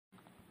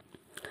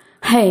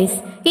Highs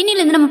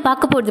இன்னிலேருந்து நம்ம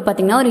பார்க்க போகிறது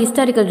பார்த்தீங்கன்னா ஒரு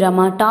historical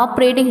drama. Top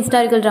rating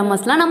historical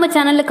ட்ராமாஸ்லாம் நம்ம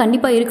சேனலில்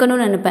கண்டிப்பாக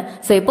இருக்கணும்னு நினைப்பேன்.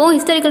 ஸோ எப்போவும்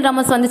ஹிஸ்டாரிக்கல்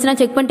ட்ராமாஸ் வந்துச்சுன்னா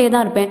செக் பண்ணிட்டே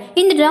தான் இருப்பேன்.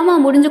 இந்த ட்ராமா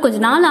முடிஞ்சு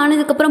கொஞ்சம் நாள்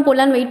ஆனதுக்கப்புறம்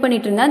போடலான்னு வெயிட்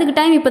பண்ணிட்டு இருந்தேன். அதுக்கு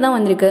டைம் இப்போ தான்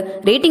வந்திருக்கு.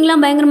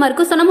 ரேட்டிங்லாம் பயங்கரமாக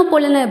இருக்கும். ஸோ நம்ம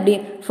போடலாம் எப்படி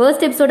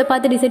ஃபர்ஸ்ட் எபிசோட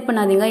பார்த்து டிசைட்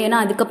பண்ணாதீங்க. ஏன்னா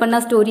அதுக்கப்புறம்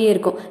தான் ஸ்டோரியே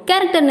இருக்கும்.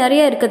 கேரக்டர்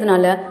நிறைய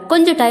இருக்கிறதுனால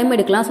கொஞ்சம் டைம்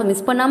எடுக்கலாம். ஸோ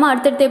மிஸ் பண்ணாமல்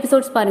அடுத்தடுத்த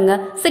எபிசோட்ஸ் பாருங்க.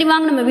 சரி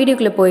வாங்க நம்ம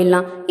வீடியோக்குள்ளே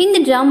போயிடலாம். இந்த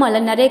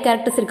ட்ராமாவில் நிறைய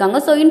கேரக்டர்ஸ் இருக்காங்க.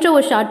 ஸோ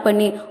இன்ட்ரோவை ஷார்ட்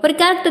பண்ணி ஒரு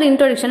கேரக்டர்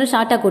இன்ட்ரோடக்ஷனை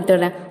ஷார்ட்டாக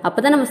கொடுத்துட்றேன். அப்போ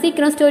தான் நம்ம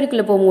சீக்கிரம்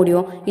ஸ்டோரிக்குள்ளே போக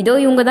முடியும். இதோ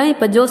இவங்க தான்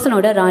இப்ப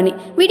ஜோசனோட ராணி.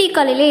 விடிய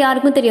காலையிலே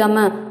யாருக்கும்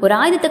தெரியாம ஒரு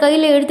ஆயுதத்தை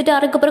கையில எடுத்துட்டு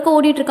அறக்க பறக்க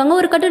ஓடிட்டு இருக்காங்க.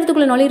 ஒரு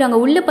கட்டடத்துக்குள்ள நுழையிறாங்க.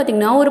 உள்ள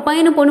பாத்தீங்கன்னா ஒரு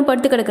பையனை பொண்ணு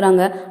படுத்து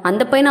கிடக்குறாங்க.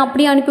 அந்த பையனை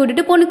அப்படியே அனுப்பி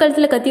விட்டுட்டு பொண்ணு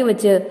கழுத்துல கத்தி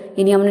வச்சு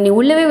இனி அவனை நீ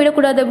உள்ளவே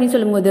விடக்கூடாது அப்படின்னு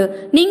சொல்லும்போது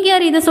நீங்க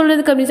யாரு இதை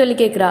சொல்றதுக்கு அப்படின்னு சொல்லி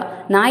கேட்கிறா.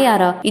 நான்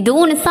யாரா? இது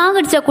ஒன்னு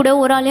சாகடிச்சா கூட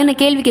ஒரு ஆள் என்ன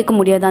கேள்வி கேட்க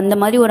முடியாது. அந்த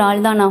மாதிரி ஒரு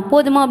ஆள் தான் நான்.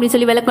 போதுமா அப்படின்னு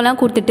சொல்லி விளக்கெல்லாம்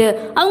கொடுத்துட்டு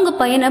அவங்க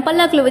பையனை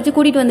பல்லாக்குல வச்சு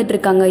கூட்டிட்டு வந்துட்டு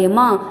இருக்காங்க.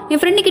 ஏமா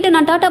என் ஃப்ரெண்டு கிட்ட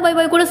நான் டாடா பை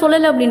பை கூட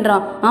சொல்லல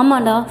அப்படின்றான்.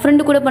 ஆமாண்டா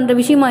ஃப்ரெண்டு கூட பண்ற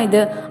விஷயமா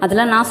இது.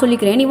 அதெல்லாம் நான்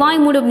சொல்லிக்கிறேன் நீ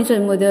வாய் மூடு அப்படின்னு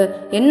சொல்லும்போது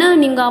என்ன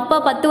நீங்க அப்பா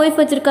 10 வைஃப்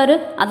வச்சிருக்காரு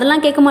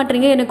அதெல்லாம் கேட்க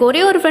மாட்டீங்க. எனக்கு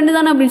ஒரே ஒரு ஃப்ரெண்டு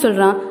தானே அப்படின்னு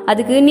சொல்றான்.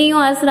 அதுக்கு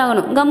நீயும்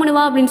அரசராகணும் கம்முனு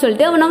வா அப்படின்னு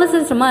சொல்லிட்டு அவன்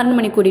அவசரமா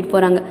அரண்மனை கூட்டிட்டு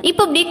போறாங்க.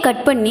 இப்ப அப்படியே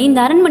கட் பண்ணி இந்த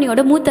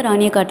அரண்மனையோட மூத்த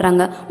ராணியை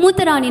காட்டுறாங்க.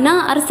 மூத்த ராணினா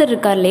அரசர்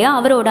இருக்கார் இல்லையா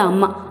அவரோட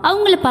அம்மா.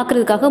 அவங்கள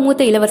பாக்குறதுக்காக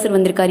மூத்த இளவரசர்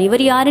வந்திருக்காரு.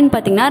 இவர் யாருன்னு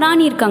பாத்தீங்கன்னா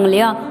ராணி இருக்காங்க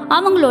இல்லையா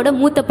அவங்களோட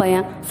மூத்த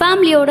பையன்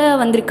ஃபேமிலியோட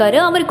வந்திருக்காரு.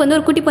 அவருக்கு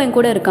ஒரு குட்டி பையன்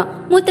கூட இருக்கான்.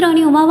 மூத்த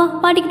ராணியும் வா வா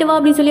பாட்டிக்கிட்ட வா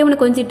அப்படின்னு சொல்லி அவனை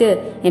கொஞ்சிட்டு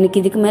எனக்கு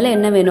இதுக்கு மேல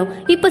என்ன வேணும்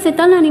இப்ப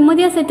செத்தாலும் நான்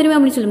நிம்மதியா செத்துருவேன்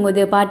அப்படின்னு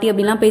சொல்லும்போது பாட்டி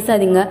அப்படிலாம்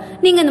பேசாதீங்க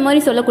நீங்க இந்த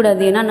மாதிரி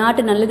சொல்லக்கூடாது. ஏன்னா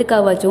நாட்டு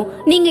நல்லதுக்காகவாச்சும்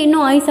நீங்க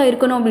இன்னும் ஆயுசா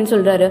இருக்கணும் அப்படின்னு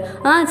சொல்றாரு.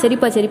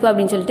 சரிப்பா சரிப்பா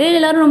அப்படின்னு சொல்லிட்டு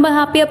எல்லாரும் ரொம்ப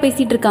ஹாப்பியா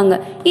பேசிட்டு இருக்காங்க.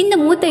 இந்த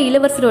மூத்த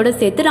இளவரசரோட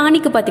சேர்த்து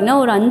ராணிக்கு பாத்தீங்கன்னா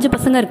ஒரு 5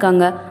 பசங்க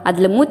இருக்காங்க.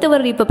 அதுல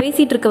மூத்தவர் இப்ப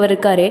பேசிட்டு இருக்கவர்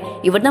இருக்காரு.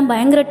 இவர் தான்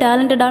பயங்கர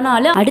டேலண்டடான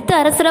ஆளு. அடுத்த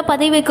அரசரா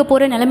பதவி வைக்க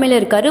போற நிலைமையில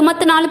இருக்காரு.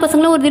 மத்த 4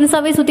 பசங்களும் ஒரு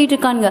தினசாவே சுத்திட்டு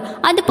இருக்காங்க.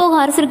 அது போக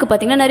அரசருக்கு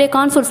பாத்தீங்கன்னா நிறைய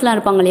கான்சோர்ட்ஸ் எல்லாம்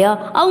இருப்பாங்க இல்லையா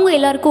அவங்க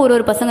எல்லாருக்கும்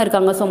ஒரு பசங்க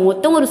இருக்காங்க. சோ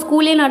மொத்தம் ஒரு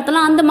ஸ்கூலே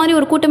நடத்தலாம். அந்த மாதிரி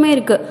ஒரு கூட்டமே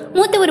இருக்கு.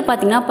 மூத்தவர்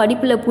பாத்தீங்கன்னா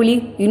படிப்புல புலி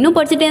இன்னும்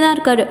படிச்சுட்டே தான்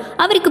இருக்காரு.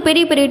 அவருக்கு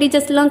பெரிய பெரிய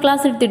டீச்சர்ஸ் எல்லாம்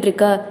கிளாஸ் எடுத்துட்டு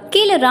இருக்கா.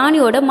 கீழே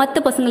ராணியோட மத்த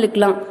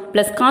பசங்களுக்குலாம்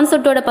பிளஸ்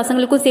கான்சர்ட்டோட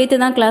பசங்களுக்கும் சேர்த்து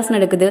தான் கிளாஸ்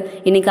நடக்குது.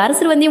 இன்னைக்கு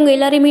அரசர் இவங்க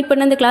எல்லாரையும் மீட்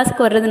பண்ண அந்த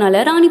கிளாஸ்க்கு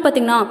வர்றதுனால ராணி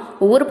பாத்தீங்கன்னா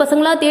ஒவ்வொரு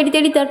பசங்களா தேடி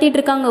தேடி தட்டிட்டு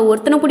இருக்காங்க.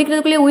 ஒருத்தனை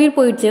பிடிக்கிறதுக்குள்ளே உயிர்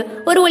போயிடுச்சு.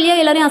 ஒரு வழியா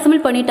எல்லாரையும்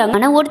அசம்பிள் பண்ணிட்டாங்க.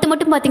 ஆனா ஒருத்த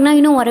மட்டும் பாத்தீங்கன்னா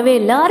இன்னும் வரவே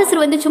இல்லை.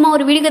 அரசர் சும்மா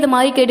ஒரு விடுகதை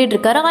மாதிரி கேட்டுட்டு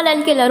இருக்காரு.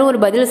 ஆளுக்கு எல்லாரும் ஒரு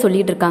பதில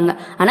சொல்லிட்டு இருக்காங்க.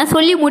 ஆனா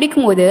சொல்லி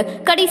முடிக்கும் போது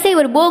கடைசியா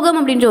ஒரு போகம்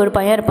அப்படின்ற ஒரு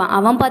பையன் இருப்பான்.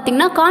 அவன்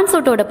பாத்தீங்கன்னா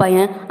கான்சர்ட்டோட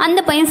பையன். அந்த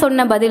பையன்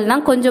சொன்ன பதில்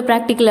தான் கொஞ்சம்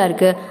பிராக்டிக்கலா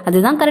இருக்கு.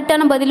 அதுதான்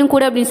கரெக்டான பதிலும்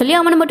கூட அப்படின்னு சொல்லி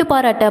அவனை மட்டும்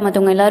பாராட்ட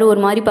மத்தவங்க எல்லாரும்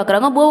ஒரு மாதிரி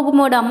பாக்குறாங்க.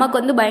 போகமோட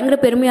அம்மாக்கு பயங்கர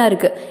பெருமையா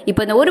இருக்கு. இப்ப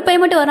இந்த ஒரு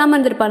பையன் மட்டும் வராம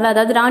இருந்திருப்பான்ல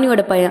அதாவது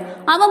ராணியோட பையன்.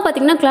 அவன்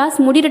பாத்தீங்கன்னா கிளாஸ்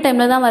முடிகிற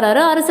டைம்ல தான்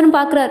வராரு. அரசரும்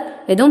பாக்குறாரு.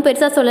 எதுவும்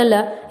பெருசா சொல்லல.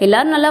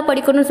 எல்லாரும் நல்லா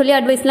படிக்கணும்னு சொல்லி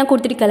அட்வைஸ் எல்லாம்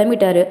கொடுத்துட்டு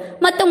கிளம்பிட்டாரு.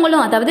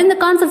 மத்தவங்களும் அதாவது இந்த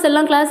கான்செப்ட்ஸ்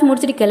எல்லாம் கிளாஸ்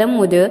முடிச்சுட்டு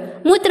கிளம்பும் போது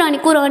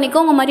மூத்தராணிக்கும்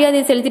ராணிக்கும் அவங்க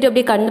மரியாதையை செலுத்திட்டு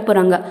அப்படியே கடந்து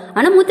போறாங்க.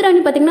 ஆனா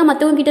மூத்தராணி பாத்தீங்கன்னா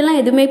மத்தவங்க கிட்ட எல்லாம்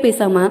எதுவுமே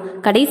பேசாம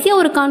கடைசியா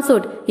ஒரு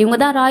கான்சர்ட் இவங்க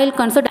தான் ராயல்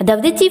கான்சர்ட்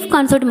அதாவது சீஃப்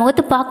கான்சர்ட்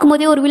முகத்தை பார்க்கும்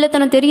போதே ஒரு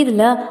வில்லத்தனம்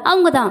தெரியுதுல்ல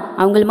அவங்க தான்.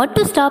 அவங்களை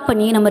மட்டும் ஸ்டாப்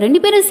பண்ணி நம்ம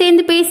 2 பேரும்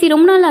சேர்ந்து பேசி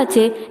ரொம்ப நாள்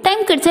ஆச்சு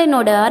டைம் கிடைச்சா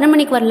என்னோட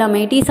அரண்மனைக்கு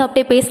வரலாமே டீ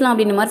சாப்பிட்டே பேசலாம்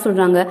அப்படின்னு மாதிரி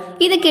சொல்றாங்க.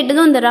 இதை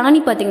கேட்டதும் இந்த ராணி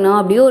பாத்தீங்கன்னா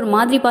அப்படியே ஒரு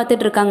மாதிரி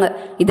பார்த்துட்டு இருக்காங்க.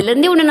 இதுல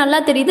இருந்தே ஒண்ணு நல்லா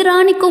தெரியுது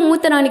ராணிக்கும்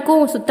மூத்த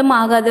ராணிக்கும் சுத்தமா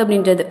ஆகாது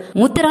அப்படின்றது.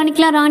 மூத்த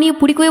ராணிக்கெல்லாம் ராணியை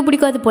பிடிக்கவே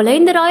பிடிக்காது போல.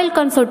 இந்த ராயல்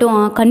கான்சர்ட்டும்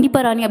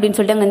கண்டிப்பா ராணி அப்படின்னு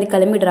சொல்லிட்டு அங்க வந்து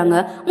கிளம்பிடுறாங்க.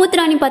 மூத்த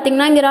ராணி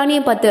பாத்தீங்கன்னா இங்க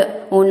ராணியை பார்த்து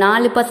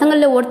 4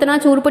 பசங்கள்ல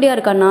ஒருத்தனாச்சும் உருப்படியா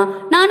இருக்கானா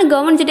நானும்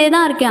கவனிச்சுட்டே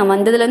தான் இருக்கேன்.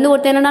 வந்ததுல இருந்து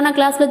ஒருத்தன் என்னன்னா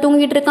கிளாஸ்ல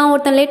தூங்கிட்டு இருக்கான்,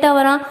 ஒருத்தன் லேட்டா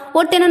வரான்,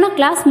 ஒருத்தன் என்னன்னா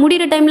கிளாஸ்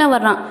முடிகிற டைம்ல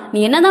வர்றான். நீ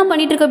என்னதான்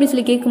பண்ணிட்டு இருக்க அப்படின்னு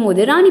சொல்லி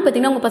கேட்கும்போது ராணி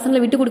பாத்தீங்கன்னா அவங்க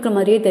பசங்களை விட்டு கொடுக்குற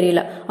மாதிரியே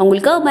தெரியல.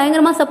 அவங்களுக்காக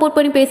பயங்கரமா சப்போர்ட்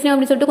பண்ணி பேசுறேன்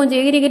அப்படின்னு சொல்லிட்டு கொஞ்சம்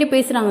எகிரி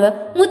பேசுறாங்க.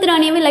 மூத்த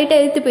ராணியவே லைட்டா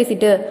எடுத்து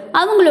பேசிட்டு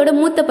அவங்களோட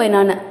மூத்த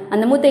பையனான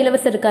அந்த மூத்த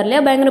இளவரசர் இருக்கார்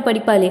இல்லையா பயங்கர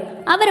படிப்பாளி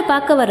அவரை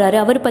பார்க்க வர்றாரு.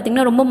 அவர்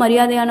பாத்தீங்கன்னா ரொம்ப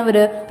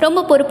மரியாதையானவர், ரொம்ப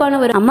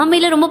பொறுப்பானவர், அம்மா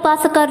மேல ரொம்ப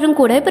பாசக்காரரும்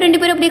கூட. இப்ப 2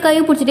 பேரும் அப்படியே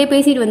கையை பிடிச்சிட்டே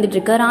பேசிட்டு வந்துட்டு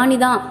இருக்க. ராணி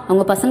தான்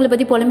அவங்க பசங்களை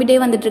பத்தி புலம்பிட்டே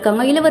வந்துட்டு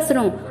இருக்காங்க.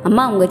 இளவரசரும்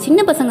அம்மா அவங்க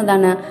சின்ன பசங்க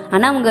தானே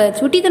ஆனா அவங்க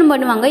சுட்டித்தனம்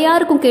பண்ணுவாங்க,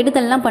 யாருக்கும்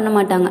கெடுதல் எல்லாம் பண்ண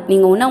மாட்டாங்க,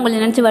 நீங்க ஒன்னும் அவங்களை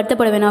நினைச்சு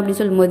வருத்தப்பட வேணாம்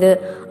அப்படின்னு சொல்லும்போது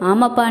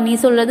ஆமாப்பா நீ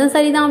சொல்றதும்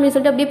சரிதான் அப்படின்னு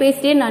சொல்லிட்டு அப்படியே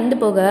பேசிட்டே நடந்து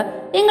போக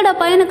எங்கடா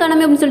பையனை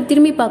காணாமே அப்படின்னு சொல்லி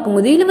திரும்பி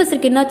பார்க்கும்போது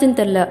இளவரசருக்கு என்னாச்சுன்னு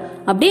தெரியல.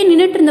 அப்படியே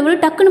நின்றுட்டு இருந்தவர்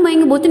டக்குன்னு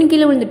மயங்கி பொத்துன்னு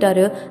கீழே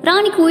விழுந்துட்டாரு.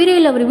 ராணிக்கு உயிரே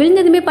இல்லை. அவர்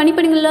விழுந்ததுமே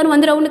பனிப்பணிகள் எல்லாரும்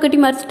வந்து ரவுண்டு கட்டி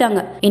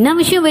மறைச்சிட்டாங்க. என்ன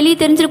விஷயம் வெளியே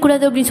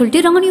தெரிஞ்சிடக்கூடாது அப்படின்னு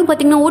சொல்லிட்டு ராணியும்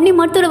பாத்தீங்கன்னா உடனே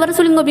மருத்துவரை வர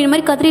சொல்லுங்க அப்படின்னு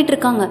மாதிரி கத்திரிட்டு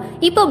இருக்காங்க.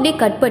 இப்போ அப்படியே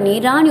கட் பண்ணி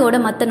ராணியோட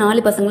மத்த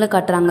 4 பசங்களை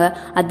காட்டுறாங்க.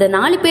 அந்த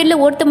 4 பேர்ல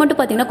ஒருத்த மட்டும்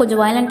பாத்தீங்கன்னா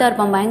கொஞ்சம் வயலண்டா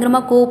இருப்பான்,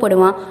 பயங்கரமா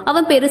கோவப்படுவான்.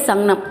 அவன் பேரு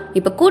சங்னம்.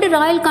 இப்ப கூட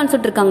ராயல்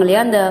கான்சர்ட் இருக்காங்க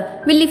இல்லையா அந்த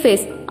வில்லி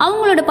ஃபேஸ்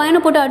அவங்களோட பையனை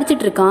போட்டு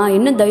அடிச்சிட்டு இருக்கான்.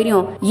 என்ன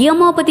தைரியம்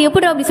அம்மாவை பத்தி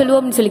எப்படி அப்படி சொல்லுவோம்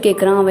அப்படின்னு சொல்லி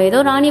கேட்கறான். அவன் ஏதோ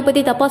ராணியை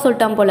பத்தி தப்பா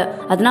சொல்லிட்டான் போல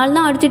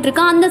அதனாலதான் அடிச்சிட்டு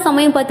இருக்கான். அந்த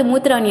சமயம் பார்த்து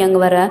மூத்த ராணி அங்க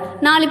வர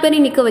 4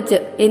 பேரையும் நிக்க வச்சு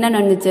என்ன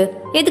நடந்துச்சு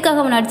எதுக்காக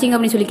அவன் அடிச்சிங்க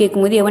அப்படின்னு சொல்லி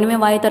கேட்கும்போது எவனுமே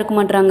வாயை திறக்க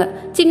மாட்டாங்க.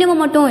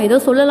 சின்னவன் மட்டும் ஏதோ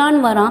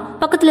சொல்லலான்னு வரான்.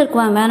 பக்கத்துல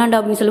இருக்குவான் வேணாண்டா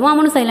அப்படின்னு சொல்லுவான்.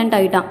 அவனும் சைலண்ட்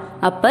ஆயிட்டான்.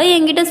 அப்ப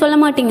என்கிட்ட சொல்ல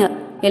மாட்டீங்க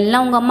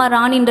எல்லாம் உங்க அம்மா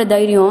ராணின்ற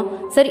தைரியம்.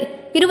 சரி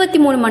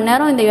 23 மணி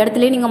நேரம் இந்த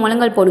இடத்துல நீங்க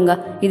முழங்கால் போடுங்க,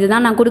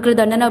 இதுதான் நான் கொடுக்குற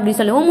தண்டனை அப்படின்னு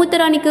சொல்லவும்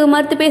முத்துராணிக்கு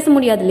மறுத்து பேச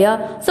முடியாது இல்லையா.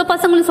 சோ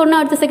பசங்களும் சொன்ன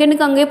அடுத்த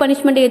செகண்டுக்கு அங்கேயே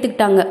பனிஷ்மெண்ட்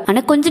ஏத்துக்கிட்டாங்க.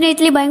 ஆனா கொஞ்ச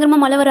நேரத்திலேயே பயங்கரமா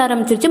மழை வர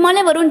ஆரம்பிச்சிருச்சு.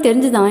 மழை வரும்னு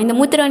தெரிஞ்சுதான் இந்த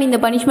முத்துராணி இந்த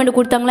பனிஷ்மெண்ட்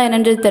கொடுத்தாங்களா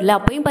என்னன்றது தெரியல.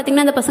 அப்பயும்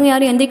பாத்தீங்கன்னா அந்த பசங்க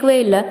யாரும் எந்திரிக்கவே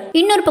இல்ல.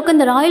 இன்னொரு பக்கம்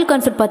இந்த ராயல்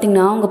கான்செப்ட்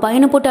பாத்தீங்கன்னா அவங்க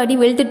பையனை போட்டு அடி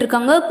வெளுத்துட்டு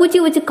இருக்காங்க, பூச்சி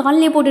வச்சு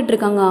காலையே போட்டுட்டு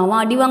இருக்காங்க. அவன்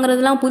அடி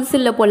வாங்குறதுலாம் புதுசு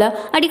இல்ல போல,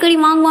 அடிக்கடி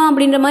வாங்குவான்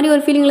அப்படின்ற மாதிரி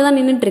ஒரு ஃபீலிங்ல தான்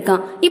நின்றுட்டு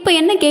இருக்கான். இப்ப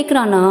என்ன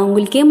கேக்குறானா,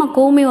 உங்களுக்கு ஏமா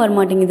கோவமே வர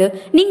மாட்டேங்குது,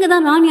 நீங்க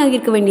தான் ராணி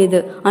ஆகியிருக்க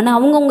வேண்டியது, ஆனா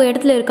அவங்க உங்க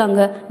இடத்துல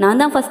இருக்காங்க,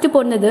 நான் தான் ஃபர்ஸ்ட்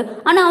பொண்ணது,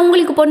 ஆனா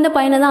அவங்களுக்கு பொண்ணு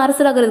பையனை தான்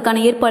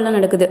அரசராகிறதுக்கான ஏற்பாடுலாம்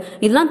நடக்குது,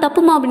 இதெல்லாம்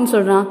தப்புமா அப்படின்னு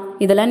சொல்றான்.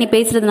 இதெல்லாம் நீ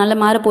பேசுறதுனால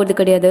மாற போறது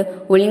கிடையாது,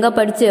 ஒழுங்கா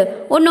படிச்சு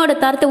உன்னோட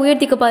தரத்தை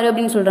உயர்த்திக்க பாரு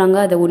அப்படின்னு சொல்றாங்க.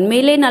 அது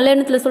உண்மையிலே நல்ல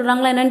எண்ணத்துல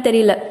சொல்றாங்களா என்னன்னு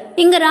தெரியல.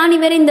 இங்க ராணி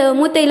வேற இந்த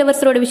மூத்த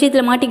இளவரசரோட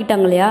விஷயத்துல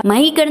மாட்டிக்கிட்டாங்க இல்லையா.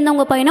 மை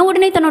கிடந்தவங்க பையனை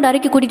உடனே தன்னோட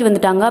அறைக்கு கூட்டிட்டு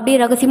வந்துட்டாங்க. அப்படியே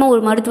ரகசியமா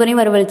ஒரு மருத்துவரையும்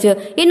வரவழைச்சு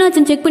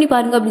என்னாச்சுன்னு செக் பண்ணி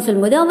பாருங்க அப்படின்னு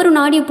சொல்லும்போது அவரும்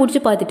நாடியை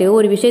பிடிச்சி பார்த்துட்டு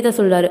ஒரு விஷயத்த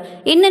சொல்றாரு.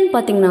 என்னன்னு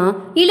பாத்தீங்கன்னா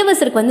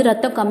இளவரசருக்கு வந்து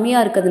ரத்தம் கம்மியா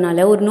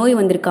இருக்கிறதுனால ஒரு நோய்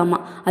வந்திருக்காமா.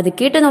 அது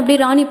கேட்டதும் அப்படியே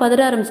ராணி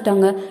பதற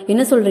ஆரம்பிச்சிட்டாங்க.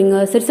 என்ன சொல்றீங்க,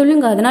 சரி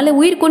சொல்லுங்க, அதனால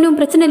உயிருக்கு ஒன்றும்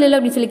பிரச்சனை இல்லை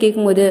அப்படின்னு சொல்லி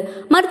கேட்கும்போது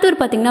மருத்துவர்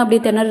பாத்தீங்கன்னா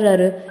அப்படியே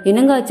திணறாரு.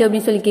 என்னங்க ஆச்சு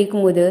அப்படின்னு சொல்லி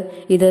கேட்கும்போது,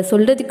 இதை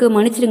சொல்றதுக்கு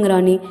மன்னிச்சிடுங்க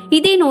ராணி,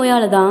 இதே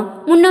நோயால தான்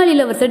முன்னாள்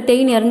இளவரசர்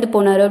டெயின் இறந்து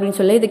போனாரு அப்படின்னு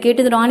சொல்லி இதை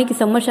கேட்டது ராணிக்கு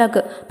செம்ம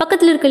ஷாக்கு.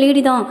 பக்கத்துல இருக்க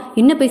லேடி தான்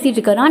என்ன பேசிட்டு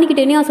இருக்கா, ராணி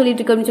கிட்ட என்னையா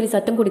சொல்லிட்டு இருக்க அப்படின்னு சொல்லி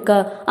சத்தம் கொடுக்க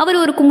அவர்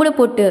ஒரு கும்பிட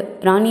போட்டு,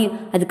 ராணி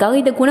அதுக்காக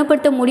இதை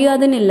குணப்படுத்த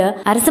முடியாதுன்னு இல்ல,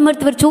 அரச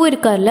மருத்துவர் சோ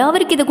இருக்காருல்ல,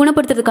 அவருக்கு இதை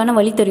குணப்படுத்துறதுக்கான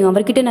வழி தெரியும்,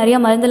 அவர்கிட்ட நிறைய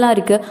மருந்தெல்லாம்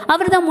இருக்கு,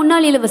 அவர் தான்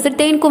முன்னாள் இளவரசர்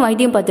டெயினுக்கும்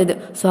வைத்தியம் பார்த்தது,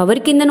 சோ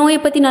அவருக்கு இந்த நோயை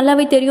பத்தி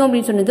நல்லாவே தெரியும்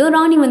அப்படின்னு சொன்னது.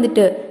 ராணி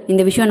வந்துட்டு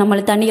இந்த விஷயம்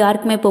நம்மளை தாண்டி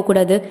யாருக்குமே போக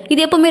கூடாது,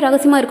 இது எப்பவுமே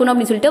ரகசியமா இருக்கணும்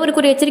அப்படின்னு சொல்லிட்டு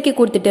அவருக்கு ஒரு எச்சரிக்கை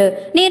கொடுத்துட்டு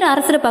நேர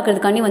அரசரை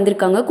பாக்குறதுக்காண்டி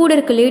வந்திருக்காங்க. கூட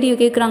இருக்க லேடியை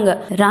கேக்குறாங்க,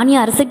 ராணி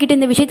அரசர்கிட்ட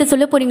இந்த விஷயத்த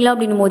சொல்ல போறீங்களா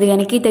அப்படின்னு போது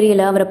எனக்கே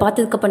தெரியல, அவரை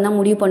பார்த்ததுக்கு அப்புறம் தான்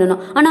முடிவு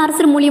பண்ணணும், ஆனா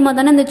அரசர் மூலியமா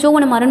தானே இந்த ஷோவை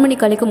நம்ம அரண்மனை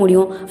கலைக்க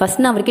முடியும்,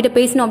 ஃபர்ஸ்ட் நான் அவர்கிட்ட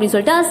பேசணும் அப்படின்னு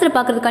சொல்லிட்டு அரசரை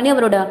பாக்குறதுக்காண்டி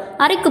அவரோட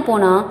அறைக்கு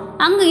போனா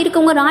அங்க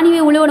இருக்கவங்க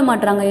ராணிவே உள்ள விட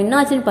மாட்டாங்க. என்ன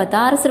ஆச்சுன்னு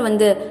பார்த்தா அரசர்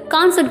வந்து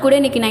கான்சர்ட் கூட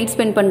இன்னைக்கு நைட்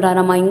ஸ்பெண்ட்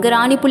பண்றாராமா. இங்க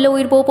ராணி புள்ள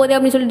உயிர் போக போதே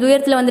அப்படின்னு சொல்லி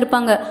துயரத்துல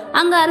வந்திருப்பாங்க.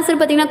 அங்க அரசர்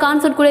பாத்தீங்கன்னா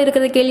கான்சர்ட் கூட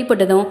இருக்கிறத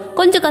கேள்விப்பட்டதும்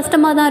கொஞ்சம்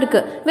கஷ்டமா தான் இருக்கு.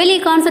 வெளியே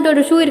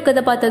கான்சர்ட்டோட ஷூ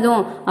இருக்கிறத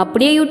பார்த்ததும்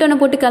அப்படியே யூட்டர்னை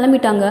போட்டு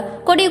கிளம்பிட்டாங்க.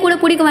 கொடையை கூட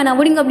பிடிக்க வேணாம்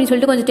விடுங்க அப்படின்னு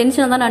சொல்லிட்டு கொஞ்சம்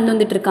டென்ஷனா தான் நடந்து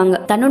வந்துட்டு இருக்காங்க.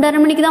 தன்னோட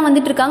அரண்மனைக்கு தான்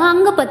வந்துட்டு இருக்காங்க.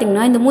 அங்க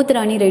பாத்தீங்கன்னா இந்த மூத்த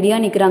ராணி ரெடியா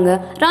நிக்கிறாங்க.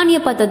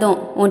 ராணியை பார்த்ததும்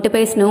உன்கிட்ட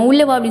பேசணும்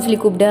உள்ள வா அப்படின்னு சொல்லி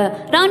கூப்பிட,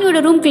 ராணியோட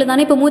ரூம்குள்ள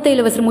தானே இப்ப மூத்த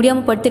இளவரசர்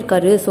முடியாம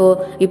படுத்திருக்காரு, சோ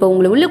இப்ப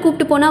உங்களை உள்ள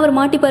கூப்பிட்டு போனா அவர்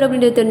மாட்டிப்பாரு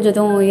அப்படின்றது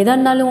தெரிஞ்சதும் எதா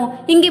இருந்தாலும்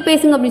இங்கே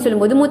பேசுங்க அப்படின்னு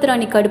சொல்லும்போது மூத்த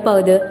ராணி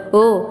கடுப்பாகுது.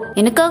 ஓ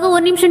எனக்காக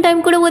ஒரு நிமிஷம்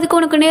டைம் கூட ஒதுக்க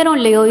உனக்கு நேரம்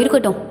இல்லையோ,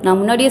 இருக்கட்டும், நான்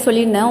முன்னாடியே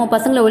சொல்லியிருந்தேன் உன்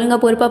பசங்களை ஒழுங்கா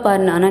பொறுப்பா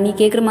பாருன்னு, ஆனா நீ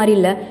கேட்குற மாதிரி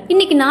இல்ல,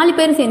 இன்னைக்கு 4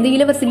 பேரும் சேர்ந்து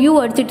இளவரசர் யூ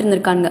அடிச்சிட்டு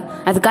இருந்திருக்காங்க,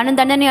 அதுக்கான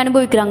தண்டனை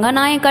அனுபவிக்கிறாங்க,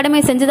 நான் என்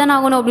கடமையை செஞ்சுதான்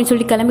ஆகணும் அப்படின்னு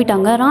சொல்லிட்டு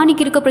கிளம்பிட்டாங்க.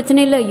 ராணிக்கு இருக்க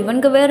பிரச்சனை இல்லை,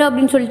 இவங்க வேற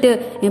அப்படின்னு சொல்லிட்டு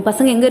என்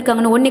பசங்க எங்க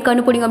இருக்காங்கன்னு ஒன்னே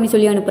கண்டுபிடிங்க அப்படின்னு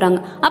சொல்லி அனுப்புறாங்க.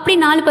 அப்படி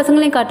 4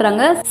 பசங்களையும்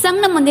காட்டுறாங்க.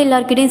 சங்கம் வந்து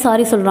எல்லார்கிட்டையும்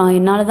சாரி சொல்றான்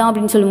என்னாலதான்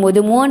அப்படின்னு சொல்லும்போது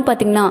மோகன்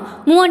பாத்தீங்கன்னா,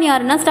 மோகன்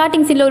யாருன்னா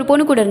ஸ்டார்டிங் சீன்ல ஒரு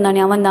பொண்ணு கூட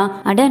இருந்தானே அவன் தான்,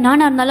 அட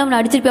நானா இருந்தாலும் அவனை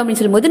அடிச்சிருப்பேன்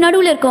அப்படின்னு சொல்லும்போது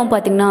நடுவில் இருக்கவன்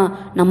பாத்தீங்கன்னா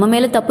நம்ம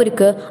மேல தப்பு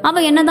இருக்கு,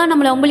 அவன் என்னதான்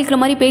நம்மளை அம்பளிக்கிற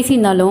மாதிரி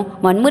பேசியிருந்தாலும்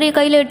வன்முறையை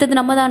கையில எடுத்தது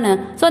நம்ம தானே,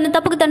 சோ அந்த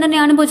தப்புக்கு தண்டனை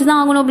அனுபவிச்சுதான்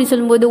ஆகணும் அப்படின்னு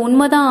சொல்லும்போது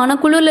உண்மைதான், ஆனா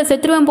குளிர்ல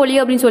செத்துருவேன்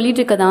போலியே அப்படின்னு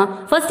சொல்லிட்டு இருக்கதான்,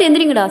 ஃபர்ஸ்ட்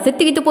எந்திரிங்கடா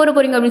செத்துக்கிட்டு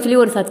போறீங்க அப்படின்னு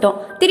சொல்லி ஒரு சத்தம்.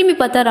 திரும்பி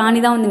பார்த்தா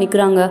ராணி தான் வந்து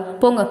நிக்கிறாங்க.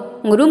 போங்க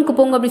உங்க ரூமுக்கு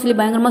போங்க அப்படின்னு சொல்லி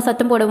பயங்கரமா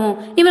சத்தம் போடவும்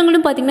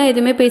இவங்களும் பாத்தீங்கன்னா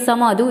எதுவுமே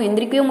பேசாம, அதுவும்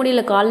எந்திரிக்கவே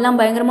முடியல, காலெல்லாம்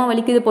பயங்கரமா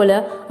வலிக்குது போல,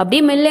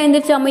 அப்படியே மெல்ல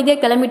எந்திரிச்சு அமைதியா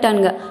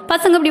கிளம்பிட்டாங்க.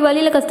 பசங்க அப்படி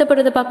வழியில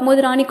கஷ்டப்படுறத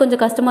பார்க்கும்போது ராணி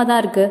கொஞ்சம் கஷ்டமா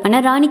தான் இருக்கு. ஆனா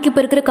ராணிக்கு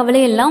இப்ப இருக்கிற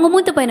கவலை எல்லாம் அவங்க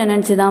மூத்த பையனை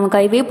நினைச்சுதான். அவன்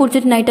கைவே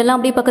பிடிச்சிட்டு நைட் எல்லாம்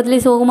அப்படியே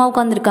பக்கத்துலேயே சோகமா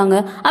உட்காந்துருக்காங்க.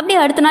 அப்படியே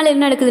அடுத்த நாள்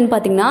என்ன நடக்குதுன்னு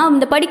பாத்தீங்கன்னா,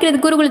 அந்த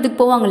படிக்கிறது குருகுலத்துக்கு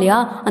போவாங்க இல்லையா,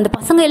 அந்த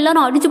பசங்க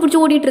எல்லாரும் அடிச்சு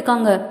பிடிச்சி ஓடிட்டு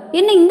இருக்காங்க.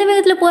 என்ன இந்த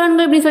வேகத்துல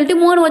போறாங்க அப்படின்னு சொல்லிட்டு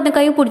மோர் ஒருத்தன்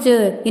கை பிடிச்சு,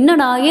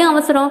 என்னடா ஏன்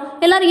அவசரம்,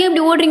 எல்லாரும் ஏன்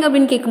இப்படி ஓடுறீங்க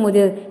அப்படின்னு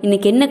கேட்கும்போது,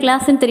 இன்னைக்கு என்ன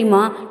கிளாஸ்ன்னு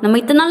தெரியுமா, நம்ம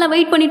இத்தனை நாள்ல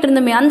வெயிட் பண்ணிட்டு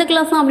இருந்தோமே அந்த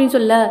கிளாஸ் தான் அப்படின்னு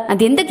சொல்ல,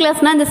 அது எந்த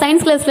கிளாஸ்னா இந்த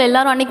சயின்ஸ் கிளாஸ்ல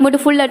எல்லாரும் அன்னைக்கு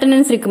மட்டும் ஃபுல்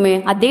அட்டெண்டன்ஸ் இருக்குமே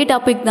அதே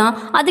டாபிக் தான்.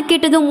 அது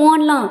கேட்டதும்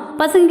மோகன்லாம்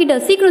பசங்க கிட்ட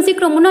சீக்கிரம்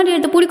சீக்கிரம் முன்னாடி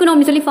எடுத்து பிடிக்கணும்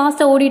அப்படின்னு சொல்லி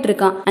ஃபாஸ்டா ஓடிட்டு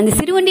இருக்கான். அந்த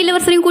சிறுவண்டி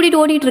இளவரசரையும் கூட்டிட்டு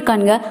ஓடிட்டு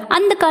இருக்காங்க.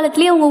 அந்த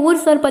காலத்திலேயே அவங்க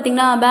ஊர் சார்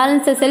பாத்தீங்கன்னா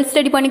பேலன்ஸ் செல்ஃப்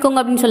ஸ்டடி பண்ணிக்கோங்க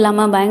அப்படின்னு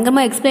சொல்லாம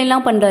பயங்கரமா எக்ஸ்பிளைன்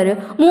எல்லாம் பண்றாரு.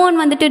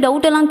 மோகன் வந்துட்டு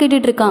டவுட் எல்லாம்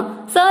கேட்டுட்டு இருக்கான்.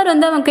 சார்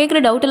வந்து அவன்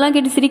கேட்கிற டவுட் எல்லாம்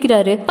கேட்டு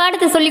சிரிக்கிறாரு.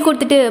 படத்தை சொல்லி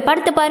கொடுத்துட்டு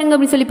படத்தை பாருங்க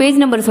அப்படின்னு சொல்லி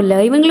பேஜ் நம்பர்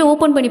சொல்ல இவங்களும்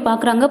ஓபன் பண்ணி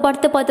பாக்குறாங்க.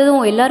 படத்தை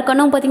பார்த்ததும் எல்லார்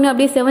கண்ணும் பாத்தீங்கன்னா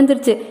அப்படியே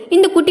செவந்துருச்சு.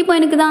 இந்த குட்டி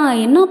பையனுக்கு தான்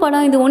என்ன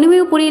படம் இது ஒண்ணுமே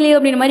புரியலையே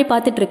அப்படின்னு மாதிரி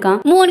பாத்துட்டு இருக்கான்.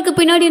 மோகனுக்கு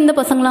பின்னாடி இருந்த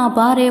பசங்களாம்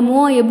பாரு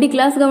மோகன் எப்படி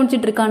கிளாஸ்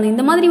கவனிச்சிட்டு இருக்கான்னு,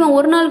 இந்த மாதிரி இவன்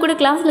ஒரு நாள் கூட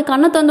கிளாஸ்ல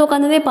கண்ணை தந்து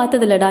உட்காந்ததே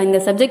பார்த்தது இல்லடா, இந்த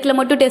சப்ஜெக்ட்ல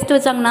மட்டும் டெஸ்ட்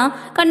வச்சாங்கன்னா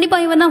கண்டிப்பா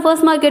இவன் தான்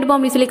ஃபர்ஸ்ட் மார்க் எடுப்பான்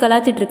அப்படின்னு சொல்லி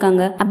கலாச்சிட்டு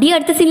இருக்காங்க. அப்படியே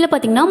அடுத்த சீன்ல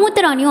பாத்தீங்கன்னா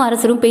மூத்த ராணியும்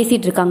அரசரும்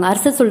பேசிட்டு இருக்காங்க.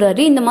 அரசர்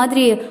சொல்றாரு, இந்த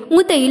மாதிரி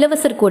மூத்த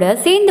இளவரசர் கூட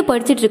சேர்ந்து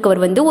படிச்சிட்டு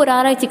இருக்கவர் வந்து ஒரு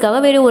ஆராய்ச்சிக்காக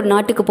வேற ஒரு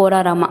நாட்டுக்கு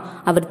போறாராமா,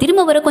 அவர்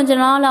திரும்ப வர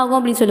கொஞ்சம் நாள் ஆகும்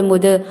அப்படின்னு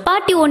சொல்லும்போது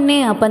பாட்டி ஒன்னே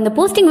அப்ப அந்த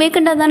போஸ்டிங்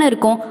வேக்கண்டா தானே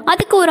இருக்கும்,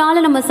 அதுக்கு ஒரு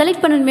ஆளை நம்ம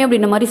செலக்ட் பண்ணணுமே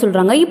அப்படின்ற மாதிரி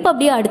சொல்றாங்க. இப்ப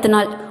அப்படியே அடுத்த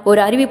நாள் ஒரு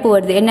அறிவிப்பு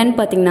வருது. என்னன்னு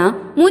பாத்தீங்கன்னா,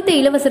 மூத்த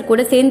இளவரசர்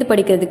கூட சேர்ந்து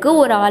படிக்கிறதுக்கு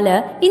ஒரு ஆளை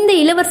இந்த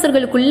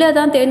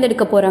இளவரசர்களுக்குள்ளதான்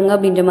தேர்ந்தெடுக்க போறாங்க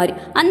அப்படின்ற மாதிரி.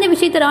 அந்த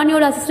விஷயத்த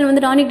ராணியோட அசிஸ்டன்ட்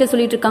வந்து ராணி கிட்ட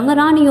சொல்லிட்டு இருக்காங்க.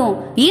 ராணியும்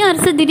ஏன்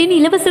அரசர் திடீர்னு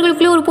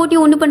இளவரசர்களுக்குள்ளே ஒரு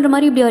போட்டியை ஒண்ணு பண்ற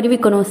மாதிரி இப்படி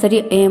அறிவிக்கணும்? சரி,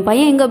 என்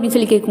பையன் எங்க அப்படின்னு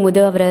சொல்லி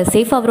கேட்கும்போது அவரை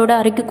சேஃப் அவரோட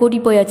அறைக்கு கூட்டி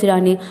போயாச்சு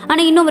ராணி.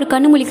 ஆனா இன்னும் அவர்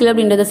கண்ணு முழிக்கல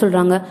அப்படின்றத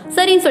சொல்றாங்க.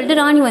 சரின்னு சொல்லிட்டு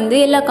ராணி வந்து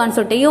எல்லா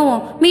கான்சர்ட்டையும்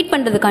மீட்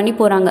பண்றதுக்காண்டி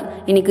போறாங்க.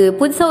 இன்னைக்கு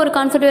புதுசா ஒரு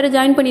கான்சர்ட் வேற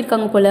ஜாயின்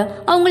பண்ணிருக்காங்க போல.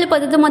 அவங்கள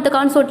பார்த்து மற்ற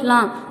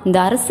கான்சர்ட்லாம் இந்த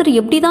அரசர்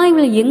எப்படிதான்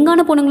இவங்க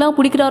எங்கான பொண்ணுங்களா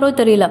பிடிக்கிறாரோ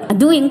தெரியல.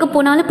 அதுவும் எங்க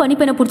போனாலும்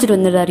பனிப்பெண்ணை பிடிச்சிட்டு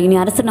வந்துடுறாரு. இனி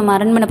அரசர் நம்ம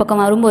அரண்மனை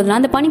பக்கம் வரும்போதுலாம்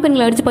அந்த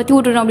பனிப்பெண்களை அடிச்சு பத்தி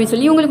விட்டுறோம் அப்படின்னு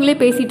சொல்லி இவங்களுக்குள்ளே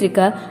பேசிட்டு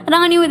இருக்க.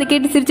 ராணியும் இதை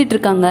கேட்டு சிரிச்சிட்டு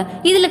இருக்காங்க.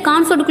 இதுல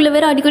கான்சர்ட்டுக்குள்ள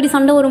வேற அடிக்கடி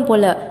சண்டை வரும்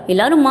போல.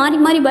 எல்லாரும் மாறி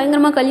மாறி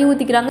பயங்கரமா கழுவி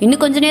ஊத்திக்கிறாங்க.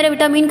 இன்னும் கொஞ்ச நேரம்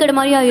விட்டா மீன் கடை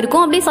மாதிரியா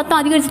இருக்கும். அப்படியே சத்தம்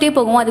அதிகரிச்சுட்டே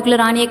போகும். அதுக்குள்ள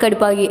ராணியே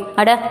கடுப்பாகி,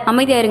 அட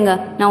அமைதியா இருங்க,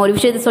 நான் ஒரு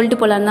விஷயத்த சொல்லிட்டு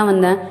போலான்னு தான்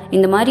வந்தேன்.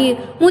 இந்த மாதிரி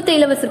மூத்த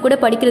இளவரசர் கூட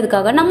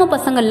படிக்கிறதுக்காக நம்ம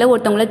பசங்கள்ல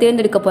ஒருத்தவங்களை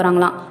தேர்ந்தெடுக்க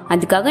போறாங்களாம்.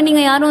 அதுக்காக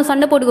நீங்க யாரும்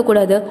சண்டை போட்டுக்க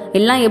கூடாது,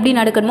 எல்லாம் எப்படி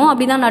நடக்கணுமோ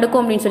அப்படிதான்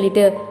நடக்கும் அப்படின்னு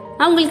சொல்லிட்டு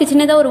அவங்களுக்கு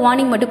சின்னதா ஒரு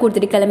வார்னிங் மட்டும்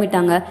கொடுத்துட்டு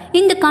கிளம்பிட்டாங்க.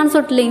 இந்த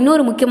கான்சர்ட்ல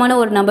இன்னொரு முக்கியமான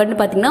ஒரு நபர்னு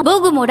பாத்தீங்கன்னா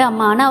போகமோட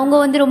அம்மா. ஆனா அவங்க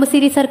வந்து ரொம்ப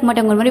சீரியஸா இருக்க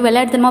மாட்டாங்க, ஒரு மாதிரி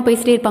விளையாட்டுத்தனமா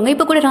பேசிட்டே இருப்பாங்க.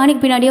 இப்ப கூட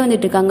ராணிக்கு பின்னாடியே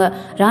வந்துட்டு இருக்காங்க.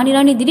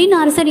 ராணி திடீர்னு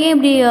அரசர் ஏன்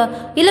இப்படி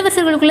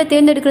இளவரசர்களுக்குள்ள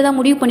தேர்ந்தெடுக்கிறதா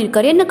முடிவு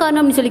பண்ணிருக்காரு, என்ன காரணம்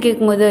அப்படின்னு சொல்லி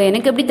கேட்கும்போது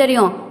எனக்கு எப்படி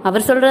தெரியும்,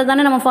 அவர்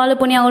சொல்றதானே நம்ம ஃபாலோ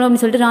பண்ணி ஆகணும்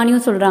அப்படின்னு சொல்லிட்டு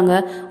ராணியும் சொல்றாங்க.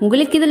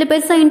 உங்களுக்கு இதுல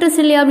பெருசா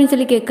இன்ட்ரெஸ்ட் இல்லையா அப்படின்னு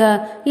சொல்லி கேட்க,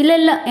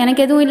 இல்ல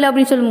எனக்கு எதுவும் இல்லை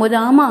அப்படின்னு சொல்லும்போது,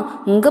 ஆமா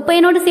உங்க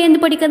பையனோட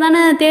சேர்ந்து படிக்க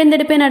தானே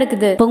தேர்ந்தெடுப்பே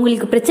நடக்குது, இப்போ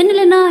உங்களுக்கு பிரச்சனை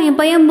இல்லைன்னா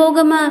என் பையன்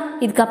போகாம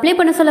இதுக்கு அப்ளை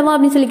பண்ண சொல்லவா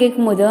அப்படின்னு சொல்லி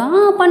கேட்கும்போது,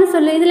 பண்ண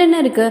சொல்லு, இதுல என்ன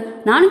இருக்கு,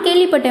 நானும்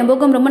கேள்விப்பட்டேன்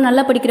போகம் ரொம்ப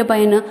நல்லா படிக்கிற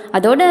பையனு,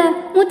 அதோட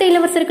மூத்த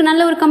இளவரசருக்கு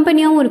நல்ல ஒரு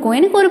கம்பெனியாவும் இருக்கும்,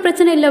 எனக்கு ஒரு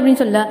பிரச்சனை இல்லை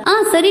அப்படின்னு சொல்ல,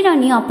 சரி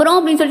ராணி அப்புறம்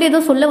அப்படின்னு சொல்லிட்டு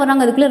ஏதோ சொல்ல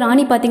வராங்க. அதுக்குள்ள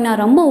ராணி பாத்தீங்கன்னா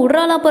ரொம்ப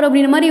உட்றாலா போற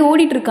அப்படின்ற மாதிரி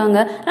ஓடிட்டு இருக்காங்க.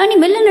 ராணி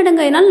மெல்ல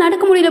நடங்க, என்னால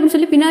நடக்க முடியல அப்படின்னு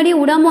சொல்லி பின்னாடியே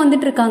விடாம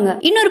வந்துட்டு இருக்காங்க.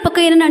 இன்னொரு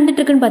பக்கம் என்ன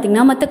நடந்துட்டு இருக்குன்னு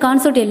பாத்தீங்கன்னா, மத்த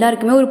கான்சர்ட்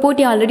எல்லாருக்குமே ஒரு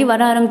போட்டி ஆல்ரெடி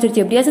வர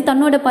ஆரம்பிச்சிருச்சு. எப்படியாச்சும்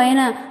தன்னோட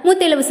பையனை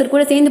மூத்த இளவரசர்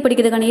கூட சேர்ந்து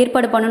படிக்கிறதுக்கான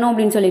ஏற்பாடு பண்ணணும்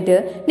அப்படின்னு சொல்லிட்டு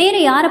நேர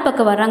யார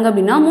பக்கம் வர்றாங்க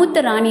அப்படின்னா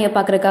மூத்த ராணியை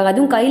பாக்குறதுக்காக.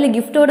 அதுவும் கையில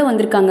கிஃப்டோட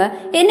வந்திருக்காங்க.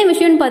 என்ன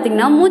விஷயம்னு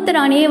பாத்தீங்கன்னா, மூத்த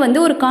ராணியே வந்து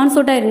ஒரு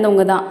கான்சர்ட்டா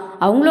இருந்தவங்க தான்.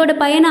 அவங்களோட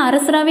பையனை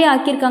அரசராவே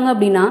ஆக்கியிருக்காங்க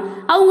அப்படின்னா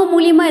அவங்க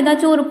மூலியமா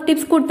ஏதாச்சும் ஒரு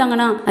டிப்ஸ்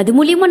கொடுத்தாங்கன்னா அது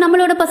மூலியமா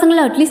நம்மளோட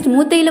பசங்களை அட்லீஸ்ட்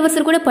மூத்த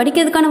இளவரசர் கூட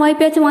படிக்கிறதுக்கான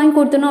வாய்ப்பையாச்சும் வாங்கி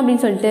கொடுத்தணும்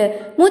அப்படின்னு சொல்லிட்டு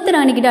மூத்த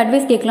ராணி கிட்ட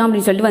அட்வைஸ் கேட்கலாம்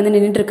அப்படின்னு சொல்லிட்டு வந்து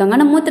நின்றுட்டு இருக்காங்க.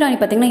 ஆனா மூத்த ராணி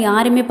பாத்தீங்கன்னா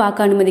யாருமே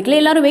பார்க்க அனுமதிக்கல,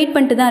 எல்லாரும் வெயிட்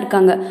பண்ணிட்டு தான்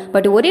இருக்காங்க.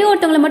 பட் ஒரே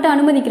ஒருத்தவங்களை மட்டும்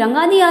அனுமதிக்கிறாங்க.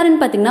 அது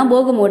யாருன்னு பாத்தீங்கன்னா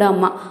போகமோட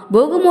அம்மா.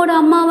 போகமோட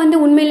அம்மா வந்து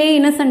உண்மையிலேயே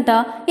இன்னசென்ட்டா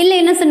இல்ல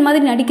இன்னசென்ட்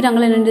மாதிரி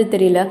நடிக்கிறாங்களேன்னு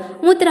தெரியல.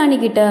 மூத்த ராணி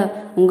கிட்ட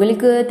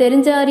உங்களுக்கு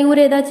தெரிஞ்ச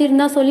அறிவுரை ஏதாச்சும்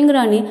இருந்தா சொல்லுங்க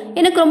ராணி,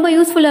 எனக்கு ரொம்ப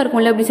யூஸ்ஃபுல்லா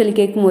இருக்கும்ல அப்படின்னு சொல்லி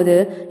கேட்கும்போது,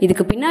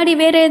 இதுக்கு பின்னாடி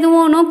வேற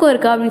எதுவும் நோக்கம்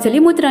இருக்கா அப்படின்னு சொல்லி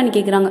மூத்தராணி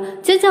கேட்கறாங்க.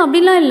 சேச்சா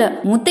அப்படிலாம் இல்ல,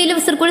 மூத்த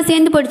இளவரசர் கூட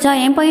சேர்ந்து படிச்சா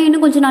என் பையன்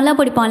இன்னும் கொஞ்சம் நல்லா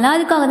படிப்பான்ல,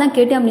 அதுக்காக தான்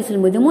கேட்டேன் அப்படின்னு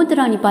சொல்லும்போது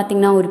மூத்தராணி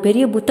பாத்தீங்கன்னா ஒரு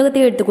பெரிய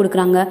புத்தகத்தையே எடுத்து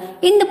கொடுக்குறாங்க.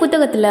 இந்த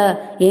புத்தகத்துல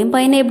என்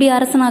பையனை எப்படி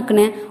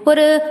அரசனாக்குனேன்,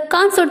 ஒரு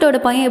கான்சர்ட்டோட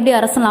பையன் எப்படி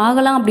அரசன்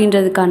ஆகலாம்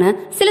அப்படின்றதுக்கான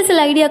சில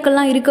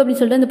ஐடியாக்கள்லாம் இருக்கு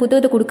அப்படின்னு சொல்லிட்டு அந்த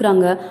புத்தகத்தை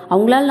கொடுக்குறாங்க.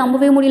 அவங்களால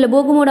நம்பவே முடியல.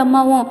 போகமோட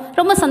அம்மாவும்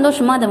ரொம்ப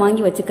சந்தோஷமா அதை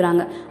வாங்கி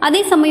வச்சுக்கிறாங்க.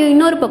 அதே சமயம்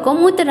இன்னொரு பக்கம்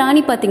மூத்த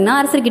ராணி பாத்தீங்கன்னா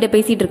அரசர்கிட்ட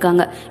பேசிட்டு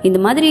இருக்காங்க. இந்த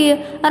மாதிரி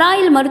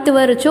ராயல்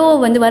மருத்துவர் சோ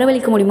வந்து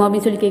வரவழைக்க முடியுமா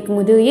அப்படின்னு சொல்லி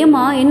கேட்கும்போது,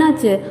 ஏமா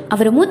என்னாச்சு,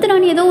 அவர் மூத்த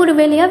ராணி ஏதோ ஒரு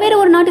வேலையா வேற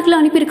ஒரு நாட்டுக்குள்ள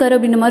அனுப்பியிருக்காரு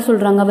அப்படின்ற மாதிரி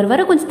சொல்றாங்க. அவர்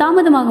வர கொஞ்சம்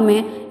தாமதமாகுமே,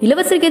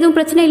 இளவரசருக்கு எதுவும்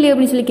பிரச்சனை இல்லையா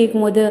அப்படின்னு சொல்லி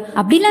கேட்கும்போது,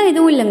 அப்படிலாம்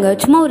எதுவும் இல்லைங்க,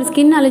 சும்மா ஒரு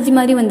ஸ்கின் அலர்ஜி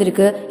மாதிரி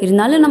வந்திருக்கு,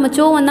 இருந்தாலும் நம்ம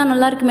சோ வந்தா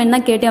நல்லா இருக்குமே என்ன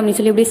கேட்டேன் அப்படின்னு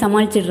சொல்லி அப்படியே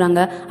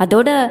சமாளிச்சிடுறாங்க.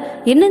 அதோட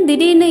என்ன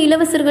திடீர்னு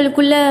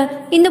இளவரசர்களுக்குள்ள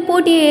இந்த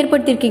போட்டியை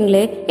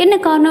ஏற்படுத்திருக்கீங்களே, என்ன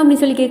காரணம்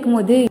அப்படின்னு சொல்லி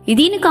கேட்கும்போது,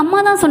 இது எனக்கு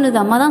அம்மா தான் சொன்னது,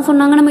 அம்மா தான்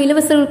சொன்னாங்க நம்ம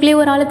இளவரசர்களுக்குள்ளே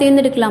ஒரு ஆளை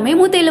தேர்ந்தெடுக்கலாமே,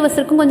 மூத்த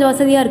இளவரசருக்கும் கொஞ்சம்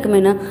வசதியா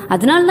இருக்குமேனு,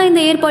 அதனாலதான்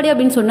இந்த ஏற்பாடு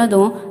அப்படின்னு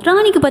சொன்னதும்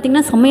ராணிக்கு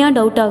பாத்தீங்கன்னா செம்மையா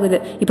டவுட் ஆகுது.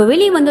 இப்ப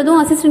வெளியே வந்ததும்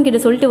அசிஸ்டன்ட் கிட்ட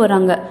சொல்லிட்டு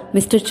வராங்க,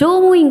 மிஸ்டர்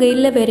சோவும் இங்க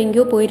இல்ல, வேற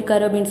எங்கேயோ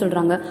போயிருக்காரு அப்படின்னு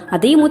சொல்றாங்க.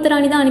 அதே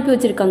மூத்தராணி தான் அனுப்பி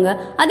வச்சிருக்காங்க.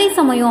 அதே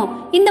சமயம்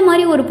இந்த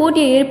மாதிரி ஒரு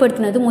போட்டியை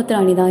ஏற்படுத்தினது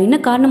மூத்தராணி தான், என்ன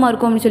காரணமா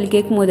இருக்கும் அப்படின்னு சொல்லி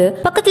கேட்கும்போது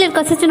பக்கத்துல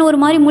இருக்க அசிஸ்டன்ட் ஒரு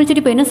மாதிரி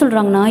முழிச்சிட்டு இப்ப என்ன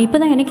சொல்றாங்கன்னா,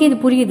 இப்பதான் எனக்கே இது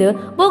புரியுது,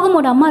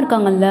 போகமோட அம்மா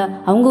இருக்காங்கல்ல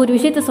அவங்க ஒரு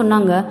விஷயத்த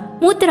சொன்னாங்க,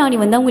 மூத்தராணி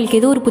வந்து அவங்களுக்கு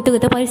ஏதோ ஒரு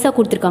புத்தகத்தை பரிசா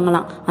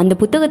கொடுத்துருக்காங்களாம், அந்த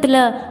புத்தகத்துல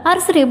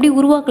அரசர் எப்படி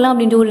உருவாக்கலாம்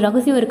அப்படின்ற ஒரு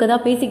ரகசியம் இருக்கதா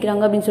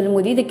பேசிக்கிறாங்க அப்படின்னு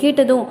சொல்லும்போது இதை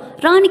கேட்டதும்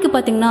ராணிக்கு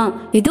பாத்தீங்கன்னா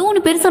ஏதோ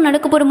ஒன்று பெருசா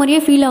நடக்க போற மாதிரியே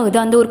ஃபீல் ஆகுது.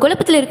 அந்த ஒரு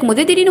குழப்பத்துல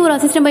இருக்கும்போது திடீர்னு ஒரு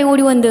அசிஸ்டன்ட் பையன்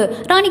ஓடி வந்து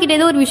ராணி கிட்ட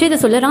ஏதோ ஒரு விஷயத்த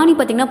சொல்ல, ராணி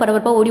பாத்தீங்கன்னா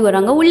பரபரப்பா ஓடி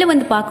வராங்க. உள்ள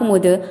வந்து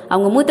பார்க்கும்போது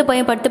அவங்க மூத்த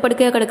பையன் படுத்த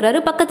படுக்கையா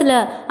கிடக்குறாரு. பக்கத்துல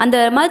அந்த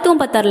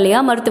மருத்துவம் பார்த்தாரு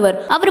இல்லையா மருத்துவர்,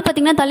 அவர்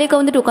பாத்தீங்கன்னா தலையை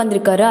கவுந்துட்டு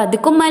உட்காந்துருக்காரு.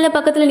 அதுக்கும் மேல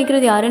பக்கத்துல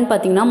நிக்கிறது யாருன்னு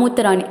பாத்தீங்கன்னா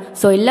மூத்த ராணி.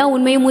 சோ எல்லா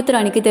உண்மையும் மூத்த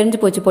ராணிக்கு தெரிஞ்சு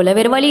போச்சு போல,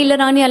 வேற வழி இல்ல,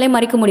 ராணியாலே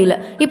மறைக்க முடியல.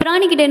 இப்ப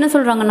ராணி கிட்ட என்ன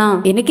சொல்றாங்கன்னா,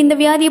 எனக்கு இந்த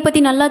வியாதியை பத்தி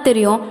நல்லா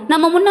தெரியும்,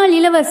 நம்ம முன்னாள்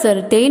இளவரசர்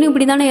தேனு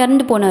இப்படிதானே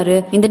இறந்து போனாரு,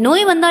 இந்த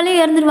நோய் வந்தாலே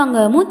இறந்துருவாங்க,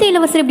 மூத்த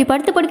இளவரசர் இப்படி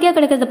படுத்த படுக்கையா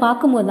கிடக்கிறத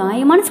பார்க்கும்போது தான்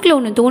என் மனசுக்குள்ள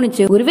ஒண்ணு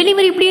தோணுச்சு, ஒருவேளை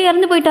இவர் இப்படியே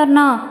இறந்து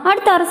போயிட்டாருன்னா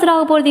அடுத்த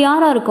அரசராக போறது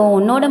யாரா இருக்கும்,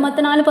 உன்னோட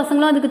மத்த 4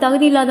 பசங்களும் அதுக்கு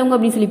தகுதி இல்லாதவங்க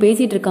அப்படின்னு சொல்லி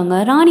பேசிட்டு இருக்காங்க.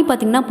 ராணி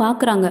பாத்தீங்கன்னா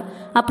பாக்குறாங்க,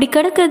 அப்படி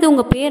கிடக்கிறது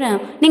உங்க பேரன்,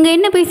 நீங்க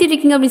என்ன பேசிட்டு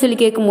இருக்கீங்க அப்படின்னு சொல்லி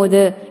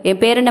கேட்கும்போது, என்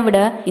பேரனை விட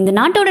இந்த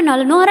நாட்டோட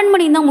நலனும்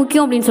அரண்மனையும் தான்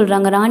முக்கியம் அப்படின்னு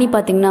சொல்றாங்க. ராணி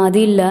பாத்தீங்கன்னா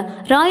அது இல்ல,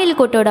 ராயல்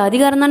கோட்டோட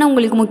அதிகாரம் தானே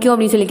உங்களுக்கு முக்கியம்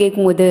அப்படின்னு சொல்லி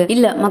கேட்கும்போது,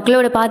 இல்ல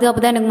மக்களோட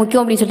பாதுகாப்பு தான் எனக்கு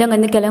முக்கியம் அப்படின்னு சொல்லிட்டு அங்க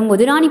இருந்து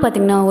கிளம்பும்போது ராணி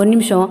பாத்தீங்கன்னா ஒரு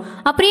நிமிஷம்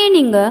அப்படியே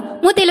நீங்க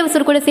மூத்த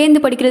இளவரசர் கூட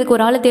சேர்ந்து படிக்கிறதுக்கு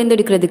ஒரு ஆளை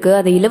தேர்ந்தெடுக்கிறதுக்கு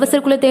அதை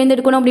இளவரசருக்குள்ள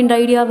தேர்ந்தெடுக்கணும் அப்படின்ற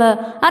ஐடியாவை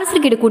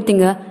அரசர்கிட்ட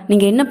கொடுத்தீங்க.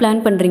 நீங்க என்ன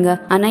பிளான் பண்றீங்க?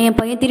 ஆனா என்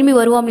பையன் திரும்பி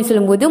வருவான் அப்படின்னு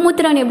சொல்லும்போது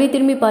மூத்தராணி அப்படியே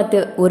திரும்பி பார்த்து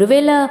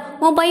ஒருவேளை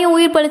உன் பையன்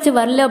உயிர் பழிச்சு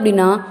வரல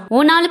அப்படின்னா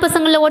உன் 4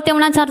 பசங்கள்ல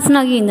ஒருத்தவனா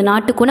அரசனாகி இந்த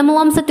நாட்டுக்கும் நம்ம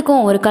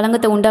வம்சத்துக்கும் ஒரு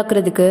கலங்கத்தை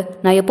உண்டாக்குறதுக்கு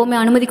நான் எப்பவுமே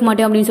அனுமதிக்க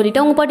மாட்டேன் அப்படின்னு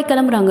சொல்லிட்டு அவங்க பாட்டி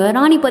கிளம்புறாங்க.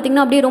 ராணி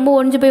பாத்தீங்கன்னா அப்படியே ரொம்ப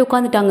ஒழிஞ்சு போய்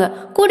உட்காந்துட்டாங்க.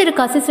 கூட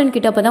இருக்க அசிஸ்டன்ட்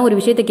கிட்ட அப்பதான் ஒரு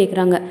விஷயத்தை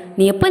கேட்கறாங்க.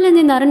 நீ எப்பல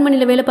இருந்து இந்த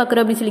அரண்மனையில வேலை பார்க்கற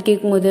அப்படின்னு சொல்லி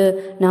கேட்கும்போது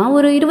நான்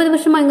ஒரு 20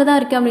 வருஷமா இங்கதான்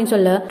இருக்கேன் அப்படின்னு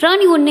சொல்ல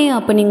ராணி ஒன்னே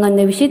அப்ப நீங்க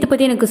அந்த விஷயத்தை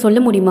பத்தி எனக்கு சொல்ல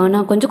முடியுமா?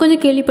 நான்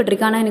கொஞ்சம்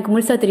கேள்விப்பட்டிருக்கேன் ஆனா எனக்கு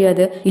முழுசா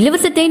தெரியாது.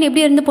 இளவரசர் தேன்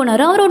எப்படி இருந்து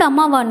போனாரு? அவரோட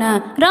அம்மாவான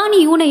ராணி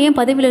இவனை ஏன்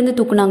பதவியில இருந்து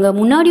தூக்குனாங்க?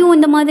 முன்னாடியும்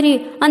இந்த மாதிரி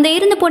அந்த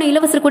இருந்து போன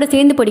இளவரசர் கூட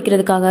சேர்ந்து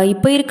படிக்கிறதுக்காக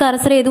இப்ப இருக்க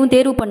அரசரை எதுவும்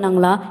தேர்வு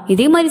பண்ணாங்களா?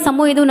 இதே மாதிரி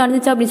சம்பவம் எதுவும்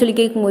நடந்துச்சா அப்படின்னு சொல்லி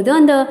கேட்கும்போது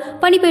அந்த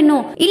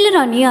பணிப்பெண்ணும் இல்ல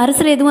ராணி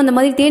அரசர் எதுவும் அந்த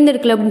மாதிரி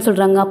தேர்ந்தெடுக்கல அப்படின்னு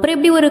சொல்றாங்க. அப்புறம்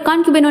எப்படி ஒரு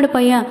கான்கிபெனோட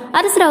பையன்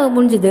அரசராக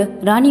முடிஞ்சது?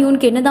 ராணி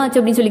இவனுக்கு என்னதான் ஆச்சு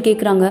அப்படின்னு சொல்லி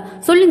கேட்கறாங்க.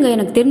 சொல்லுங்க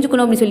எனக்கு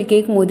தெரிஞ்சுக்கணும் அப்படின்னு சொல்லி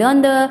கேட்கும்போது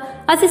அந்த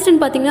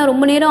அசிஸ்டன்ட் பாத்தீங்கன்னா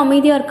ரொம்ப நேரம்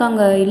அமைதியா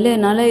இருக்காங்க. இல்ல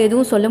என்னால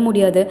எதுவும் சொல்ல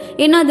முடியாது.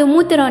 ஏன்னா அது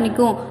மூத்த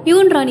ராணிக்கும்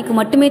யூன் ராணிக்கும்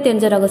மட்டுமே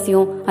தெரிஞ்ச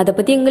ரகசியம். அதை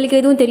பத்தி எங்களுக்கு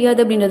எதுவும் தெரியாது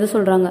அப்படின்றத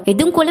சொல்றாங்க.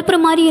 எதுவும் குழப்புற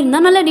மாதிரி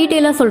இருந்தா நல்லா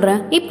டீட்டெயிலா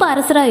சொல்றேன். இப்ப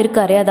அரசரா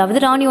இருக்காரு அதாவது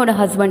ராணியோட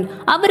ஹஸ்பண்ட்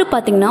அவரு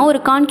பாத்தீங்கன்னா ஒரு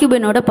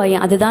கான்கியூபனோட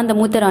பையன். அதுதான் அந்த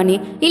மூத்த ராணி.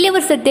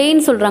 இளவரசர்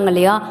தேன் சொல்றாங்க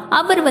இல்லையா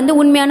அவர்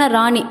உண்மையான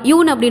ராணி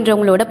யூன்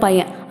அப்படின்றவங்களோட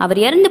பையன். அவர்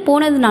இறந்து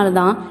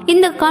போனதுனாலதான்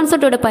இந்த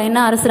கான்செப்டோட பையனை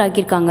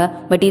அரசராக்கியிருக்காங்க.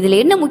 பட் இதுல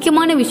என்ன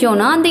முக்கியமான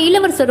விஷயம்னா அந்த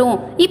இளவரசரும்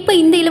இப்ப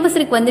இந்த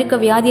இளவரசருக்கு வந்திருக்க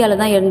வியாதியால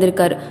தான்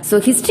இறந்திருக்காரு. சோ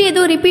ஹிஸ்டரி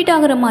ஏதோ ரிப்பீட்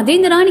ஆகுற மாதிரி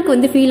இந்த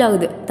ராணிக்கு ஃபீல்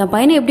ஆகுது. தன்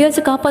பையனை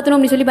எப்படியாச்சும் காப்பாற்றணும்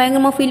அப்படின்னு சொல்லி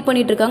பயங்கரமா ஃபீல்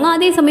பண்ணிட்டு இருக்காங்க.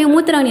 அதே சமயம்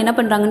மூத்த ராணி என்ன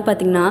பண்றாங்கன்னு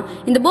பாத்தீங்கன்னா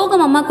இந்த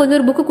போகம் அம்மாக்கு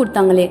ஒரு புக்கு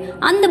கொடுத்தாங்களே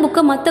அந்த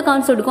புக்கை மத்த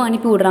கான்செப்டுக்கும்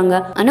அனுப்பி விடுறாங்க.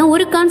 ஆனா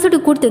ஒரு கான்செப்ட்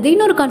கொடுத்தது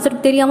இன்னொரு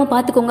கான்செப்ட் தெரியாம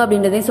பாத்துக்கோங்க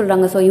அப்படின்றதே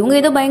சொல்றாங்க. சோ இவங்க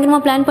ஏதோ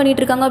பயங்கரமா பிளான்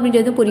பண்ணிட்டு இருக்காங்க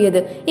அப்படின்றது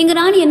புரியுது. எங்க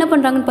ராணி என்ன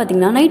பண்றாங்கன்னு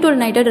பாத்தீங்கன்னா நைட்டோட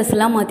நைட்டா ட்ரெஸ்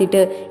எல்லாம்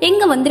மாத்திட்டு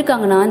எங்க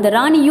வந்திருக்காங்கன்னா அந்த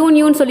ராணி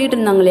யூன் சொல்லிட்டு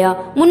இருந்தாங்க இல்லையா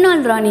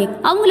முன்னாள் ராணி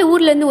அவங்கள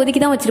ஊர்ல இருந்து ஒதுக்கி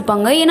தான்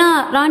வச்சிருப்பாங்க. ஏன்னா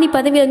ராணி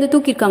பதவியில இருந்து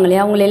தூக்கிருக்காங்க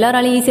இல்லையா அவங்களை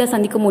எல்லாராலையும் ஈஸியா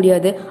சந்திக்க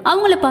முடியாது.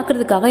 அவங்கள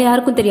பாக்குறதுக்காக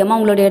யாருக்கும் தெரியாம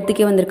அவங்களோட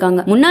இடத்துக்கே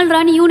வந்திருக்காங்க. முன்னாள்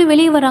ராணி யூனு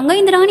வெளியே வராங்க.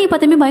 இந்த ராணியை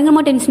பார்த்தமே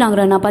பயங்கரமா டென்ஷன்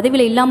ஆகுறேன். நான்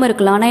பதவியில இல்லாம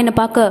இருக்கலாம் ஆனா என்ன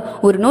பார்க்க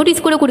ஒரு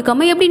நோட்டீஸ் கூட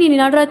கொடுக்காம எப்படி நீ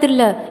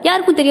நடுராத்திரில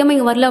யாருக்கும் தெரியாம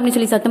இங்க வரல அப்படின்னு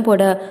சொல்லி சத்தம்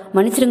போட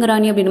மன்னிச்சிருங்க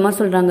ராணி அப்படின்னு மாதிரி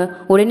சொல்றாங்க.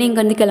 உடனே இங்க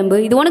வந்து கிளம்பு.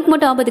 இது உனக்கு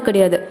மட்டும் ஆபத்து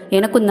கிடையாது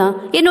எனக்கும் தான்.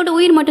 என்னோட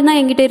உயிர் மட்டும் தான்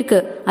என்கிட்ட இருக்கு.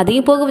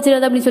 அதையும் போக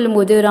வச்சிடாது அப்படின்னு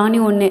சொல்லும்போது ராணி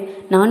ஒண்ணு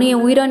நானும்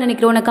என் உயிரா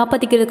நினைக்கிறேன் உன்னை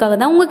காப்பாத்திக்கிறதுக்காக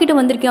தான் உங்ககிட்ட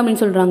வந்திருக்கேன்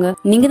அப்படின்னு சொல்றாங்க.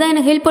 நீங்க தான்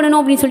என்ன ஹெல்ப் பண்ணணும்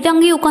அப்படின்னு சொல்லிட்டு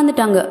அங்கேயே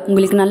உட்காந்துட்டாங்க.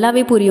 உங்களுக்கு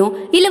நல்லாவே புரியும்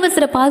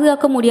இளவரசரை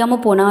பாதுகாக்க முடியாம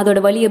போனா அதோட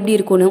வழி எப்படி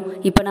இருக்கணும்.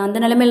 இப்ப நான்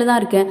அந்த நிலைமையில தான்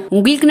இருக்கேன்.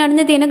 உங்களுக்கு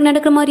நடந்தது எனக்கு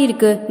நடக்கிற மாதிரி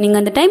இருக்கு. நீங்க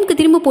அந்த டைமுக்கு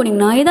திரும்ப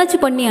போனீங்கன்னா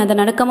ஏதாச்சும் பண்ணி அதை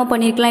நடக்காம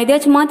பண்ணிருக்கலாம்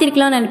ஏதாச்சும்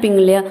மாத்திருக்கலாம்னு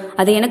நினைப்பீங்க இல்லையா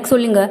அதை எனக்கு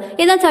சொல்லுங்க.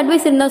 ஏதாச்சும்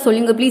அட்வைஸ் இருந்தா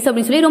சொல்லுங்க ப்ளீஸ்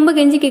அப்படின்னு சொல்லி ரொம்ப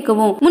கெஞ்சி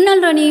கேட்கவும்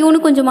முன்னாள் ராணி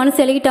இவனு கொஞ்சம்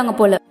மனசு இலகிட்டாங்க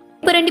போல.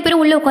 இப்ப 2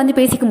 பேரும் உள்ள உட்காந்து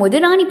பேசிக்கும் போது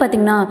ராணி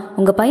பாத்தீங்கன்னா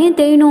உங்க பையன்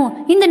தேனும்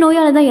இந்த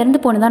நோயால தான் இறந்து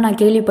போனதா நான்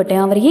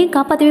கேள்விப்பட்டேன். அவர் ஏன்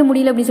காப்பாற்றவே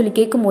முடியல அப்படின்னு சொல்லி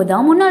கேட்கும்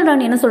போதுதான் முன்னாள்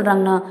ராணி என்ன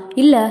சொல்றாங்கன்னா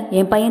இல்ல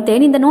என் பையன்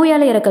தேன் இந்த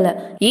நோயால இறக்கல.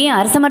 ஏன்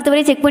அரச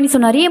மருத்துவரே செக் பண்ணி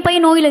சொன்னாரு என்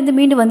பையன் நோயில இருந்து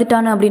மீண்டு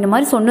வந்துட்டானு அப்படின்ற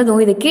மாதிரி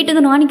சொன்னதும் இதை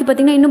கேட்டதும் ராணிக்கு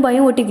பாத்தீங்கன்னா இன்னும்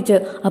பயம் ஒட்டிக்குச்சு.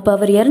 அப்ப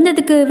அவர்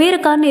இறந்ததுக்கு வேற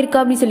காரணம் இருக்கா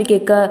அப்படின்னு சொல்லி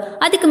கேட்க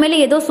அதுக்கு மேல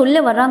ஏதோ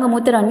சொல்ல வர்றாங்க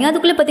மூத்த ராணி.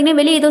 அதுக்குள்ள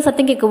பாத்தீங்கன்னா வெளியே ஏதோ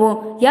சத்தம் கேட்கவும்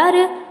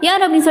யாரு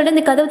அப்படின்னு சொல்லிட்டு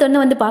இந்த கதவை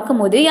திறந்து வந்து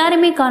பார்க்கும்போது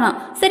யாருமே காணோம்.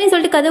 சரின்னு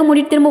சொல்லிட்டு கதவை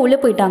மூடிட்டு திரும்ப உள்ள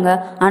போயிட்டாங்க.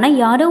 ஆனா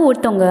யாரோ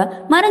ஒருத்தவங்க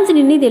மறைஞ்சு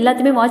நின்று இது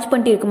எல்லாத்தையுமே வாட்ச்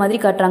பண்ணிட்டு இருக்க மாதிரி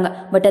காட்டுறாங்க.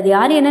 பட் அது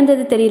யாரு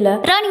என்னன்றது தெரியல.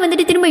 ராணி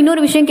திரும்ப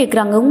இன்னொரு விஷயம்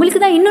கேட்கறாங்க. உங்களுக்கு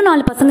தான் இன்னும்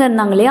 4 பசங்க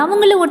இருந்தாங்களே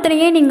அவங்கள ஒருத்தரை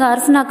ஏன் நீங்க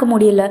அரசனாக்க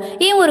முடியல?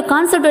 ஏன் ஒரு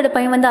கான்செப்டோட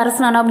பையன்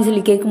அரசனானா அப்படின்னு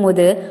சொல்லி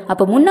கேட்கும்போது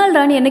அப்ப முன்னாள்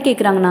ராணி என்ன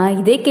கேட்கறாங்கன்னா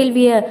இதே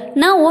கேள்விய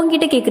நான்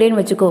உன்கிட்ட கேட்கிறேன்னு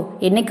வச்சுக்கோ.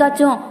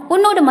 என்னைக்காச்சும்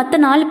உன்னோட மத்த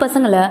 4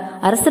 பசங்களை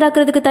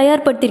அரசராக்குறதுக்கு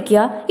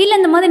தயார்படுத்திருக்கியா இல்ல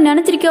இந்த மாதிரி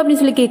நினைச்சிருக்கியா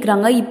அப்படின்னு சொல்லி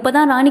கேட்கறாங்க.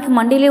 இப்பதான் ராணிக்கு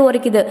மண்டையிலே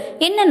உரைக்குது.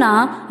 என்னன்னா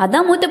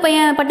அதான் மூத்த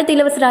பையன் பட்டத்து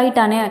இளவரசர்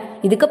ஆகிட்டானே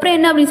இதுக்கப்புறம்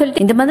என்ன அப்படின்னு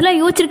சொல்லிட்டு இந்த மாதிரிலாம்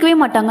யோசிச்சிருக்கவே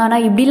மாட்டாங்க. ஆனா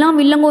இப்படிலாம்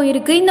வில்லங்கம்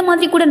இருக்கு இந்த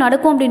மாதிரி கூட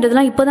நடக்கும்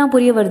அப்படின்றதுலாம் இப்பதான்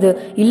புரிய வருது.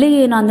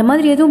 இல்லையே நான் அந்த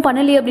மாதிரி எதுவும்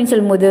பண்ணலையே அப்படின்னு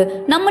சொல்லும்போது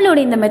நம்மளோட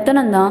இந்த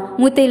மெத்தனம் தான்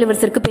மூத்த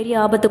இளவரசருக்கு பெரிய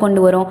ஆபத்து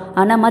கொண்டு வரும்.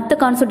 ஆனா மத்த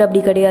கான்செப்ட்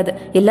அப்படி கிடையாது.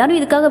 எல்லாரும்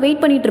இதுக்காக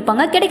வெயிட் பண்ணிட்டு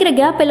இருப்பாங்க. கிடைக்கிற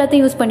கேப்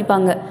எல்லாத்தையும் யூஸ்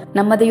பண்ணிப்பாங்க.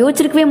 நம்ம அதை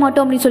யோசிச்சிருக்கவே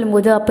மாட்டோம் அப்படின்னு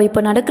சொல்லும்போது அப்ப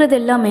இப்ப நடக்கிறது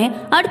எல்லாமே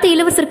அடுத்த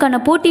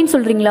இளவரசருக்கான போட்டின்னு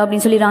சொல்றீங்களா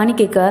அப்படின்னு சொல்லி ராணி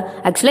கேட்க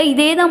ஆக்சுவலா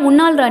இதே தான்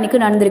முன்னாள்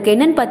ராணிக்கு நடந்திருக்கு.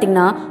 என்னன்னு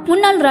பாத்தீங்கன்னா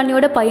முன்னாள்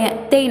ராணியோட பையன்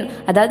தேன்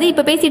அதாவது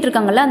இப்ப பேசிட்டு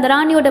இருக்காங்கல்ல அந்த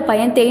ராணியோட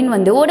பையன் தேன்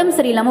உடம்பு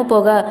சரியில்லாம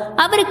போக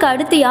அவருக்கு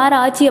அடுத்து யார்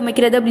ஆட்சி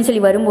அமைக்கிறது அப்படின்னு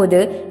சொல்லி வரும்போது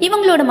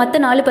இவங்களோட மத்த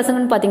 4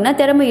 பசங்கன்னு பாத்தீங்கன்னா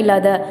திறமை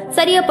இல்லாத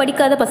சரியா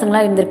படிக்காத பசங்களா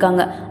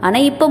இருந்திருக்காங்க. ஆனா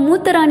இப்ப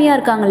மூத்த ராணியா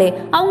இருக்காங்களே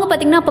அவங்க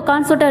பாத்தீங்கன்னா அப்ப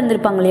கான்சோட்டா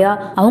இருந்திருப்பாங்க இல்லையா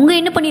அவங்க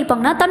என்ன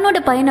பண்ணிருப்பாங்கன்னா தன்னோட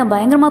பையனை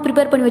பயங்கரமா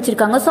ப்ரிப்பேர் பண்ணி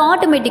வச்சிருக்காங்க. சோ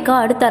ஆட்டோமேட்டிக்கா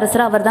அடுத்த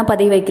அரசரா அவர் தான்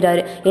பதவி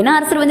வைக்கிறாரு. ஏன்னா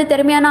அரசர்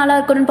திறமையான ஆளா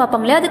இருக்கணும்னு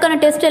பாப்பாங்களே அதுக்கான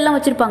டெஸ்ட் எல்லாம்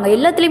வச்சிருப்பாங்க.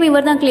 எல்லாத்துலயுமே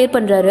இவர் தான் கிளியர்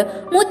பண்றாரு.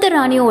 மூத்த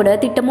ராணியோட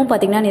திட்டமும்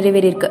பாத்தீங்கன்னா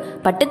நிறைவேறி இருக்கு.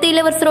 பட்டத்து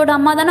இளவரசரோட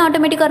அம்மா தானே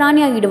ஆட்டோமேட்டிக்கா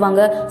ராணி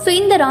ஆகிடுவாங்க. சோ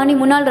இந்த ராணி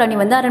முன்னாள் ராணி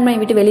அரண்மனை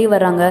விட்டு வெளியே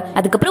வர்றாங்க.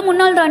 அதுக்கப்புறம்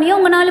முன்னாள் ராணியா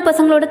உங்க 4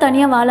 பசங்களோட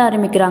தனியா வாழ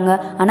ஆரம்பிக்கிறாங்க.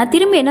 ஆனா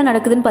திரும்ப என்ன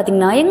நடக்குதுன்னு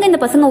பாத்தீங்கன்னா, எங்க இந்த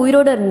பசங்க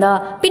உயிரோட இருந்தா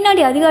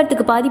பின்னாடி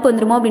அதிகாரத்துக்கு பாதிப்பு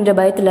வந்துருமோ அப்படின்ற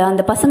பயத்துல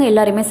அந்த பசங்க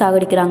எல்லாருமே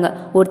சாகடிக்கிறாங்க.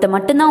 ஒருத்த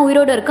மட்டும்தான்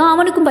உயிரோட இருக்கான்.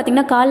 அவனுக்கும்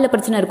பாத்தீங்கன்னா காலில்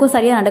பிரச்சனை இருக்கும்,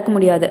 சரியா நடக்க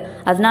முடியாது.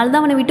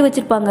 அதனாலதான் அவனை விட்டு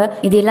வச்சிருப்பாங்க.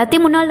 இது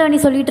எல்லாத்தையும் முன்னாள் ராணி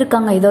சொல்லிட்டு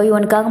இருக்காங்க. இதோ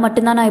இவனுக்காக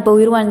மட்டும்தான் நான் இப்ப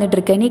உயிர் வாழ்ந்துட்டு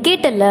இருக்கேன். நீ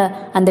கேட்டல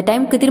அந்த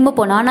டைமுக்கு திரும்ப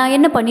போனா நான்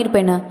என்ன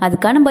பண்ணிருப்பேன்னு,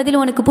 அதுக்கான பதில்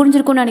உனக்கு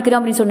புரிஞ்சிருக்கும்னு நினைக்கிறேன்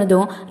அப்படின்னு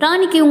சொன்னதும்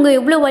ராணிக்கு இவங்க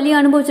எவ்வளவு வலி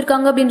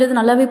அனுபவிச்சிருக்காங்க அப்படின்றது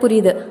நல்லாவே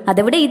புரியுது.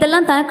 அதை விட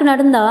இதெல்லாம் தனக்கு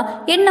நடந்தா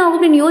என்ன ஆகும்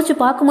அப்படின்னு யோசிச்சு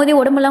பார்க்கும்போதே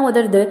உடம்பெல்லாம்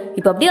உதருது.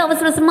 இப்ப அப்படியே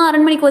அவசர அவசரமா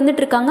அரண்மனைக்கு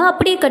வந்துட்டு இருக்காங்க.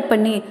 அப்படியே கட்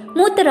பண்ணி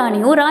மூத்த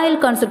ராணியும் ராயல்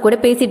கான்சர்ட் கூட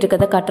பேசிட்டு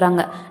இருக்கதை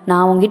காட்டுறாங்க.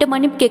 நான் உங்ககிட்ட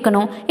மன்னிப்பு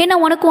கேட்கணும், ஏன்னா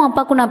உனக்கும்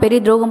அப்பாக்கும் நான் பெரிய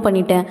துரோகம்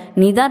பண்ணிட்டேன்.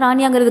 நீ தான்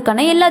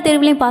ராணியாங்கிறதுக்கான எல்லா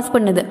தேர்வுலையும் பாஸ்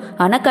பண்ணுது.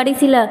 ஆனா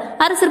கடைசியில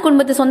அரசர்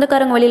குடும்பத்து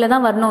சொந்தக்காரங்க வழியில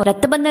தான் வரணும்,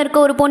 ரத்த பந்தம் இருக்க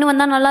ஒரு பொண்ணு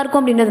வந்தா நல்லா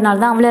இருக்கும்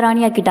அப்படின்றதுனால தான் அவளை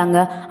ராணியாக்கிட்டாங்க.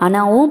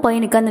 ஆனா உன்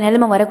பையனுக்கு அந்த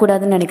நிலைமை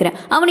வரக்கூடாதுன்னு நினைக்கிறேன்.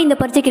 அவனை இந்த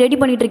பரீட்சைக்கு ரெடி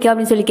பண்ணிட்டு இருக்கியா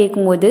அப்படின்னு சொல்லி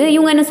கேட்கும்போது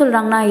இவங்க என்ன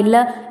சொல்றாங்கன்னா, இல்ல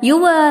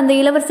இவ அந்த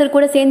இளவரசர்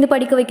கூட சேர்ந்து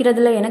படிக்க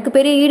வைக்கிறதுல எனக்கு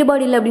பெரிய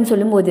ஈடுபாடு இல்லை அப்படின்னு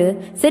சொல்லும்போது,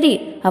 சரி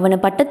அவனை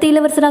பட்டத்து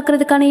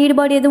இளவரசராக்குறதுக்கான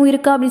ஈடுபாடு எதுவும்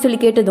இருக்கா அப்படின்னு சொல்லி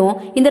கேட்டதும்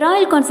இந்த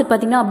ராயல் கான்செப்ட்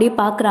பாத்தீங்கன்னா அப்படியே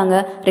பாக்குறாங்க.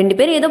 2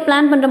 பேரும் ஏதோ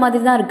பிளான் பண்ற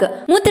மாதிரி தான் இருக்கு.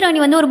 மூத்தராணி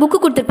வந்து ஒரு புக்கு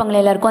கொடுத்துருப்பாங்களே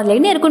எல்லாருக்கும், அதுல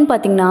என்ன இருக்குன்னு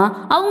பாத்தீங்கன்னா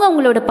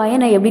அவங்களோட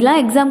பையனை எப்படிலாம்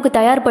எக்ஸாமுக்கு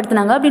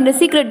தயார்படுத்தினாங்க அப்படின்ற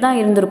சீக்ரெட் தான்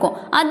இருந்திருக்கும்.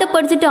 அதை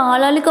படிச்சுட்டு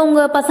ஆளாளுக்கு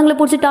அவங்க பசங்களை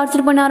பிடிச்சி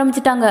டார்ச்சர் பண்ண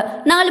ஆரம்பிச்சுட்டாங்க.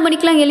 4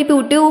 மணிக்கெல்லாம் எழுப்பி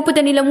விட்டு உப்பு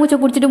தண்ணியில மூச்சை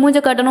பிடிச்சிட்டு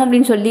மூச்சை காட்டணும்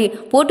அப்படின்னு சொல்லி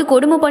போட்டு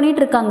கொடுமை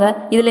பண்ணிட்டு இருக்காங்க.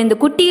 இதுல இந்த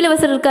குட்டி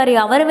இளவரசர் இருக்காரு,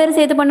 அவரை வேற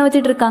சேர்த்து பண்ண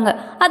வச்சுட்டு இருக்காங்க.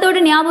 அதோட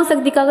ஞாபக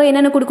சக்திக்காக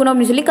என்னென்ன கொடுக்கணும்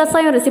அப்படின்னு சொல்லி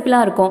கசாயம்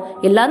ரெசிபிலாம் இருக்கும்.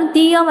 எல்லாரும்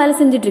தீயா வேலை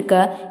செஞ்சுட்டு இருக்க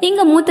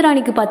இங்க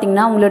மூத்தராணிக்கு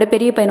பாத்தீங்கன்னா அவங்களோட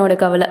பெரிய பையனோட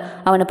கவலை.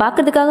 அவனை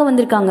பாக்கிறதுக்காக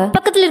வந்திருக்காங்க.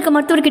 பக்கத்துல இருக்க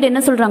மருத்துவர்கிட்ட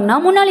என்ன சொல்றாங்கன்னா,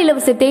 முன்னாள்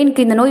இளவரசர்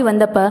தேனுக்கு இந்த நோய்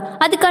வந்தப்ப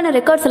அதுக்கான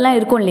ரெக்கார்ட்ஸ் எல்லாம்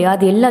இருக்கும் இல்லையா,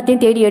 அது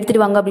எல்லாத்தையும் தேடி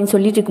எடுத்துட்டு வாங்க அப்படின்னு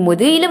சொல்லிட்டு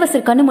இருக்கும்போது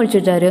இளவரசர் கண்ணு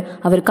முழிச்சிடுறாரு.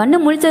 அவர் கண்ணு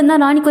முழிச்சதுன்னா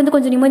ராணிக்கு வந்து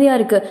கொஞ்சம் நிம்மதியா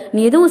இருக்கு.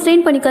 நீ எதுவும்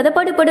ஸ்ட்ரெயின் பண்ணிக்காத,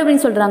 படு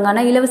அப்படின்னு சொல்றாங்க.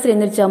 ஆனா இளவரசர்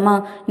எந்திரிச்சாமா,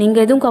 நீங்க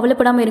எதுவும்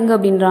கவலைப்படாம இருங்க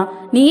அப்படின்றான்.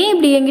 நீ ஏன்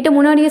இப்படி என்கிட்ட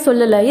முன்னாடியே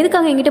சொல்லல,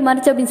 எதுக்காக என்கிட்ட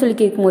மறைச்சு அப்படின்னு சொல்லி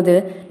கேட்கும்போது,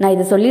 நான்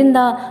இதை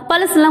சொல்லியிருந்தா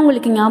பழசெல்லாம்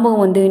உங்களுக்கு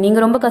ஞாபகம் வந்து நீங்க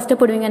ரொம்ப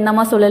கஷ்டப்படுவீங்க,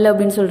 என்னமா சொல்லல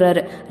அப்படின்னு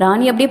சொல்றாரு.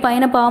 ராணி அப்படியே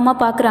பையனை பாவமா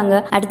பாக்குறாங்க.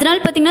 அடுத்த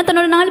நாள் பாத்தீங்கன்னா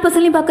தன்னோட 4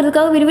 பசங்களையும்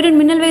பாக்குறதுக்காக விறுவிறு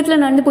மின்னல் வேகத்துல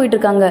நடந்து போயிட்டு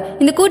இருக்காங்க.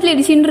 இந்த கூட்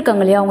லேடிஸ்ன்னு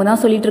இருக்காங்க இல்லையா, அவங்க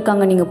தான் சொல்லிட்டு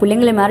இருக்காங்க, நீங்க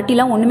பிள்ளைங்களை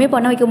மிரட்டிலாம் ஒண்ணுமே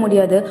பண்ண வைக்க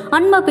முடியாது,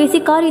 அன்பா பேசி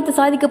காரியத்தை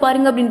சாதிக்க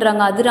பாருங்க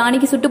அப்படின்றாங்க. அது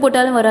ராணிக்கு சுட்டு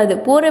போட்டாலும் வராது.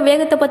 போற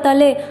வேகத்தை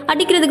பார்த்தாலே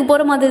அடிக்கிறதுக்கு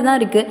போற மாதிரி தான்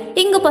இருக்கு.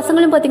 எங்க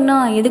பசங்களும் பாத்தீங்கன்னா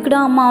எதுக்குடா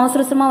அம்மா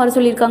அவசரமா வர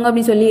சொல்லியிருக்காங்க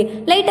அப்படின்னு சொல்லி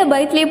லைட்டா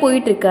பயத்திலேயே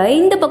போயிட்டு இருக்க.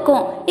 இந்த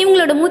பக்கம்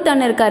இவங்களோட மூத்த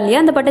அண்ணன் இருக்கார்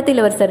இல்லையா, அந்த பட்டத்து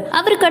இளவரசர்,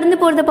 அவர் கடந்து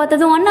போறதை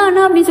பார்த்ததும் அண்ணா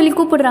அண்ணா அப்படின்னு சொல்லி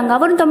கூப்பிடுறாங்க.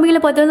 அவரும்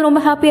தம்பிகளை பார்த்ததும்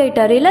ரொம்ப ஹாப்பி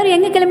ஆயிட்டாரு. எல்லாரும்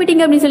எங்க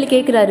கிளம்பிட்டீங்க அப்படின்னு சொல்லி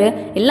கேட்கிறாரு.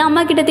 எல்லாம்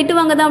அம்மா கிட்ட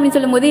திட்டுவாங்க தான் அப்படின்னு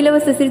சொல்லும் போது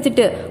இளவரசர்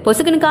சிரிச்சுட்டு,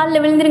 பொசுக்குன்னு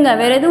காலில் விழுந்துருங்க,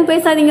 வேற எதுவும்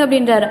பேசாதீங்க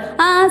அப்படின்றாரு.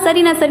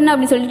 சரிண்ணா சரிண்ணா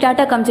அப்படின்னு சொல்லி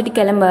டாட்டா காமிச்சிட்டு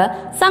கிளம்ப,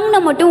 சங்னா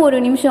மட்டும் ஒரு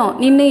நிமிஷம்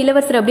நின்று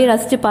இளவரசர் அப்படியே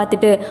ரசிச்சு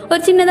பார்த்துட்டு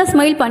ஒரு சின்னதா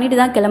ஸ்மைல் பண்ணிட்டு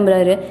தான்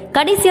கிளம்புறாரு.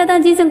 கடைசியா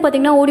தான் ஜீசன்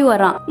பாத்தீங்கன்னா ஓடி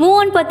வரான்.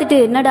 மூவன் பார்த்துட்டு,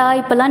 என்னடா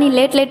இப்பெல்லாம் நீ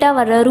லேட்டா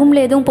வர்ற,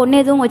 ரூம்ல எதுவும்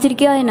பொண்ணு எதுவும்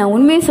வச்சிருக்கியா என்ன,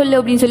 உண்மையே சொல்லு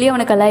அப்படின்னு சொல்லி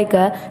அவனை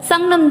கலாய்க்க,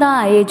 சங்னம் தான்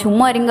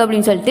சும்மா இருங்க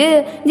அப்படின்னு சொல்லிட்டு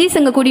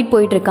ஜீசங்க கூட்டிட்டு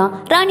போயிட்டு இருக்கான்.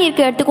 ராணி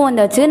இருக்க இடத்துக்கும்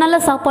வந்தாச்சு. நல்லா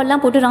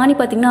சாப்பாடுலாம் போட்டு ராணி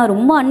பாத்தீங்கன்னா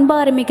ரொம்ப அன்பா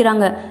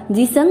ஆரம்பிக்கிறாங்க.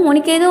 ஜீசங்,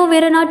 உனக்கு ஏதோ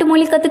வேற நாட்டு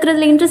மொழி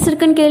கத்துக்கிறதுல இன்ட்ரெஸ்ட்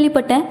இருக்குன்னு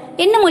கேள்விப்பட்டேன்,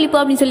 என்ன மொழிப்பா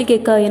அப்படின்னு சொல்லி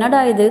கேட்க, என்னடா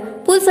இது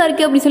புதுசா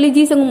இருக்கு அப்படின்னு சொல்லி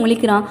ஜீசங்கும்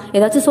முழிக்கிறான்.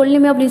 ஏதாச்சும்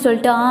சொல்லுமே அப்படின்னு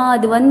சொல்லிட்டு,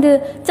 அது வந்து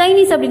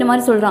சைனீஸ் அப்படின்ற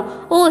மாதிரி சொல்றான்.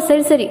 ஓ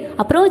சரி சரி,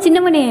 அப்புறம்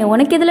சின்னவனே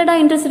உனக்கு எதுலடா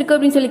இன்ட்ரெஸ்ட் இருக்கு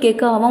அப்படின்னு சொல்லி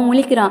கேட்க அவன்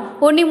முழிக்கிறான்.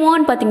 உடனே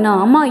மூவான்னு பாத்தீங்கன்னா,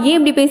 அம்மா ஏன்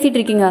இப்படி பேசிட்டு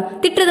இருக்கீங்க,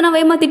 திட்டுறதுனா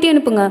பயமா திட்டி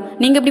அனுப்புங்க,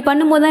 நீங்க இப்படி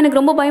பண்ணும்போது தான் எனக்கு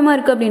ரொம்ப பயமா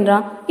இருக்கு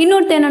அப்படின்றான்.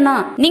 இன்னொருத்த என்னன்னா,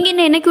 நீங்க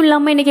என்ன என்னைக்கும்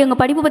இல்லாம இன்னைக்கு எங்க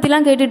படிப்பு பத்தி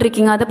எல்லாம் கேட்டுட்டு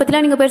இருக்கீங்க, அதை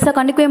பத்திலாம் நீங்க பெருசா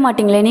கண்டுக்கவே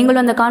மாட்டீங்களே,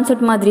 நீங்களும் அந்த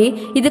கான்செப்ட் மாதிரி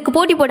இதுக்கு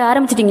போட்டி போட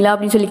ஆரம்பிச்சிட்டீங்களா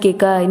அப்படின்னு சொல்லி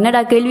கேட்க,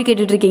 என்னடா கேள்வி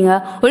கேட்டுட்டு இருக்கீங்க,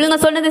 ஒழுங்கா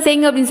சொன்னதை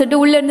செய்யுங்க அப்படின்னு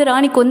சொல்லிட்டு உள்ள இருந்து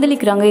ராணி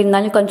கொந்தளிக்கிறாங்க.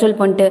 இருந்தாலும் கண்ட்ரோல்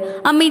பண்ணிட்டு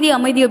அமைதி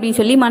அமைதி அப்படின்னு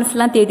சொல்லி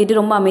மனசுலாம் தேத்திட்டு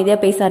ரொம்ப அமைதியா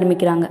பேச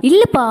ஆரம்பிக்கிறாங்க.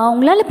 இல்லப்பா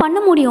உங்களால பண்ண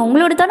முடியும்,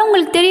 உங்களோட தரம்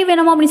உங்களுக்கு தெரிய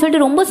வேணுமா அப்படின்னு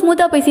சொல்லிட்டு ரொம்ப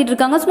ஸ்மூத்தா பேசிட்டு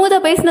இருக்காங்க. ஸ்மூத்தா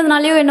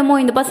பேசினதுனாலயோ என்னமோ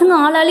இந்த பசங்க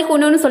ஆளாளுக்கு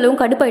ஒண்ணு சொல்லவும்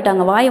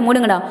கடுப்பாயிட்டாங்க. வாயை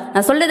மூடுங்கடா,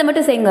 நான் சொல்றதை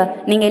மட்டும் செய்யுங்க,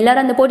 நீங்க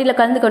எல்லாரும் அந்த போட்டியில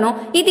கலந்துக்கணும்,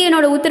 இது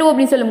என்னோட உத்தரவு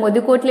அப்படின்னு சொல்லும்போது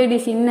கோர்ட்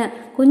லேடிஸ் இன்னும்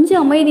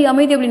கொஞ்சம் அமைதி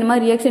அமைதி அப்படின்னு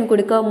மாதிரி ரியாக்ஷன்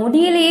கொடுக்க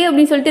முடியலையே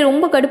அப்படின்னு சொல்லிட்டு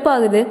ரொம்ப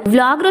கடுப்பாகுது.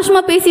 இவ்வளவு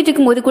ஆக்ரோஷமா பேசிட்டு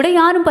இருக்கும் போது கூட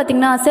யாரும்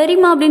பாத்தீங்கன்னா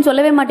சரிமா அப்படின்னு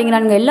சொல்லவே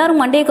மாட்டேங்கிறாங்க.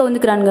 எல்லாரும் மண்டையை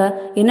கவுந்துக்கிறாங்க.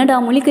 என்னடா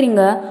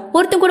முழிக்கிறீங்க,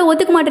 ஒருத்தர் கூட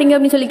ஒத்துக்க மாட்டீங்க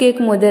அப்படின்னு சொல்லி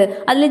கேட்கும்போது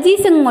அதுல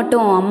ஜீசன்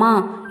மட்டும், அம்மா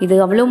இது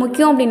அவ்வளவு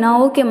முக்கியம் அப்படின்னா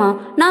ஓகேமா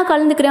நான்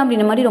கலந்துக்கிறேன்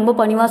அப்படின்ற மாதிரி ரொம்ப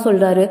பணிவா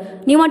சொல்றாரு.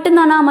 நீ மட்டும்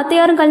தானா, மத்த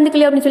யாரும்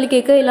கலந்துக்கலையா அப்படின்னு சொல்லி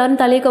கேட்க எல்லாரும்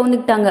தலையை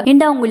கவுந்துக்கிட்டாங்க.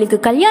 ஏண்டா உங்களுக்கு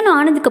கல்யாணம்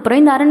ஆனதுக்கு அப்புறம்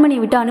இந்த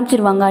அரண்மனையை விட்டு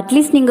அனுப்பிச்சிருவாங்க,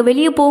 அட்லீஸ்ட் நீங்க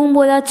வெளியே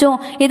போகும்போதாச்சும்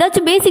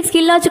ஏதாச்சும் பேசிக்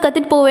ஸ்கில்லாச்சும்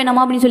கத்துட்டு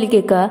போவேணாமா அப்படின்னு சொல்லி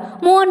கேட்க,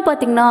 மூவன்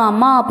பாத்தீங்கன்னா,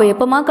 அம்மா அப்ப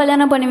எப்பமா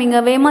கல்யாணம் பண்ணுவீங்க,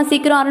 வேமா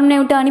சீக்கிரம் அரண்மனை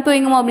விட்டு அனுப்பி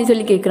வைங்கம்மா அப்படின்னு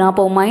சொல்லி கேட்கிறான்.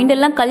 அப்போ மைண்ட்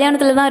எல்லாம்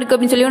கல்யாணத்துல தான் இருக்கு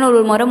அப்படின்னு சொல்லி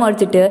ஒரு முறை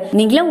மறைச்சிட்டு,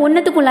 நீங்களும்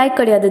ஒன்னத்துக்கும் லாய்க்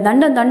கிடையாது,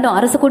 தண்டம் தண்டம்,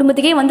 அரச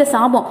குடும்பத்துக்கே வந்த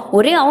சாபம்,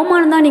 ஒரே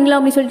அவமானம் தான் நீங்களா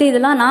அப்படின்னு சொல்லிட்டு சொல்லிட்டு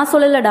இதெல்லாம் நான்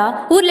சொல்லலடா,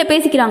 ஊர்ல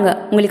பேசிக்கிறாங்க,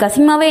 உங்களுக்கு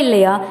அசிங்கமாவே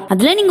இல்லையா,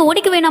 அதுல நீங்க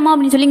ஓடிக்க வேணாமா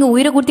அப்படின்னு சொல்லி இங்க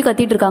உயிரை குடுத்தி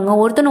கத்திட்டு இருக்காங்க.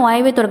 ஒருத்தனும்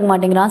வாயவே திறக்க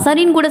மாட்டேங்கிறான்.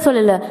 சரின்னு கூட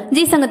சொல்லல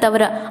ஜீசங்க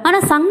தவிர. ஆனா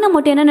சங்கம்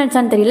மட்டும் என்ன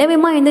நினைச்சான்னு தெரியல.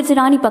 வேமா எந்திரிச்சு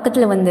ராணி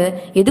பக்கத்துல வந்து,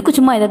 எதுக்கு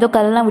சும்மா ஏதோ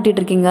கதெல்லாம்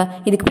விட்டுட்டு இருக்கீங்க,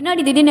 இதுக்கு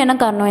பின்னாடி திடீர்னு என்ன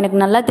காரணம் எனக்கு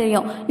நல்லா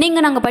தெரியும், நீங்க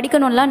நாங்க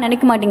படிக்கணும்லாம்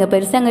நினைக்க மாட்டீங்க,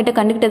 பெருசா எங்கிட்ட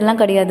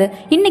கண்டுக்கிட்டதெல்லாம் கிடையாது,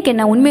 இன்னைக்கு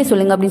என்ன உண்மையை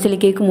சொல்லுங்க அப்படின்னு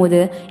சொல்லி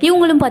கேட்கும்போது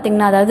இவங்களும்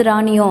பாத்தீங்கன்னா, அதாவது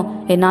ராணியும்,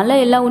 என்னால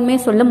எல்லா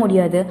உண்மையும் சொல்ல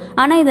முடியாது,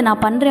 ஆனா இதை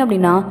நான் பண்றேன்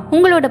அப்படின்னா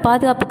உங்களோட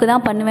பாதுகாப்புக்கு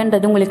தான்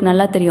பண்ணுவேன்றது உங்களுக்கு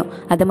நல்லா தெரியும்,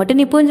 அதை மட்டும்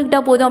நீ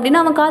புரிஞ்சுக்கிட்டா போதும் அப்படின்னு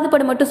அவன்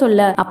காதுபட மட்டும்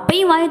சொல்ல,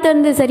 அப்பயும் வாய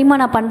திறந்து சரிமா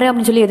நான் பண்றேன்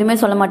அப்படின்னு சொல்லி எதுவுமே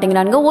சொல்ல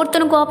மாட்டேங்கிறாங்க.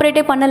 ஒருத்தனும்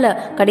கோஆபரேட்டே பண்ணல.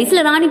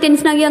 கடைசியில ராணி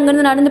டென்ஷன் ஆகி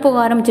அங்கிருந்து நடந்து போக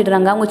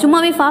ஆரம்பிச்சிடுறாங்க. அவங்க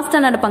சும்மாவே ஃபாஸ்டா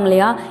நடப்பாங்க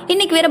இல்லையா,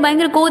 இன்னைக்கு வேற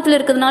பயங்கர கோவத்துல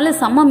இருக்கிறதுனால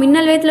செம்ம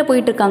மின்னல் வேகத்துல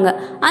போயிட்டு இருக்காங்க.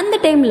 அந்த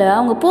டைம்ல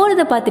அவங்க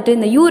போறதை பார்த்துட்டு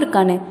இந்த யூ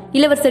இருக்கானு,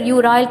 இளவரசர் யூ,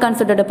 ராயல்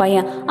கான்சர்ட்டோட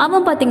பையன்,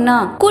 அவன் பாத்தீங்கன்னா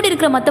கூட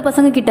இருக்கிற மத்த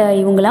பசங்க கிட்ட,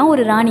 இவங்கெல்லாம்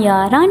ஒரு ராணியா,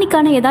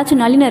 ராணிக்கான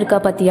ஏதாச்சும் நளினம் இருக்கா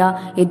பாத்தியா,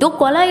 ஏதோ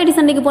கொலாயடி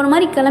சண்டைக்கு போன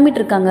மாதிரி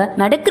கிளம்பிட்டு இருக்காங்க,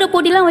 நடக்கிற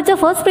போட்டிலாம் வச்சா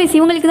ஃபர்ஸ்ட் பிரைஸ்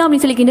இவங்களுக்கு தான்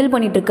அப்படின்னு சொல்லி கிண்டல்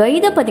பண்ணிட்டு இருக்க.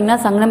 இதை பாத்தீங்கன்னா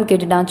சங்கனம்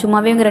கேட்டுட்டான்.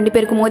 சும்மாவே இவங்க ரெண்டு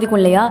பேருக்கு மோதிக்கும்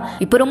இல்லையா,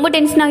 இப்ப ரொம்ப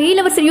டென்ஷன் ஆகி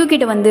இளவரசர் யூ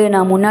கிட்ட வந்து,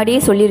 நான் முன்னாடியே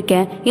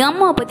சொல்லியிருக்கேன் என்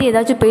அம்மாவை பத்தி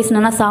ஏதாச்சும்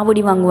பேசினா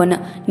சாவடி வாங்குவேன்னு,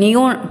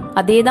 நீயும்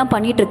அதே தான்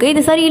பண்ணிட்டு இருக்க,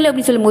 இது சரியில்லை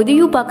அப்படின்னு சொல்லும்போது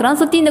யூ பாக்குறான்.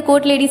 சுத்தி இந்த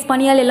கோர்ட் லேடிஸ்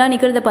பணியால் எல்லாம்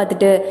நிக்கிறத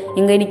பார்த்துட்டு,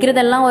 இங்க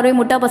நிக்கிறதெல்லாம் ஒரே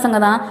முட்டா பசங்க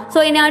தான், சோ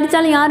என்னை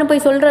அடிச்சாலும் யாரும்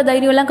போய் சொல்ற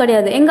தைரியம் எல்லாம்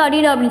கிடையாது, எங்க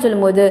அடிடா அப்படின்னு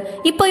சொல்லும்போது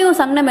இப்பயும்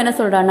சங்னம் என்ன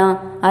சொல்றானா,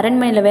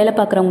 அரண்மனையில வேலை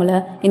பாக்குறவங்கள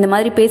இந்த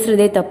மாதிரி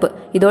பேசுறதே தப்பு,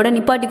 இதோட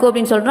நிப்பாட்டிக்கோ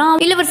அப்படின்னு சொல்றான்.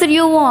 இளவரசர்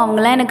யூவும்,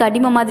 அவங்களாம் எனக்கு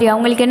அடிமை மாதிரி,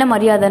 அவங்களுக்கு என்ன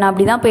மரியாதை, நான்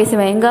அப்படிதான்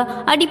பேசுவேன், எங்க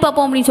அடி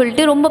பாப்போம் அப்படின்னு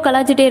சொல்லிட்டு ரொம்ப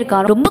கலாச்சிட்டே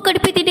இருக்கான், ரொம்ப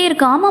கடுப்பேத்திட்டே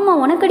இருக்கான். ஆமாமா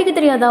உனக்கு அடிக்க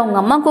தெரியாதா, உங்க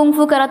அம்மா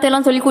குங்ஃபு கராத்தே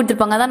எல்லாம் சொல்லி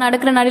கொடுத்துருப்பாங்க, அதான்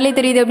நடக்கிற நடையிலே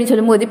தெரியுது அப்படின்னு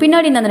சொல்லும்போது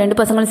பின்னாடி அந்த ரெண்டு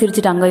பசங்களும்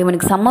சிரிச்சிட்டாங்க.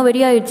 இவனுக்கு செம்ம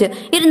வெறியாயிடுச்சு.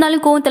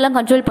 இருந்தாலும் கோவத்தெல்லாம்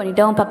கண்ட்ரோல்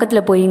பண்ணிட்டு அவன்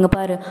பக்கத்துல போய், இங்க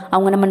பாரு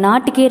அவங்க நம்ம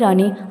நாட்டுக்கே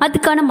ராணி,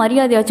 அதுக்கான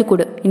மரியாதையாச்சும்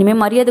கொடு, இனிமே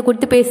மரியாதை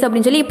கொடுத்து பேசு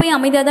அப்படின்னு சொல்லி இப்பயும்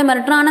அமைதியா தான்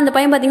மிரட்டுறான். ஆனா அந்த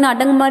பையன் பாத்தீங்கன்னா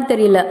அடங்கு மாதிரி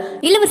தெரியல.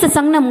 இளவரசர்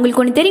சங்னம்,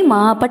 உங்களுக்கு ஒண்ணு தெரியுமா,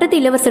 பட்டத்து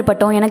இளவரசர்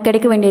பட்டம் எனக்கு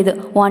கிடைக்க வேண்டியது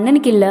உன்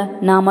அண்ணனுக்கு இல்ல,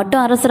 நான்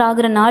மட்டும் அரசர்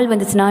ஆகிற நாள்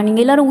வந்துச்சுன்னா நீங்க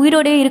எல்லாரும்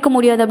உயிரோடே இருக்க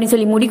முடியாது அப்படின்னு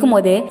சொல்லி முடிக்கும்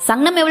போதே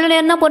சங்னம் எவ்வளவு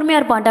நேரம் தான் பொறுமையா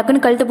இருப்பான்,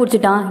 டக்குன்னு கழுத்தை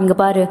பிடிச்சிட்டான். இங்க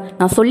பாரு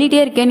நான் சொல்லிட்டே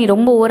இருக்கேன், நீ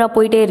ரொம்ப ஓரா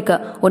போயிட்டே இருக்க,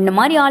 உன்ன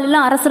மாதிரி ஆள்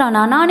எல்லாம்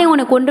அரசரானா நானே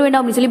உன்னை கொண்டு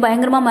வேண்டாம் அப்படின்னு சொல்லி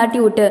பயங்கரமா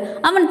மாட்டி விட்டு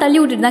அவன் தள்ளி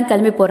விட்டுட்டு தான்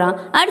கிளம்பி போறான்.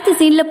 அடுத்த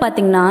சீன்ல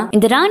பாத்தீங்கன்னா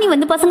இந்த ராணி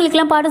வந்து பசங்களுக்கு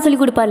எல்லாம் பாடம் சொல்லி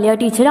கொடுப்பாரு இல்லையா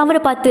டீச்சர்,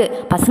 அவரை பார்த்து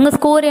பசங்க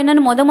ஸ்கோர்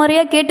என்னன்னு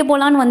முறையா கேட்டு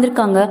போலான்னு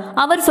வந்திருக்காங்க.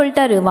 அவர்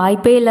சொல்லிட்டாரு,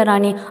 வாய்ப்பே இல்ல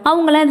ராணி,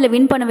 அவங்க எல்லாம் இதுல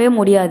வின் பண்ணவே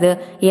முடியாது,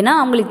 ஏன்னா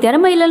அவங்களுக்கு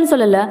திறமை இல்லைன்னு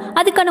சொல்லல,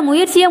 அதுக்கான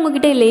முயற்சியே அவங்க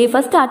கிட்ட இல்லையே,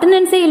 ஃபர்ஸ்ட்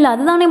அட்டெண்டன்ஸே இல்ல,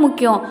 அதுதானே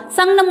முக்கியம்.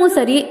 சங்கமும்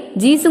சரி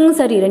ஜீசுங்கும்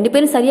சரி ரெண்டு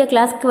பேரும் சரியா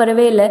கிளாஸ்க்கு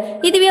வரவே இல்லை,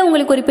 இதுவே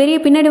உங்களுக்கு ஒரு பெரிய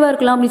பின்னடைவா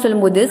இருக்கலாம் அப்படின்னு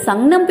சொல்லும்போது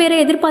சங்னம் பேரை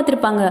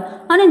எதிர்பார்த்திருப்பாங்க.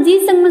 ஆனா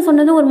ஜீசங்னு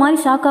சொன்னது ஒரு மாதிரி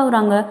ஷாக்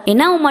ஆகுறாங்க.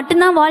 ஏன்னா அவன்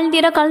மட்டும்தான்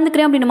வாலண்டியரா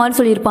கலந்துக்கிறேன் அப்படின்னு மாதிரி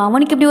சொல்லியிருப்பான்.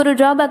 அவனுக்கு இப்படி ஒரு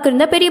டிராபேக்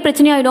இருந்தா பெரிய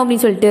பிரச்சனை ஆயிடும்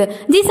அப்படின்னு சொல்லிட்டு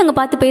ஜீசங்க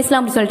பார்த்து பேசலாம்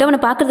அப்படின்னு சொல்லிட்டு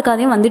அவனை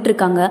பாக்குறதுக்காகவே வந்துட்டு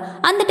இருக்காங்க.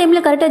 அந்த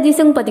டைம்ல கரெக்டா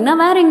ஜீசங் பாத்தீங்கன்னா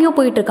வேற எங்கேயோ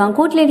போயிட்டு இருக்கான்.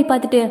 கோர்ட் லேடி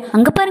பார்த்துட்டு,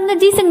 அங்க பாருங்க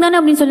ஜீசங் தானே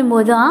அப்படின்னு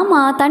சொல்லும்போது, ஆமா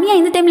தனியா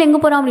இந்த டைம்ல எங்க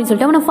போறான் அப்படின்னு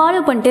சொல்லிட்டு அவனை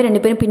ஃபாலோ பண்ணிட்டு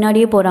ரெண்டு பேரும்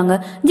பின்னாடியே போறாங்க.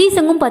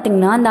 ஜீசங்கும்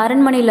பாத்தீங்கன்னா அந்த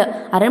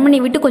அரண்மனை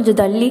விட்டு கொஞ்சம்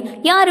தள்ளி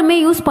யாருமே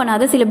யூஸ்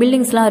பண்ணாத சில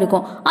பில்டிங்ஸ் எல்லாம்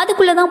இருக்கும்,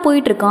 அதுக்குள்ளதான்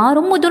போயிட்டு இருக்கான்.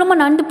 ரொம்ப தூரமா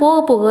நடந்து போக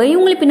போக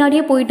இவங்களுக்கு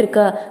பின்னாடியே போயிட்டு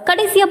இருக்க.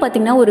 கடைசியா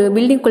பாத்தீங்கன்னா ஒரு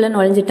பில்டிங் குள்ள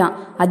நுழைஞ்சிட்டான்.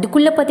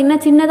 அதுக்குள்ள பாத்தீங்கன்னா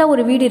சின்னதா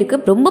ஒரு வீடு இருக்கு.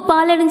 ரொம்ப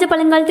பாலடைஞ்ச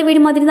பழங்காலத்து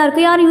வீடு மாதிரி தான்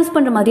இருக்கு, யாரும் யூஸ்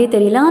பண்ற மாதிரியே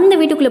தெரியல. அந்த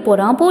வீட்டுக்குள்ள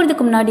போறான்.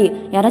 போறதுக்கு முன்னாடி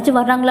யாராச்சும்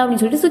வர்றாங்களா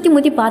அப்படின்னு சொல்லிட்டு சுத்தி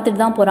முத்தி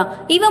பார்த்துட்டு தான் போறான்.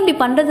 இவன் அப்படி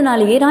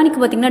பண்றதுனாலேயே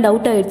ராணிக்கு பாத்தீங்கன்னா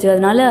டவுட் ஆயிடுச்சு.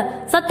 அதனால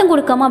சத்தம்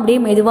கொடுக்காம அப்படியே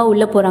மெதுவா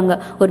உள்ள போறாங்க.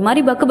 ஒரு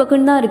மாதிரி பக்கு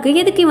பக்குன்னு தான் இருக்கு.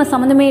 எதுக்கு இவன்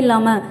சம்மந்தமே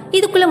இல்லாம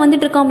இதுக்குள்ள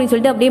வந்துட்டு இருக்கான் அப்படின்னு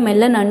சொல்லிட்டு அப்படியே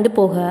மெல்ல நடந்து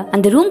போக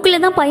அந்த ரூம்குள்ள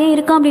தான் பையன்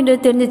இருக்கான்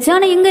அப்படின்றது தெரிஞ்சிச்சு.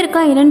 ஆனா எங்க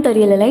இருக்கான் என்னன்னு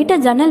தெரியல. லைட்டா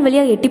ஜன்னல்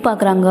வழியா எட்டி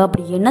பாக்குறாங்க.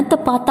 அப்படி என்னத்தை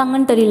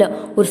பார்த்தாங்கன்னு தெரியல.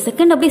 ஒரு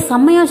செகண்ட் அப்படியே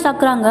செம்மையா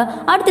ஷாக்குறாங்க.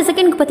 அடுத்த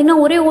செகண்ட்க்கு பாத்தீங்கன்னா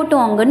ஒரே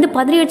ஓட்டம். அங்க இருந்து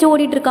பதறி அடிச்சு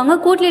ஓடிட்டு இருக்காங்க.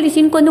 கோர்ட் லேடி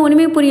சீனுக்கு வந்து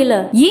ஒண்ணுமே புரியல.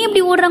 ஏன்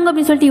இப்படி ஓடுறாங்க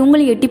அப்படின்னு சொல்லிட்டு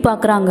இவங்களும் எட்டி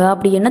பாக்குறாங்க.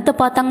 அப்படி என்னத்தை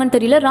பார்த்தாங்கன்னு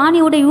தெரியல.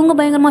 ராணியோட இவங்க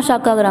பயங்கரமா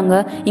ஷாக் ஆகுறாங்க.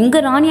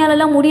 இங்க ராணியால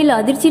எல்லாம் முடியல.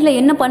 அதிர்ச்சியில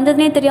என்ன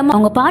பண்றதுனே தெரியாம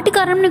அவங்க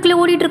பாட்டுக்கு அரண்மனைக்குள்ள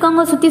ஓடிட்டு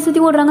இருக்காங்க. சுத்தி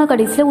சுத்தி ஓடுறாங்க.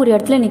 கடைசியில ஒரு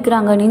இடத்துல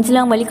நிக்கிறாங்க.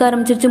 நெஞ்செல்லாம் வலிக்க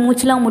ஆரம்பிச்சிருச்சு.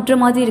 மூச்செல்லாம் முற்ற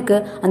மாதிரி இருக்கு.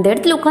 அந்த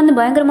இடத்துல உட்காந்து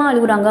பயங்கரமா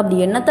அழுகுறாங்க. அப்படி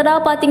என்னத்தடா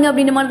பாத்தீங்க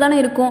அப்படின்ற மாதிரி தானே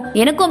இருக்கும்.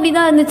 எனக்கும்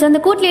அப்படிதான் இருந்துச்சு.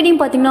 அந்த கோர்ட்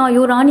லேடியும் பாத்தீங்கன்னா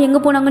ஐயோ ராணி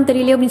எங்க போனாங்கன்னு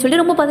தெரியல அப்படின்னு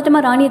சொல்லி ரொம்ப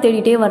பதட்டமா ராணியை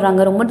தேடிட்டே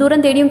வர்றாங்க. ரொம்ப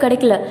தூரம் தேடியும்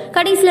கிடைக்கல.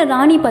 கடைசியில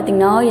ராணி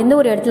பாத்தீங்கன்னா எந்த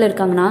ஒரு இடத்துல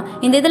இருக்காங்கன்னா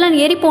இந்த இதெல்லாம்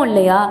எரிப்போம்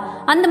இல்லையா,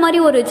 அந்த மாதிரி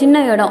ஒரு சின்ன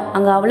இடம்.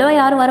 அங்க அவ்வளவா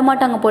யாரும்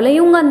வரமாட்டாங்க போல.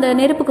 இவங்க அந்த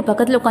நெருப்புக்கு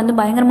பக்கத்துல உட்காந்து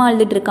பயங்கரமா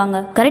அழுதுட்டு இருக்காங்க.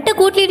 கரெக்டா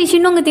கோர்ட் லேடி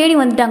அங்க தேடி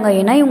வந்துட்டாங்க.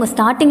 ஏன்னா இவங்க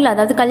ஸ்டார்டிங்ல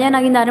அதாவது கல்யாணம்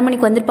ஆகி இந்த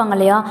அரண்மனைக்கு வந்திருப்பாங்க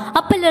இல்லையா,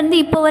 அப்பல இருந்து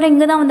இப்ப வர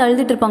இங்கதான் வந்து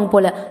அழுதுட்டு இருப்பாங்க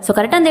போல. சோ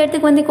கரெக்டா அந்த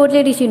இடத்துக்கு வந்து கோர்ட்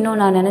லேடி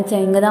நான்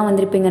நினைச்சேன் இங்கதான்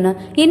வந்திருப்பீங்கன்னு.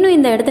 இன்னும்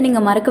இந்த இடத்த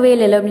நீங்க மறக்கவே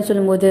இல்லை அப்படின்னு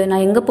சொல்லும்போது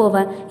நான் எங்க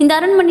போவேன், இந்த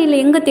அரண்மனையில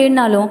எங்க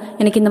தேடினாலும்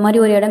எனக்கு இந்த மாதிரி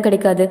ஒரு இடம்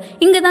கிடைக்காது,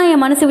 இங்கதான்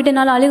என் மனசு விட்டு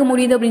என்னால அழுக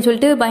முடியுது அப்படின்னு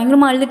சொல்லிட்டு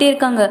பயங்கரமா அழுதுட்டே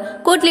இருக்காங்க.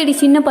 கோர்ட் லேடி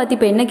பார்த்து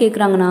இப்ப என்ன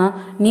கேக்குறாங்கன்னா,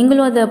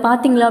 நீங்களும் அதை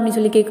பாத்தீங்களா அப்படின்னு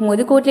சொல்லி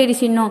கேட்கும்போது கோர்ட் லேடி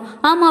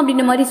ஆமா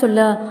அப்படின்ற மாதிரி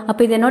சொல்ல, அப்ப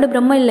இது என்னோட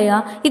பிரம்ம இல்லையா,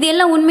 இது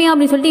எல்லாம் உண்மையா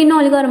அப்படின்னு சொல்லிட்டு இன்னும்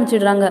அழுக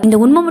ஆரம்பிச்சிடுறாங்க. இந்த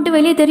உண்மை மட்டும்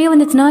வெளியே தெரிய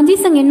வந்துச்சுன்னா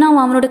ஜீசங் என்ன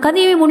அவனோட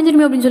கதையவே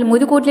முடிஞ்சிருமே அப்படின்னு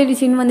சொல்லும்போது கோர்ட் லேடி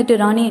வந்துட்டு,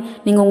 ராணி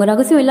நீங்க உங்க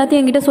ரகசியம்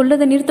எல்லாத்தையும் என்கிட்ட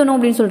சொல்றதை நிறுத்தணும்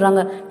அப்படின்னு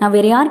சொல்றாங்க. நான்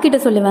வேற யார்கிட்ட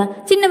சொல்லுவேன்,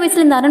 சின்ன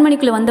வயசுல இந்த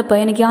அரண்மனைக்குள்ள வந்தப்ப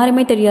எனக்கு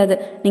யாருமே தெரியாது,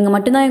 நீங்க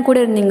மட்டும்தான் என் கூட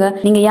இருந்தீங்க,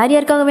 நீங்க யார்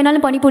யாருக்காக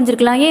வேணாலும் பணி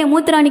புரிஞ்சிருக்கலாம், ஏன்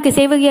மூத்த மூத்த ராணிக்கு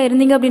சேவகியா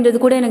இருந்தீங்க அப்படின்றது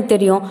கூட எனக்கு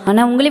தெரியும்.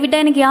 ஆனா உங்களை விட்டா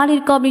எனக்கு யார்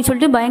இருக்கா அப்படின்னு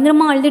சொல்லிட்டு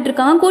பயங்கரமா அழுதுட்டு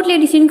இருக்காங்க. கோர்ட்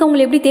லேடிஷனுக்கு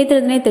அவங்களை எப்படி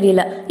தேத்துறதுனே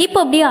தெரியல. இப்போ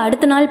அப்படியே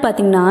அடுத்த நாள்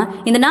பாத்தீங்கன்னா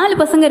இந்த 4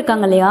 பசங்க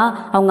இருக்காங்க இல்லையா,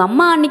 அவங்க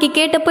அம்மா அன்னைக்கு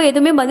கேட்டப்போ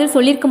எதுவுமே பதில்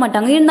சொல்லியிருக்க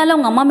மாட்டாங்க. இருந்தாலும்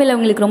அவங்க அம்மா மேல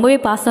அவங்களுக்கு ரொம்பவே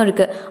பாசம்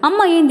இருக்கு.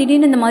 அம்மா ஏன்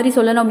திடீர்னு இந்த மாதிரி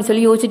சொல்லணும் அப்படின்னு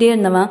சொல்லி யோசிச்சுட்டே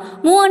இருந்தவன்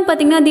மூவான்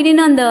பாத்தீங்கன்னா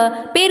திடீர்னு அந்த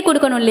பேர்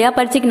கொடுக்கணும் இல்லையா,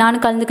 பரீட்சைக்கு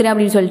நானும் கலந்துக்கிறேன்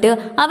அப்படின்னு சொல்லிட்டு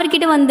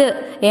அவர்கிட்ட வந்து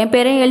என்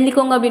பேரையும்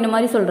எழுதிக்கோங்க அப்படின்ற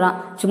மாதிரி சொல்றான்.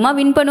 சும்மா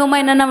வின் பண்ணுவோமா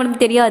என்னன்னு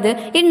அவனுக்கு தெரியாது.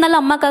 இருந்தாலும்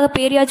அம்மாக்காக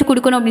பேரையாச்சும்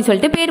கொடுக்கணும் அப்படின்னு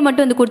சொல்லிட்டு பேர்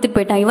மட்டும் வந்து கொடுத்துட்டு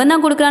போயிட்டான். இவன்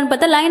தான் கொடுக்குறான்னு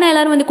பார்த்தா லைனா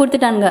எல்லாரும் வந்து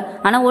கொடுத்துட்டாங்க.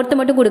 ஆனா ஒருத்த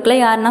மட்டும் கொடுக்கல.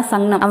 யாருன்னா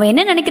சங்னம். அவன்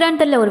என்ன நினைக்கிறான்னு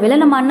தெரியல. ஒருவேளை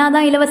நம்ம அண்ணா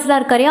தான் இளவரசரா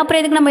இருக்காரு, அப்புறம்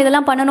எதுக்கு நம்ம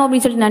இதெல்லாம் பண்ணணும்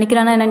அப்படின்னு சொல்லிட்டு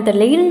நினைக்கிறானா என்னன்னு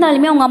தெரியல.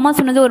 இருந்தாலுமே அவங்க அம்மா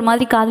சொன்னது ஒரு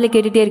மாதிரி காதுல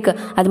கேட்டுட்டே இருக்கு.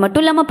 அது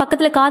மட்டும் இல்லாம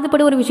பக்கத்துல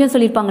காதுபட ஒரு விஷயம்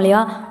சொல்லியிருப்பாங்க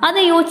இல்லையா,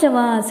 அதை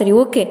யோசிச்சவன் சரி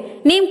ஓகே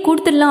நேம்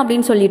கொடுத்துடலாம்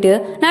அப்படின்னு சொல்லிட்டு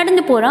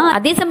நடந்து போறான்.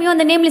 அதே சமயம்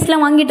அந்த நேம் லிஸ்ட்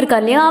எல்லாம் வாங்கிட்டு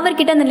இருக்காரு இல்லையா,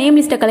 அவர்கிட்ட அந்த நேம்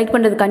லிஸ்ட்டை கலெக்ட்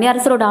பண்றதுக்காண்டி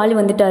அரசரோட ஆள்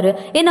வந்துட்டாரு.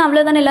 ஏன்னா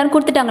அவ்வளவுதான் எல்லாரும்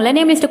கொடுத்துட்டாங்கல்ல,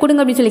 நேம் லிஸ்ட்டை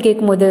கொடுங்க அப்படின்னு சொல்லி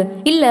கேட்கும்போது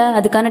இல்ல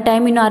அதுக்கான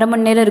டைம் இன்னும் 1/2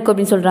 மணி நேரம் இருக்கு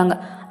அப்படின்னு சொல்றாங்க.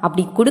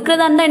 அப்படி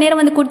கொடுக்கறதா இருந்தா நேரம்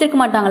வந்து கொடுத்துருக்க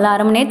மாட்டாங்களா,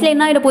 1/2 மணி நேரத்துல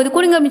என்ன ஆயிட போகுது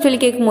கொடுங்க அப்படின்னு சொல்லி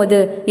கேட்கும்போது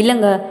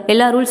இல்லங்க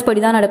எல்லா ரூல்ஸ் படி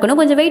தான் நடக்கணும்,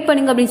 கொஞ்சம் வெயிட்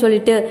பண்ணுங்க அப்படின்னு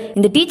சொல்லிட்டு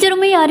இந்த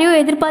டீச்சருமே யாரையோ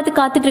எதிர்பார்த்து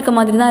காத்துட்டு இருக்க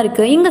மாதிரி தான்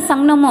இருக்கு. இங்க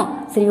சங்கனமும்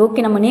சரி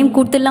ஓகே நம்ம நேம்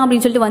கொடுத்துடலாம்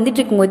அப்படின்னு சொல்லிட்டு வந்துட்டு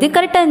இருக்கும்போது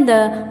கரெக்டா இந்த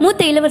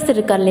மூத்த இளவரசர்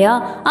இருக்கார் இல்லையா,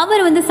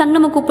 அவர் வந்து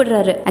சங்கனம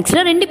கூப்பிடுறாரு.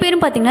 ஆக்சுவலா 2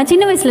 பேரும் பாத்தீங்கன்னா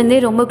சின்ன வயசுல இருந்தே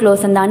ரொம்ப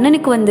க்ளோஸ். அந்த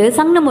அண்ணனுக்கு வந்து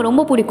சங்கனம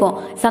ரொம்ப பிடிக்கும்.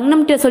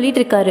 சங்கனம்கிட்ட சொல்லிட்டு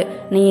இருக்காரு,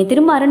 நீ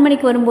திரும்ப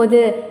அரண்மனைக்கு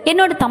வரும்போது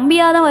என்னோட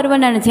தம்பியா தான்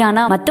வருவேன்னு நினைச்சேன்,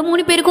 ஆனா மத்த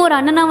 3 பேருக்கும் ஒரு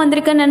அண்ணனா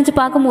வந்திருக்கேன்னு நினைச்சு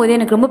பார்க்கும்போது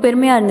எனக்கு ரொம்ப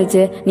பெருமையா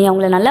இருந்துச்சு. நீ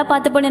அவங்கள நல்லா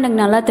பார்த்துப்பன்னு எனக்கு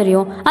நல்லா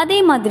தெரியும். அதே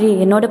மாதிரி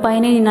என்னோட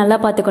பையனை நீ நல்லா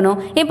பார்த்துக்கணும்.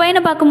 என்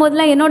பையனை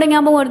பார்க்கும்போதுலாம் என்னோட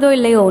ஞாபகம் வருதோ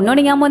இல்லையோ உன்னோட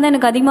ஞாபகம் தான்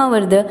எனக்கு அதிகமா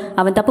வருது.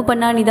 அவன் தப்பு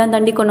பண்ணா நீ தான்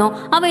தண்டிக்கணும்,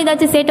 அவன்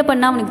ஏதாச்சும் சேட்டை பண்ணா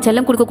அவனுக்கு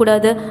செல்லம் கொடுக்க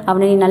கூடாது,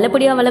 அவனை நீ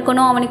நல்லபடியா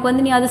வளர்க்கணும், அவனுக்கு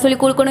வந்து நீ அதை சொல்லி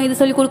கொடுக்கணும் இது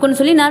சொல்லி கொடுக்கணும்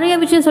சொல்லி நிறைய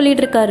விஷயம்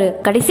சொல்லிட்டு இருக்காரு.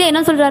 கடைசியா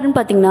என்ன சொல்றாருன்னு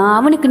பாத்தீங்கன்னா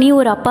அவனுக்கு நீ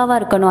ஒரு அப்பாவா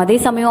இருக்கணும், அதே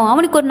சமயம்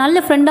அவனுக்கு ஒரு நல்ல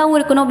ஃப்ரெண்டாவும்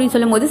இருக்கணும் அப்படின்னு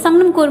சொல்லும் போது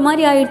சங்கனுக்கு ஒரு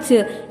மாதிரி ஆயிடுச்சு.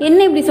 என்ன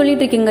இப்படி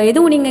சொல்லிட்டு இருக்கீங்க,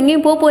 எதுவும் நீங்க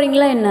எங்கேயும்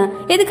போறீங்களா என்ன,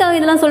 எதுக்காக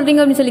இதெல்லாம்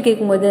சொல்றீங்க அப்படின்னு சொல்லி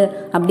கேட்கும்போது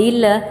அப்படி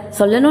இல்ல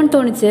சொல்லணும்னு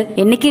தோணுச்சு.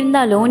 என்னைக்கு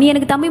இருந்தாலும் நீ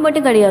எனக்கு தம்பி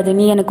மட்டும் கிடையாது,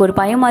 நீ எனக்கு ஒரு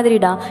பையன்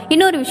மாதிரிடா.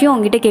 இன்னொரு விஷயம்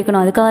உங்ககிட்ட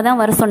கேட்கணும், அதுக்காக தான்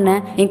வர சொன்னேன்.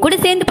 என் கூட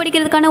சேர்ந்து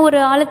படிக்கிறதுக்கான ஒரு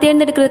ஆளை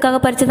தேர்ந்தெடுக்கிறதுக்காக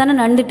பரிச்சை தானே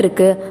நடந்துட்டு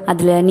இருக்கு,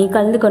 அதுல நீ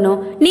கலந்துக்கணும்.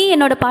 நீ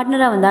என்னோட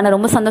பார்ட்னரா வந்தா நான்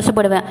ரொம்ப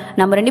சந்தோஷப்படுவேன்.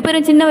 நம்ம 2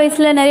 பேரும் சின்ன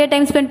வயசுல நிறைய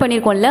டைம் ஸ்பெண்ட்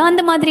பண்ணிருக்கோம்ல,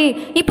 அந்த மாதிரி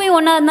இப்பயும்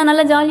ஒன்னா இருந்தா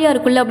நல்லா ஜாலியா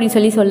இருக்குல்ல அப்படின்னு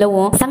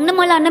சொல்லவும்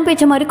சங்கனமால அண்ணன்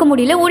பேச்ச மறுக்க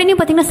முடியல. உடனே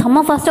பாத்தீங்கன்னா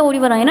செம்ம ஃபாஸ்டா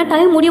ஓடி வரான். ஏன்னா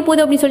டைம் முடிய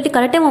போகுது அப்படின்னு சொல்லிட்டு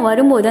கரெக்டா அவன்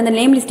வரும்போது அந்த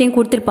நேம் லிஸ்டையும்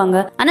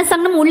கொடுத்திருப்பாங்க. ஆனா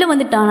சங்கனம் உள்ள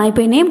வந்துட்டான். நான்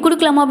இப்ப நேம்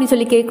கொடுக்கலாமா அப்படின்னு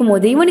சொல்லி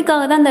கேட்கும்போது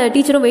இவனுக்காக தான் அந்த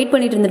டீச்சரும் வெயிட்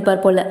பண்ணிட்டு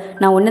இருந்திருப்பார் போல.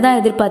 நான் ஒண்ணுதான்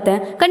எதிர்பார்த்தேன்,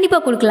 கண்டிப்பா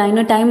கொடுக்கலாம்,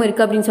 இன்னும் டைம்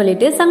இருக்கு அப்படின்னு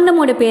சொல்லிட்டு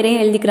சங்கனமோட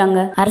பேரையும் எழுதிக்கிறாங்க.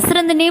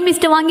 அரசர் அந்த நேம்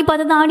லிஸ்ட்டை வாங்கி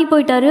பார்த்தா ஆடி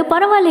போயிட்டாரு.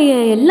 பரவாயில்லையே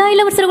எல்லா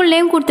இளவரசர்களும்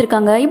நேம்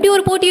கொடுத்திருக்காங்க, இப்படி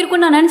ஒரு போட்டி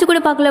இருக்கும்னு நான் நினைச்சு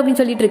கூட பார்க்கல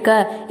அப்படின்னு சொல்லிட்டு இருக்க.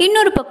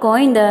 இன்னொரு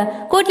பக்கம் இந்த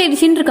கோர்ட்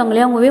லேடிஷன்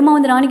இருக்காங்களே அவங்க வேமா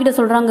வந்து ராணி கிட்ட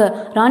சொல்றாங்க,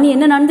 ராணி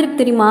என்ன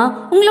நடந்திருக்கு தெரியுமா,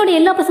 உங்களோட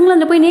எல்லா பசங்களும்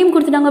அதுல போய் நேம்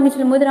கொடுத்துட்டாங்க அப்படின்னு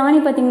சொல்லும்போது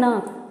ராணி பாத்தீங்கன்னா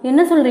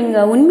என்ன சொல்றீங்க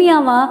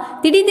உண்மையாவா,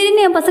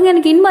 திடீர்னு என் பசங்க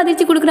எனக்கு இன்ப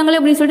அதிர்ச்சி கொடுக்குறாங்களே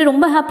அப்படின்னு சொல்லிட்டு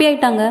ரொம்ப ஹாப்பி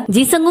ஆயிட்டாங்க.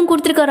 ஜீசங்கும்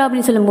கொடுத்துருக்காரா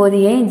அப்படின்னு சொல்லும் போது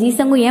ஏன்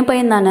ஜீசங்கும் என்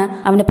பையன் தானே,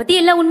 அவனை பத்தி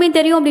எல்லா உண்மையும்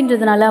தெரியும்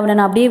அப்படின்றதுனால அவனை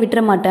நான் அப்படியே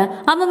விட்டுற மாட்டேன்,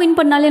 அவன் வின்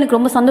பண்ணாலே எனக்கு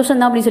ரொம்ப சந்தோஷம்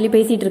தான் அப்படின்னு சொல்லி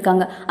பேசிட்டு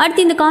இருக்காங்க.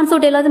 அடுத்து இந்த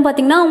கான்சர்ட் எல்லாத்தையும்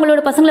பாத்தீங்கன்னா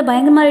அவங்களோட பசங்களை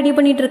பயங்கரமா ரெடி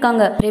பண்ணிட்டு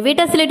இருக்காங்க.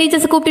 பிரைவேட்டா சில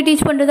டீச்சர்ஸ் கூப்பிட்டு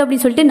டீச் பண்றது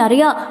அப்படின்னு சொல்லிட்டு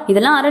நிறைய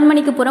இதெல்லாம்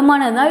அரண்மனைக்கு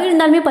புறமானதா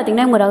இருந்தாலுமே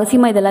பாத்தீங்கன்னா இவங்க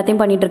ரகசியமா இது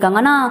எல்லாத்தையும் பண்ணிட்டு இருக்காங்க.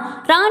 ஆனா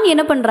ராணி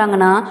என்ன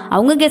பண்றாங்கன்னா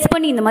அவங்க கெஸ்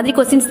பண்ணி இந்த மாதிரி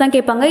கொஸ்டின்ஸ் தான்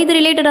கேட்பாங்க, இது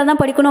ரிலேட்டடா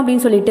தான் படிக்கணும்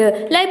அப்படின்னு சொல்லிட்டு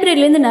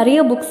லைப்ரரியில இருந்து நிறைய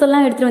புக்ஸ்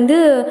எல்லாம் எடுத்து வந்து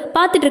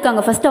பார்த்துட்டு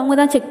இருக்காங்க. ஃபர்ஸ்ட் அவங்க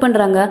தான் செக்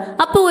பண்றாங்க.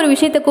 அப்போ ஒரு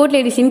விஷயத்த கோர்ட்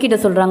லேடிஷன் கிட்ட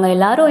சொல்றாங்க,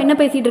 எல்லாரும் என்ன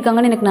பேசிட்டு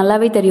இருக்காங்கன்னு எனக்கு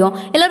நல்லாவே தெரியும்.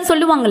 எல்லாரும்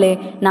சொல்லுவாங்களே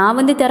நான்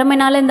வந்து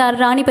திறமைனால இந்த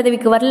ராணி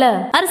பதவிக்கு வரல,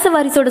 அரச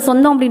வாரிசோட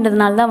சொந்தம்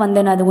அப்படின்றதுனால தான்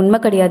வந்தேன், அது உண்மை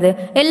கிடையாது.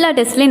 எல்லா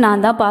டெஸ்ட்லயும்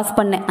நான் தான் பாஸ்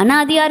பண்ணேன்,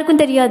 ஆனா அது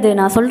யாருக்கும் தெரியாது.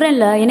 நான்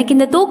சொல்றேன்ல எனக்கு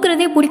இந்த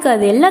தோக்குறதே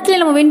பிடிக்காது,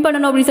 எல்லாத்துலயும் நம்ம வின்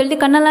பண்ணணும் அப்படின்னு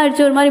சொல்லிட்டு கண்ணெல்லாம்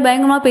அடிச்சு ஒரு மாதிரி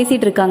பயங்கரமா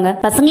பேசிட்டு இருக்காங்க.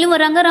 பசங்களும்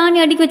வராங்க.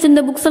 ராணி அடிக்க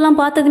வச்சிருந்த புக்ஸ் எல்லாம்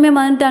பார்த்ததுமே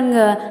வந்துட்டாங்க.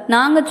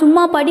 நாங்க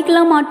சும்மா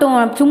படிக்கலாம் மாட்டோம்,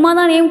 சும்மா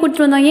தான் நேம்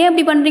கொடுத்துட்டு வந்தோம், ஏன்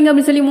இப்படி பண்றீங்க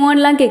அப்படின்னு சொல்லி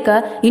எல்லாம் கேட்க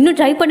இன்னும்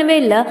ட்ரை பண்ணவே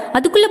இல்ல.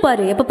 அதுக்குள்ள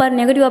பாரு எப்ப பாரு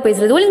நெகட்டிவா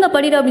பேசுறது, ஒழுங்கா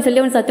படிடா அப்படின்னு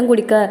சொல்லி அவன் சத்தம்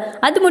குடிக்க.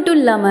 அது மட்டும்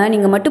இல்லாம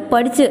நீங்க மட்டும்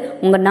படிச்சு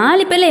உங்க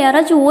 4 பேர்ல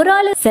யாராச்சும் ஒரு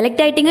ஆள்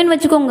செலக்ட் ஆயிட்டீங்கன்னு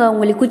வச்சுக்கோங்க,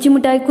 உங்களுக்கு குச்சி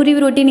மிட்டாய்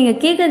குருவி ரொட்டி நீங்க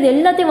கேட்கறது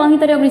எல்லாத்தையும் வாங்கி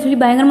தரேன் அப்படின்னு சொல்லி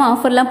பயங்கரமா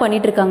ஆஃபர் எல்லாம்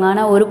பண்ணிட்டு இருக்காங்க.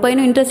 ஆனா ஒரு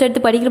பையனும் இன்ட்ரெஸ்ட்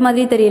எடுத்து படிக்கிற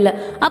மாதிரியே தெரியல.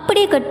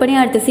 அப்படியே கட் பண்ணி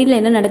அடுத்த சீன்ல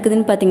என்ன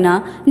நடக்குதுன்னு பாத்தீங்கன்னா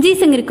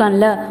ஜீசங்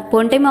இருக்கான்ல,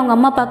 போன டைம் அவங்க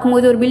அம்மா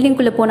பார்க்கும்போது ஒரு பில்டிங்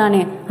குள்ள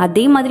போனானே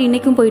அதே மாதிரி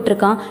இன்னைக்கும் போயிட்டு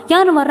இருக்கான்.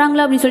 யாரும்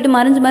வர்றாங்களா அப்படின்னு சொல்லிட்டு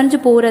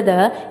மறைஞ்சு போறத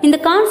இந்த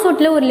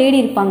கான்சர்ட்ல ஒரு லேடி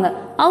இருப்பாங்க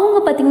அவங்க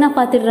பாத்தீங்கன்னா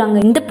பாத்துடுறாங்க.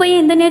 இந்த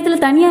பையன் இந்த நேரத்துல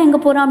தனியா எங்க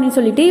போறான் அப்படின்னு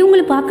சொல்லிட்டு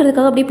இவங்களை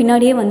பாக்குறதுக்காக அப்படியே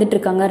பின்னாடியே வந்துட்டு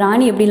இருக்காங்க.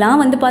 ராணி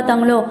எப்படிலாம் வந்து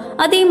பார்த்தாங்களோ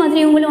அதே மாதிரி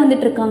இவங்களும்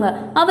வந்துட்டு இருக்காங்க.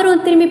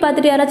 அவரும் திரும்பி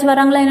பார்த்துட்டு யாராச்சும்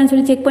வராங்களா என்னன்னு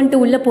சொல்லி செக் பண்ணிட்டு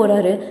உள்ள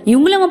போறாரு.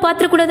 இவங்களும் அவன்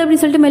பாத்துற கூடாது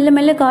அப்படின்னு சொல்லிட்டு மெல்ல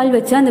மெல்ல கால்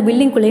வச்சு அந்த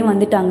பில்டிங் குள்ளேயும்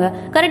வந்துட்டாங்க.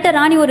 கரெக்டா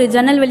ராணி ஒரு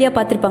ஜன்னல் வழியா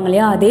பாத்திருப்பாங்க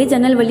இல்லையா, அதே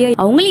ஜன்னல் வழியா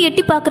அவங்களும்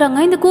எட்டி பாக்குறாங்க.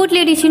 இந்த கோர்ட்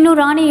லேடிஸ் இன்னும்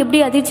ராணி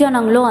எப்படி அதிர்ச்சி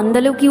ஆனாங்களோ அந்த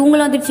அளவுக்கு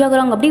இவங்களும் அதிர்ச்சி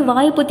ஆகுறாங்க. அப்படியே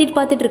வாய் பொத்திட்டு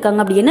பாத்துட்டு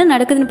இருக்காங்க. அப்படி என்ன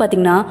நடக்குதுன்னு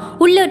பாத்தீங்கன்னா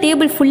உள்ள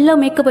டேபிள் ஃபுல்லா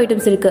மேக்கப்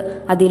ஐட்டம்ஸ் இருக்கு.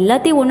 அது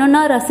எல்லாத்தையும்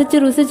ஒன்னொன்னா ரசிச்சு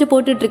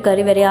போட்டுட்டு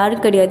இருக்காரு. வேற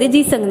யாரும் கிடையாது,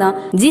 ஜீசங் தான்.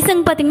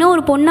 ஜீசங் பாத்தீங்கன்னா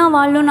ஒரு பொண்ணா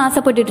வாழணும்னு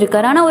ஆசைப்பட்டுட்டு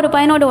இருக்காரு. ஆனா ஒரு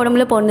பையனோட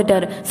உடம்புல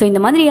பிறந்துட்டாரு. சோ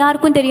இந்த மாதிரி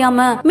யாருக்கும்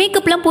தெரியாம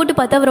மேக்கப் எல்லாம் போட்டு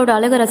பார்த்து அவரோட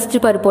அழகை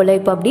ரசிச்சுப்பாரு போல.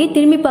 இப்ப அப்படியே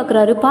திரும்பி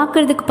பாக்குறாரு,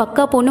 பாக்குறதுக்கு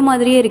பக்கா பொண்ணு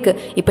மாதிரியே இருக்கு.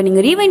 இப்ப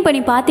நீங்க ரீவைண்ட்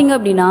பண்ணி பாத்தீங்க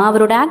அப்படின்னா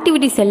அவரோட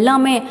ஆக்டிவிட்டிஸ்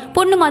எல்லாமே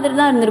பொண்ணு மாதிரி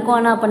தான் இருந்திருக்கும்.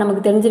 ஆனா அப்ப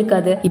நமக்கு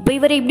தெரிஞ்சிருக்காது. இப்ப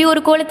இவரை இப்படி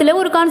ஒரு கோலத்துல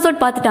ஒரு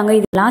கான்சர்ட் பாத்துட்டாங்க.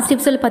 இது லாஸ்ட்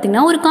எபிசோட்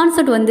பாத்தீங்கன்னா ஒரு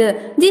கான்சர்ட் வந்து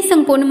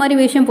ஜீசங் பொண்ணு மாதிரி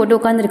வேஷம் போட்டு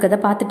உட்கார்ந்து இருக்கதை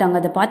பாத்துட்டாங்க.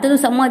 அதை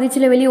பார்த்ததும் செம்ம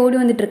அதிர்ச்சியில வெளியே ஓடி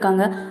வந்துட்டு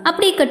இருக்காங்க.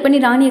 அப்படியே கட் பண்ணி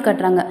ராணியை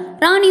காட்டுறாங்க.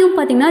 ராணியும்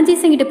பாத்தீங்கன்னா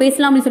ஜீசங் கிட்ட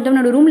பேசலாம் அப்படின்னு சொல்லிட்டு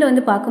அவனோட ரூம்ல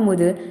வந்து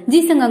பார்க்கும்போது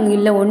ஜீசங் அங்க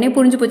இல்ல. ஒன்னே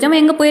புரிஞ்சு போச்சு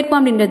அவன் எங்க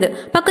போயிருப்பான் அப்படின்றது.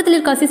 பக்கத்துல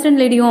இருக்க அசிஸ்டன்ட்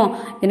லேடியும்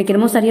எனக்கு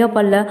என்னமோ சரியா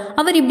பல்ல,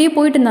 அவர் இப்படியே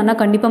போயிட்டு இருந்தானா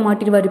கண்டிப்பா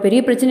மாட்டிடுவாரு, பெரிய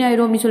பிரச்சனை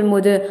ஆயிரும் அப்படின்னு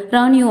சொல்லும்போது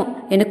ராணியும்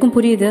எனக்கும்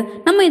புரியுது,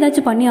 நம்ம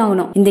ஏதாச்சும் பண்ணி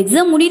ஆகணும், இந்த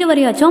எக்ஸாம் முடிகிற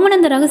வரையாச்சும் அவன்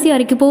அந்த ரகசிய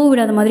அறிக்கை போக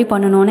விடாத மாதிரி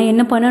பண்ணணும். ஆனா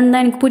என்ன பண்ணணும்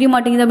தான் எனக்கு புரிய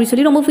மாட்டேங்குது அப்படின்னு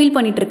சொல்லி ரொம்ப ஃபீல்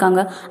பண்ணிட்டு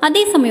இருக்காங்க.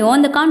 அதே சமயம்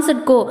அந்த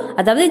கான்சர்ட்கோ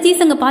அதாவது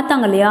ஜீசங்க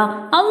பார்த்தாங்க இல்லையா,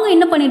 அவங்க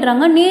என்ன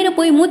பண்ணிடுறாங்க, நேர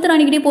போய்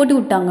மூத்தராணிக்கிட்டே போட்டு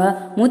விட்டாங்க.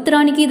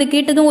 மூத்தராணிக்கு இதை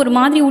கேட்டதும் ஒரு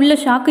மாதிரி உள்ள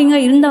ஷாக்கிங்கா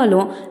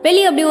இருந்தாலும்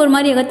வெளியே அப்படியே ஒரு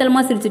மாதிரி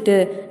எகத்தலமா சிரிச்சுட்டு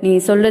நீ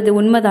சொல்றது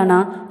உண்மைதானா,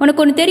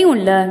 உனக்கு ஒன்று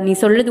தெரியும்ல, நீ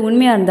சொல்றது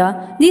உண்மையா இருந்தா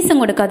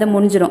ஜீசங்கோட கதை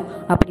முடிஞ்சிடும்,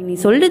 அப்படி நீ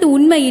சொல்றது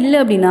உண்மை இல்லை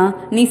அப்படின்னா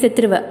நீ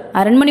செத்துருவ,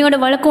 அரண்மனையோட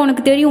வழக்கம்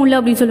உனக்கு தெரியும்ல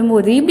அப்படின்னு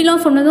சொல்லும்போது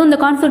இப்படிலாம் சொன்னதும் அந்த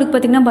கான்சர்ட்டுக்கு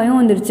பார்த்தீங்கன்னா பயம்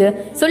வந்துருச்சு.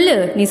 சொல்லு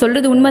நீ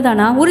சொல்றது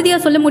உண்மைதானா, உறுதியா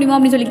சொல்ல முடியுமா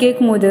அப்படின்னு சொல்லி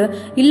கேட்கும்போது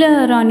இல்ல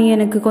ராணி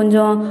எனக்கு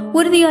கொஞ்சம்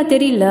உறுதியா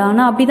தெரியல,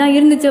 ஆனா அப்படிதான்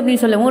இருந்துச்சு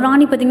அப்படின்னு சொல்லவும்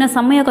ராணி பார்த்தீங்கன்னா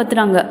செம்மையா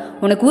கத்துறாங்க.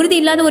 உனக்கு உறுதி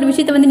இல்லாத ஒரு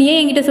விஷயத்த வந்து நீ ஏன்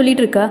என்கிட்ட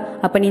சொல்லிட்டு இருக்க,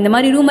 அப்ப நீ இந்த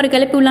மாதிரி ரூமரை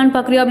கிளப்பி விடலான்னு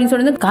பாக்குறியா அப்படின்னு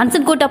சொன்னது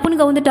கான்சர்ட் கோட்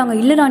அப்புன்னு கவுந்துட்டாங்க.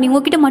 இல்ல ராணி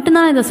உங்ககிட்ட மட்டும்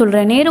தான் இதை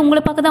சொல்றேன், நேரம்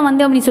உங்களை பார்க்க தான்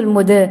வந்தேன் அப்படின்னு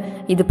சொல்லும்போது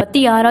இதை பத்தி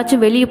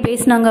யாராச்சும் வெளியே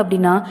பேசினாங்க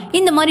அப்படின்னா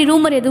இந்த மாதிரி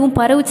ரூமர் எதுவும்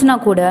பரவுச்சுன்னா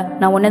கூட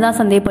நான் உன்னதான்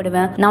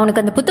சந்தேகப்படுவேன். நான்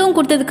உனக்கு அந்த புத்தகம்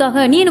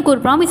கொடுத்ததுக்காக நீ எனக்கு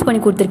ஒரு ப்ராமிஸ் பண்ணி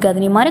கொடுத்துருக்காது,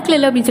 நீ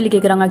மறக்கல அப்படின்னு சொல்லி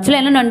கேட்கறாங்க. ஆக்சுவலா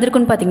என்ன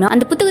நடந்திருக்குன்னு பாத்தீங்கன்னா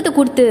அந்த புத்தகத்தை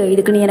கொடுத்து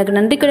இதுக்கு நீ எனக்கு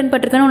நன்றி கடன்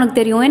பட்டிருக்கேன்னு உனக்கு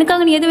தெரியும்,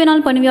 எனக்காக நீ எது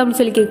வேணாலும் பண்ணுவியா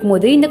அப்படின்னு சொல்லி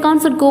கேட்கும்போது இந்த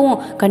கான்சர்ட் கோவம்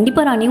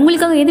கண்டிப்பா ராணி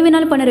உங்களுக்காக எது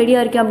வேணாலும் பண்ண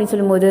ரெடியா இருக்கேன் அப்படின்னு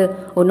சொல்லும்போது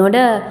உன்னோட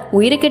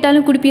உயிரை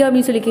கேட்டாலும் குடிப்பியா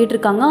அப்படின்னு சொல்லி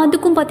கேட்டிருக்காங்க.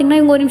 அதுக்கும் பாத்தீங்கன்னா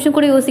இவங்க ஒரு நிமிஷம்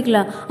கூட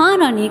யோசிக்கலாம்.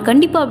 ராணி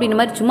கண்டிப்பா அப்படின்ற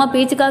மாதிரி சும்மா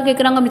பேச்சுக்காக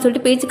கேட்கறாங்க அப்படின்னு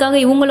சொல்லிட்டு பேச்சுக்காக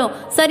இவங்களும்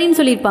சரின்னு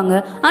சொல்லியிருப்பாங்க.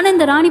 ஆனா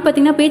இந்த ராணி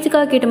பாத்தீங்கன்னா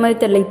பேச்சுக்காக கேட்ட மாதிரி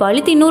தெரியல. இப்ப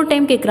அழுத்தி இன்னொரு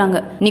டைம் கேட்கறாங்க,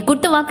 நீ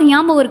கொடுத்த வாக்கு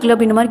ஞாபகம் இருக்குல்ல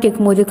அப்படின்ற மாதிரி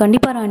கேட்கும்போது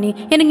கண்டிப்பா ராணி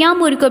எனக்கு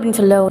ஞாபகம் இருக்கு அப்படின்னு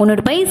சொல்ல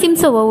உன்னோட பையன்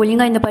சிம்சோவா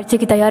ஒழுங்கா இந்த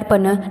பரீட்சைக்கு தயார்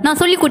பண்ண, நான்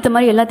சொல்லி கொடுத்த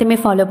மாதிரி எல்லாத்தையுமே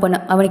ஃபாலோ பண்ண,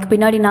 அவனுக்கு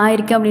பின்னாடி நான்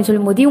இருக்கேன் அப்படின்னு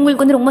சொல்லும்போது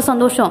உங்களுக்கு வந்து ரொம்ப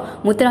சந்தோஷம்,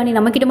 முத்துராணி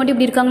நம்ம கிட்ட மட்டும்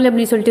இப்படி இருக்காங்களே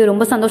அப்படின்னு சொல்லிட்டு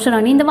ரொம்ப சந்தோஷம்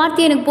ராணி, இந்த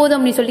வார்த்தையை எனக்கு போதும்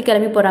அப்படின்னு சொல்லி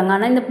கிளம்பி போறாங்க.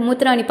 ஆனா இந்த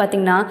முத்துராணி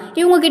பாத்தீங்கன்னா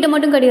இவங்க கிட்ட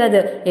மட்டும்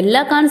கிடையாது,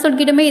 எல்லா கான்சர்ட்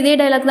கிட்டமே இதே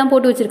டைலாக் தான்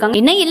போட்டு வச்சிருக்காங்க.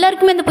 என்ன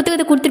எல்லாருக்குமே இந்த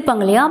புத்தகத்தை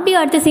கொடுத்துருப்பாங்க இல்லையா. அப்படியே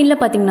அடுத்த சீன்ல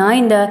பாத்தீங்கன்னா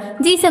இந்த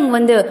ஜீசங்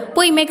வந்து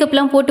போய் மேக்கப்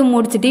எல்லாம் போட்டு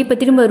முடிச்சுட்டு இப்ப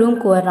திரும்ப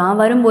ரூம்க்கு வர்றான்.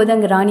 வரும்போது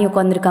அங்க ராணி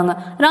உட்காந்துருக்காங்க.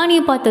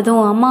 ராணியை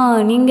பார்த்ததும் அம்மா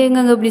நீங்க எங்க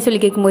அப்படின்னு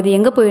சொல்லி கேட்கும்போது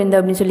எங்க போயிருந்த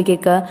அப்படின்னு சொல்லி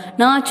கேட்க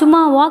நான் சும்மா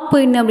வாக்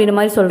போயிருந்தேன் அப்படின்ற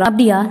மாதிரி சொல்றேன்.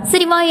 அப்படியா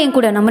சரி வா என்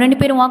கூட நம்ம ரெண்டு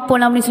பேரும் வாக்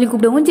போலாம் அப்படின்னு சொல்லி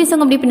கூப்பிடுவோம்.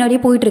 ஜீசங் அப்படியே பின்னாடியே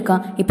போயிட்டு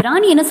இருக்கான். இப்ப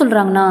ராணி என்ன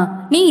சொல்றாங்கன்னா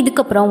நீ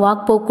இதுக்கப்புறம்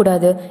வாக் போக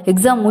கூடாது,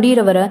 எக்ஸாம்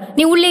முடிகிற வர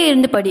நீ உள்ளே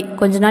இருந்து படி,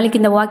 கொஞ்ச நாளைக்கு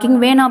இந்த வாக்கிங்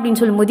வேணாம் அப்படின்னு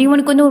சொல்லும்போது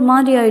இவனுக்கு வந்து ஒரு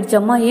மாதிரி ஆயிடுச்சு.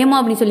 அம்மா ஏமா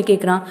அப்படின்னு சொல்லி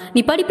கேட்கறான்.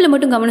 நீ படிப்புல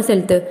மட்டும் கவனம்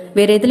செலுத்து,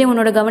 வேற எதுலயும்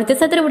உன்னோட கவனத்தை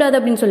சத்திர விடாது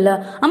அப்படின்னு சொல்ல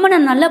அம்மா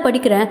நான் நல்லா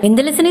படிக்கிறேன்,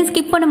 எந்த லெசனையும்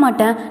ஸ்கிப் பண்ண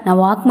மாட்டேன், நான்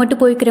வாக்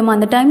மட்டும் போய்க்கிறேன்,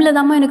 அந்த டைம்ல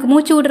தான் எனக்கு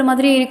மூச்சு விடுற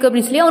மாதிரி இருக்கு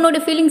அப்படின்னு சொல்லி அவனோட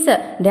ஃபீலிங்ஸை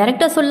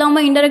டைரக்டா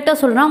சொல்லாம இன்டெரக்டா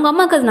சொல்றான். அவங்க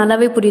அம்மாக்கு அது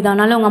நல்லாவே புரியுது.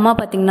 அதனால அவங்க அம்மா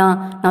பாத்தீங்கன்னா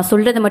நான்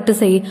சொல்றதை மட்டும்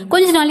செய்,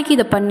 கொஞ்ச நாளைக்கு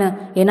இதை பண்ணு,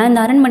 ஏன்னா இந்த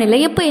அரண்மனையில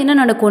எப்ப என்ன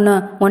நடக்கும்னு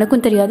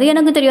உனக்கும் தெரியாது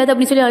எனக்கும் தெரியாது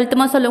அப்படின்னு சொல்லி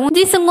அழுத்தமா சொல்லவும்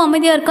ஜீசங்கும்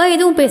அமைதியா இருக்கா,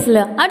 எதுவும் பேசல.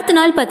 அடுத்த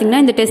நாள்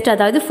பாத்தீங்கன்னா இந்த டெஸ்ட்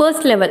அதாவது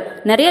ஃபர்ஸ்ட் லெவல்,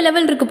 நிறைய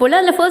லெவல் இருக்கு போல,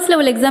 அதுல ஃபர்ஸ்ட்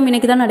லெவல் எக்ஸாம்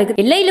இன்னைக்கு தான் நடக்குது.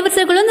 எல்லா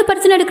இளவரசர்களும் இந்த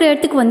பிரச்சனை எடுக்கிற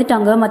இடத்துக்கு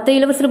வந்துட்டாங்க. மத்த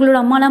இளவரசர்களோட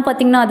அம்மாலாம்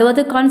பாத்தீங்கன்னா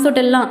அதாவது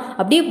கான்சர்ட் எல்லாம்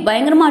அப்படியே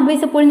பயங்கரமா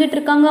அட்வைஸ் பொழிஞ்சிட்டு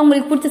இருக்காங்க.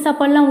 அவங்களுக்கு பிடிச்ச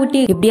சாப்பாடுலாம்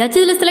ஊட்டி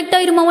எப்படியாச்சும் இதுல செலக்ட்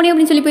ஆயிருமா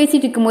அப்படின்னு சொல்லி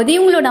பேசிட்டு இருக்கும்போது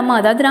இவங்களோட அம்மா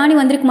அதாவது ராணி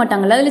வந்திருக்க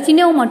மாட்டாங்களா, அதுல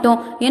சின்னவ மட்டும்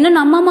என்ன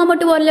நம்ம அம்மா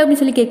மட்டும் வரல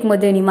அப்படின்னு சொல்லி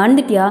கேட்கும்போது நீ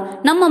மறந்துட்டியா,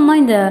 நம்ம அம்மா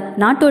இந்த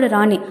நாட்டோட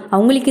ராணி,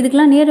 அவங்களுக்கு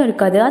இதுக்கெல்லாம் நேரம்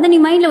இருக்காது, அதை நீ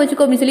மைண்ட்ல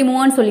வச்சுக்கோ அப்படின்னு சொல்லி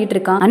மூவான்னு சொல்லிட்டு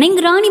இருக்கான். ஆனா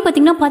இங்க ராணி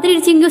பாத்தீங்கன்னா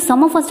பதறிடுச்சு, இங்கேயும்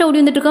செம்ம ஃபாஸ்டா ஓடி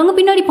வந்துட்டு இருக்காங்க.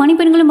 பின்னாடி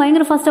பனிப்பெண்களும்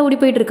பயங்கர ஃபாஸ்டா ஓடி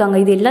போயிட்டு இருக்காங்க.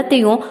 இது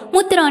எல்லாத்தையும்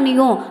மூத்த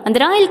ராணியும் அந்த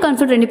ராயல்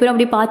கான்சர்ட் ரெண்டு பேரும்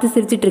அப்படியே பார்த்து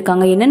சிரிச்சிட்டு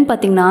இருக்காங்க. என்னன்னு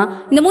பாத்தீங்கன்னா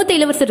இந்த மூத்த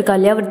இளவரசர் இருக்கா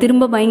இல்லையா, அவர்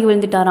திரும்ப மயங்கி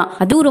விழுந்துட்டாராம்.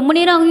 அதுவும் ரொம்ப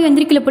நேரம் ஆகியும்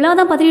எந்திரிக்கல போல,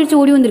 அதான் பதறிடுச்சு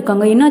ஓடி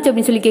வந்திருக்காங்க. என்னாச்சு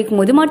அப்படின்னு சொல்லி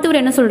கேட்கும்போது மருத்துவர்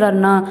என்ன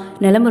சொல்றாருன்னா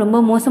நிலைமை ரொம்ப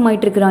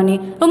மோசமாயிட்டு இருக்கு ராணி,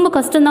 ரொம்ப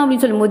கஷ்டம் தான்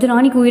அப்படின்னு சொல்லும்போது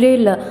ராணிக்கு உயிரே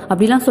இல்ல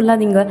அப்படிலாம்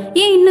சொல்லாதீங்க,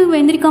 ஏன் இன்னும்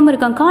எந்திரிக்காம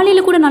இருக்காங்க,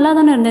 காலையில கூட நல்லா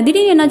தானே இருந்தேன்,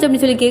 திடீர்னு என்னாச்சு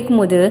அப்படின்னு சொல்லி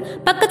கேட்கும்போது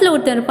பக்கத்துல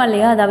ஒருத்தர் இருப்பான்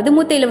இல்லையா, அதாவது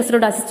மூத்த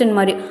இளவரசரோட அசிஸ்டன்ட்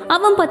மாதிரி,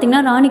 அவன்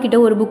பாத்தீங்கன்னா ராணி கிட்ட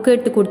ஒரு புக்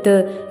எடுத்து கொடுத்து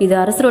இது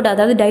அரசரோட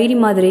அதாவது டைரி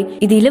மாதிரி,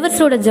 இது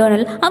இளவரசரோட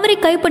ஜேர்னல், அவரை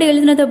கைப்பட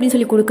எழுதினது அப்படின்னு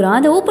சொல்லி கொடுக்குறான்.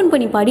 அதை ஓபன்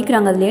பண்ணி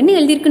படிக்கிறாங்க. அதுல என்ன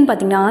எழுதிருக்குன்னு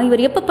பாத்தீங்கன்னா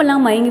இவர்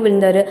எப்பப்பெல்லாம் மயங்கி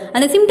விழுந்தாரு,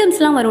 அந்த சிம்டம்ஸ்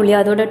எல்லாம் வரும் இல்லையா,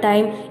 அதோட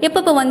டைம்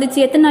எப்பப்ப வந்துச்சு,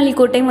 எத்தனை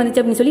நாளைக்கு ஒரு டைம்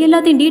வந்துச்சு அப்படின்னு சொல்லி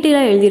எல்லாத்தையும்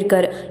டீட்டெயிலா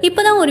எழுதியிருக்காரு.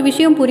 இப்பதான் ஒரு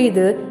விஷயம்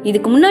புரியுது,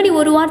 இதுக்கு முன்னாடி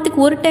ஒரு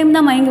வாரத்துக்கு ஒரு டைம்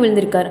தான் மயங்கி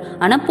விழுந்திருக்காரு,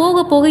 ஆனா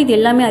போக போக இது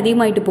எல்லாமே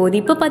அதிகமாயிட்டு போகுது.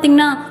 இப்ப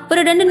பாத்தீங்கன்னா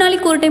ஒரு 2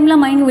 நாளைக்கு ஒரு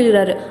டைம்லாம் மயங்கி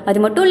விழுறாரு. அது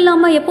மட்டும்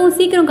இல்லாம எப்பவும்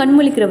சீக்கிரம்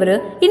கண்முழிக்கிறவர்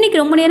இன்னைக்கு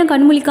ரொம்ப நேரம்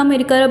கண்முழிக்காம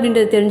இருக்காரு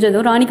அப்படின்றது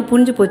தெரிஞ்சதும் ராணிக்கு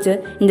புரிஞ்சு போச்சு,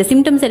 இந்த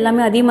சிம்டம்ஸ்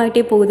எல்லாமே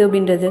அதிகமாயிட்டே போகுது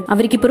அப்படின்றது.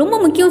 அவருக்கு இப்ப ரொம்ப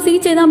முக்கியம்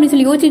சிகிச்சை தான் அப்படின்னு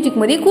சொல்லி யோசிச்சுட்டு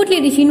இருக்கும்போதே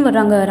கூட்லேடி சீன்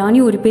வர்றாங்க. ராணி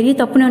ஒரு பெரிய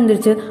தப்பு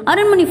நடந்துருச்சு,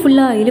 அரண்மனை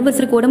ஃபுல்லா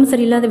இளவரசருக்கு உடம்பு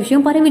சரியில்லாத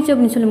விஷயம் பரவிச்சு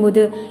அப்படின்னு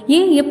சொல்லும்போது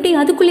ஏன் எப்படி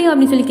அதுக்குள்ளேயே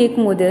அப்படின்னு சொல்லி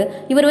கேட்கும்போது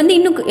பார்க்கும்போது இவர் வந்து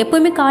இன்னும்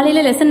எப்பவுமே காலையில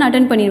லெசன்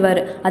அட்டன்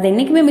பண்ணிடுவாரு. அதை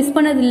என்னைக்குமே மிஸ்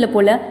பண்ணது இல்லை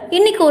போல.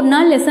 இன்னைக்கு ஒரு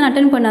நாள் லெசன்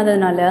அட்டன்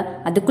பண்ணாததுனால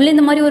அதுக்குள்ள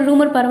இந்த மாதிரி ஒரு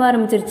ரூமர் பரவ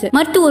ஆரம்பிச்சிருச்சு.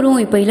 மருத்துவரும்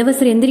இப்ப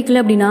இளவரசர்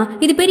எந்திரிக்கல அப்படின்னா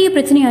இது பெரிய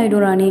பிரச்சனை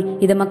ஆயிடும் ராணி,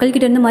 இதை மக்கள்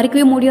கிட்ட இருந்து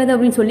மறைக்கவே முடியாது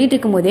அப்படின்னு சொல்லிட்டு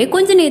இருக்கும் போதே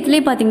கொஞ்ச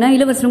நேரத்திலே பாத்தீங்கன்னா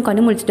இளவரசரும்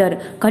கண்ணு முழிச்சிட்டாரு.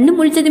 கண்ணு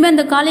முழிச்சதுமே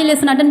அந்த காலையில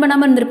லெசன் அட்டன்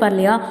பண்ணாம இருந்திருப்பார்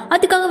இல்லையா,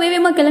 அதுக்காக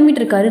வேகமா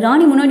கிளம்பிட்டு இருக்காரு.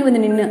 ராணி முன்னாடி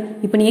வந்து நின்று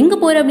இப்ப நீ எங்க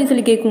போற அப்படின்னு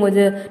சொல்லி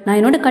கேட்கும்போது நான்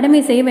என்னோட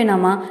கடமையை செய்ய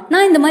வேணாமா,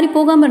 நான் இந்த மாதிரி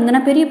போகாம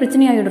இருந்தேன்னா பெரிய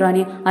பிரச்சனை ஆயிடும்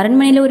ராணி,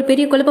 அரண்மனையில ஒரு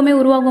பெரிய குழப்பமே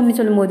உருவாகும் அப்படின்னு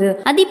சொல்லும்போது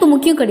அது இப்ப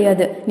முக்கியம்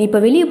கிடையாது, நீ இப்ப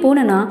வெளியே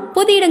போனா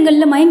பொது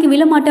இடங்கள்ல மயங்கி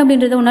விழ மாட்டேன்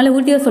அப்படின்றத உன்னால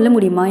உறுதியா சொல்ல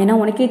முடியுமா, ஏன்னா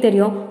உனக்கே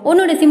தெரியும்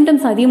உன்னோட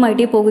சிம்டம்ஸ்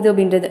அதிகமாயிட்டே போகுது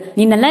அப்படின்றது.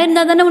 நீ நல்லா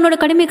இருந்தா தானே உன்னோட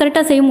கடமையை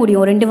கரெக்டா செய்ய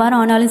முடியும். 2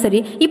 வாரம் ஆனாலும் சரி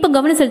இப்ப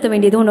கவனம் செலுத்த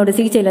வேண்டியது உன்னோட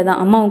சிகிச்சையில தான்.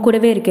 அம்மா உன்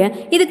கூடவே இருக்கேன்,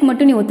 இதுக்கு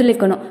மட்டும் நீ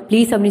ஒத்துழைக்கணும்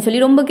ப்ளீஸ் அப்படின்னு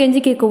சொல்லி ரொம்ப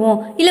கெஞ்சி கேட்கவும்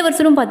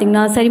இளவரசரும்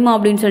பாத்தீங்கன்னா சரிமா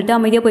அப்படின்னு சொல்லிட்டு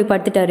அமைதியா போய்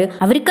படுத்துட்டாரு.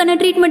 அவருக்கான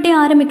ட்ரீட்மெண்ட்டே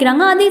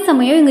ஆரம்பிக்கிறாங்க. அதே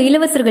சமயம் எங்க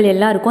இளவரசர்கள்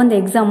எல்லாருக்கும் அந்த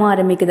எக்ஸாமும்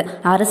ஆரம்பிக்குது.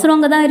 அரசரும்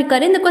அங்கதான்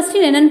இருக்காரு. இந்த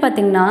கொஸ்டின் என்னன்னு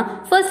பாத்தீங்கன்னா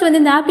ஃபர்ஸ்ட்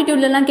வந்து இந்த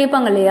ஆப்டிடியூட்ல எல்லாம்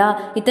கேட்பாங்க இல்லையா,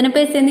 இத்தனை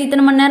பேர் சேர்ந்து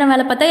இத்தனை மணி நேரம்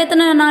வேலை பார்த்தா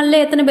எத்தனை நாள்ல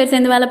எத்தனை பேர்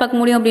சேர்ந்து வேலை பார்க்க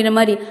முடியும் அப்படின்ற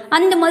மாதிரி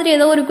அந்த மாதிரி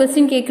ஏதோ ஒரு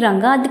கொஸ்டின்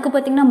கேட்கறாங்க. அதுக்கு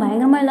பாத்தீங்கன்னா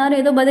பயங்கரமா எல்லாரும்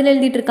ஏதோ பதில்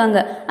எழுதிட்டு இருக்காங்க.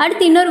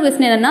 அடுத்து இன்னொரு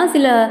கொஸ்டின் என்னன்னா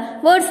சில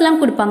வேர்ட்ஸ் எல்லாம்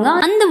கொடுப்பாங்க.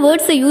 அந்த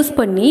வேர்ட்ஸை யூஸ்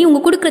பண்ணி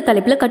உங்க கொடுக்குற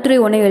தலைப்புல கட்டுரை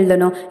ஒண்ணு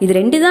எழுதணும். இது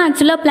 2 தான்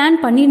ஆக்சுவலா பிளான்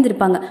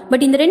பண்ணியிருந்திருப்பாங்க.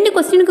 பட் இந்த 2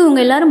 கொஸ்டினுக்கு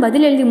இவங்க எல்லாரும்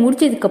பதில் எழுதி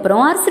முடிச்சதுக்கு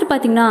அப்புறம் அரசர்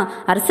பாத்தீங்கன்னா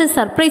அரசர்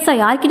சர்ப்ரைஸா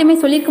யார்கிட்டயுமே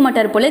சொல்லியிருக்க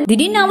மாட்டாரு போல.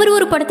 திடீர்னு அவர்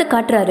ஒரு படத்தை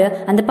காட்டுறாரு.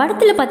 அந்த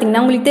படத்துல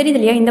பாத்தீங்கன்னா உங்களுக்கு தெரியுது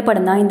இல்லையா, இந்த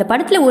படம் தான். இந்த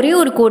படத்துல ஒரே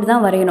ஒரு கோடு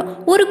தான் வரையணும்.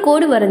 ஒரு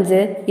கோடு வரைஞ்சு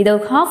இதை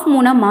ஹாஃப்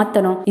மூணா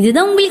மாத்தணும்.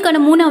 இதுதான்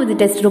உங்களுக்கான 3வது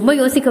டெஸ்ட். ரொம்ப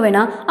யோசிக்க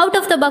வேணாம், அவுட்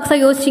ஆஃப் த பாக்ஸா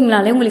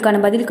யோசிச்சிங்கனாலே உங்களுக்கான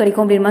பதில்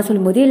கிடைக்கும் அப்படின்னு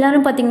சொல்லும்போது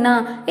எல்லாரும் பாத்தீங்கன்னா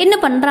என்ன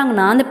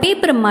பண்றாங்கன்னா அந்த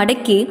பேப்பரை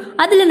மடக்கி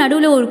அதுல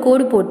நடுவுல ஒரு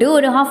கோடு போட்டு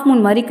ஒரு ஹாஃப்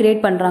மூன் மாதிரி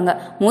கிரியேட் பண்றாங்க.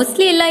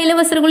 மோஸ்ட்லி எல்லா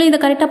இளவரசர்களும் இதை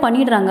கரெக்டா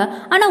பண்ணிடுறாங்க.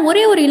 ஆனா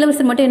ஒரே ஒரு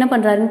இளவரசர் மட்டும் என்ன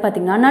பண்றாருன்னு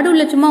பாத்தீங்கன்னா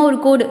நடுவுல சும்மா ஒரு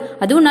கோடு,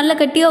 அதுவும் நல்ல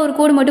கட்டியா ஒரு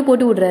கோடு மட்டும்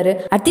போட்டு விடுறாரு.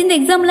 அடுத்து இந்த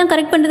எக்ஸாம் எல்லாம்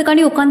கரெக்ட்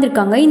பண்றதுக்காண்டி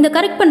உட்காந்துருக்காங்க. இந்த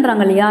கரெக்ட்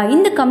பண்றாங்க இல்லையா,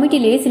 இந்த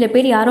கமிட்டிலேயே சில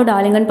பேர் யாரோட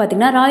ஆளுங்கன்னு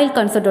பாத்தீங்கன்னா ராயல்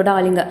கன்சர்ட்டோட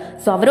ஆளுங்க.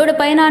 சோ அவரோட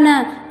பையனான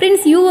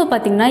பிரின்ஸ் யூவை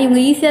பாத்தீங்கன்னா இவங்க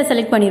ஈஸியா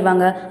செலக்ட்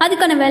பண்ணிடுவாங்க.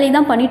 அதுக்கான வேலையை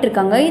தான் பண்ணிட்டு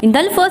இருக்காங்க. இந்த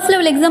ஃபர்ஸ்ட்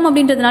லெவல் எக்ஸாம்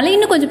அப்படின்றதுனால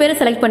இன்னும் கொஞ்சம் பேரை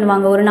செலக்ட்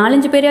பண்ணுவாங்க. ஒரு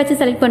 4-5 பேரையாச்சும்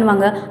செலக்ட்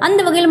பண்ணுவாங்க. அந்த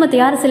வகையில மத்த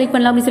யாரை செலக்ட்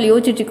பண்ணலாம் அப்படின்னு சொல்லி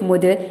யோசிச்சுட்டு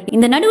இருக்கும்போது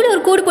இந்த நடுவுல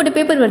ஒரு கோடு போட்ட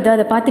பேப்பர் வருது.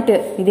 அதை பார்த்துட்டு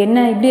இது என்ன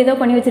இப்படி ஏதோ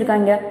பண்ணி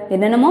வச்சிருக்காங்க,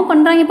 என்னென்னமோ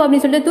பண்றாங்க இப்ப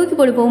அப்படின்னு சொல்லிட்டு தூக்கி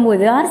போட்டு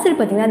போகும்போது அரசர்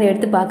பாத்தீங்கன்னா அதை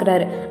எடுத்து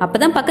பாக்குறாரு.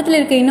 அப்பதான் பக்கத்துல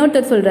இருக்க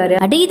இன்னொருத்தர் சொல்றாரு,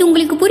 அடே இது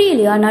உங்களுக்கு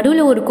புரியலையா,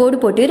 நடுவுல ஒரு கோடு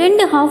போட்டு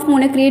 2 ஹாஃப்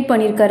மூணை கிரியேட்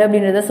பண்ணிருக்காரு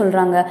அப்படின்றத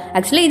சொல்றாங்க.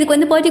 ஆக்சுவலா இதுக்கு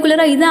வந்து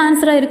பர்டிகுலரா இது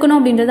ஆன்சரா இருக்கணும்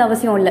அப்படின்றது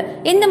அவசியம் இல்ல,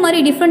 எந்த மாதிரி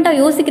டிஃபரெண்டா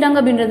யோசிக்கிறாங்க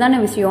அப்படின்றதான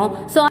விஷயம்.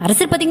 சோ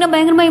அரசர் பாத்தீங்கன்னா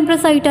பயங்கரமா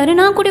இம்ப்ரெஸ் ஆயிட்டாரு.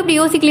 நான் கூட இப்படி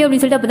யோசிக்கலையே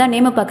அப்படின்னு சொல்லிட்டு அப்பதான்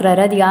நேம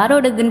பாக்குறாரு. அது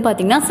யாரோடதுன்னு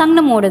பாத்தீங்கன்னா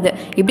சங்கமோடது.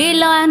 இப்படியே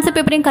எல்லா ஆன்சர்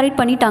பேப்பரையும் கரெக்ட்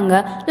பண்ணிட்டாங்க.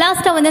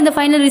 லாஸ்டா வந்து அந்த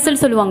ஃபைனல்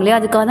ரிசல்ட் சொல்லுவாங்களே,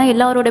 அதுக்காக தான்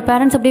எல்லாரோட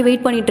பேரண்ட்ஸ் அப்படியே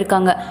வெயிட் பண்ணிட்டு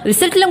இருக்காங்க.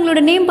 ரிசல்ட்ல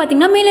உங்களோட நேம்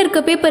பாத்தீங்கன்னா மேல இருக்க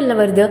பேப்பர்ல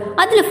வருது.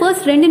 அதுல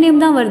ஃபர்ஸ்ட் 2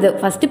 நேம் தான் வருது.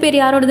 ஃபர்ஸ்ட் பேர்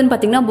யாரோடதுன்னு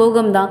பாத்தீங்கன்னா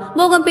போகம் தான்.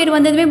 போகம் பேர்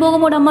வந்ததுமே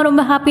போகமோட அம்மா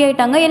ரொம்ப ஹாப்பி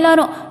ஆயிட்டாங்க.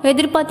 எல்லாரும்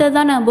எதிர்பார்த்தது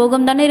தானே,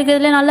 போகம் தானே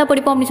இருக்கிறதுல நல்லா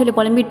படிப்போம் அப்படின்னு சொல்லி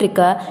புலம்பிட்டு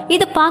இருக்க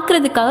இதை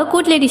பாக்குறதுக்காக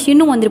கோர்ட் லேடிஸ்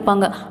இன்னும்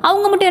வந்திருப்பாங்க.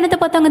 அவங்க மட்டும் என்னத்தை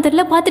பார்த்தாங்க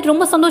தெரியல, பார்த்துட்டு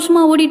ரொம்ப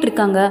சந்தோஷமா ஓடிட்டு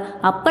இருக்காங்க.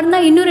 அப்புறம்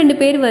தான் இன்னும் 2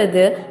 பேர்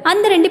வருது.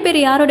 அந்த 2 பேர்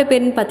யாரோட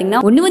பேருன்னு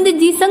பாத்தீங்கன்னா ஒன்னு வந்து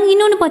ஜீசங்,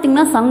 இன்னொன்னு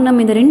பாத்தீங்கன்னா சங்னம்.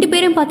 இந்த 2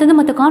 பேரும் பார்த்தது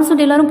மத்த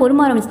கான்ஸ்டன்ட் எல்லாரும்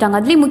பொறும ஆரம்பிச்சிட்டாங்க.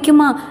 அதுலயும்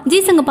முக்கியமா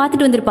ஜீசங்க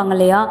பாத்துட்டு வந்திருப்பாங்க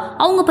இல்லையா,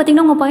 அவங்க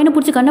பாத்தீங்கன்னா உங்க பையனை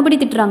பிடிச்சி கண்ணபடி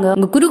திட்டுறாங்க.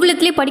 உங்க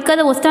குருகுலத்திலே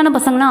படிக்காத ஒஸ்டான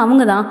பசங்கன்னா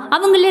அவங்க தான்.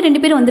 அவங்களே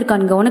 2 பேரும்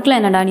வந்திருக்காங்க. உனக்குலாம்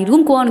என்னடா நீ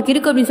ரூம் உனக்கு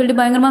இருக்கு அப்படின்னு சொல்லிட்டு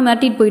பயங்கரமா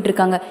மிரட்டிட்டு போயிட்டு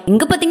இருக்காங்க.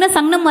 இங்க பாத்தீங்கன்னா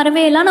சங்னம்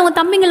வரவே எல்லாம் அவங்க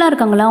தம்பிங்க எல்லாம்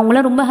இருக்காங்களா,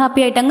 அவங்க ரொம்ப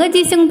ஹாப்பி ஆயிட்டாங்க.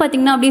 ஜீசங்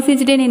பாத்தீங்கன்னா அப்படியே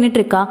சிரிச்சுட்டே நின்னுட்டு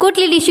இருக்கா.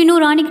 கோட்லி டிஷினு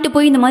ராணி கிட்ட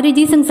போய் இந்த மாதிரி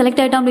ஜீசங்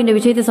செலக்ட் ஆயிட்டான் அப்படின்ற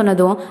விஷயத்த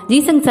சொன்னதும்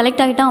ஜீசங்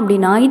செலக்ட் ஆயிட்டான்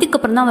அப்படின்னா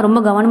இதுக்கப்புறம் தான் அவன்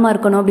ரொம்ப கவனமா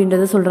இருக்கணும்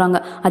அப்படின்றத சொல்றாங்க.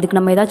 அதுக்கு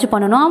நம்ம ஏதாச்சும்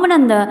பண்ணணும், அவன்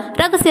அந்த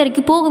ரகசிய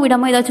அறைக்கு போக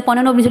விடாம ஏதாச்சும்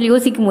பண்ணணும் அப்படின்னு சொல்லி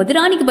யோசிக்கும் போது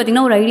ராணிக்கு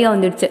பாத்தீங்கன்னா ஒரு ஐடியா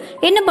வந்துடுச்சு.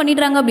 என்ன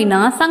பண்ணிடுறாங்க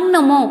அப்படின்னா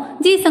சங்கமும்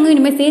ஜீசங்கும்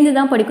இனிமே சேர்ந்து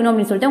தான் படிக்கணும்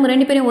அப்படின்னு சொல்லிட்டு அவங்க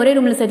 2 பேரும் ஒரே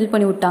ரூம்ல செட்டில்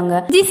பண்ணி விட்டாங்க.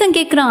 ஜீசங்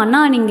கேட்கறான்,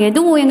 அண்ணா நீங்க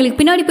எதுவும் எங்களுக்கு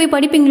பின்னாடி போய்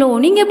படிப்பீங்களோ,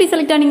 நீங்க எப்படி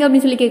செலக்ட் ஆனீங்க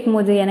அப்படின்னு சொல்லி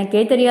கேட்கும்போது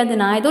எனக்கே தெரியாது,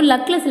 நான் ஏதோ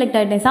லக்ல செலக்ட்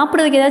ஆயிட்டேன்,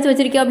 சாப்பிடறதுக்கு ஏதாச்சும்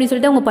வச்சிருக்கேன் அப்படின்னு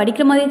சொல்லிட்டு அவங்க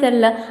படிக்கிற மாதிரியே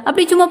தெரியல,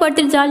 அப்படி சும்மா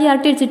படுத்துட்டு ஜாலியா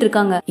அரட்டை அடிச்சிட்டு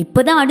இருக்காங்க.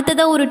 இப்பதான்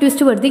அடுத்ததா ஒரு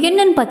ட்விஸ்ட் வருது.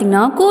 என்னன்னு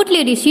பாத்தீங்கன்னா கோர்ட்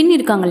லேடி ஷின்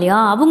இருக்காங்க இல்லையா,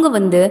 அவங்க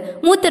வந்து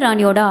மூத்த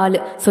ராணியோட ஆளு.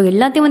 சோ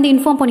எல்லாத்தையும் வந்து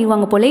இன்ஃபார்ம்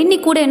பண்ணிடுவாங்க போல.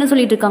 இன்னைக்கு கூட என்ன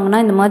சொல்லிட்டு இருக்காங்கன்னா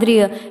இந்த மாதிரி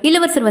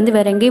இளவரசர் வந்து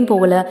வேற எங்கேயும்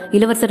போகல,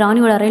 இளவரசர்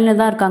ராணியோட அறையில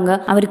தான் இருக்காங்க,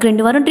 அவருக்கு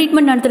 2 வாரம்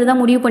ட்ரீட்மெண்ட் நடத்துறதா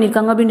முடிவு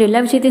பண்ணிருக்காங்க அப்படின்ற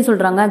எல்லா விஷயத்தையும்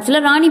சொல்றாங்க.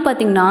 ஆக்சுவலா ராணி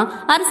பாத்தீங்கன்னா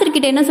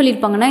அரசர்கிட்ட என்ன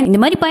சொல்லிருப்பாங்கன்னா இந்த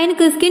மாதிரி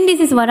பையனுக்கு ஸ்கின்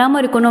டிசீஸ் வராம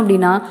இருக்கணும்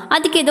அப்படின்னா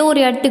அதுக்கு ஏதோ ஒரு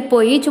இடத்துக்கு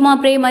போய் சும்மா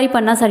ப்ரே மாதிரி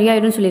பண்ணா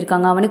சரியாயிடும்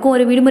சொல்லியிருக்காங்க. அவனுக்கும்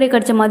ஒரு விடுமுறை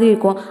கிடைச்ச மாதிரி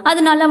இருக்கும்,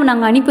 அதனால அவன்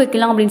நாங்க அனுப்பி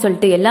வைக்கலாம் அப்படின்னு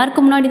சொல்லிட்டு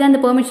எல்லாருக்கும் முன்னாடி தான்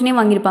இந்த பெர்மிஷனே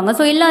வாங்கியிருப்பாங்க.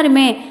 ஸோ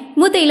எல்லாருமே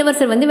மூத்த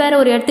இளவரசர் வந்து வேற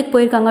ஒரு இடத்துக்கு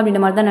போயிருக்காங்க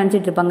அப்படின்ற மாதிரி தான்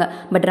நினைச்சிட்டு இருப்பாங்க.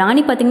 பட்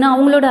ராணி பாத்தீங்கன்னா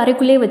அவங்களோட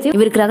அறைக்குள்ளே வச்சு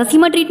இவருக்கு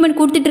ரகசியமா ட்ரீட்மெண்ட்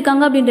கொடுத்துட்டு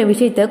இருக்காங்க அப்படின்ற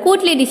விஷயத்த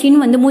கோர்ட் லேடி ஷின்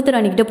வந்து மூத்த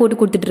ராணி கிட்ட போட்டு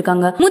கொடுத்துட்டு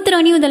இருக்காங்க. மூத்த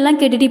ராணி இதெல்லாம்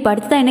கேட்டுட்டு இப்ப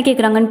அடுத்ததான் என்ன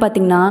கேட்கறாங்கன்னு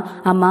பாத்தீங்கன்னா,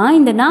 ஆமா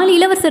இந்த 4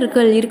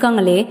 இளவரசர்கள்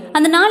இருக்காங்களே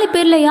அந்த 4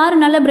 பேர்ல யாரு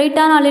நல்ல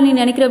பிரைட்டான ஆளு நீ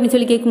நினைக்கிற அப்படின்னு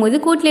சொல்லி கேட்கும்போது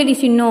கோர்ட் லேடி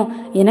ஷின்னும்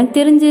எனக்கு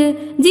தெரிஞ்சு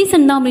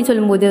ஜீசன் தான் அப்படின்னு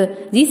சொல்லும்போது,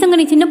 ஜீசங்க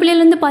நீ சின்ன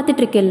பிள்ளையில இருந்து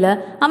பாத்துட்டு இருக்கேல்ல,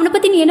 அவனை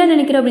பத்தி நீ என்ன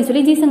நினைக்கிற அப்படின்னு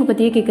சொல்லி ஜீசங்க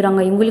பத்தியே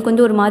கேட்கறாங்க. இவங்களுக்கு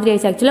வந்து ஒரு மாதிரி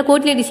ஆயிடுச்சு. ஆக்சுவலா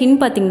கோர்ட் லேடி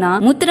ஷின் பாத்தீங்கன்னா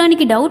மூத்த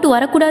ராணிக்கு டவுட்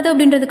வரக்கூடாது கூடாது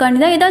அப்படின்றதுக்காண்டி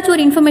தான் ஏதாச்சும்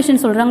ஒரு இன்ஃபர்மேஷன்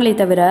சொல்றாங்களே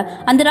தவிர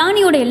அந்த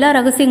ராணியோட எல்லா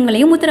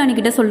ரகசியங்களையும் முத்துராணி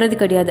கிட்ட சொல்றது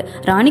கிடையாது.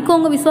 ராணிக்கும்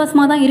அவங்க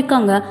விசுவாசமா தான்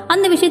இருக்காங்க.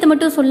 அந்த விஷயத்த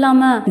மட்டும்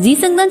சொல்லாம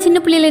ஜீசங் தான் சின்ன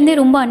பிள்ளையில இருந்தே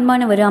ரொம்ப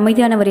அன்பானவர்,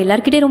 அமைதியானவர்,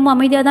 எல்லார்கிட்டே ரொம்ப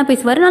அமைதியா தான்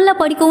பேசுவார், நல்லா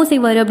படிக்கவும்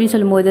செய்வாரு அப்படின்னு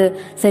சொல்லும்போது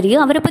சரி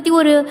அவரை பத்தி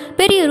ஒரு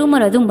பெரிய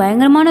ரூமர், அதுவும்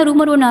பயங்கரமான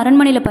ரூமர் ஒன்று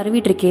அரண்மனையில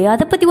பரவிட்டு இருக்கே,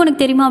 அதை பத்தி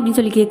உனக்கு தெரியுமா அப்படின்னு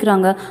சொல்லி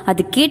கேட்குறாங்க.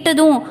 அது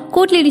கேட்டதும்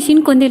கோர்ட் லேடி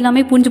ஷீனுக்கு வந்து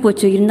எல்லாமே புரிஞ்சு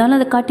போச்சு. இருந்தாலும்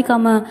அதை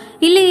காட்டிக்காம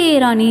இல்லையே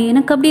ராணி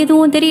எனக்கு அப்படி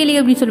எதுவும் தெரியலையே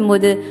அப்படின்னு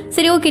சொல்லும்போது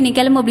சரி ஓகே நீ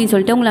கிளம்பு அப்படின்னு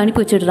சொல்லிட்டு அவங்களை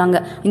அனுப்பி வச்சிடுறாங்க.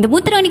 இந்த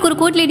மூத்த ராணிக்கு ஒரு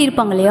கோர்ட் லேடி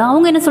இருப்பாங்க இல்லையா,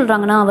 அவங்க என்ன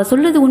சொல்றாங்கன்னா அவ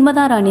சொல்றது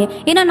உண்மைதான் ராணி,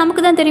 ஏன்னா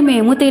நமக்கு தான் தெரியுமே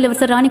மூத்த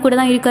இளவரசர் ராணி கூட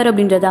தான் இருக்காரு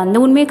அப்படின்றது, அந்த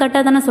உண்மையை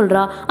கரெக்டாக தானே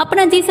சொல்றா. அப்ப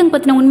நான் ஜீசங்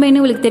பத்தின உண்மைன்னு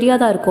உங்களுக்கு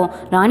தெரியாதா இருக்கும்,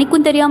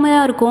 ராணிக்கும்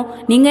தெரியாமையா இருக்கும்,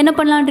 நீங்க என்ன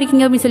பண்ணலான்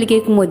இருக்கீங்க அப்படின்னு சொல்லி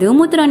கேட்கும்போது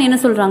மூத்த ராணி என்ன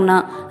சொல்றாங்கன்னா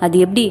அது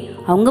எப்படி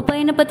அவங்க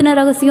பையனை பத்தின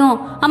ரகசியம்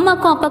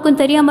அம்மாக்கும் அப்பாக்கும்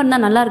தெரியாம இருந்தா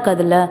நல்லா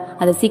இருக்காதுல்ல,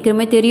 அதை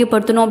சீக்கிரமே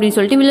தெரியப்படுத்தணும் அப்படின்னு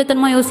சொல்லிட்டு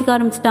வில்லத்தனமா யோசிக்க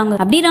ஆரம்பிச்சிட்டாங்க.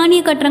 அப்படி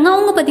ராணியை கட்டுறாங்க.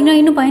 அவங்க பாத்தீங்கன்னா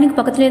இன்னும் பையனுக்கு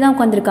பக்கத்திலே தான்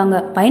உட்காந்துருக்காங்க.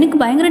 பையனுக்கு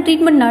பயங்கர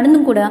ட்ரீட்மெண்ட்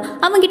நடந்தும் கூட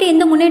அவங்க கிட்ட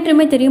எந்த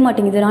முன்னேற்றமே தெரிய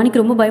மாட்டேங்குது.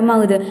 ராணிக்கு ரொம்ப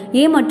பயமாகுது.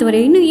 ஏன் மருத்துவரே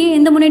இன்னும் ஏன்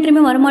எந்த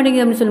முன்னேற்றமே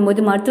வரமாட்டேங்குது அப்படின்னு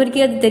சொல்லும்போது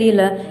மருத்துவருக்கே அது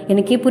தெரியல,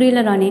 எனக்கே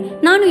புரியல ராணி,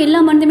 நானும் எல்லா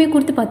மருந்துமே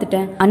கொடுத்து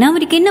பார்த்துட்டேன், ஆனா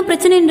அவருக்கு என்ன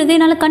பிரச்சனைன்றதே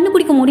என்னால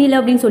கண்டுபிடிக்க முடியல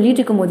அப்படின்னு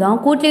சொல்லிட்டு இருக்கும் போது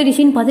கோர்ட்ல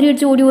ரிஷின் பதறி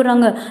அடிச்சு ஓடி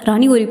வர்றாங்க.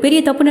 ராணி ஒரு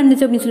பெரிய தப்பு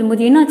நடந்துச்சு அப்படின்னு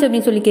சொல்லும்போது என்னாச்சு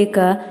அப்படின்னு சொல்லி கேட்க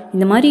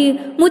இந்த மாதிரி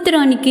மூத்த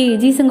ராணிக்கு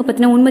ஜீசங்க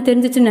பத்தின உண்மை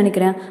தெரிஞ்சிச்சுன்னு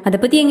நினைக்கிறேன், அதை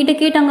பத்தி என்கிட்ட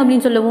கேட்டாங்க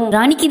அப்படின்னு சொல்லவும்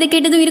ராணிக்கு இதை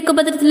கேட்டதும் இருக்க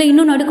பத்திரத்துல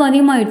இன்னும் நடுக்கம்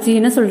அதிகமாயிடுச்சு.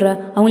 என்ன சொல்ற,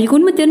 அவங்களுக்கு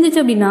உண்மை தெரிஞ்சிச்சு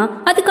அப்படின்னா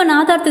அதுக்கான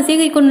ஆதாரத்தை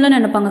சேகரிக்கணும்னு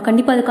நினைப்பாங்க,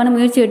 கண்டிப்பா அதுக்கான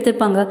முயற்சி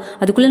எடுத்திருப்பாங்க,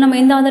 அதுக்குள்ள நம்ம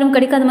எந்த ஆதாரம்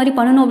கிடைக்காத மாதிரி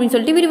பண்ணணும் அப்படின்னு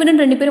சொல்லிட்டு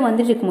விறுவிறுன்னு 2 பேரும்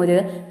வந்துட்டு இருக்கும்போது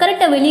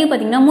கரெக்டா வெளியே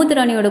பாத்தீங்கன்னா மூத்த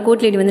ராணியோட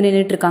கோர்ட் லேடி வந்து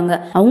நின்றுட்டு இருக்காங்க.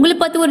 அவங்களை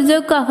பார்த்து ஒரு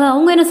ஜோக்காக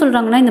அவங்க என்ன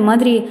சொல்றாங்கன்னா இந்த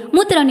மாதிரி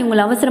மூத்த ராணி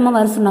உங்களை அவசரமா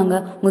வர சொன்னாங்க,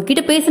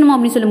 உங்ககிட்ட பேசணுமா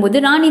அப்படின்னு சொல்லும்போது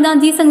ராணி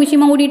தான் ஜீசங்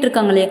விஷயமா ஓடிட்டு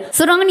இருக்காங்களே,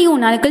 சோ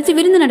ராணியும் நாளை கழிச்சு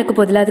விருந்து நடக்க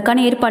போதில்ல,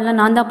 அதுக்கான ஏற்பாடுலாம்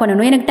நான் தான்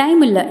பண்ணணும், எனக்கு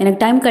டைம் இல்ல, எனக்கு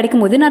டைம்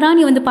கிடைக்கும் போது நான்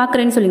ராணி வந்து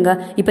பாக்குறேன்னு சொல்லுங்க,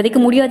 இப்போதைக்கு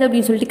முடியாது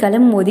அப்படின்னு சொல்லிட்டு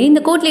கிளம்பும் போது இந்த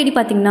கோர்ட் லேடி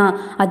பாத்தீங்கன்னா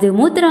அது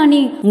மூத்த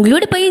ராணி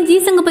உங்களோட பையன்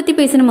ஜீசங்க பத்தி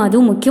பேசணுமா,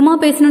 அதுவும் முக்கியமா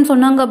பேசணும்னு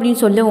சொன்னாங்க அப்படின்னு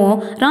சொல்லவும்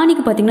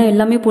ராணிக்கு பாத்தீங்கன்னா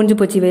எல்லாமே புரிஞ்சு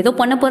போச்சு, ஏதோ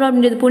பண்ண போறோம்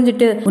அப்படின்றது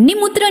புரிஞ்சுட்டு உன்னி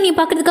மூத்தராணியை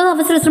பாக்குறதுக்காக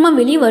அவசர அவசரமா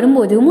வெளியே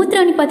வரும்போது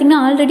மூத்தராணி பாத்தீங்கன்னா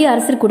ஆல்ரெடி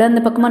அரசர் கூட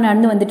அந்த பக்கமா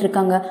நடந்து வந்துட்டு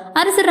இருக்காங்க.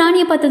 அரசர்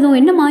ராணியை பார்த்ததும்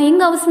என்னமா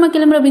எங்க அவசரமா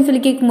கிளம்புற அப்படின்னு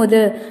சொல்லி கேட்கும்போது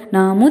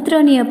நான்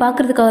மூத்தராணியை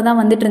பாக்குறதுக்காக தான்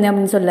வந்துட்டு இருந்தேன்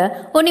அப்படின்னு சொல்ல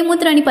உடனே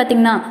மூத்தராணி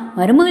பாத்தீங்கன்னா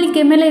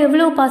மருமகளுக்கு மேல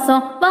எவ்வளவு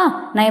பாசம், வா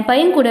நான் என்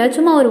பையன் கூட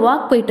சும்மா ஒரு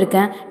வாக் போயிட்டு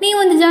இருக்கேன், நீ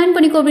வந்து ஜாயின்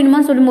பண்ணிக்கோ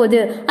அப்படின்னு சொல்லும்போது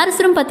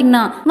அரசரும்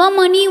பாத்தீங்கன்னா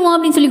வாமா நீ வா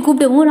அப்படின்னு சொல்லி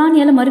கூப்பிடுவோம்.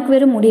 ராணியால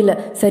மறுக்கவே முடியல,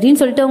 சரின்னு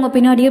சொல்லிட்டு அவங்க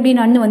பின்னாடி அப்படி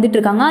நடந்து வந்துட்டு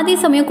இருக்காங்க. அதே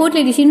சமயம்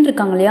கோர்ட்ல ரிஷின்னு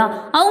இருக்காங்க இல்லையா,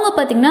 அவங்க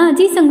பாத்தீங்கன்னா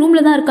ஜீசங்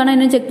ரூம்ல தான் இருக்கானா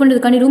என்ன செக்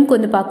பண்றதுக்காண்டி ரூம்க்கு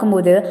வந்து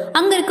பார்க்கும்போது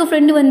அங்க இருக்க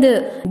ஃப்ரெண்டு வந்து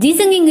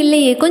ஜீசங் இங்க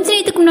இல்லையே, கொஞ்ச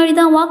நேரத்துக்கு முன்னாடி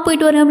தான் வாக்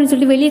போயிட்டு வரேன் அப்படின்னு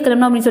சொல்லிட்டு வெளியே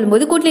கிளம்பணும் அப்படின்னு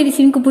சொல்லும்போது கோர்ட்ல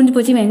ரிஷினுக்கு புரிஞ்சு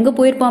போச்சு இவன் எங்க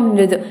போயிருப்பான்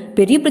அப்படின்றது,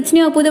 பெரிய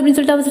பிரச்சனையா போகுது அப்படின்னு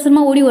சொல்லிட்டு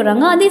அவசரமா ஓடி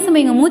வர்றாங்க. அதே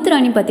சமயம் எங்க மூத்த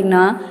ராணி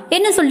பாத்தீங்கன்னா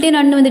என்ன சொல்லிட்டு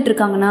நடந்து வந்துட்டு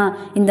இருக்காங்கன்னா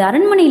இந்த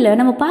அரண்மனையில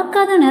நம்ம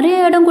பார்க்காத நிறைய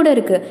இடம் கூட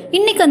இருக்கு,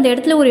 இன்னைக்கு அந்த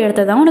இடத்துல ஒரு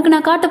இடத்த தான் உனக்கு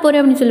நான் காட்ட போறேன்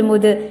அப்படின்னு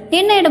சொல்லும்போது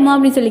என்ன இடமா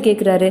அப்படின்னு சொல்லி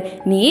கேட்கிறாரு.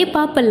 நீயே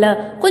பாப்பல்ல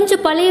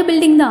கொஞ்சம் பழைய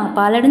பில்டிங் தான்,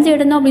 பாலடைஞ்ச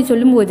இடம் தான் அப்படின்னு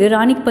சொல்லும்போது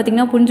ராணிக்கு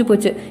பாத்தீங்கன்னா புரிஞ்சு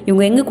போச்சு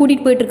இவங்க எங்க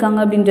கூட்டிட்டு போயிட்டு இருக்காங்க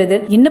அப்படின்றது,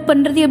 என்ன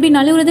பண்றது எப்படி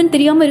நழுவுறதுன்னு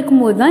தெரியாம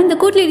இருக்கும்போது தான் இந்த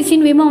கோர்ட்ல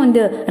ரிஷின் வேமா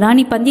வந்து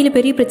ராணி பந்தியில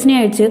பெரிய பிரச்சனை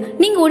ஆயிடுச்சு,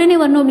 நீங்க உடனே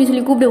வரணும் அப்படின்னு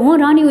சொல்லி கூப்பிடுவோம்.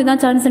 ராணி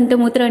தான் சான்ஸ்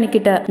மூத்தராணி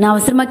கிட்ட நான்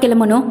அவசரமா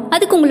கிளம்பணும்,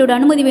 அதுக்கு உங்களோட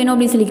அனுமதி வேணும்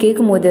அப்படின்னு சொல்லி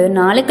கேட்கும்போது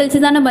நாளை கழிச்சு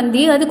தானே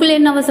பந்தி, அதுக்குள்ள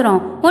என்ன அவசரம்,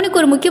 உனக்கு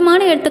ஒரு முக்கியமான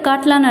இடத்த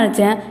காட்டலாம்னு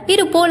நினைச்சேன்,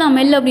 இரு போலாம்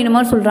மெல்ல அப்படின்னு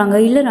மாதிரி சொல்றாங்க.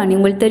 இல்ல ராணி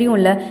உங்களுக்கு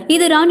தெரியும்ல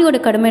இது ராணியோட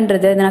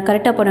கடமைன்றது, அதை நான்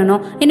கரெக்டா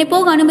பண்ணணும், என்னை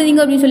போக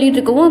அனுமதிங்க அப்படின்னு சொல்லிட்டு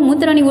இருக்கவும்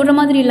மூத்தராணி விடுற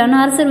மாதிரி இல்லைன்னா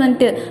அரசர்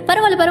வந்துட்டு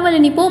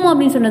பரவாயில்ல நீ போமா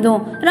அப்படின்னு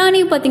சொன்னதும்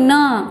ராணியும் பாத்தீங்கன்னா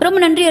ரொம்ப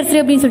நன்றி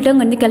அரசர் அப்படின்னு சொல்லிட்டு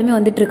அங்க வந்து கிளம்பி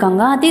வந்துட்டு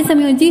இருக்காங்க. அதே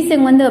சமயம்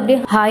ஜீசங் வந்து அப்படியே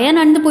ஹாயா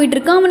நடந்து போயிட்டு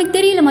இருக்கான். அவனுக்கு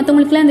தெரியல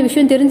மத்தவங்களுக்கு எல்லாம் இந்த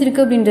விஷயம்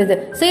தெரிஞ்சிருக்கு அப்படின்றது,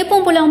 சோ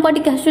எப்பவும் போல அவன்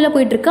பாட்டி கேஷுவலா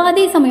போயிட்டு இருக்கா.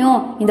 அதே சமயம்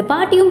இந்த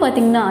பாட்டியும்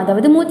பாத்தீங்கன்னா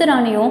அதாவது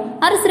மூத்தராணியும்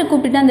அரசரை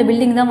கூப்பிட்டு அந்த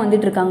பில்டிங் தான்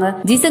வந்துட்டு இருக்காங்க.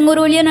 ஜீசங்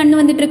ஒரு வழியா நடந்து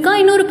வந்துட்டு இருக்கா,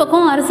 இன்னொரு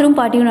பக்கம் அரசரும்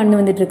பாட்டியும் நடந்து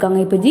வந்துட்டு இருக்காங்க.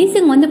 இப்ப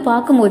ஜீசங் வந்து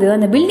பார்க்கும்போது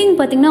அந்த பில்டிங்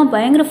பாத்தீங்கன்னா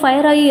பயங்கர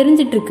ஃபயர் ஆகி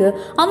எரிஞ்சிட்டு இருக்கு.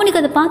 அவனுக்கு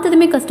அதை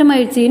பார்த்ததுமே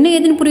கஷ்டமாயிடுச்சு, என்ன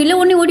ஏதுன்னு புரியல,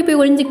 உடனே ஓடி போய்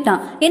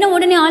ஒழிஞ்சுக்கிட்டான். ஏன்னா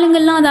உடனே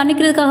ஆளுங்கள்லாம் அதை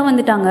அணைக்கிறதுக்காக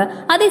வந்துட்டாங்க.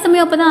 அதே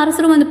சமயம் அப்பதான்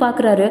அரசரும் வந்து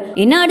பாக்குறாரு,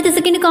 என்ன அடுத்த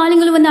செகண்டுக்கு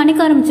ஆளுங்களும் வந்து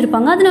அணைக்க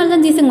ஆரம்பிச்சிருப்பாங்க,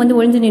 அதனாலதான் ஜீசங் வந்து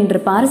ஒழிஞ்சு நின்று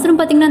இருப்பா. அரசரும்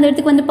பாத்தீங்கன்னா அந்த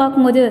இடத்துக்கு வந்து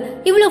பார்க்கும்போது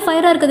இவ்வளவு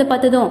ஃபயரா இருக்கிறத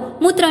பார்த்ததும்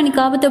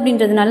மூத்தராணிக்கு ஆபத்து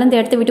அப்படின்றதுனால அந்த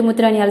இடத்த விட்டு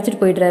மூத்தராணி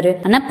அழைச்சிட்டு போயிடுறாரு.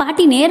 ஆனா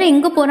பாட்டி நேரம்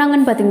எங்க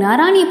போறாங்கன்னு பாத்தீங்கன்னா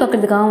ராணியை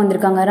பாக்குறதுக்காக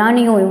வந்திருக்காங்க.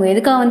 ராணியும் இவங்க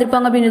எதுக்காக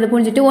வந்திருப்பாங்க அப்படின்றத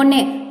புரிஞ்சுட்டு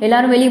உடனே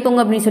எல்லாரும் வெளியே போங்க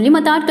அப்படின்னு சொல்லி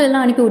மத்த ஆட்கள்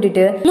எல்லாம் அனுப்பி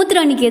விட்டுட்டு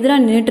மூத்தராணிக்கு எதிராக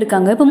நின்றுட்டு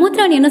இருக்காங்க. இப்ப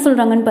மூத்தராணி என்ன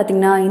சொல்றாங்கன்னு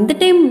பாத்தீங்கன்னா இந்த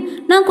டைம்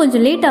நான்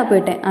கொஞ்சம் லேட்டா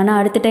போயிட்டேன், ஆனா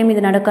அடுத்த டைம்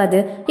இது நடக்காது,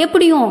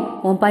 எப்படியும்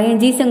உன் பையன்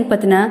ஜீசங்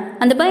பத்தின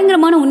அந்த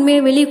பயங்கரமான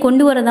உண்மையை வெளியே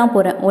கொண்டு வரதான்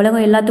போறேன்,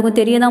 உலகம் எல்லாத்துக்கும்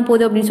தெரியதான்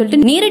போகுது அப்படின்னு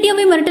சொல்லிட்டு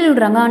நேரடியாவே மிரட்டல்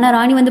விடுறாங்க. ஆனா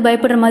ராணி வந்து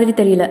பயப்படுற மாதிரி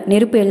தெரியல,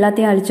 நெருப்பு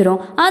எல்லாத்தையும் அழிச்சிரும்,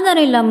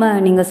 ஆதாரம் இல்லாம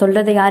நீங்க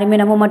சொல்றதை யாருமே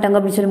நம்ப மாட்டாங்க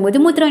அப்படின்னு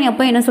சொல்லும்போது மூத்தராணி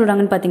அப்ப என்ன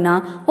சொல்றாங்கன்னு பாத்தீங்கன்னா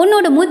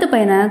உன்னோட மூத்த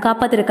பையனை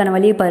காப்பாத்துறதுக்கான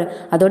வழியை பாரு,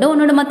 அதோட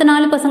உன்னோட மத்த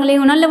 4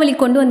 பசங்களையும் நல்ல வழி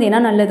கொண்டு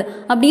வந்தேன்னா நல்லது,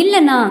 அப்படி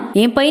இல்லைன்னா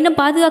என் பையனை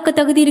பாதுகாக்க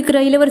தகுதி இருக்கிற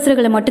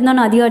இளவரசர்களை மட்டும்தான்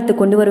நான்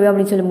அதிகாரத்துக்கு கொண்டு வருவேன்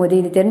அப்படின்னு சொல்லும்போது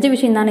இது தெரிஞ்ச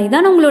விஷயம் தானே,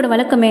 இதான உங்களோட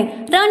வழக்கமே,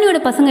 ராணியோட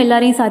பசங்க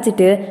எல்லாரையும்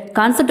சாச்சிட்டு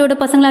கான்செப்டோட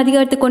பசங்களை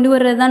அதிகாரத்துக்கு கொண்டு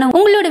வர்றது தானே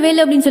உங்களோட வேலை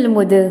அப்படின்னு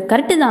சொல்லும்போது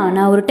கரெக்ட் தான்,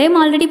 நான் ஒரு டைம்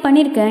ஆல்ரெடி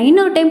பண்ணிருக்கேன்,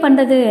 இன்னொரு டைம்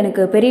பண்றது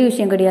எனக்கு பெரிய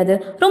விஷயம் கிடையாது கிடையாது,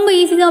 ரொம்ப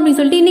ஈஸி தான் அப்படின்னு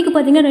சொல்லிட்டு இன்னைக்கு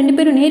பாத்தீங்கன்னா 2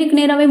 பேரும் நேருக்கு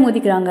நேராவே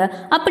மோதிக்கிறாங்க.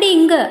 அப்படி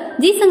இங்க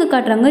ஜீசங்க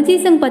காட்டுறாங்க.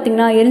 ஜீசங்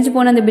பாத்தீங்கன்னா எரிஞ்சு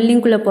போன அந்த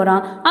பில்டிங்குள்ள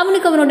போறான்.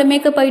 அவனுக்கு அவனோட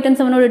மேக்கப்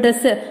ஐட்டம்ஸ், அவனோட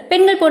ட்ரெஸ்,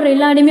 பெண்கள் போடுற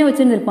எல்லா இடமே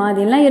வச்சிருந்திருப்பான்.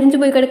 அதெல்லாம் எரிஞ்சு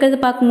போய் கிடக்கிறத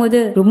பார்க்கும்போது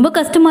ரொம்ப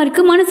கஷ்டமா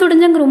இருக்கு. மனசு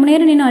உடைஞ்சங்க ரொம்ப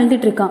நேரம் நின்று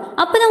அழுதுட்டு இருக்கான்.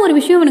 அப்பதான் ஒரு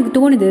விஷயம் எனக்கு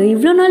தோணுது,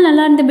 இவ்வளவு நாள்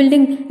நல்லா இருந்த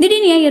பில்டிங்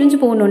திடீர்னு ஏன் எரிஞ்சு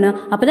போகணும்னு.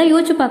 அப்பதான்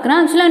யோசிச்சு பாக்குறான்.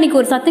 ஆக்சுவலா அன்னைக்கு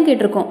ஒரு சத்தம்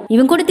கேட்டிருக்கோம்.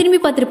 இவன் கூட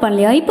திரும்பி பார்த்திருப்பான்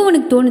இல்லையா. இப்போ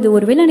உனக்கு தோணுது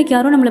ஒருவேளை அன்னைக்கு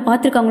யாரும் நம்மள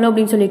பாத்துருக்காங்களோ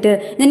அப்படின்னு சொல்லிட்டு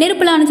இந்த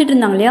நெருப்புல அணைச்சிட்டு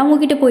இருந்தாங்க இல்லையா. அவங்க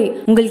கிட்ட போய்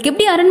உங்களுக்கு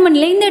எப்படி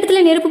அரண்மனையில இந்த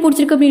இடத்துல நெருப்பு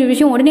பிடிச்சிருக்கு அப்படிங்கிற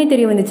விஷயம் உடனே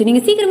தெரிய வந்துச்சு,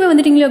 நீங்க சீக்கிரமே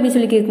வந்துட்டீங்களோ அப்படின்னு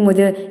சொல்லி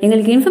கேட்கும்போது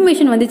எங்களுக்கு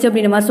இன்ஃபர்மேஷன் வந்துச்சு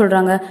அப்படின்ற மாதிரி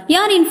சொல்றாங்க.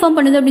 யார் இன்ஃபார்ம்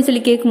பண்ணுது அப்படின்னு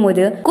சொல்லி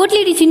கேட்கும்போது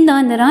கோட்லேடி சின்தா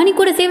அந்த ராணி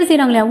கூட சேவை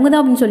செய்யறாங்களே அவங்க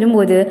தான் அப்படின்னு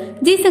சொல்லும்போது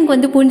ஜீசங்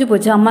வந்து புரிஞ்சு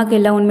போச்சு அம்மாக்கு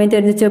எல்லாம் உண்மையை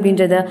தெரிஞ்சிச்சு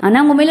அப்படின்றத. ஆனா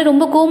அவங்க மேல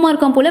ரொம்ப கோவமா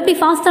இருக்கான் போல. அப்படி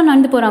ஃபாஸ்டா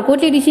நடந்து போறான்.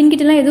 கோட்லேடி சின்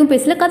கிட்ட எல்லாம் எதுவும்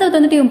பேசல. கதவை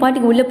தந்துட்டு இவன்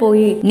பாட்டுக்கு உள்ள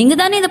போய் நீங்க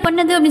தானே இதை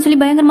பண்ணது அப்படின்னு சொல்லி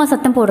பயங்கரமா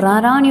சத்தம் போடுறான்.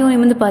 ராணியும்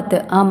இவந்து பார்த்து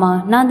ஆமா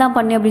நான் தான்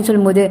பண்ணேன் அப்படின்னு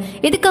சொல்லும்போது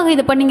எதுக்காக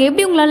இதை பண்ணீங்க,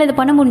 எப்படி உங்களால இதை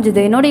பண்ண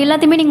முடிஞ்சது, என்னோட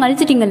எல்லாத்தையுமே நீங்க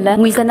அழிச்சிட்டீங்கல்ல,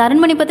 உங்களுக்கு அந்த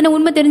அரண்மனை பத்தின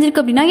உண்மை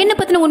தெரிஞ்சிருக்கு அப்படின்னா என்ன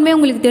பத்தின உண்மையை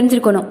உங்களுக்கு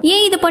தெரிஞ்சிருக்கணும்,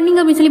 ஏன் இதை பண்ணீங்க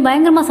அப்படின்னு சொல்லி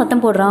பயங்கரமா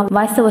சத்தம் போடுறான்.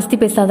 வாய்ஸ வசதி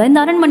பேசாத, இந்த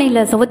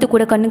அரண்மனையில சவத்து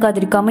கூட கண்ணுக்காது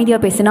இருக்கு, அமைதியா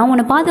பேசு, நான்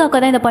உன்னை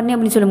பாதுகாக்க தான் இதை பண்ணேன்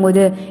அப்படின்னு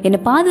சொல்லும்போது என்ன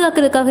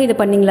பாதுகாக்கிறதுக்காக இதை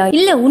பண்ணீங்களா,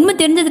 இல்ல உண்மை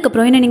தெரிஞ்சதுக்கு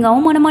அப்புறம் என்ன நீங்க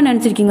அவமானமா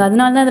நினைச்சிருக்கீங்க,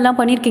 அதனால தான் இதெல்லாம்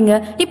பண்ணிருக்கீங்க,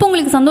 இப்போ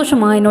உங்களுக்கு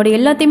சந்தோஷமா, என்னோட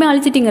எல்லாத்தையுமே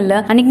அழிச்சிட்டீங்கல்ல,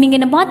 அன்னைக்கு நீங்க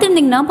என்ன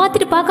பாத்துருந்தீங்கன்னா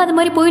பாத்துட்டு பார்க்காத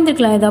மாதிரி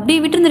போயிருந்திருக்கலாம், இதை அப்படியே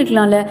விட்டு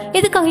இருந்திருக்கலாம்ல,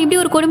 எதுக்காக இப்படி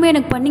ஒரு கொடுமை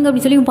எனக்கு பண்ணீங்க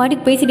அப்படின்னு சொல்லி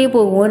பாட்டுக்கு பேசிட்டே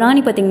போவோம்.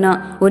 ராணி பாத்தீங்கன்னா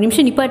ஒரு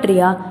நிமிஷம்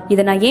நிப்பாட்டுறியா,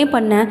 இதை நான் ஏன்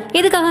பண்ணேன்,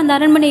 எதுக்காக அந்த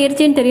அரண்மனை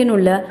எரிச்சேன்னு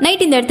தெரியணும்ல,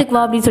 நைட் இந்த இடத்துக்கு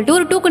வா அப்படின்னு சொல்லிட்டு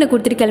ஒரு டோக்கனை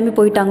கொடுத்துட்டு கிளம்பி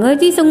போயிட்டாங்க.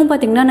 ஜீசங்கும்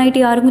பாத்தீங்கன்னா நைட்டு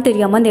யாருக்கும்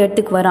தெரியாம அந்த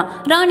இடத்துக்கு வரான்.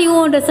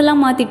 ராணியும் ட்ரெஸ்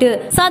எல்லாம் மாத்திட்டு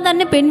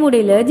சாதாரண பெண்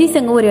உடையில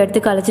ஜீசங்க ஒரு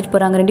இடத்துக்கு அழைச்சிட்டு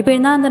போறாங்க. 2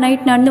 பேரும் தான் அந்த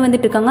நைட் நடந்து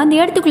வந்துட்டு இருக்காங்க. அந்த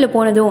இடத்துக்குள்ள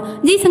போனதும்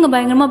ஜீசங்க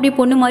பயங்கரமா அப்படியே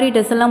பொண்ணு மாதிரி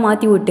ட்ரெஸ் எல்லாம்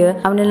மாத்தி விட்டு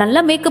அவனை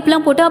நல்லா மேக்கப்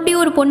எல்லாம் போட்டு அப்படியே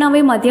ஒரு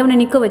பொண்ணாவே மாத்தி அவனை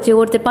நிக்க வச்சு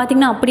ஒருத்தர்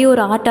பாத்தீங்கன்னா அப்படியே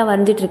ஒரு ஆர்ட்டா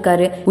வரைஞ்சிட்டு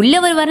இருக்காரு.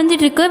 உள்ளவர்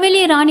வரைஞ்சிட்டு இருக்க,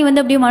 வெளியே ராணி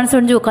வந்து அப்படியே மனசு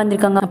உடைஞ்சு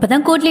உட்காந்துருக்காங்க.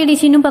 அப்பதான் கோட்லேடி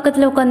இன்னும்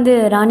பக்கத்துல உட்காந்து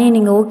ராணியை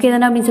நீங்க ஓகே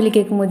தானே அப்படின்னு சொல்லி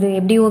கேட்கும்போது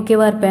எப்படி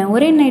ஓகேவா இருப்பேன்,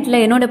 ஒரே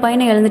நைட்ல என்னோட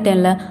பையனை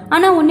இழந்துட்டேன்ல,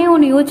 ஆனா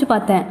ஒன்னு யோசிச்சு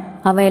பார்த்தேன்,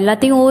 அவன்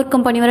எல்லாத்தையும் ஓவர்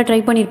கம் பண்ணி வர ட்ரை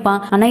பண்ணிருப்பான்,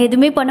 ஆனா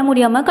எதுவுமே பண்ண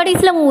முடியாம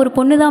கடைசியில அவன் ஒரு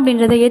பொண்ணு தான்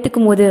அப்படின்றத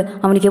ஏத்துக்கும் போது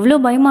அவனுக்கு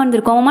எவ்வளவு பயமா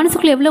இருந்திருக்கும், அவன்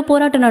மனசுக்குள்ள எவ்வளவு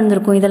போராட்டம்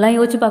நடந்திருக்கும். இதெல்லாம்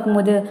யோசிச்சு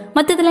பார்க்கும்போது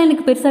மத்ததெல்லாம்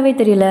எனக்கு பெருசாவே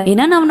தெரியல,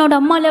 ஏன்னா அவனோட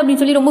அம்மா இல்ல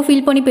அப்படின்னு சொல்லி ரொம்ப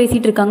ஃபீல் பண்ணி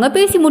பேசிட்டு இருக்காங்க.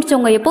 பேசி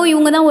முடிச்சவங்க எப்போ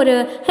இவங்க தான் ஒரு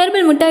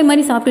ஹெர்பல் மிட்டாய்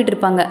மாதிரி சாப்பிட்டுட்டு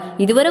இருப்பாங்க.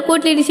 இதுவரை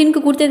கோட்லேடி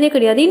ஷின்க்கு கொடுத்ததே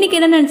கிடையாது. இன்னைக்கு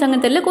என்ன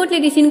நினைச்சாங்கன்னு தெரியல,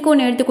 கோட்லேடி ஷின்க்கு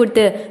ஒன்று எடுத்து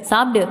கொடுத்து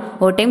சாப்பிடு,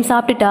 ஒரு டைம்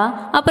சாப்பிட்டுட்டா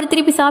அப்புறம்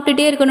திருப்பி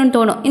சாப்பிட்டுட்டே இருக்கணும்னு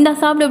தோணும், இந்த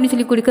சாப்பிடு அப்படின்னு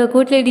சொல்லி கொடுக்க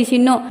கோட்லேடி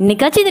ஷின்னும்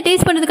இன்னைக்காச்சும் இதை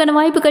டேஸ்ட் பண்றதுக்கான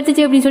வாய்ப்பு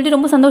கிடைச்சிச்சு அப்படின்னு சொல்லிட்டு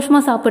ரொம்ப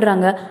சந்தோஷமா சாப்பிடுறாங்க.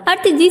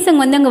 அடுத்து ஜீசங்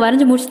வந்து அங்க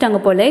வரைஞ்சு முடிச்சிட்டாங்க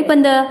போல. இப்ப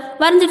இந்த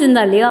வரைஞ்சிட்டு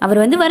இருந்தா இல்லையா, அவர்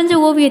வந்து வரைஞ்ச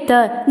ஓவியத்தை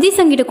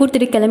ஜீசங் கிட்ட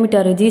கொடுத்துட்டு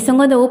கிளம்பிட்டாரு.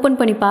 ஜீசங்க அதை ஓபன்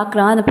பண்ணி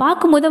பாக்குறான். அதை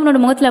பார்க்கும்போது அவனோட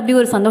முகத்துல அப்படியே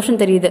ஒரு சந்தோஷம்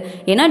தெரியுது.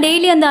 ஏன்னா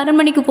டெய்லி அந்த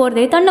அரண்மனைக்கு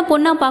போறதே தன்னை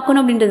பொண்ணா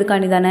பார்க்கணும்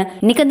அப்படின்றதுக்காண்டி தானே.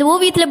 இன்னைக்கு அந்த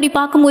ஓவியத்துல அப்படி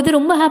பார்க்கும்போது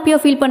ரொம்ப ஹாப்பியா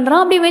ஃபீல்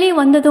பண்றான். அப்படி வெளியே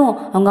வந்ததும்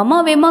அவங்க அம்மா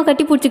வேகமா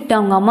கட்டி பிடிச்சிக்கிட்டாங்க.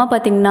 அவங்க அம்மா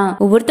பாத்தீங்கன்னா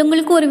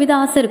ஒவ்வொருத்தவங்களுக்கும் ஒரு வித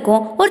ஆசை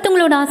இருக்கும்,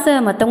 ஒருத்தவங்களோட ஆசை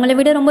மத்தவங்களை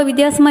விட ரொம்ப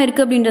வித்தியாசமா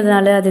இருக்கு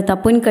அப்படின்றதுனால அது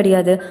தப்புன்னு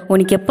கிடையாது.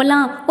 உனக்கு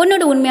எப்பெல்லாம்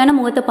உன்னோட உண்மையான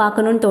முகத்தை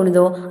பார்க்கணும்னு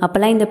தோணுதோ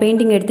அப்பெல்லாம் இந்த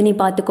பெயிண்டிங் எடுத்து நீ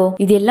பாத்துக்கோ,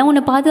 இது எல்லாம்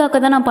உன்னை பாதுகாக்க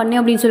தான் நான் பண்ணேன்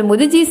அப்படின்னு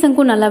சொல்லும்போது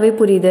ஜீசங்கும் நல்லாவே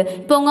புரியுது.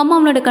 இப்போ அவங்க அம்மா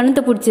அவனோட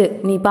கண்ணத்தை பிடிச்சி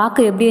நீ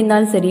பார்க்க எப்படி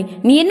இருந்தாலும் சரி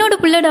நீ என்னோட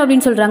பிள்ளை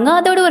அப்படின்னு சொல்றாங்க.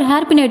 அதோட ஒரு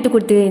ஹேர் பின் எடுத்து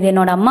கொடுத்து இது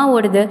என்னோட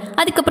அம்மாவோடது,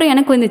 அதுக்கப்புறம்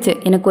எனக்கு வந்துச்சு,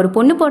 எனக்கு ஒரு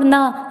பொண்ணு பிறந்தா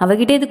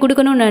அவகிட்ட இது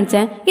கொடுக்கணும்னு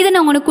நினைச்சேன், இதை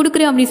நான் உனக்கு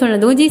கொடுக்குறேன் அப்படின்னு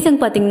சொன்னதும்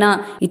ஜீசங் பாத்தீங்கன்னா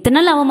இத்தனை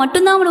நாள் அவன்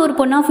மட்டும்தான் அவனை ஒரு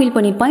பொண்ணா ஃபீல்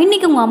பண்ணிருப்பான்.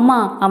 இன்னைக்கு உங்க அம்மா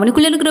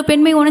அவனுக்குள்ள இருக்கிற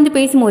பெண்மை உணர்ந்து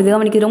பேசும்போது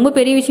அவனுக்கு ரொம்ப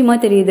பெரிய விஷயமா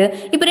தெரியுது.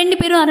 இப்ப 2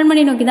 பேரும்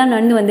அரண்மனை நோக்கி தான்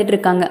நடந்து வந்துட்டு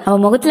இருக்காங்க.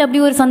 அவன் முகத்துல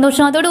அப்படி ஒரு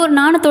சந்தோஷம், அதோட ஒரு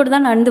நாணத்தோட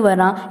தான் நடந்து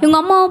வரான். இவங்க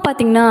அம்மாவும்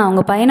பாத்தீங்கன்னா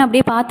அவங்க பையனை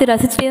அப்படியே பார்த்து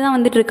ரசிச்சுட்டே தான்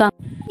வந்துட்டு இருக்காங்க.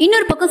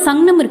 இன்னொரு பக்கம்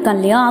சங்னம் இருக்கான்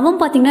இல்லையா, அவன்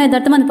பாத்தீங்கன்னா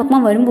யதார்த்தமா அந்த பக்கமா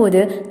வரும்போது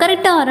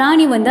கரெக்டா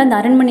ராணி வந்து அந்த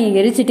அரண்மனையை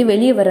எரிச்சிட்டு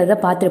வெளியே வர்றதை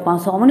பார்த்திருப்பான்.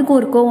 ஸோ அவனுக்கு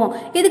ஒரு கோவம்,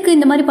 எதுக்கு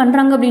இந்த மாதிரி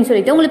பண்றாங்க அப்படின்னு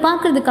சொல்லிட்டு அவங்களை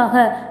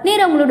பாக்குறதுக்காக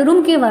நேரம் அவங்களோட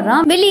ரூம்கே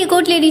வர்றான். வெளியே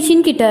கோட்லேடி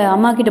ஷின் கிட்ட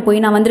அம்மா கிட்ட போய்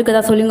நான்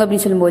வந்திருக்கதா சொல்லுங்க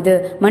அப்படின்னு சொல்லும்போது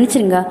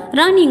மன்னிச்சிருங்க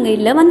ராணி இங்க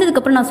இல்ல,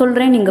 வந்ததுக்கு அப்புறம் நான்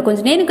சொல்றேன், நீங்க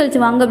கொஞ்சம் நேரம்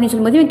கழிச்சு வாங்க அப்படின்னு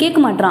சொல்லும்போது இவன் கேட்க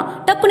மாட்டான்.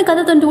 டப்புன்னு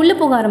கதை தந்து உள்ள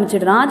போக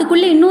ஆரம்பிச்சிடுறான்.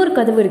 அதுக்குள்ள இன்னொரு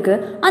கதவு இருக்கு.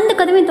 அந்த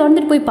கதவை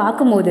திறந்துட்டு போய்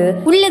பார்க்கும்போது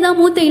உள்ளதான்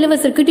மூத்த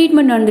இளவரசருக்கு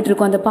ட்ரீட்மெண்ட் நடந்துட்டு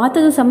இருக்கும். அதை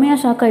பார்த்ததும் செம்மையா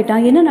ஷாக்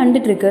ஆயிட்டான். என்ன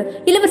நடந்துட்டு இருக்கு,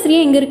 இளவரசர்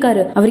எங்க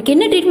இருக்காரு, அவருக்கு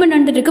என்ன ட்ரீட்மெண்ட்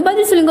நடந்துட்டு இருக்கு,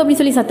 பதில் சொல்லுங்க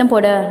அப்படின்னு சொல்லி சத்தம்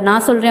போட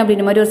நான் சொல்றேன்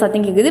அப்படின்ற மாதிரி ஒரு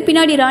சத்தம் கேக்குது.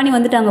 பின்னாடி ராணி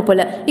வந்துட்டாங்க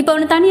போல. இப்ப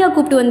அவனை தனியா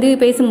கூப்பிட்டு வந்து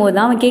பேசும்போது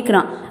அவன்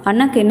கேட்கறான்,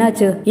 அண்ணாக்கு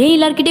என்னாச்சு, ஏன்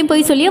எல்லார்கிட்டையும்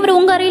போய் சொல்லி அவர்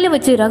உங்க அறையில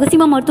வச்சு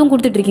ரகசியமா மருத்துவம்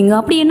கொடுத்துட்டு இருக்கீங்க,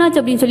 அப்படி என்னாச்சு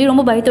அப்படின்னு சொல்லி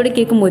ரொம்ப பயத்தோட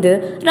கேட்கும்போது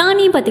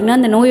ராணியும் பாத்தீங்கன்னா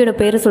அந்த நோயோட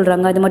பேரை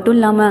சொல்றாங்க. அது மட்டும்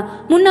இல்லாம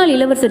முன்னாள்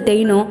இளவரசர்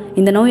தெய்னும்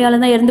இந்த நோயால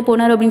தான் இறந்து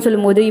போனார் அப்படின்னு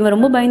சொல்லும்போது இவன்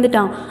ரொம்ப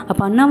பயந்துட்டான்.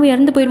 அப்ப அண்ணாவும்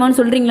இறந்து போயிடுவான்னு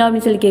சொல்றீங்களா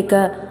அப்படின்னு சொல்லி கேட்க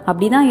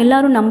அப்படிதான்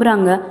எல்லாரும்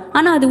நம்புறாங்க.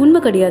 ஆனா அது உண்மை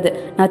கிடையாது.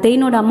 நான்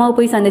தெய்னோட அம்மாவை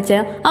போய்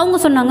சந்திச்சேன், அவங்க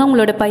சொன்னாங்க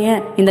உங்களோட பையன்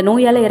இந்த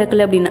நோயால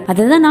இறக்கல அப்படின்னு.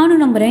 அதான்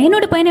நானும் நம்புறேன்.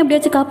 என்னோட பையனை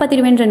எப்படியாச்சும்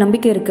காப்பாத்திடுவேன்ற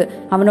நம்பிக்கை இருக்கு.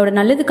 அவனோட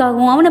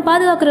நல்லதுக்காகவும் அவனை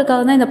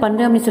பாதுகாக்கிறதுக்காக தான் இதை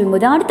பண்றேன் அப்படின்னு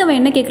சொல்லும்போது அடுத்தவன்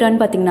என்ன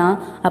கேட்கறான்னு பாத்தீங்கன்னா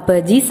அப்ப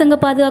ஜீசங்க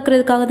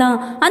பாதுகாக்கிறதுக்காக தான்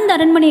அந்த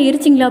அரண்மனையை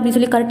எரிச்சிங்களா அப்படின்னு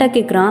சொல்லி கரெக்டா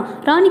கேட்கறான்.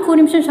 ராணிக்கு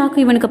ஒரு நிமிஷம்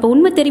ஷாக்கு, இவனுக்கு அப்ப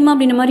உண்மை தெரியுமா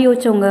அப்படின்ற மாதிரி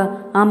யோசிச்சவங்க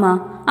ஆமா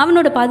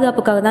அவனோட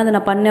பாதுகாப்புக்காக தான் அதை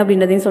நான் பண்ணேன்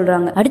அப்படின்றதையும்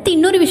சொல்றாங்க. அடுத்து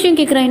இன்னொரு விஷயம்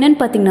கேட்கிறேன், என்னன்னு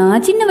பாத்தீங்கன்னா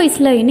சின்ன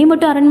வயசுல என்னை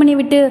மட்டும் அரண்மனையை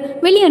விட்டு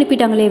வெளியே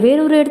அனுப்பிட்டாங்களே, வேற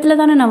ஒரு இடத்துல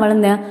தானே நான்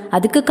வளர்ந்தேன்,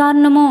 அதுக்கு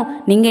காரணமும்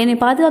நீங்க என்னை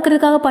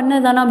பாதுகாக்கிறதுக்காக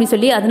பண்ணதானா அப்படின்னு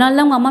சொல்லி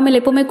அதனாலதான் உங்க அம்மா மேல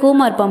எப்பவுமே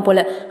கோமா இருப்பான் போல.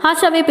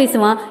 ஹாஷாவே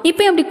பேசுவான்.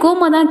 இப்போ அப்படி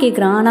கோமா தான்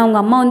கேட்கறான். ஆனா அவங்க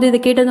அம்மா வந்து இதை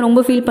கேட்டது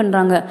ரொம்ப ஃபீல்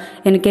பண்றாங்க.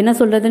 எனக்கு என்ன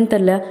சொல்றதுன்னு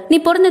தெரியல, நீ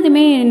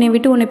பிறந்ததுமே என்னை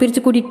விட்டு உன்னை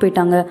பிரிச்சு கூட்டிட்டு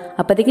போயிட்டாங்க,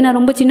 அப்போதைக்கு நான்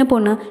ரொம்ப சின்ன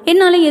பொண்ணு,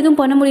 என்னால எதுவும்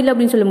பண்ண முடியல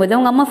அப்படின்னு சொல்லும்போது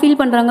அவங்க அம்மா ஃபீல்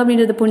பண்றாங்க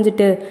அப்படின்றத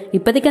புரிஞ்சுட்டு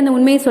இப்போதைக்கு அந்த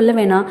உண்மையை சொல்ல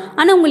வேணாம்,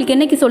 ஆனா உங்களுக்கு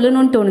என்னைக்கு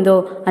சொல்லணும்னு தோணுதோ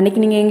அன்னைக்கு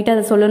நீங்க என்கிட்ட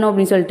அதை சொல்லணும்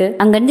அப்படின்னு சொல்லிட்டு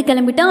அங்கிருந்து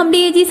கிளம்பிட்டா.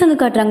 அப்படியே ஜீசங்க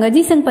காட்டுறாங்க.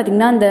 ஜீசங்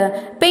பாத்தீங்கன்னா அந்த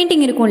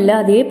பெயிண்டிங் இருக்கும்ல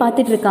அதையே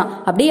பார்த்துட்டு இருக்கான்.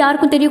 அப்படியே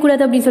யாருக்கும்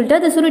தெரியக்கூடாது அப்படின்னு சொல்லிட்டு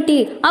அதை சுருட்டி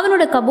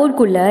அவனோட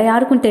கபோர்டுக்குள்ள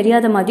யாருக்கும்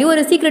தெரியாத மாதிரி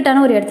ஒரு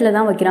சீக்ரெட்டான ஒரு இடத்துல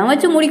தான் வைக்கிறான்.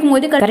 வச்சு முடிக்கும்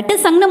போது கரெக்டா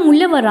சங்னம்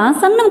உள்ள வரான்.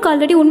 சங்னம்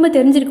ஆல்ரெடி உண்மை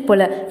தெரிஞ்சிருக்கு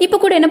போல. இப்ப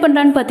கூட என்ன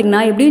பண்றான்னு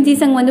பாத்தீங்கன்னா எப்படியும்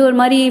ஜீசங் வந்து ஒரு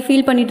மாதிரி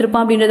ஃபீல் பண்ணிட்டு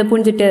இருப்பான் அப்படின்றத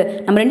புரிஞ்சுட்டு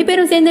நம்ம 2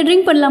 பேரும் சேர்ந்து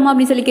ட்ரிங்க் பண்ணலாமா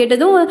அப்படின்னு சொல்லி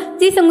கேட்டதும்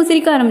ஜீசங்கும்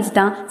சிரிக்க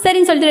ஆரம்பிச்சிட்டான்.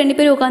 சரின்னு சொல்லிட்டு 2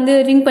 பேரும் உட்காந்து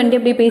ட்ரிங்க் பண்ணிட்டு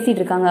அப்படியே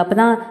பேசிட்டு இருக்காங்க.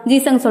 அப்பதான்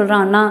ஜீசங்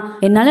சொல்றான், அண்ணா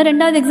என்னால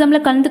 2வது எக்ஸாம்ல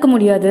கலந்துக்க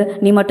முடியாது,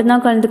 நீ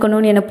மட்டும்தான்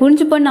கலந்துக்கணும், என்ன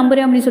புரிஞ்சுப்பன்னு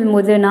நம்புறேன் அப்படின்னு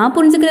சொல்லும்போது நான்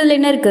புரிஞ்சுக்கிறதுல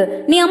என்ன இருக்கு,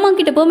 நீ அம்மா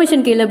கிட்ட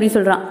பெர்மிஷன் கேளு அப்படின்னு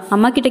சொல்றான்.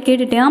 அம்மா கிட்ட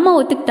கேட்டுட்டேன், அம்மா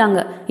ஒத்துக்கிட்டாங்க,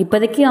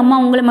 இப்போதைக்கு அம்மா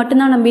உங்களை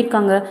மட்டும்தான்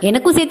நம்பியிருக்காங்க,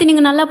 எனக்கும் சேர்த்து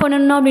நீங்க நல்லா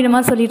பண்ணணும் அப்படின்னு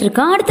மாதிரி சொல்லிட்டு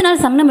இருக்கான். அடுத்த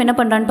நாள் சங்னம் என்ன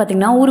பண்றான்னு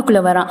பாத்தீங்கன்னா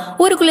ஊருக்குள்ள வரான்.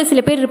 ஊருக்குள்ள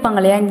சில பேர் இருப்பாங்க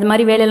இல்லையா இந்த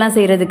மாதிரி வேலையெல்லாம்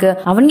செய்யறதுக்கு,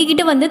 அவங்க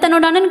கிட்ட வந்து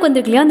தன்னோட அண்ணனுக்கு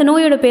வந்திருக்கு இல்லையா அந்த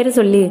நோயோட பேரை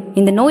சொல்லி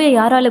இந்த நோயை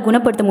யாரால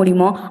குணப்படுத்த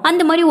முடியுமோ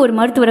அந்த மாதிரி ஒரு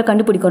மருத்துவரை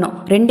கண்டுபிடிக்கணும்,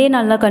 2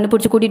 நாள்ல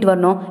கண்டுபிடிச்சு கூட்டிட்டு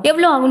வரணும்,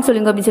 எவ்வளவு ஆகும்னு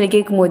சொல்லுங்க அப்படின்னு சொல்லி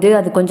கேட்கும்போது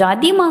அது கொஞ்சம்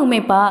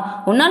அதிகமாகுமேப்பா,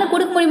 உன்னால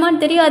கொடுக்க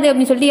முடியுமான்னு தெரியாது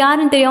அப்படின்னு சொல்லிட்டு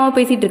யாருன்னு தெரியாம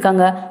பேசிட்டு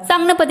இருக்காங்க.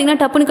 சங்னம் பாத்தீங்கன்னா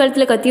டப்புனு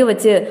கழுத்துல கத்திய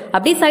வச்சு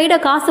அப்படியே சைடா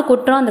காசை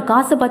கொட்டுறான். அந்த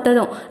காசை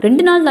பார்த்ததும்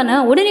 2 நாள் தானே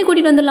உடனே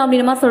கூட்டிட்டு வந்துடலாம்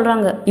அப்படின்னு மாதிரி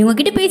சொல்றாங்க. இவங்க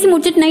கிட்ட பேசி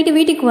முடிச்சுட்டு நைட்டு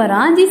வீட்டுக்கு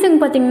வரான். ஜீசங்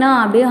பாத்தீங்கன்னா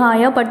அப்படியே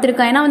ஹாயா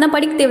படுத்திருக்கான். ஏன்னா அவன் தான்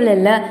படிக்க தேவையில்ல,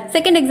 இல்ல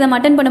செகண்ட் எக்ஸாம்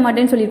அட்டன் பண்ண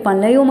மாட்டேன்னு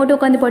சொல்லியிருப்பான்ல, இவன் மட்டும்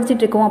உட்காந்து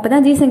படிச்சுட்டு இருக்கோம்.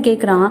 அப்பதான் ஜீசங்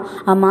கேட்கறான்,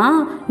 ஆமா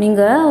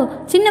நீங்க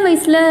சின்ன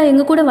வயசுல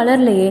எங்க கூட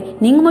வளரலையே,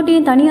 நீங்க மட்டும்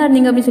ஏன் தனியா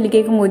இருந்தீங்க அப்படின்னு சொல்லி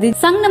கேட்கும்போது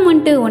சங்னம்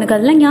வந்துட்டு உனக்கு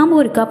அதெல்லாம்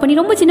ஞாபகம் இருக்கா, அப்ப நீ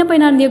ரொம்ப சின்ன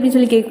பையனா இருந்தே அப்படின்னு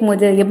சொல்லி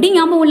கேட்கும்போது எப்படி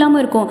ஞாபகம் இல்லாம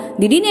இருக்கும்,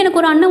 திடீர்னு எனக்கு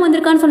ஒரு அண்ணன்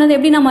வந்திருக்கான்னு சொன்னது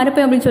எப்படி நான்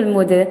மறப்பேன் அப்படின்னு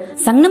சொல்லும்போது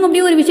சங்னம்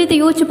அப்படியே ஒரு விஷயத்தை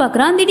யோசிச்சு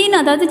பாக்குறான். திடீர்னு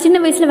அதாவது சின்ன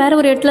வயசுல வேற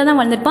ஒரு இடத்துல தான்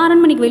வளர்ந்திருப்பான்,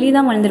 அரண்மனைக்கு வெளியே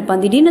தான்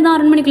வளர்ந்திருப்பான், திடீர்னு தான்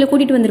அரண்மனைக்குள்ள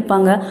கூட்டிட்டு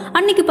வந்திருப்பாங்க.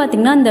 அன்னைக்கு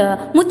பாத்தீங்கன்னா அந்த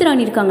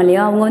முத்துராணி இருக்காங்க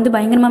இல்லையா அவங்க வந்து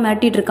பயங்கரமா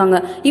மிரட்டிட்டு இருக்காங்க.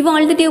 இவன்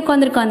அழுதுட்டே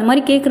உட்காந்துருக்கான். அந்த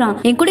மாதிரி கேட்கறான்,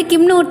 என் கூட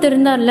கிம்னு ஒருத்தர்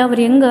இருந்தார்ல,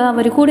 அவர் எங்க,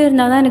 அவர் கூட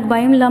இருந்தாதான் எனக்கு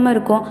பயம் இல்லாம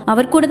இருக்கும்,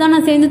 அவர் கூட தான்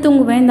நான் சேர்ந்து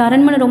தூங்குவேன், இந்த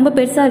அரண்மனை ரொம்ப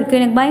பெருசா இருக்கு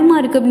எனக்கு பயமா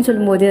இருக்கு அப்படின்னு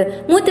சொல்லும்போது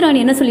மூத்துராணி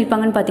என்ன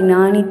சொல்லியிருப்பாங்கன்னு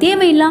பாத்தீங்கன்னா, நீ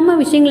தேவையில்லாம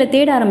விஷயங்களை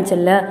தேட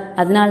ஆரம்பிச்சல,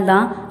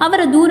 அதனால்தான்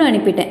அவரை தூரம்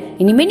அனுப்பிட்டேன்,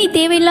 இனிமே நீ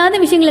தேவையில்லாத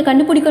விஷயங்களை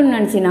கண்டுபிடிக்கணும்னு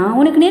நினைச்சினா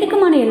உனக்கு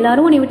நெருக்கமான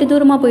எல்லாரும் உன்னை விட்டு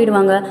தூரமா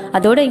போயிடுவாங்க,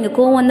 அதோட இங்க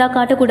கோவம் வந்தா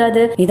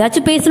காட்டக்கூடாது,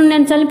 ஏதாச்சும் பேசணும்னு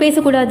நினைச்சாலும்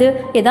பேசக்கூடாது,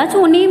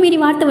 ஏதாச்சும் ஒன்னே மீறி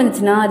வார்த்தை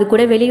வந்துச்சுன்னா அது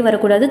கூட வெளியே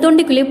வரக்கூடாது,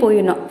 தொண்டைக்குள்ளே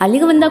போயிடணும்,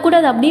 அழுக வந்தா கூட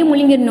அது அப்படியே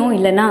முழுங்கிடணும்,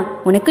 இல்லனா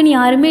உனக்கு நீ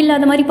யாருமே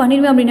இல்லாத மாதிரி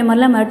பண்ணிடுவேன் அப்படின்ற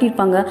மாதிரிலாம்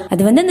மிரட்டிருப்பாங்க.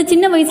 அது வந்து அந்த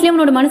சின்ன வயசுலயே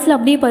அவனோட மனசுல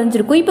அப்படியே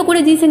பதிஞ்சிருக்கும். இப்ப கூட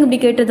ஜீசங் இப்படி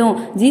கேட்டதும்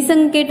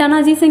ஜீசங் கேட்டானா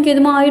ஜீசங்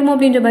எதுவும் ஆயிருமோ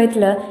அப்படின்ற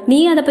பயத்துல நீ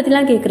அதை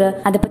பத்திலாம் கேட்கற,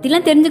 அதை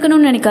பத்திலாம்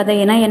தெரிஞ்சுக்கணும்னு நினைக்காத,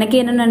 ஏன்னா எனக்கு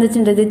என்ன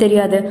நடந்துச்சுன்றது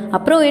தெரியாது,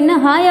 அப்புறம் என்ன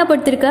ஹாயா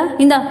படுத்திருக்க,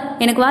 இந்தா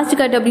எனக்கு வாசிச்சு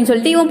காட்டு அப்படின்னு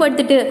சொல்லிட்டு இவன்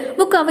படுத்துட்டு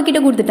புக் அவகிட்ட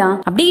கொடுத்துட்டான்.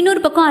 அப்படி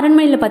இன்னொரு பக்கம்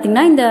அரண்மனையில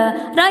பாத்தீங்கன்னா இந்த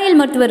ராயல்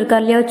மருத்துவர்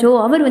இருக்கார் இல்லையா சோ,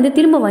 அவர் வந்து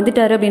திரும்ப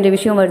வந்துட்டாரு அப்படின்ற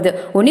விஷயம் வருது.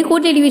 உடனே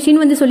கோட்டை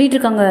விஷயம் வந்து சொல்லிட்டு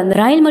இருக்காங்க, அந்த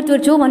ராயல்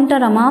மருத்துவர் சோ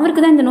வந்துட்டாராமா,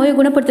 அவருக்கு தான் இந்த நோயை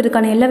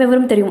குணப்படுத்துறதுக்கான எல்லா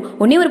விவரமும் தெரியும்,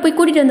 உடனே அவர் போய்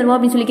கூட்டிட்டு வந்துருவா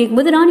அப்படின்னு சொல்லி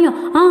கேட்கும்போது ராணியும்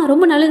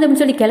ரொம்ப நல்லது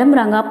அப்படின்னு சொல்லி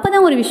கிளம்புறாங்க.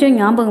 அப்பதான் ஒரு விஷயம்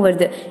ஞாபகம்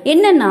வருது,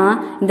 என்னன்னா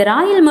இந்த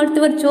ராயல்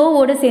மருத்துவர்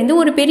சோவோட சேர்ந்து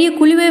ஒரு பெரிய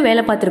குழுவே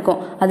வேலை பார்த்திருக்கோம்,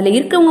 அதுல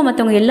இருக்கிறவங்க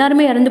மத்தவங்க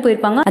எல்லாருமே இறந்து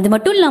போயிருப்பாங்க, அது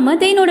மட்டும் இல்லாம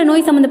தேனோட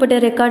நோய் சம்பந்தப்பட்ட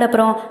ரெக்கார்டு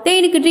அப்புறம்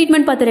தேனுக்கு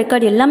ட்ரீட்மெண்ட் பார்த்த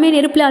ரெக்கார்டு எல்லாமே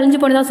நெருப்புல அழிஞ்சு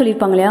போனதா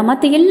சொல்லியிருப்பாங்க இல்லையா,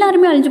 மத்த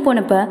எல்லாருமே அழிஞ்சு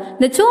போனப்ப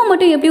இந்த சோ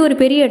மட்டும் எப்படி ஒரு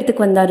பெரிய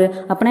இடத்துக்கு வந்தாரு,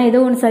 அப்பனா ஏதோ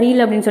ஒன்று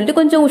சரியில்லை அப்படின்னு சொல்லிட்டு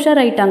கொஞ்சம்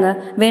உஷாராயிட்டாங்க,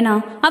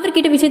 வேணாம்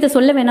அவர்கிட்ட விஷயத்த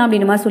சொல்ல வேணாம்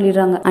அப்படின்னு மாதிரி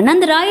சொல்லிடுறாங்க. ஆனா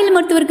அந்த ராயல்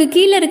மருத்துவருக்கு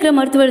கீழே இருக்கிற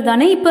மருத்துவர்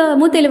தானே இப்ப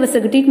மூத்த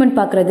இளவரசருக்கு ட்ரீட்மெண்ட்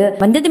பாக்குறது.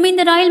 வந்ததுமே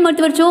இந்த ராயல்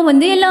மருத்துவர் சோ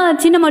வந்து எல்லா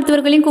சின்ன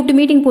மருத்துவர்களையும் கூப்பிட்டு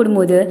மீட்டிங்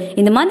போடும்போது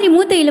இந்த மாதிரி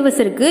மூத்த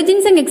இளவரசருக்கு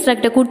ஜின்சங்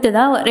எக்ஸ்ட்ராக்ட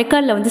கொடுத்ததா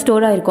ரெக்கார்ட்ல வந்து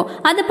ஸ்டோர் ஆயிருக்கும்.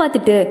 அதை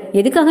பார்த்துட்டு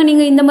எதுக்காக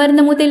நீங்க இந்த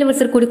மருந்த மூத்த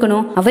இளவரசர்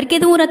கொடுக்கணும், அவருக்கு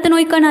எதுவும் ரத்த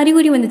நோய்க்கான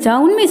அறிகுறி வந்துச்சா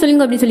உண்மையை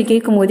சொல்லுங்க அப்படின்னு சொல்லி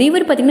கேட்கும்போது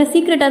இவர் பாத்தீங்கன்னா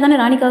சீக்கிரட்டா தானே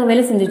ராணிக்காக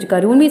வேலை செஞ்சுட்டு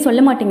இருக்காரு, உண்மையை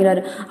சொல்ல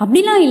மாட்டேங்கிறாரு.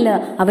 அப்படிலாம் இல்ல,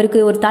 அவருக்கு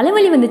ஒரு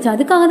தலைவலி வந்துச்சு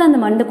அதுக்காக தான் அந்த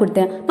மருந்தை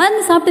கொடுத்தேன்,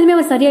 மருந்து சாப்பிட்டதுமே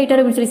அவர்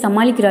சரியாயிட்டாரு அப்படின்னு சொல்லி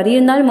சமாளிக்கிறாரு.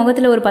 இருந்தாலும்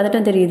முகத்துல ஒரு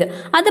பதட்டம் தெரியுது.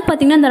 அதை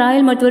பாத்தீங்கன்னா அந்த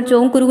ராயல் மருத்துவர்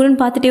சோவும் குறுகுறுன்னு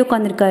பார்த்துட்டே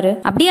உட்காந்துருக்காரு.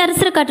 அப்படியே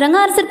அரசரை காட்டுறாங்க.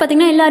 அரசர்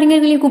பாத்தீங்கன்னா எல்லா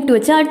அறிஞர்களையும் கூப்பிட்டு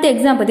வச்சு அடுத்த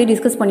எக்ஸாம் பத்தி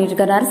டிஸ்கஸ் பண்ணிட்டு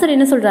இருக்காரு. அரசர்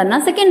என்ன சொல்றாருன்னா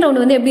செகண்ட்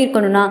ரவுண்ட் வந்து எப்படி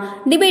இருக்கணும்னா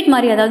டிபேட்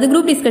மாதிரி, அதாவது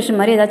குரூப் டிஸ்கஷன்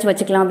மாதிரி ஏதாச்சும்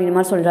வச்சுக்கலாம் அப்படின்னு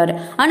மாதிரி சொல்றாரு.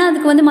 ஆனா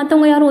அதுக்கு வந்து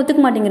மத்தவங்க யாரும்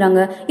ஒத்துக்க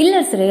மாட்டேங்கிறாங்க. இல்ல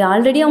அரசரே,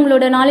 ஆல்ரெடி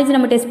அவங்களோட நாலேஜ்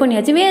நம்ம டெஸ்ட்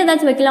பண்ணியாச்சு, வேற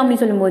ஏதாச்சும் வைக்கலாம்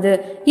அப்படின்னு சொல்லும்போது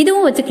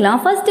இதுவும் வச்சுக்கலாம்,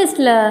 ஃபர்ஸ்ட்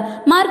டெஸ்ட்ல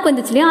மார்க்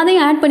வந்துச்சு இல்லையா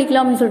அதையும் ஆட்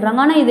பண்ணிக்கலாம் அப்படின்னு சொல்றாங்க.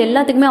 ஆனா இது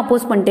எல்லாத்துக்குமே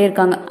அப்போஸ் பண்ணிட்டே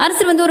இருக்காங்க.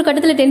 அரசர் வந்து ஒரு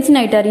கட்டத்துல டென்ஷன்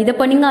ஆயிட்டாரு, இதை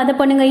பண்ணுங்க அதை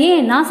பண்ணுங்க,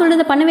 ஏன் நான்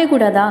சொல்றதை பண்ணவே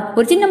கூடாதா,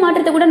 ஒரு சின்ன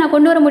மாற்றத்தை கூட நான்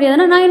கொண்டு வர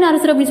முடியாதுன்னா நான் என்ன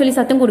அரசர் அப்படின்னு சொல்லி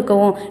சத்தம்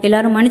கொடுக்கவும்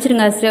எல்லாரும்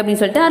மன்னிச்சிருங்க அரசர்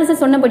அப்படின்னு சொல்லிட்டு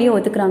அரசர் சொன்னபடியே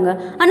ஒத்துக்கிறாங்க.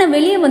 ஆனா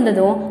வெளியே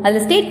வந்ததும்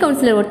அதுல ஸ்டேட்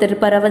கவுன்சிலர் ஒருத்தர்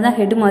இருப்பார், அவர் தான்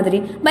ஹெட் மாதிரி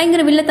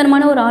பயங்கர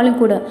வில்லத்தனமான ஒரு ஆளும்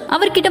கூட.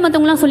 அவர்கிட்ட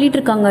மத்தவங்க எல்லாம் சொல்லிட்டு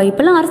இருக்காங்க,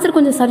 இப்பெல்லாம் அரசர்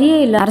கொஞ்சம் சரியே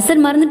இல்ல,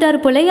 அரசர் மறந்துட்டாரு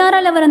போல,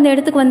 யாரால அவர் அந்த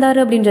இடத்துக்கு வந்தாரு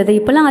அப்படின்றது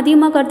இப்பெல்லாம்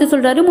அதிகமா கருத்து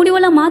சொல்றாரு,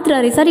 முடிவெல்லாம்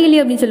மாத்துறாரு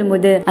சரியில்லையே அப்படின்னு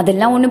சொல்லும்போது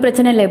அதெல்லாம் அதெல்லாம் ஒன்றும்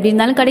பிரச்சனை இல்லை, எப்படி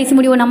இருந்தாலும் கடைசி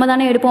முடிவு நம்ம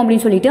தானே எடுப்போம்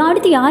அப்படின்னு சொல்லிட்டு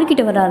அடுத்து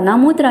யார்கிட்ட வர்றாருன்னா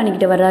மூத்த ராணி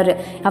கிட்ட வர்றாரு.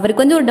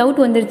 அவருக்கு வந்து ஒரு டவுட்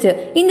வந்துருச்சு.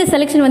 இந்த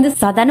செலக்ஷன் வந்து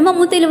சாதாரணமா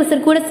மூத்த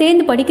இளவரசர் கூட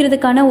சேர்ந்து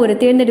படிக்கிறதுக்கான ஒரு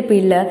தேர்ந்தெடுப்பு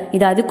இல்ல,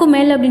 இது அதுக்கும்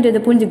மேல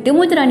அப்படின்றத புரிஞ்சுக்கிட்டு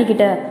மூத்த ராணி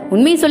கிட்ட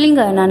உண்மையை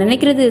சொல்லிங்க, நான்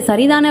நினைக்கிறது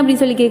சரிதானே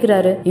அப்படின்னு சொல்லி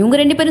கேட்கிறாரு. இவங்க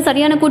 2 பேரும்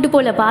சரியான கூட்டு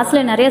போல,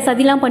 பாஸ்ல நிறைய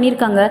சதிலாம்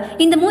பண்ணிருக்காங்க.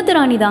 இந்த மூத்த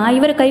ராணி தான்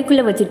இவரை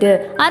கைக்குள்ள வச்சுட்டு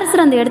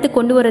அரசர் அந்த இடத்துக்கு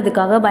கொண்டு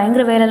வரதுக்காக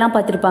பயங்கர வேலை எல்லாம்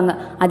பார்த்திருப்பாங்க.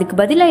 அதுக்கு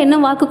பதிலா என்ன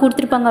வாக்கு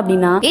கொடுத்திருப்பாங்க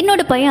அப்படின்னா,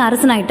 என்னோட பையன்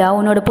அரசன் ஆயிட்டா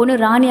உன்னோட பொண்ணு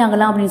ராணி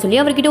ஆகலாம் அப்படின்னு சொல்லி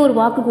அவர்கிட்ட ஒரு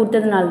வாக்கு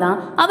கொடுத்ததுனால தான்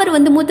அவர்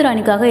வந்து மூத்த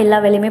ராணிக்காக எல்லா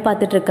வேலையுமே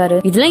பார்த்துட்டு இருக்காரு.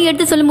 இதெல்லாம்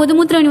எடுத்து சொல்லும் போது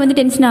மூத்த ராணி வந்து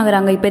டென்ஷன்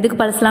ஆகுறாங்க. இப்ப எதுக்கு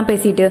பழசெல்லாம்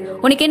பேசிட்டு,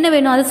 உனக்கு என்ன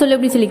வேணும் அதை சொல்லு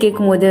அப்படின்னு சொல்லி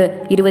கேட்கும்போது,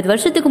 20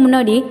 வருஷத்துக்கு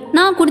முன்னாடி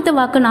நான் கொடுத்த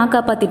வாக்கை நான்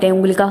காப்பாத்திட்டேன்,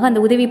 உங்களுக்காக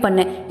அந்த உதவி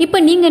பண்ணேன், இப்ப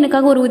நீங்க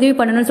எனக்காக ஒரு உதவி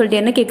பண்ணணும்னு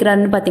சொல்லிட்டு என்ன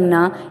கேட்கிறாருன்னு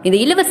பாத்தீங்கன்னா, இந்த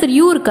இளவரசர்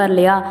யூ இருக்கார்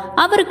இல்லையா,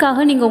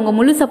 அவருக்காக நீங்க உங்க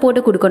முழு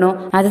சப்போர்ட்டை கொடுக்கணும்,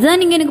 அதுதான்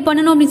நீங்க எனக்கு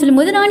பண்ணணும் அப்படின்னு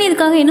சொல்லும்போது ராணி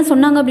இதுக்காக என்ன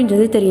சொன்னாங்க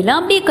அப்படின்றது தெரியல.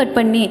 அப்படியே கட்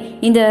பண்ணி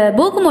இந்த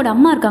போகமோட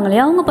அம்மா இருக்காங்க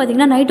இல்லையா, அவங்க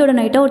பாத்தீங்கன்னா நைட்டோட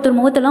நைட்டா ஒருத்தர்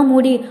முகத்தெல்லாம்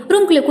மூடி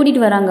ரூம்குள்ள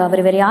கூட்டிட்டு வராங்க.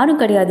 அவர் வேற யாரும்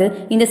கிடையாது,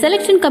 இந்த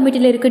செலக்ஷன்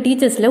கமிட்டில இருக்க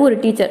டீச்சர்ஸ்ல ஒரு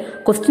டீச்சர்.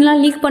 கொஸ்டின் எல்லாம்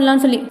லீக்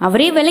பண்ணலாம்னு சொல்லி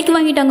அவரே விலைக்கு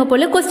வாங்கிட்டாங்க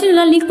போல, கொஸ்டின்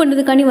எல்லாம் லீக்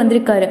பண்றதுக்காண்டி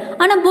வந்திருக்காரு.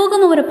 ஆனா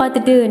போகம் அவரை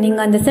பார்த்துட்டு, நீங்க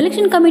அந்த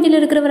செலக்ஷன் கமிட்டில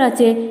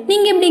இருக்கிறவராச்சே,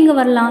 நீங்க எப்படி இங்க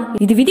வரலாம்,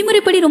 இது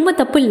விதிமுறைப்படி ரொம்ப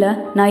தப்பு இல்ல,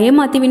 நான்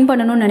ஏமாத்தி வின்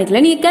பண்ணணும்னு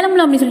நினைக்கல, நீங்க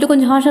கிளம்பலாம் அப்படின்னு சொல்லிட்டு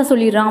கொஞ்சம் ஹாஷா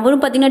சொல்லிடுறான்.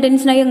 அவரும் பாத்தீங்கன்னா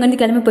டென்ஷன் ஆகி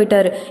அங்கிருந்து கிளம்பி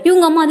போயிட்டாரு.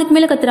 இவங்க அம்மா அதுக்கு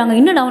மேல கத்துறாங்க,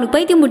 என்னடா அவனுக்கு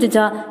பைத்தியம்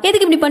முடிச்சா,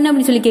 எதுக்கு இப்படி பண்ண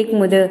அப்படின்னு சொல்லி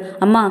கேட்கும்போது,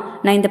 அம்மா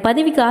நான் இந்த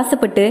பதவிக்கு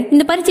ஆசைப்பட்டு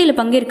இந்த பரீட்சையில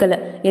பங்கேற்கல,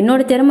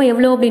 என்னோட திறமை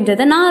எவ்வளவு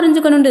அப்படின்றத நான்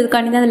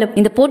அறிஞ்சுக்கணுன்றதுக்காண்டி தான்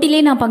இந்த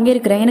போட்டியிலேயே நான்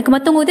பங்கேற்கிறேன், எனக்கு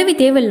மத்தவங்க உதவி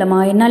தேவையில்லம்மா,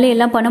 என்னாலே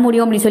எல்லாம் பண்ண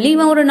முடியும் அப்படின்னு சொல்லி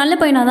இவன் ஒரு நல்ல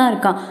பையனா தான்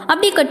இருக்கான்.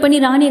 அப்படியே கட் பண்ணி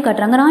ராணியை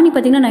காட்டுறாங்க. ராணி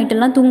பாத்தீங்கன்னா நைட்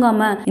எல்லாம்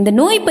தூங்காம இந்த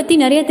நோய் பத்தி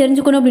நிறைய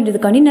தெரிஞ்சுக்கணும்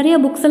அப்படின்றதுக்காண்டி நிறைய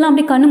புக்ஸ் எல்லாம்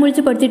அப்படியே கண்ணு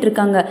முழிச்சு படிச்சுட்டு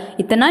இருக்காங்க.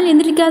 இத்தனை நாள்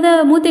எந்திரிக்காத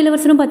மூத்த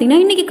இளவரசரும்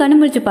பாத்தீங்கன்னா இன்னைக்கு கண்ணு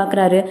முழிச்சு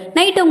பாக்குறாரு.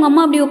 நைட் அவங்க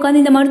அம்மா அப்படி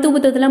உட்காந்து இந்த மருத்துவ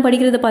புத்தகத்தெல்லாம்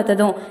படிக்கிறத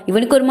பார்த்ததும்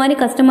இவனுக்கு ஒரு மாதிரி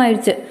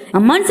கஷ்டமாயிடுச்சு.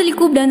 அம்மான்னு சொல்லி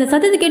கூப்பிட்டு அந்த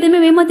சத்தத்தை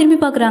கேட்டதுமே வேகமா திரும்பி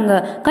பாக்குறாங்க.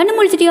 கண்ணு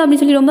முழிச்சிட்டியா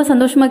அப்படின்னு சொல்லி ரொம்ப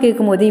சந்தோஷமா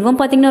கேட்கும்போது இவன்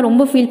பாத்தீங்கன்னா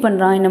ரொம்ப ஃபீல்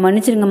பண்றான். என்ன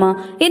மன்னிச்சிருங்கம்மா,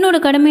 என்னோட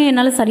கடமையை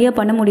என்னால சரியா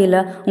பண்ண முடியல,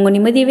 உங்க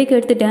நிம்மதியவே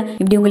கெடுத்துட்டேன்,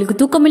 இப்படி உங்களுக்கு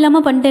தூக்கம்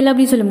இல்லாம பண்ணிட்டேன்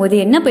அப்படின்னு சொல்லும்போது,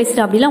 என்ன பேசுற,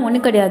 அப்படிலாம் ஒண்ணு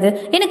கிடையாது,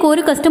 எனக்கு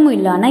ஒரு கஷ்டமும்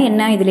இல்ல, ஆனா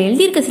என்ன இதுல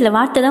எழுதியிருக்க சில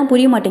வார்த்தை தான்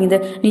புரிய மாட்டேங்குது,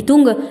 நீ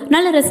தூங்கு,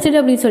 நல்ல ரெஸ்ட்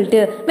அப்படின்னு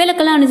சொல்லிட்டு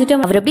விளக்கெல்லாம் அணிஞ்சிட்டு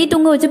அவர் அப்படியே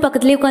தூங்க வச்சு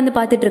பக்கத்துலயே உட்காந்து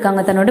பாத்துட்டு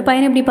இருக்காங்க. தன்னோட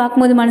பையனை இப்படி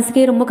பார்க்கும்போது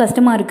மனசுக்கே ரொம்ப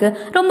கஷ்டமா இருக்கு,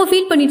 ரொம்ப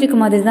ஃபீல் பண்ணிட்டு இருக்க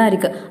மாதிரி தான்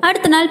இருக்கு.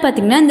 அடுத்த நாள்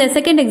பாத்தீங்கன்னா இந்த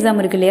செகண்ட்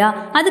எக்ஸாம் இருக்கு இல்லையா,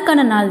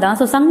 அதுக்கான நாள் தான்.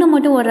 சோ சங்கம்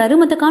மட்டும் வர்றாரு,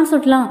 மத்த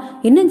கான்சர்ட்லாம்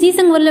என்ன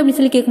ஜீசங் வரல அப்படின்னு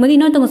சொல்லி கேட்கும்போது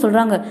இன்னொருத்தவங்க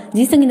சொல்றாங்க,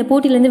 ஜீசங் இந்த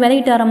போட்டியில இருந்து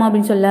விலகிட்டாராமா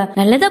அப்படின்னு சொல்ல,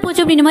 நல்லதா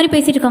போச்சு அப்படின்னு மாதிரி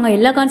பேசிட்டு இருக்காங்க.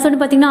 எல்லா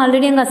கான்சர்ட்டும் பாத்தீங்கன்னா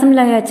ஆல்ரெடி அங்க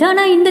அசம்பிள் ஆயாச்சு.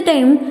 ஆனா இந்த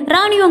டைம்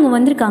ராணியும் அங்க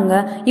வந்திருக்காங்க.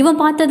 இவன்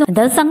பார்த்ததும்,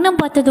 அதாவது சங்கம்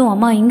பார்த்ததும்,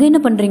 அம்மா இங்க என்ன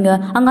பண்றீங்க,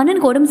 அங்க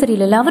அண்ணனுக்கு உடம்பு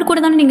சரியில்லை, அவர் கூட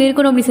தானே நீங்க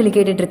இருக்கணும் அப்படின்னு சொல்லி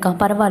கேட்டுட்டு இருக்கான்.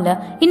 பரவாயில்ல,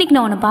 இன்னைக்கு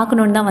நான் உன்னை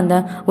பார்க்கணும்னு தான்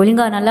வந்தேன்,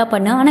 ஒழுங்கா நல்லா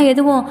பண்ண, ஆனா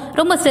எதுவும்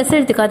ரொம்ப ஸ்ட்ரெஸ்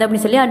எடுத்துக்காது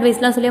அப்படின்னு சொல்லி அட்வைஸ்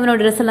எல்லாம் சொல்லி அவனோட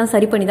ட்ரெஸ் எல்லாம்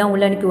சரி பண்ணி தான்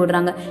உள்ள அனுப்பி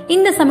விடுறாங்க.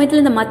 இந்த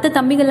சமயத்துல இந்த மத்த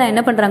தம்பிகள்லாம்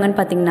என்ன பண்றாங்கன்னு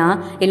பாத்தீங்கன்னா,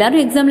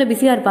 எல்லாரும் எக்ஸாம்ல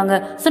பிஸியா இருப்பாங்க.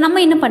 சோ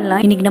நம்ம என்ன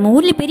பண்ணலாம், இன்னைக்கு நம்ம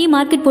ஊர்ல பெரிய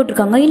மார்க்கெட்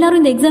போட்டிருக்காங்க,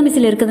 எல்லாரும் இந்த எக்ஸாம்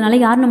பிஸில இருக்கிறதுனால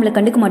யாரும் நம்மள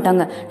கண்டுக்க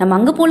மாட்டாங்க, நம்ம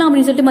அங்க போலாம்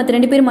அப்படின்னு சொல்லிட்டு மத்த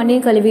 2 பேரும்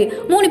மண்டையை கழுவி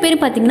 3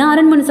 பேரும் பாத்தீங்கன்னா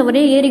அரண்மனை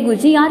சவரே ஏறி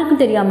குச்சி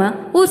யாருக்கும் தெரியாம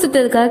ஊர்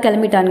சுத்ததுக்காக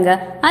கிளம்பிட்டானுங்க.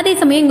 அதே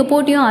சமயம் இங்க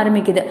போட்டியும்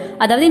ஆரம்பிக்குது.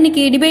 அதாவது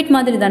இன்னைக்கு டிபேட்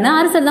மாதிரி தானே,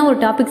 அரசர் தான் ஒரு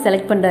டாபிக்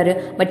செலக்ட் பண்றாரு.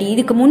 பட்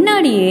இதுக்கு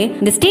முன்னாடியே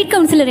இந்த ஸ்டேட்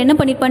கவுன்சிலர் என்ன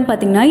பண்ணிருப்பான்னு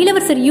பாத்தீங்கன்னா,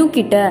 இளவரசர் யூ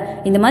கிட்ட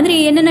இந்த மாதிரி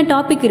என்னென்ன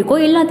டாபிக் இருக்கோ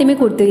எல்லாத்தையுமே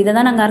கொடுத்து, இதை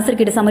தான் நாங்க அரசர்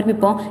கிட்ட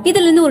சமர்ப்பிப்போம்,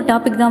 இதுல இருந்து ஒரு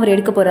டாபிக் தான் அவர்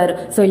எடுக்க போறாரு,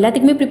 சோ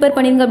எல்லாத்துக்குமே ப்ரிப்பேர்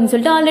பண்ணிருங்க அப்படின்னு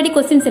சொல்லிட்டு ஆல்ரெடி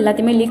கொஸ்டின்ஸ்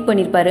எல்லாத்தையுமே லீக்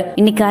பண்ணிருப்பாரு.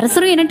 இன்னைக்கு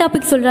அரசரும் என்ன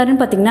டாபிக்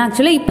சொல்றாருன்னு பாத்தீங்கன்னா,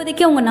 ஆக்சுவலா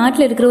இப்போதைக்கு அவங்க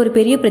நாட்டுல இருக்கிற ஒரு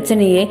பெரிய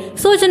பிரச்சனையே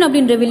சோஜன்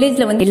அப்படின்ற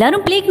வில்லேஜ்ல வந்து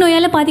எல்லாரும் பிளேக்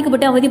நோயால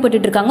பாதிக்கப்பட்டு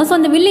அவதிப்பட்டு இருக்காங்க. சோ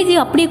அந்த வில்லேஜை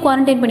அப்படியே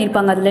குவாரண்டைன்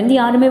பண்ணிருப்பாங்க. அதுல இருந்து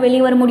யாருமே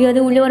வெளியே வர முடியாது,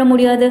 உள்ள வர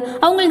முடியாது,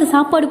 அவங்களுக்கு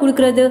சாப்பாடு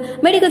கொடுக்கறது,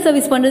 மெடிக்கல்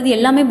சர்வீஸ் பண்றது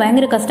எல்லாமே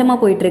பயங்கர கஷ்டமா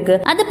போயிட்டு இருக்கு.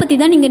 அதை பத்தி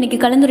தான் நீங்க இன்னைக்கு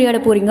கலந்துரையாட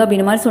போறீங்க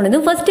அப்படின்னு மாதிரி சொன்னது.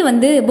 ஃபர்ஸ்ட்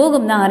வந்து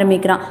போகம் தான்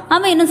ஆரம்பிக்கிறான்.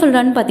 அவன் என்ன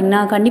சொல்றான்னு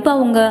பாத்தீங்கன்னா, கண்டிப்பா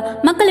அவங்க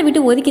மக்களை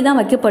விட்டு ஒதுக்கி தான்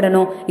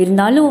வைக்கப்படணும்,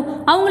 இருந்தாலும்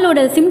அவங்களோட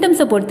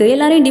சிம்டம்ஸை பொறுத்து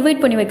எல்லாரையும்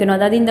டிவைட் பண்ணி வைக்கணும்.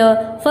 அதாவது இந்த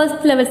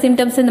ஃபர்ஸ்ட் லெவல்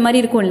சிம்டம்ஸ் இந்த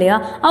மாதிரி இருக்கும் இல்லையா,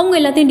 அவங்க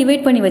எல்லாத்தையும்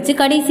டிவைட் பண்ணி வச்சு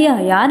கடைசியா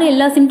யாரு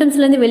எல்லா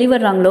சிம்டம்ஸ்ல இருந்து வெளியே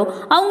வர்றாங்களோ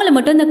அவங்கள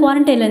மட்டும் இந்த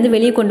குவாரண்டைன்ல இருந்து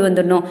வெளியே கொண்டு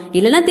வந்துடணும்,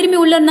 இல்லைன்னா திரும்பி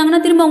உள்ள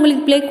இருந்தாங்கன்னா திரும்ப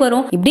அவங்களுக்கு பிளேக்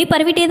வரும், இப்படி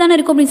பரவிட்டே தானே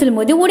இருக்கும் அப்படின்னு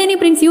சொல்லும்போது உடனே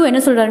பிரின்ஸ் யூ என்ன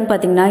சொல்றாருன்னு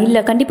பாத்தீங்கன்னா, இல்ல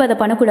கண்டிப்பா அதை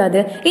பண்ணக்கூடாது,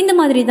 இந்த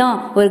மாதிரி தான்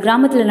ஒரு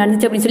கிராமத்துல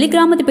நடந்துச்சு அப்படின்னு சொல்லி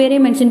கிராமத்து பேரே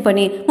மென்ஷன்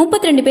பண்ணி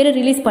 32 பேரை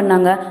ரிலீஸ்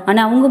பண்ணாங்க.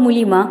 ஆனா அவங்க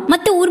மூலியமா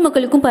மத்த ஊர்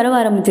மக்களுக்கும் பரவ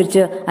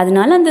ஆரம்பிச்சிருச்சு,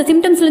 அதனால அந்த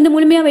சிம்டம்ஸ்ல இருந்து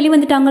முழுமையா வெளி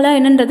வந்துட்டாங்களா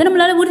என்னன்றதை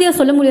நம்மளால உறுதியா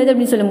சொல்ல முடியாது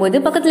அப்படின்னு சொல்லும்போது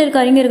பக்கத்துல இருக்க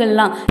அறிஞர்கள்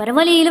எல்லாம்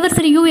பரவாயில்ல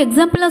இளவரசர் யூ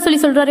எக்ஸாம்பிளா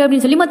சொல்றாரு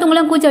அப்படின்னு சொல்லி மத்தவங்க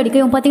எல்லாம் கூச்ச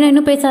அடிக்க பாத்தீங்கன்னா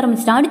இன்னும் பேச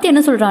ஆரம்பிச்சிட்டான். அடுத்து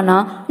என்ன சொல்றான்னா,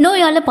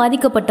 நோயால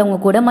பாதிக்கப்பட்டவங்க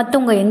கூட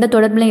மத்தவங்க எந்த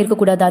தொடர்புலையும்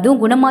இருக்கக்கூடாது, அதுவும்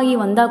குணமாகி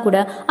வந்தா கூட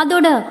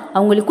அதோட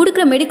அவங்களுக்கு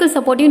கொடுக்குற மெடிக்கல்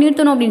சப்போர்ட்டையும்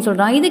நிறுத்தணும் அப்படின்னு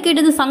சொல்றான். இது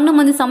கேட்டது சங்கம்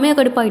வந்து செம்மையா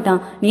கடுப்பாயிட்டான்.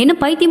 நீ என்ன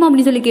பைத்தியமா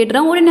அப்படின்னு சொல்லி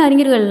கேட்டுறான். உடனே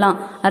அறிஞர்கள் எல்லாம்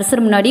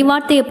அரசர் முன்னாடி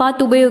வார்த்தையை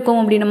பார்த்து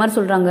உபயோகிக்கும் அப்படின்னு மாதிரி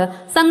சொல்றாங்க.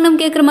 சங்கம்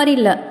கேட்கற மாதிரி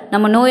இல்ல,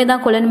 நம்ம நோயை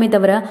தான் கொல்லணுமே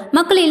தவிர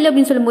மக்களை இல்லை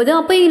அப்படின்னு சொல்லும்போது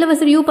அப்பயே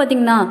இளவரசர் யூ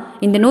பாத்தீங்கன்னா,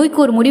 இந்த நோய்க்கு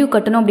ஒரு முடிவு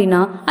கட்டணும்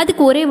அப்படின்னா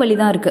அதுக்கு ஒரே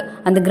வழிதான் இருக்கு,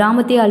 அந்த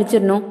கிராமத்தையே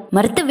அழிச்சிடணும்,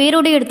 மரத்தை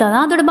வேரோட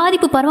எடுத்தாதான் அதோட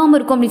பாதிப்பு பரவாம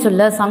இருக்கும் அப்படின்னு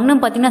சொல்ல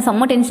சங்கம் பாத்தீங்கன்னா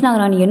செம்ம டென்ஷன்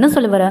ஆகுறான். நீ என்ன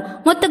சொல்ல வர,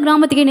 மொத்த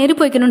கிராமத்துக்கே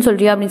நெருப்பு வைக்கணும்னு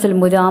சொல்றியா அப்படின்னு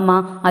சொல்லும்போது, ஆமா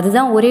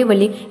அதுதான் ஒரே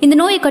வழி, இந்த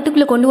நோயை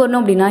கட்டுக்குள்ள கொண்டு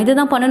வரணும் அப்படின்னா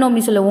இதுதான் பண்ணணும்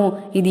அப்படின்னு சொல்லவும்,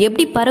 இது எப்படி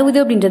எப்படி பரவுது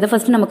அப்படின்றத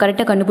ஃபர்ஸ்ட் நம்ம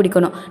கரெக்டா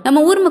கண்டுபிடிக்கணும்.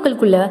 நம்ம ஊர்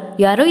மக்களுக்குள்ள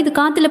யாரோ இது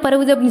காத்துல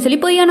பரவுது அப்படின்னு சொல்லி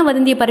பொய்யான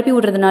வதந்தியை பரப்பி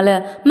விடுறதுனால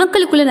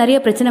மக்களுக்குள்ள நிறைய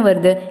பிரச்சனை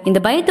வருது. இந்த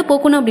பயத்தை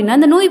போக்கணும் அப்படின்னா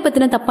அந்த நோய்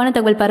பத்தின தப்பான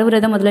தகவல்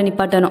பரவுறத முதல்ல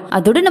நிப்பாட்டணும்.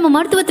 அதோட நம்ம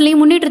மருத்துவத்திலேயே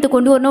முன்னேற்றத்தை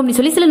கொண்டு வரணும் அப்படின்னு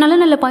சொல்லி சில நல்ல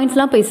நல்ல பாயிண்ட்ஸ்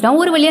எல்லாம் பேசுறோம்.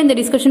 ஒரு வழியா இந்த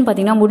டிஸ்கஷன்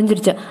பாத்தீங்கன்னா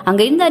முடிஞ்சிருச்சு.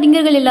 அங்க இருந்த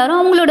அறிஞர்கள் எல்லாரும்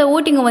அவங்களோட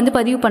ஓட்டிங்க வந்து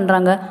பதிவு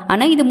பண்றாங்க.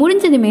 ஆனா இது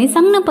முடிஞ்சதுமே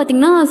சங்னம்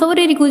பாத்தீங்கன்னா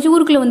சௌரேரி குதிச்சு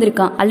ஊருக்குள்ள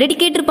வந்திருக்கான். ஆல்ரெடி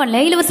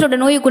கேட்டிருப்பான்ல இளவரசரோட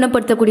நோயை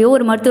குணப்படுத்தக்கூடிய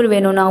ஒரு மருத்துவர்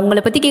வேணும்னா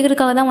அவங்கள பத்தி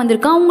கேட்கறதுக்காக தான்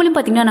வந்திருக்கான். அவங்களும்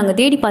பாத்தீங்கன்னா நாங்க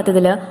தேடி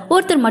பார்த்ததுல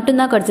ஒருத்தர் மட்டும்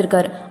தான்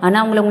கிடைச்சிருக்காரு. ஆனா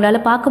அவங்கள உங்களால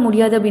பார்க்க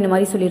முடியாது அப்படின்னு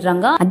மாதிரி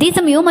சொல்லிடுறாங்க. அதே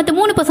சமயம் மத்த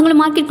 3 பசங்களும்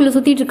மார்க்கெட்டுக்குள்ள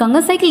சுத்திட்டு இருக்காங்க.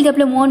 சைக்கிள்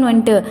கேப்ல மோன்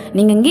வந்துட்டு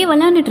நீங்க எங்கேயே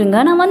விளையாண்டுட்டு இருங்க,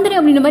 நான் வந்துறேன்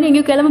அப்படின்ற மாதிரி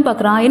எங்கேயோ கிளம்ப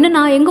பாக்குறான். என்ன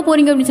நான் எங்க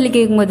போறீங்க அப்படின்னு சொல்லி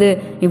கேட்கும்போது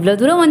இவ்வளவு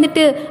தூரம்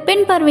வந்துட்டு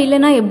பெண் பார்வை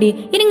இல்லைன்னா எப்படி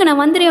இருங்க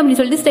நான் வந்துறேன் அப்படின்னு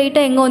சொல்லிட்டு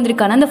ஸ்ட்ரைட்டா எங்க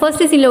வந்திருக்கான். அந்த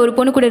ஃபர்ஸ்ட் சீன்ல ஒரு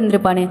பொண்ணு கூட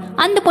இருந்திருப்பானே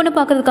அந்த பொண்ணு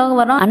பாக்குறதுக்காக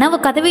வரான். ஆனா அவ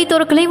கதவை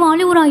திறக்கலை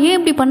அழுவுறான். ஏன்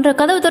இப்படி பண்ற,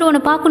 கதவை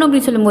திறவனை பார்க்கணும்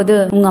அப்படின்னு சொல்லும்போது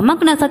உங்க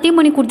அம்மாக்கு நான் சத்தியம்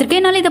பண்ணி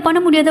கொடுத்துருக்கேன், என்னால இதை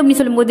பண்ண முடியாது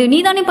அப்படின்னு சொல்லும்போது நீ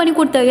தானே பண்ணி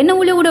கொடுத்த, என்ன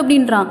உள்ள விடு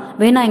அப்படின்றான்.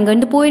 வேணா இங்க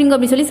இருந்து போயிருங்க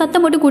அப்படின்னு சொல்லி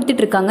சத்தம் மட்டும்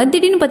கொடுத்துட்டு இருக்காங்க.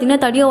 திடீர்னு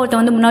பாத்தீங்கன்னா தடியா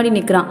ஒருத்தன் வந்து முன்னாடி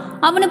நிக்கிறான்.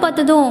 அவனை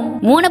பார்த்ததும்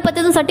மோனை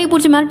பார்த்ததும் சட்டையை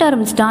பிடிச்சி மிரட்ட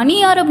ஆரம்பிச்சிட்டான். நீ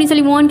யாரு அப்படின்னு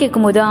சொல்லி மோன்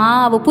கேட்கும்போது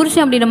அவ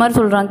புருஷன் அப்படின்ற மாதிரி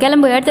சொல்றான்.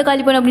 கிளம்பு இடத்த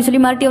காலி பண்ண அப்படின்னு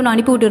சொல்லி மிரட்டி அவனை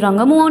அனுப்பி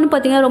விட்டுறாங்க. மோன்னு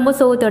பாத்தீங்கன்னா ரொம்ப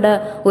சோகத்தோட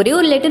ஒரே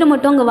ஒரு லெட்டரை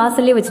மட்டும் அங்க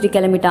வாசல்லே வச்சுட்டு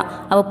கிளம்பிட்டான்.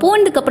 அவ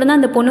போனதுக்கு அப்புறம் தான்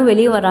அந்த பொண்ணு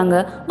வெளியே வராங்க.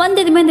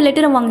 வந்ததுமே அந்த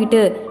லெட்டரை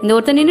வாங்கிட்டு இந்த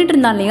ஒருத்தன் நின்றுட்டு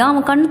இருந்தான் இல்லையா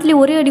அவன் கண்ணத்துல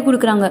ஒரே அடி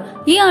கொடுக்குறாங்க.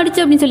 ஏன்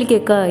அடிச்சு அப்படின்னு சொல்லி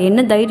கேட்க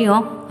என்ன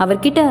தைரியம்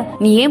அவர்கிட்ட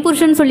நீ ஏன்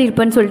புருஷன்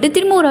சொல்லியிருப்பேன்னு சொல்லிட்டு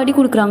திரும்ப ஒரு அடி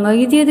கொடுக்குறாங்க.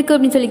 இது எதுக்கு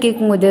அப்படின்னு சொல்லி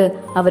கேட்கும்போது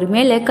அவர்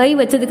மேல கை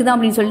வச்சதுக்கு தான்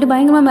அப்படின்னு சொல்லிட்டு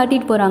பயங்கரமா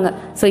மாட்டிட்டு போறாங்க.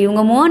 சோ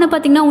இவங்க மோனை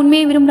பாத்தீங்கன்னா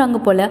உண்மையை விரும்புறாங்க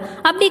போல.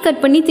 அப்படியே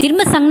கட் பண்ணி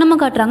திரும்ப சங்கனமா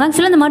காட்டுறாங்க.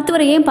 ஆக்சுவலா அந்த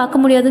மருத்துவரை ஏன்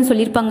பார்க்க முடியாதுன்னு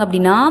சொல்லியிருப்பாங்க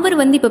அப்படின்னா அவர்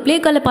வந்து இப்ப பிளே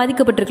கால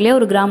பாதிக்கப்பட்டிருக்கலையா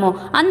ஒரு கிராமம்,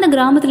 அந்த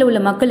கிராமத்துல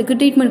உள்ள மக்களுக்கு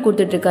ட்ரீட்மெண்ட்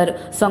கொடுத்துட்டு இருக்காரு.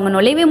 சோ அங்க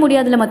நுழையவே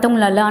முடியாதுல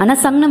மத்தவங்களால. ஆனா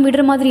சங்கனம்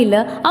விடுற மாதிரி இல்ல,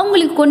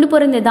 அவங்களுக்கு கொண்டு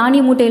போற இந்த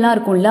தானிய மூட்டையெல்லாம்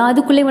இருக்கும்ல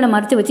அதுக்குள்ளே இவனை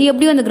மறைச்சு வச்சு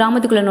எப்படியும் அந்த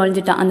கிராமத்துக்குள்ள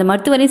நுழைஞ்சிட்டான். அந்த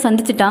மருத்துவரையும்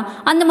சந்திச்சுட்டான்.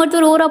 அந்த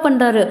மருத்துவர் ஓரா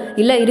பண்றாரு.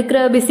 இல்ல இருக்கிற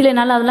பிஸில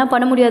என்னால அதெல்லாம்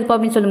பண்ண முடியாதுப்பா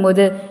அப்படின்னு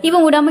சொல்லும்போது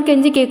இவன் விடாம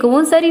கெஞ்சி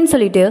கேட்கவும் சரின்னு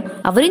சொல்லிட்டு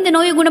அவர் இந்த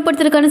நோயை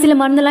குணப்படுத்துறதுக்கான சில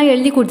மருந்தெல்லாம்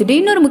எழுதி கொடுத்துட்டு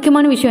இன்னொரு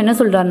முக்கியமான விஷயம் என்ன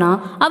சொல்றாருன்னா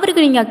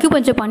அவருக்கு நீங்க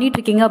அக்யூபஞ்சர் பண்ணிட்டு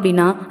இருக்கீங்க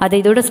அப்படின்னா அதை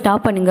இதோட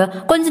ஸ்டாப் பண்ணுங்க,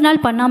 கொஞ்ச நாள்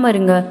பண்ணாம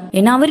இருங்க.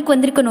 ஏன்னா அவருக்கு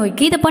வந்திருக்க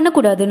நோய்க்கு இதை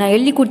பண்ணக்கூடாது, நான்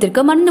எழுதி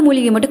கொடுத்துருக்க மருந்து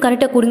மூலிகை மட்டும்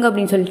கரெக்டா கொடுங்க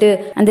அப்படின்னு சொல்லிட்டு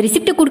அந்த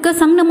ரிசிப்டை கொடுக்க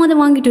சங்கனமா அதை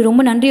வாங்கிட்டு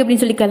ரொம்ப நன்றி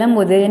அப்படின்னு சொல்லி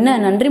கிளம்போது என்ன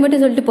நன்றி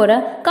மட்டும் சொல்லிட்டு போற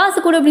காசு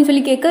கூட அப்படின்னு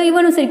சொல்லி கேட்க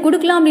இவனும் சரி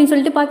கொடுக்கலாம் அப்படின்னு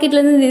சொல்லிட்டு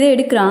பாக்கெட்ல இருந்து இதை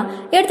எடுக்கிறான்.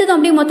 எடுத்ததும்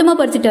அப்படியே மொத்தமா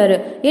பறிச்சுட்டாரு.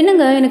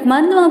 என்னங்க எனக்கு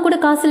மருந்து வாங்க கூட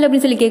காசு இல்லை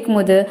அப்படின்னு சொல்லி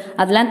கேட்கும்போது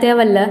அதெல்லாம்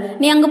தேவையில்ல,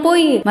 நீ அங்க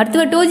போய்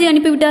மருத்துவர் டோஜி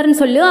அனுப்பி விட்டாருன்னு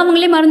சொல்லு,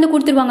 அவங்களே மருந்து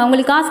கொடுத்துருவாங்க,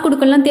 அவங்களுக்கு காசு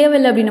கொடுக்கலாம்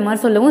தேவையில்லை அப்படின்னு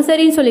மாதிரி சொல்லவும்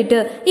சரின்னு சொல்லிட்டு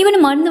இவனு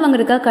மருந்து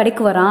வாங்குறதுக்காக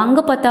கடைக்கு வரான்.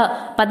 அங்க பார்த்தா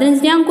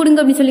 15 கொடுங்க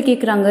அப்படின்னு சொல்லி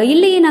கேட்கறாங்க.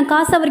 இல்லையே நான்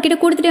காசு அவர்கிட்ட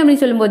கொடுத்துட்டேன்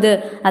அப்படின்னு சொல்லும்போது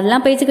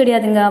அதெல்லாம் பேச்சு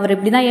கிடையாதுங்க, அவர்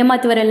இப்படிதான்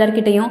ஏமாத்துவார்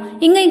எல்லார்கிட்டையும்,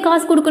 இங்கேயும்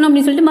காசு கொடுக்கணும்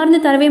அப்படின்னு சொல்லிட்டு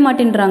மருந்து தரவே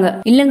மாட்டேன்றாங்க.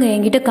 இல்லங்க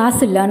என்கிட்ட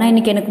காசு இல்ல, ஆனா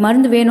இன்னைக்கு எனக்கு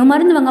மருந்து வேணும்,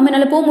 மருந்து வாங்காம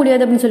என்னால போக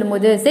முடியாது அப்படின்னு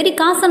சொல்லும்போது சரி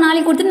காசை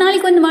நாளைக்கு கொடுத்து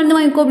நாளைக்கு வந்து மருந்து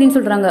வாங்கிக்கோ அப்படின்னு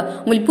சொல்றாங்க.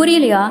 உங்களுக்கு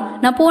புரியலையா,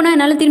 நான் போனா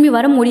என்னால திரும்பி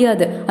வர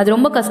முடியாது, அது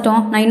ரொம்ப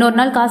கஷ்டம், நான் இன்னொரு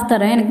நாள் காசு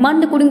தரேன், எனக்கு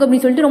மருந்து கொடுங்க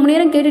அப்படின்னு சொல்லிட்டு ரொம்ப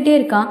நேரம் கேட்டுட்டே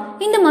இருக்கான்.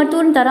 இந்த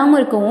மருத்துவரும் தராம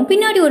இருக்கவும்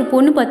பின்னாடி ஒரு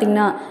பொண்ணு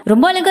பாத்தீங்கன்னா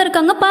ரொம்ப அழகா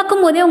இருக்காங்க.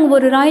 பார்க்கும் போதே அவங்க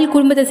ஒரு ராயல்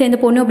குடும்பத்தை சேர்ந்த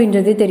பொண்ணு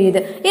அப்படின்றது தெரியுது.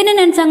 என்ன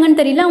நினைச்சாங்கன்னு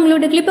தெரியல,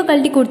 அவங்களோட கிளிப்பை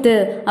கழட்டி கொடுத்து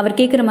அவர்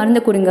கேட்கிற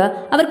மருந்தை கொடுங்க,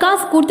 அவர்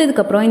காசு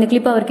கொடுத்ததுக்கு அப்புறம் இந்த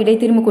கிளிப்பை அவர்கிட்ட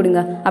திரும்ப கொடுங்க,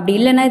 அப்படி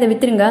இல்லைன்னா இதை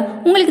வித்துருங்க,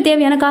 உங்களுக்கு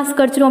தேவையான காசு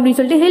கிடைச்சிடும் அப்படின்னு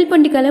சொல்லிட்டு ஹெல்ப்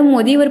பண்ணி கிளம்பும்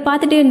போது இவர்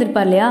பார்த்துட்டே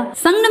இருந்திருப்பார் இல்லையா.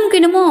 சங்கனமுக்கு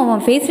என்னமோ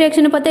அவன் ஃபேஸ்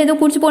ரியாக்ஷனை பார்த்தா ஏதோ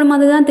புடிச்சு போன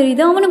மாதிரி தான்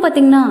தெரியுது. அவனும்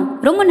பாத்தீங்கன்னா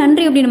ரொம்ப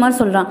நன்றி அப்படின்னு மாதிரி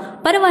சொல்றான்.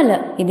 பரவாயில்ல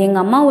இது எங்க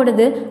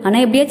அம்மாவோடது, ஆனா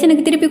எப்படியாச்சும்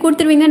எனக்கு திருப்பி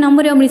கொடுத்துருவீங்க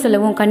நம்புறேன் அப்படின்னு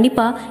சொல்லவும்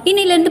கண்டிப்பா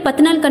இன்னையில இருந்து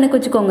 10 நாள் கணக்கு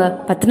வச்சுக்கோங்க,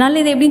 10 நாள்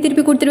இதை எப்படி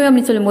திருப்பி கொடுத்துருவேன்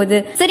அப்படின்னு சொல்லும்போது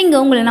சரிங்க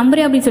உங்களை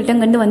நம்புறேன் அப்படின்னு சொல்லிட்டு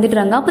அங்க இருந்து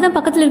வந்துடுறாங்க. அப்பதான்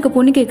பக்கத்துல இருக்க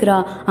பொண்ணு கேட்கிறா,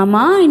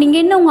 ஆமா நீங்க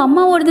என்ன உங்க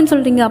அம்மாவோடதுன்னு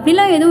சொல்றீங்க,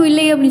 அப்படிலாம் எதுவும்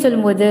இல்லையே அப்படின்னு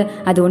சொல்லும்போது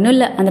அது ஒண்ணும்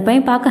இல்ல, அந்த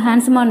பையன் பார்க்க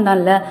ஹேண்ட்ஸமா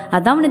இருந்தான்ல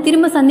அதான் அவனை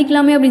திரும்ப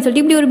சந்திக்கலாமே அப்படின்னு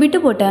சொல்லிட்டு இப்படி ஒரு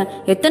பிட்டு போட்டேன்.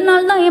 எத்தனை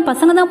நாள் தான் ஏன்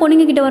பசங்க தான்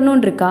பொண்ணுங்க கிட்ட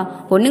வரணும்னு இருக்கா,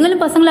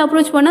 பொண்ணுங்களும் பசங்களை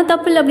அப்ரோச் பண்ணா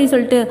தப்பு இல்லை அப்படின்னு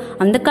சொல்லிட்டு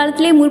அந்த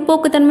காலத்திலேயே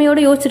முற்போக்கு தன்மையோட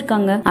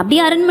யோசிச்சிருக்காங்க.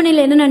 அப்படியே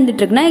அரண்மனையில என்ன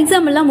நடந்துட்டு இருக்குன்னா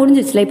எக்ஸாம் எல்லாம்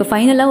முடிஞ்சிச்சுல, இப்ப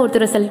ஃபைனலா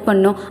ஒருத்தரை செலக்ட்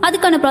பண்ணணும்,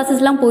 அதுக்கான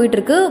ப்ராசஸ் எல்லாம் போயிட்டு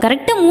இருக்கு.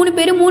 கரெக்டா 3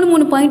 பேரும்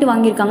 3 பாயிண்ட்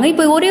வாங்கியிருக்காங்க.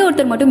 இப்போ ஒரே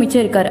ஒருத்தர் மட்டும்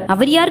மிச்சம் இருக்காரு.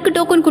 அவர் யாருக்கு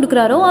டோக்கன்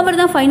கொடுக்குறாரோ அவர்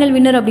தான் ஃபைனல்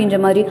வின்னர் அப்படின்ற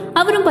மாதிரி.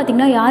 அவரும்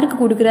பாத்தீங்கன்னா யாருக்கு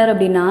கொடுக்குறாரு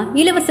அப்படின்னா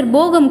இளவரசர்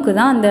போகமுக்கு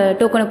தான் அந்த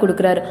டோக்கனை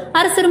கொடுக்குறாரு.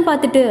 அரசரும்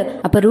பார்த்துட்டு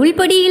அப்ப ரூல்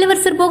படி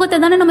இளவரசர் போகத்தை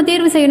தானே நம்ம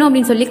தேர்வு செய்யணும்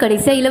அப்படின்னு சொல்லி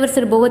கடைசியா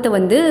இளவரசர் போகத்தை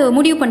வந்து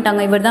முடிவு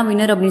பண்ணிட்டாங்க, இவர் தான்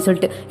வின்னர் அப்படின்னு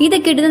சொல்லிட்டு. இதை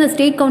கேட்டு அந்த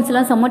ஸ்டேட்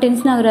கவுன்சிலா செம்ம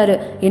டென்ஷன் ஆகுறாரு.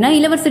 ஏன்னா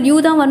இளவரசர் யூ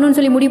தான் வரணும்னு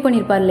சொல்லி முடிவு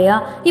பண்ணிருப்பார் இல்லையா.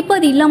 இப்போ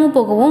அது இல்லாம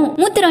போகவும்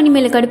மூத்தராணி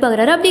மேல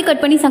கடுப்பாகிறாரு. அப்படியே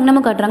கட் பண்ணி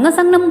சங்கனமா காட்டுறாங்க.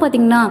 சங்கனமும்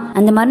பாத்தீங்கன்னா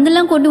அந்த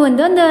மருந்தெல்லாம் கொண்டு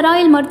வந்து அந்த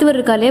ராயல் மருத்துவர்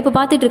இருக்காரு இப்ப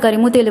பாத்துட்டு இருக்காரு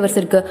மூத்த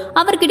இளவரசருக்கு,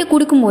 அவர்கிட்ட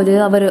கொடுக்கும்போது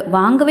அவர்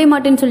வாங்கவே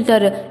மாட்டேன்னு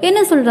சொல்லிட்டாரு. என்ன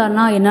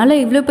சொல்றாருன்னா என்னால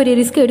இவ்வளவு பெரிய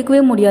ரிஸ்க்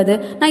எடுக்கவே முடியாது,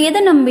 நான்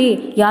எதை நம்பி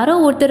யாரோ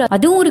ஒருத்தர்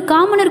அதுவும் ஒரு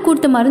காமனர்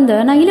கொடுத்த மருந்தை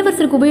நான்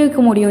இளவரசருக்கு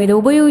உபயோகிக்க முடியும், இதை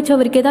உபயோகிச்சு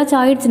அவருக்கு ஏதாச்சும்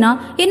ஆயிடுச்சுன்னா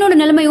என்னோட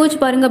நிலைமை யோசிச்சு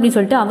பாருங்க அப்படின்னு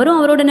சொல்லிட்டு அவரும்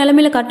அவரோட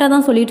நிலைமையில கரெக்டா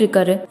தான் சொல்லிட்டு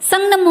இருக்காரு.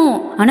 சங்கனமும்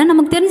ஆனா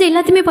நமக்கு தெரிஞ்ச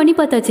எல்லாத்தையுமே பண்ணி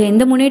பார்த்தாச்சு,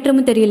 எந்த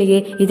முன்னேற்றமும் தெரியலையே,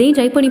 இதையும்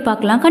ட்ரை பண்ணி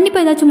பார்க்கலாம்,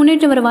 கண்டிப்பா ஏதாச்சும்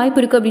முன்னேற்றம் வர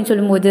வாய்ப்பு இருக்கு அப்படின்னு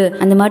சொல்லும்போது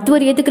அந்த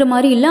மருத்துவர் ஏத்துக்கிற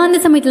மாதிரி இல்ல. அந்த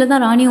சமயத்துல தான்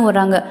ராணியும்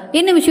வர்றாங்க.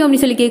 என்ன விஷயம்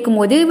அப்படின்னு சொல்லி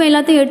கேட்கும்போது இவன்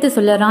எல்லாத்தையும் எடுத்து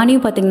சொல்ல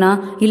ராணியும் பாத்தீங்கன்னா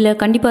இல்ல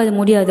கண்டிப்பா அது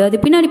முடியாது, அது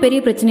பின்னாடி பெரிய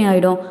பிரச்சனை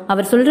ஆயிடும்.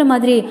 அவர் சொல்ற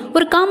மாதிரி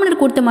ஒரு காமனர்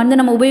கொடுத்த மருந்து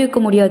நம்ம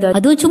உபயோகிக்க முடியாது,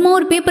 அதுவும் சும்மா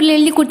ஒரு பேப்பர்ல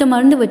எழுதி கொடுத்த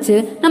மருந்து வச்சு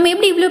நம்ம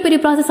எப்படி இவ்வளவு பெரிய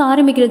ப்ராசஸ்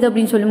ஆரம்பிக்கிறது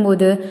அப்படின்னு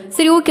சொல்லும்போது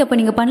சரி ஓகே அப்ப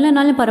நீங்க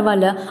பண்ணலனாலும்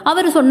பரவாயில்ல.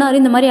 அவர் சொன்னாரு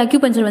இந்த மாதிரி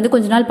அக்யூபஞ்சர் வந்து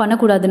கொஞ்ச நாள்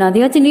பண்ணக்கூடாதுன்னு,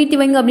 அதையாச்சும் நீட்டி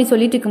வைங்க அப்படின்னு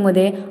சொல்லிட்டு இருக்கும்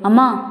போதே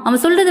அம்மா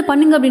அவன் சொல்றது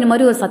பண்ணுங்க அப்படின்னு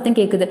மாதிரி ஒரு சத்தம்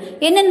கேக்குது.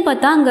 என்னன்னு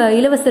பார்த்தா அங்க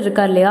இளவரசர்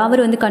இருக்கார் இல்லையா,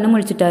 அவர் வந்து கண்ணு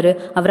முழிச்சிட்டாரு.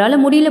 அவரால்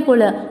முடியல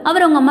போல.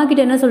 அவர் அவங்க அம்மா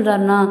கிட்ட என்ன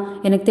சொல்றாருன்னா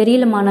எனக்கு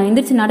தெரியலம்மா, நான்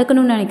எந்திரிச்சு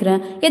நடக்கணும்னு நினைக்கிறேன்,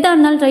 எதா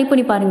இருந்தாலும் ட்ரை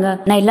பண்ணி பாருங்க,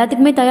 நான்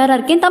எல்லாத்துக்குமே தயாரா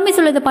இருக்கேன், தம்பி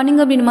சொல்லதை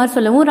பண்ணுங்க அப்படின்னு மாதிரி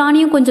சொல்லவும்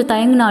ராணியும் கொஞ்சம்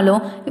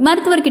தயங்கினாலும்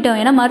மருத்துவர்கிட்ட,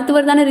 ஏன்னா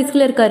மருத்துவர் தானே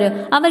ரிஸ்க்ல இருக்காரு,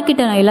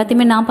 அவர்கிட்ட நான்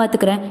எல்லாத்தையுமே நான்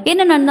பாத்துக்கிறேன்,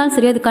 என்ன நடந்தாலும்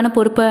சரி அதுக்கான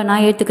பொறுப்பை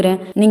நான் ஏத்துக்கிறேன்,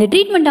 நீங்க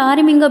ட்ரீட்மெண்ட்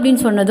ஆரம்பிங்க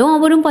அப்படின்னு சொன்னதும்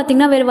அவரும்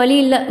பாத்தீங்கன்னா வேற வழி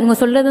இல்ல, இவங்க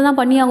சொல்றதான்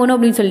பண்ணி ஆகணும்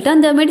அப்படின்னு சொல்லிட்டு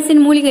அந்த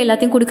மெடிசின் மூலிகை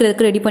எல்லாத்தையும்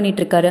கொடுக்கறதுக்கு ரெடி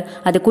பண்ணிட்டு இருக்காரு.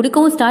 அதை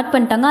கொடுக்கவும் ஸ்டார்ட்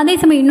பண்ணிட்டாங்க. அதே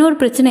சமயம் இன்னொரு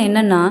பிரச்சனை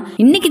என்னன்னா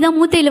இன்னைக்குதான்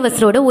மூத்த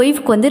இளவரசரோட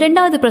ஒய்ஃப்க்கு வந்து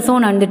 2வது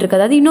பிரசவம் நடந்துட்டு இருக்கு,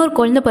 அதாவது இன்னொரு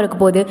குழந்தை பிறக்க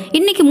போகுது.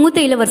 இன்னைக்கு மூத்த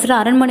இளவரசர்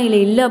அரண்மனையில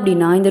இல்ல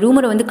அப்படின்னா இந்த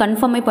ரூமரை வந்து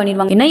கன்ஃபார்மே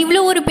பண்ணிடுவாங்க. ஏன்னா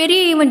இவ்வளவு ஒரு பெரிய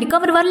ஈவெண்ட்டுக்கு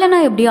அவர் வரலன்னா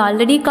எப்படி,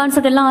 ஆல்ரெடி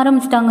கான்சர்ட் எல்லாம்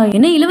ஆரம்பிச்சிட்டாங்க.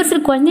 ஏன்னா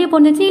இளவரசர் குழந்தைய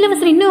பொண்ணுச்சு,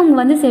 இளவரசர் இன்னும் அவங்க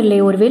வந்து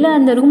சேரலையே, ஒருவேளை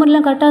அந்த ரூமர்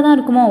எல்லாம் கரெக்டா தான்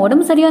இருக்குமோ,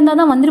 உடம்பு சரியா இருந்தா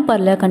தான்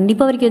வந்திருப்பார்ல,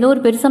 கண்டிப்பா அவருக்கு ஏதோ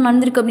ஒரு பெருசா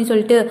நடந்திருக்கு அப்படின்னு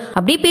சொல்லிட்டு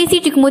அப்படியே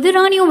பேசிட்டு இருக்கும்போது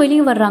ராணியும்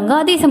வெளியே வர்றாங்க.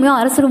 அதே சமயம்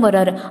அரசரும்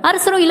வர்றாரு.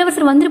 அரசரும்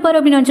இளவரசர் வந்திருப்பாரு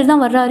அப்படின்னு நினைச்சிட்டு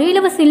தான் வர்றாரு.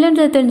 இளவரசர்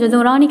இல்லைன்றது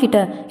தெரிஞ்சதும் ராணி கிட்ட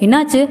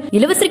என்னாச்சு,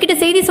 இளவரசர் கிட்ட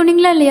செய்தி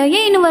சொன்னீங்களா இல்லையா,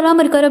 ஏன் இன்னும்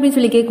வராம இருக்காரு அப்படின்னு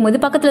சொல்லி கேட்கும்போது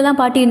பக்கத்துல தான்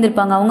பாட்டி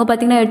இருந்திருப்பாங்க. அவங்க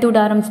பாத்தீங்கன்னா எடுத்து விட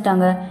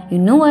ஆரம்பிச்சிட்டாங்க.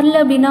 இன்னும் வரல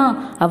அப்படின்னா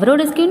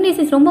அவரோட ஸ்கின்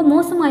டிசீஸ் ரொம்ப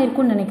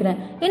மோசமாயிருக்கும்னு நினைக்கிறேன்,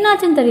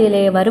 என்னாச்சுன்னு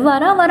தெரியலையே,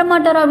 வருவாரா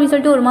வரமாட்டாரா அப்படின்னு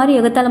சொல்லிட்டு ஒரு மாதிரி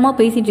எகத்தாலமா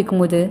பேசிட்டு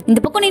இருக்கும்போது இந்த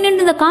பக்கம்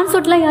நின்று இந்த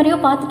கான்சர்ட் எல்லாம் யாரையோ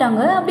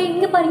பாத்துட்டாங்க. அப்படி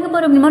இங்க பாருங்க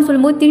பாரு அப்படின்னு மாதிரி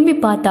சொல்லும்போது திரும்பி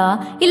பார்த்தா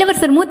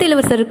இளவரசர் மூத்த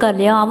இளவரசர் இருக்கார்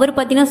இல்லையா, அவர்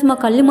பாத்தீங்கன்னா சும்மா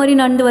கல்லு மாதிரி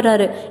நடந்து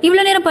வர்றாரு.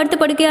 இவ்வளவு நேரம் படுத்து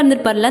படுக்கையா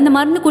இருந்திருப்பார்ல, அந்த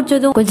மருந்து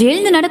குடிச்சதும் கொஞ்சம்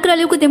எழுந்து நடக்கிற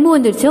அளவுக்கு தெம்பு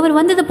வந்துருச்சு. அவர்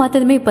வந்ததை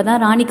பார்த்ததுமே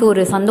இப்பதான் ராணிக்கு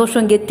ஒரு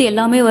சந்தோஷம் கெத்து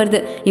எல்லாமே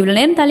வருது. இவ்வளவு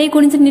நேரம் தலையை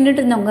குனிஞ்சு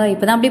நின்றுட்டு இருந்தவங்க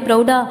இப்பதான் அப்படியே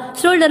ப்ரௌடா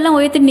ஷோல்டர்லாம்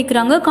உயர்த்தி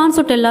நிக்கிறாங்க.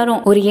 கான்சர்ட்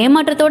எல்லாரும் ஒரு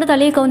ஏமாற்றத்தோட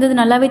தலையை கவுந்தது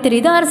நல்லாவே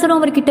தெரியுது. அரசரும்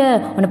அவர்கிட்ட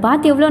உன்னை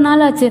பார்த்து எவ்வளவு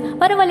நாள் ஆச்சு,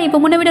 பரவாயில்ல இப்ப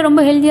முன்ன விட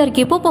ரொம்ப ஹெல்தியா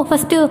இருக்கு, இப்போ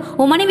ஃபர்ஸ்ட்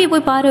உன் மனைவி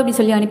போய் பாரு அப்படின்னு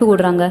சொல்லி அனுப்பி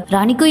விடுறாங்க.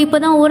 ராணிக்கும்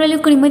இப்பதான்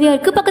ஓரளவுக்கு நிம்மதியா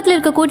இருக்கு. பக்கத்துல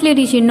இருக்க கோட்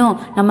லேடிஸ் இன்னும்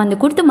நம்ம அந்த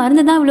கொடுத்த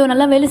மருந்து தான் இவ்வளவு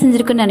நல்லா வேலை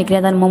செஞ்சிருக்குன்னு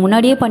நினைக்கிறேன், அதை நம்ம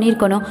முன்னாடியே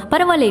பண்ணிருக்கணும்,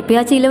 பரவாயில்ல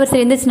இப்பயாச்சும்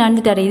இளவரசர் எந்திரிச்சு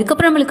நடந்துட்டாரு,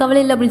 இதுக்கப்புறம் நம்மளுக்கு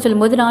கவலை இல்லை அப்படின்னு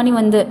சொல்லும்போது ராணி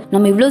வந்து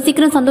நம்ம இவ்வளவு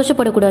சீக்கிரம்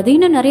சந்தோஷப்படக்கூடாது,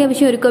 இன்னும் நிறைய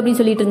விஷயம் இருக்கு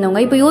அப்படின்னு சொல்லிட்டு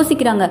இருந்தவங்க இப்ப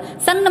யோசிக்கிறாங்க.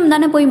 சங்கம்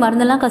தானே போய்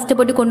மருந்தெல்லாம்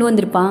கஷ்டப்பட்டு கொண்டு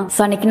வந்திருப்பான்.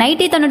 அன்னைக்கு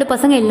நைட்டே தன்னோட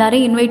பசங்க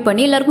எல்லாரையும் இன்வைட்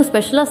பண்ணி எல்லாருக்கும்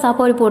ஸ்பெஷலா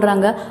சாப்பாடு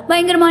போடுறாங்க.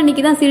 பயங்கரமா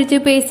இன்னைக்கு தான் சிரிச்சு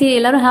பேசி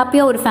எல்லாரும்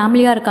ஹாப்பியா ஒரு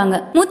ஃபேமிலியா இருக்காங்க.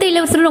 மூத்த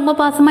இளவரசர் ரொம்ப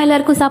பாசமா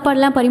எல்லாருக்கும் சாப்பாடு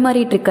எல்லாம்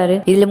பரிமாறிட்டு இருக்காரு.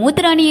 இதுல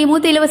மூத்த ராணியை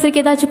மூத்த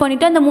இளவரசருக்கு ஏதாச்சும்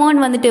பண்ணிட்டு அந்த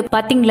மோகன் வந்துட்டு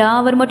பாத்தீங்களா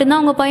அவர் மட்டும்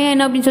தான் உங்க பையன்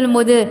என்ன அப்படின்னு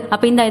சொல்லும்போது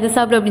அப்ப இந்த இதை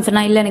சாப்பிடு அப்படின்னு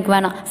சொன்னா இல்ல எனக்கு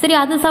வேணாம், சரி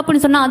அதை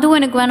சாப்பிடுன்னு சொன்னா அதுவும்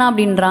எனக்கு வேணாம்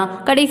அப்படின்றான்.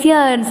 கடைசியா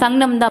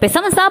சங்கம் தான்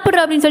பேசாம சாப்பிடுற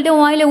அப்படின்னு சொல்லிட்டு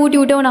வாயில ஊட்டி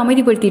விட்டு அவனை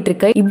அமைதிப்படுத்திட்டு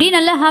இருக்கு. இப்படி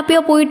நல்லா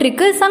ஹாப்பியா போயிட்டு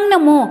இருக்கு.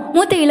 சங்கமும்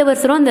மூத்த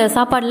இளவரசரும் அந்த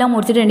சாப்பாடு எல்லாம்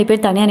முடிச்சுட்டு 2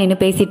 பேர் தனியா நின்று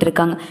பேசிட்டு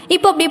இருக்காங்க.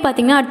 இப்போ அப்படியே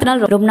பாத்தீங்கன்னா அடுத்த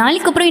நாள் ரொம்ப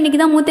நாளைக்கு அப்புறம்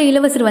இன்னைக்குதான் மூத்த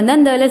இளவரசர் வந்து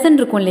அந்த லெசன்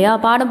இருக்கும் இல்லையா,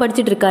 பாடம்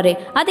படிச்சுட்டு இருக்காரு,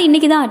 அதை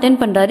இன்னைக்குதான்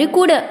அட்டென்ட் பண்றாரு.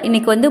 கூட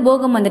இன்னைக்கு வந்து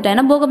போகம் வந்துட்டேன்,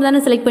 ஏன்னா போகம்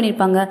தானே செலக்ட்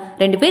பண்ணிருப்பாங்க.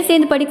 2 பேர்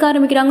சேர்ந்து படிக்க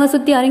ஆரம்பிக்கிறாங்க.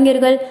 சுத்தி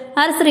அறிஞர்கள்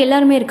அரசர்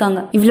எல்லாருமே இருக்காங்க.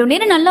 இவ்வளவு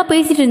நேரம் நல்லா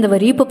பேசிட்டு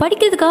இருந்தவர் இப்ப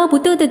படிக்கிறதுக்காக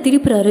புத்தகத்தை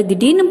திருப்புறாரு.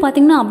 திடீர்னு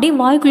பாத்தீங்கன்னா அப்படியே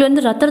வாய்க்குள்ள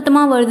இருந்து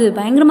ரத்தமா வருது.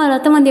 பயங்கரமா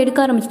ரத்தம் வந்து எடுக்க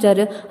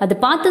ஆரம்பிச்சிட்டாரு. அதை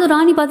பார்த்தது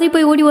ராணி பதவி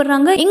போய் ஓடி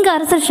வர்றாங்க. இங்க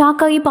அரசர்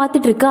ஷாக் ஆகி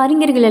பாத்துட்டு இருக்கு.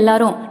 அறிஞர்கள்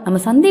எல்லாரும் நம்ம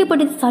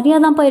சந்தேகப்பட்டு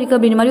சரியாதான்ப்பா இருக்கு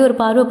அப்படின்னு மாதிரி ஒரு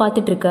பார்வை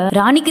பாத்துட்டு இருக்க.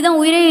 ராணிக்கு தான்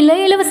உயிரே இல்ல.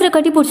 இளவரசரை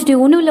கட்டி பிடிச்சிட்டு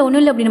ஒண்ணும்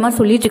இல்ல அப்படின்னு மாதிரி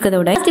சொல்லிட்டு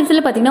இருக்கதோட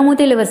ஸ்டெப்ஸ்ல பாத்தீங்கன்னா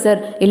மூத்த இளவரசர்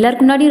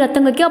எல்லாருக்கும் முன்னாடி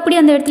ரத்தம் கக்கி அப்படி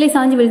அந்த இடத்துல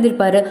சாஞ்சு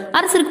விழுந்திருப்பாரு.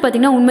 அரசருக்கு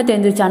பாத்தீங்கன்னா உண்மை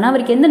தெரிஞ்சிருச்சு. ஆனா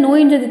அவருக்கு எந்த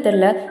நோயின்றது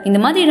தெரியல. இந்த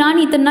மாதிரி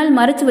ராணி இத்தனை நாள்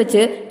மறைச்சு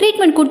வச்சு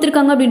ட்ரீட்மெண்ட்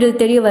கொடுத்திருக்காங்க அப்படின்றது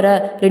தெரிய வர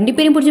 2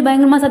 பேரும் பிடிச்சி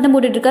பயங்கரமா சத்தம்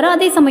போட்டுட்டு இருக்காரு.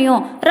 அதே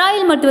சமயம்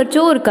ராயல் மருத்துவர்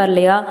சோ இருக்கார்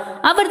இல்லையா,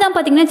 அவர் தான்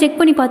பாத்தீங்கன்னா செக்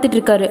பண்ணி பாத்துட்டு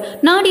இருக்காரு.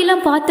 நாடி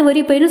எல்லாம் பார்த்து வரி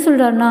இப்ப என்ன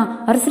சொல்றாருன்னா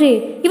அரசரே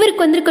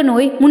இவருக்கு வந்திருக்க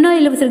நோய் முன்னாள்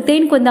இளவரசருக்கு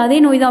தேனுக்கு வந்த அதே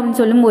நோய் தான்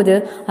அப்படின்னு சொல்லும்போது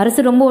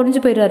அரசர் ரொம்ப உடஞ்சு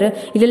போயிடுறாரு.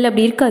 இல்ல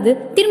அப்படி இருக்காது,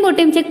 திரும்ப ஒரு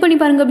டைம் செக் பண்ணி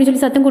பாருங்க அப்படின்னு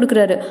சொல்லி சத்தம்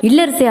கொடுக்குறாரு. இல்ல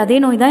அரசே அதே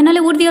நோய் தான்,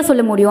 என்னால உறுதியா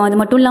சொல்ல முடியும், அது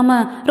மட்டும் இல்லாம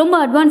ரொம்ப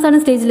அட்வான்ஸான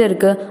ஸ்டேஜ்ல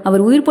இருக்கு,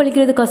 அவர் உயிர்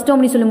பொழைக்கிறது கஷ்டம்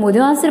அப்படின்னு சொல்லும்போது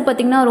அரசர்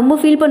பாத்தீங்கன்னா ரொம்ப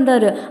ஃபீல்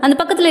பண்றாரு. அந்த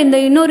பக்கத்துல இந்த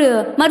இன்னொரு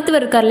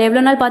மருத்துவர் இருக்காருல்ல,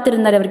 எவ்வளவு நாள் பார்த்து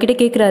இருந்தாரு, அவர்கிட்ட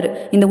கேட்கிறாரு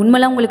இந்த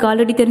உண்மைலாம் உங்களுக்கு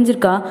ஆல்ரெடி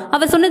தெரிஞ்சிருக்கா,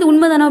 அவர் சொன்னது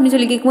உண்மைதானா அப்படின்னு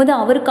சொல்லி கேட்கும்போது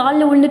அவர்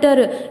காலில்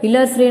விழுந்துட்டாரு. இல்ல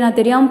அரசரே நான்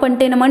தெரியாம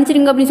பண்ணிட்டேன், என்ன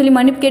மன்னிச்சிருங்க அப்படின்னு சொல்லி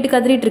மன்னிப்பு கேட்டு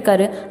கதறிட்டு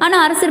இருக்காரு. ஆனா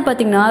அரசர்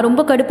பாத்தீங்கன்னா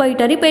ரொம்ப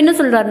கடுப்பாயிட்டாரு. இப்ப என்ன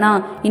சொல்றாருன்னா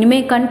இனிமே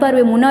கண்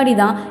பார்வை முன்னாடி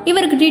தான்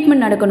இவருக்கு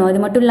ட்ரீட்மெண்ட் நடக்கணும், அது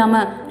மட்டும்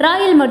இல்லாம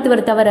ராயல்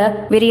மருத்துவர் தவிர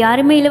வேற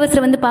யாருமே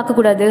இளவரசரை வந்து பார்க்க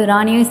கூடாது,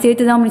 ராணியும்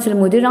சேர்த்துதான் அப்படின்னு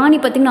சொல்லும்போது ராணி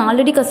பாத்தீங்கன்னா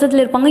ஆல்ரெடி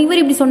கஷ்டத்துல இருப்பாங்க.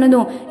 இவர் இப்படி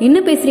சொன்னதும் என்ன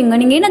பேசுறீங்க,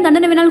 நீங்க என்ன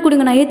தண்டனை வேணாலும்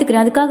கொடுங்க நான்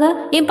ஏத்துக்கிறேன், அதுக்காக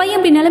என் பையன்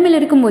இப்படி நிலைமையில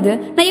இருக்கும்போது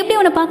நான் எப்படி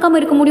அவனை பார்க்காம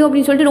இருக்க முடியும்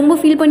அப்படின்னு சொல்லிட்டு ரொம்ப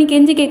ஃபீல் பண்ணி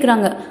கெஞ்சி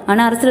கேட்கறாங்க.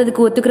 ஆனா அரசர்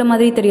அதுக்கு ஒத்துக்கிற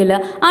மாதிரி தெரியல.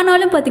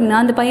 ஆனாலும் பாத்தீங்கன்னா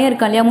அந்த பையன்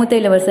இருக்கா இல்லையா மூத்த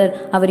இளவரசர்,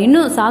 அவர்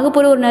இன்னும் சாக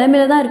போற ஒரு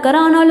நிலைமையில தான் இருக்காரு.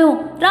 ஆனாலும்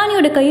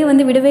ராணியோட கையை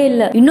வந்து விடவே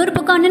இல்லை. இன்னொரு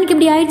பக்கம் அண்ணனுக்கு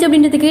இப்படி ஆயிடுச்சு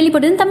அப்படின்றது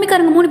கேள்விப்பட்டது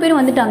தம்பிக்காரங்க 3 பேரும்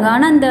வந்துட்டாங்க.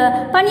 ஆனா அந்த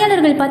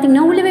பணியாளர்கள்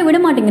பாத்தீங்கன்னா உள்ளவே விட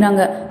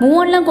மாட்டேங்கிறாங்க.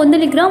 மூவன்லாம்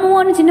கொந்தளிக்கிறான்.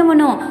 மூவன்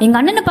சின்னவனும் எங்க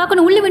அண்ணனை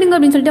பார்க்கணும் உள்ள விடுங்க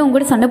அப்படின்னு சொல்லிட்டு அவங்க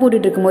கூட சண்டை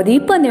போட்டுட்டு இருக்கும்போது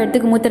இப்ப அந்த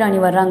இடத்துக்கு மூத்தராணி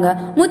வர்றாங்க.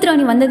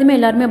 மூத்தராணி வந்ததுமே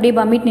எல்லாருமே அப்படியே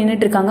பம்மிட்டு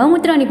நின்றுட்டு இருக்காங்க.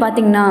 மூத்தராணி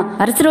பாத்தீங்கன்னா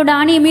அரசரோட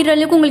ஆணையை மீற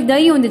அளவுக்கு உங்களுக்கு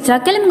தைரியம் வந்துச்சா,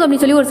 கிளம்புங்க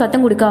அப்படின்னு சொல்லி ஒரு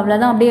சத்தம் கொடுக்க.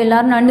 அவ்வளவுதான் அப்படியே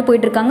எல்லாரும் நடந்து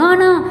போயிட்டு இருக்காங்க.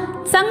 ஆனா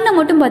சங்கம்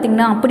மட்டும்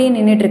பாத்தீங்கன்னா அப்படியே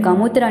நின்றுட்டு இருக்கான்.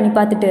 மூத்தராணி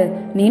பார்த்துட்டு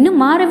நீ இன்னும்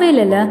மாறவே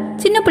இல்லைல்ல,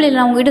 சின்ன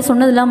பிள்ளைல அவங்க கிட்ட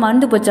சொன்னதெல்லாம்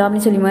மறந்து போச்சா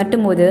அப்படின்னு சொல்லி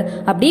மிரட்டும் போது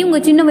அப்படியே உங்க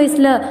சின்ன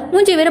வயசுல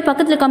மூஞ்சி வேற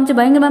பக்கத்துல காமிச்சு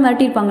பயங்கரமா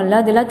மிரட்டிருப்பாங்கல்ல,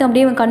 அது எல்லாத்தையும்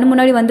அப்படியே கண்ணு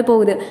முன்னாடி வந்து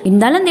போகுது.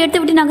 இருந்தாலும் அந்த இடத்த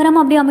விட்டு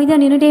நகராம அப்படியே அமைதியா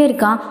நின்றுட்டே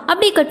இருக்கான்.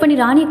 அப்படியே கட் பண்ணி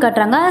ராணியை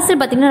காட்டுறாங்க. அரசர்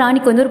பாத்தீங்கன்னா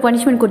ராணிக்கு வந்து ஒரு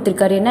பனிஷ்மெண்ட்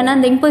கொடுத்திருக்காரு. என்னன்னா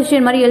அந்த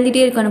இம்போசிஷன் மாதிரி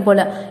எழுதிட்டே இருக்கணும்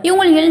போல.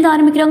 இவங்க எழுத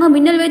ஆரம்பிக்கிறாங்க.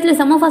 மின்னல் வேகத்துல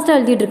செம்ம ஃபாஸ்டா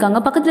எழுதிட்டு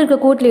இருக்காங்க. பக்கத்துல இருக்க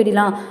கோர்ட்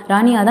லேடிலாம்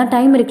ராணி அதான்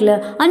டைம் இருக்குல்ல,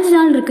 5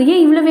 நாள் இருக்கு,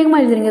 ஏன் இவ்வளவு வேகமா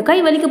எழுதுறீங்க, கை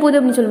வலிக்க போகுது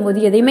அப்படின்னு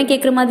சொல்லும்போது எதையுமே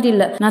கேட்கற மாதிரி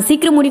இல்ல, நான்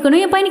சீக்கிரம்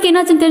முடிக்கணும், என் பையனுக்கு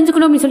என்னாச்சுன்னு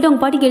தெரிஞ்சுக்கணும் அப்படின்னு சொல்லிட்டு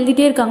அவங்க பாட்டிக்கு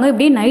எழுதிட்டே இருக்காங்க.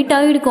 இப்படியே நைட்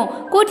ஆகிருக்கும்.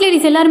 கோர்ட்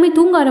லேடிஸ் எல்லாருமே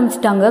தூங்க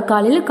ஆரம்பிச்சிட்டாங்க.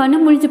 காலையில கண்ணு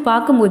முழிச்சு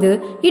பார்க்கும்போது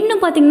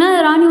இன்னும் பாத்தீங்கன்னா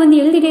ராணி வந்து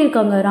எழுதிட்டே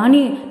இருக்காங்க.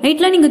 ராணி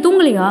நைட்லாம் நீங்க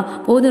தூங்கலையா,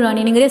 போதும்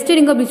ராணி நீங்க ரெஸ்ட்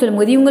எடுங்க அப்படின்னு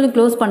சொல்லும்போது இவங்களும்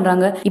க்ளோஸ்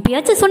பண்றாங்க.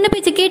 இப்பயாச்சும் சொன்ன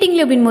பேச்சு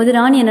கேட்டீங்களே அப்படின் போது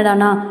ராணி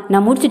என்னடானா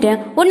நான் முடிச்சிட்டேன்,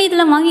 ஒன்னு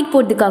இதெல்லாம் வாங்கிட்டு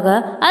போறதுக்காக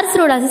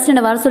அரசரோட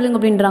அசிஸ்டன்ட் வர சொல்லுங்க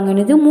அப்படின்றாங்க.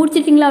 இது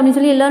முடிச்சிட்டீங்களா அப்படின்னு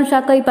சொல்லி எல்லாரும்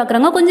ஷாக் ஆகி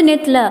பாக்குறாங்க. கொஞ்ச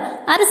நேரத்துல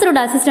அரசரோட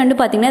அசிஸ்டன்ட்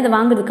பாத்தீங்கன்னா அதை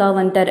வாங்குறதுக்காக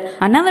வந்துட்டாரு.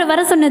 ஆனா அவர்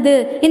வர சொன்னது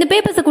இந்த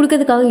பேப்பர்ஸை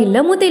கொடுக்கறதுக்காக இல்ல,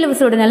 மூத்த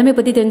இளவரசரோட நிலைமை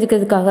பத்தி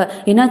தெரிஞ்சுக்கிறதுக்காக.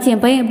 என்னாச்சு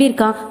என் பையன் எப்படி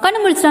இருக்கான், கண்ணு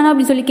முடிச்சிட்டானா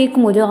அப்படின்னு சொல்லி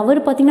கேட்கும்போது அவர்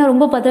பாத்தீங்கன்னா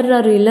ரொம்ப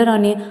பதறாரு. இல்ல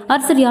ராணி,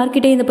 அரசர்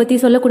யார்கிட்ட இதை பத்தி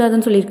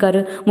சொல்லக்கூடாதுன்னு சொல்லியிருக்காரு,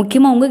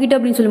 முக்கியமா உங்ககிட்ட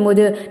அப்படின்னு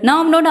சொல்லும்போது நான்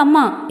அவனோட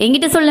அம்மா,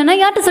 என்கிட்ட சொல்லனா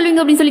யார்கிட்ட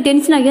சொல்லுவீங்க அப்படின்னு சொல்லி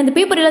டென்ஷன் ஆகி அந்த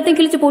பேப்பர் எல்லாத்தையும்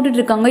கிழிச்சு போட்டுட்டு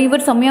இருக்காங்க.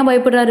 இவர் செம்மையா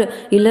பயப்படுறாரு.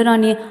 இல்ல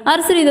ராணி,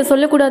 அரசர் இதை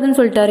சொல்லக்கூடாதுன்னு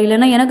சொல்லிட்டாரு,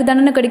 இல்லைன்னா எனக்கு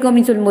தண்டனை கிடைக்கும்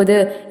அப்படின்னு சொல்லும்போது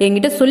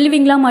என்கிட்ட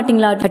சொல்லுவீங்களா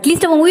மாட்டீங்களா,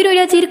 அட்லீஸ்ட் அவன்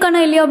உயிரோடையாச்சும்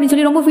இருக்கானா இல்லையா அப்படின்னு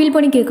சொல்லி ரொம்ப ஃபீல்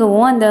பண்ணி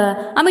கேட்கவும் அந்த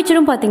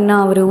அமைச்சரும் பாத்தீங்கன்னா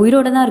அவர்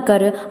உயிரோட தான்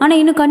இருக்காரு, ஆனா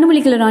இன்னும் கண்ணு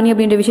முழிக்கல ராணி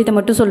அப்படின்ற விஷயத்த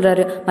மட்டும்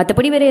சொல்றாரு.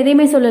 மத்தபடி வேற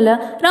எதையுமே சொல்லல.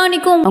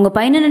 ராணிக்கும் அவங்க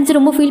பையனை நினைச்சு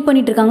ரொம்ப ஃபீல்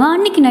பண்ணிட்டு இருக்காங்க.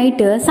 அன்னைக்கு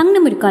நைட்டு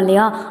சங்கம் இருக்கான்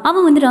இல்லையா,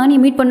 அவன் வந்து ராணியை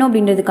மீட் பண்ணும்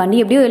அப்படின்றதுக்காண்டி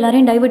எப்படியோ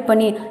எல்லாரையும் டைவர்ட்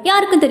பண்ணி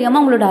யாருக்கும் தெரியாம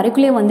அவங்களோட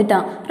அறைக்குள்ளே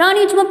வந்துட்டான்.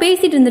 ராணியை சும்மா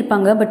பேசிட்டு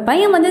இருந்திருப்பாங்க. பட்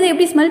பையன் வந்து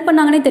எப்படி ஸ்மெல்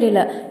பண்ணாங்கன்னே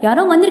தெரியல.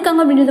 யாரோ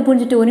வந்திருக்காங்க அப்படின்றத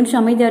புரிஞ்சுட்டு ஒரு நிமிஷம்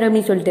அமைதியாரு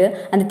அப்படின்னு சொல்லிட்டு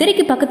அந்த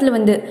திரைக்கு பக்கத்துல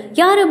வந்து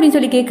யாரு அப்படின்னு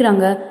சொல்லி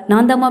கேட்கறாங்க.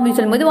 நான் தாமா அப்படின்னு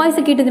சொல்லும்போது வாய்ஸ்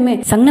கேட்டதுமே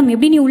சங்கம்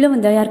எப்படி நீ உள்ள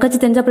வந்த,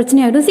 யாருக்காச்சும் தெரிஞ்சா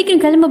பிரச்சனை ஆயிடும்,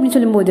 சீக்கிரம் கிளம்பு அப்படின்னு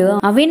சொல்லும்போது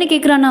அவன் என்ன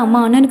கேட்கறானா, அம்மா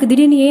அண்ணனுக்கு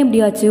திடீர்னு ஏன்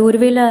இப்படி ஆச்சு,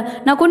 ஒருவேளை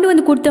நான் கொண்டு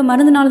வந்து கொடுத்த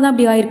மருந்துனாலதான்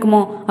அப்படி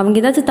ஆயிருக்குமோ, அவங்க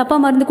ஏதாச்சும் தப்பா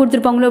மருந்து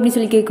கொடுத்துருப்பாங்களோ அப்படின்னு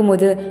சொல்லி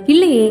கேட்கும்போது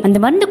இல்லையே, அந்த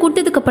மருந்து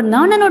கொடுத்ததுக்கு அப்புறம்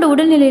தான் அண்ணனோட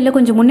உடல்நிலையில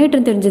கொஞ்சம்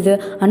முன்னேற்றம் தெரிஞ்சது,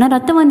 ஆனா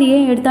ரத்தம் வந்து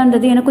ஏன்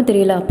எடுத்தான்றது எனக்கும்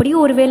தெரியல, அப்படியே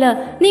ஒருவேளை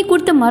நீ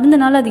கொடுத்த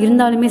மருந்துனால அது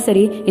இருந்தாலுமே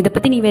சரி, இதை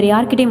பத்தி நீ வேற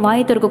யார்கிட்டையும்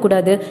வாயை திறக்க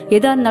கூடாது,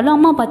 எதா இருந்தாலும்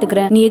அம்மா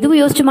பாத்துக்கிறேன், நீ எதுவும்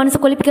யோசிச்சு மனசு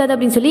கொலைப்பிக்காது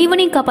அப்படின்னு சொல்லி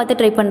இவனையும் காப்பாத்த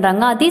ட்ரை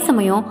பண்றாங்க. அதே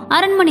சமயம்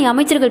அரண்மனை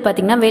அமைச்சர்கள்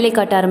பாத்தீங்கன்னா வேலை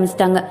காட்ட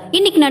ஆரம்பிச்சிட்டாங்க.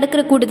 இன்னைக்கு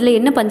நடக்கிற கூட்டத்துல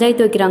என்ன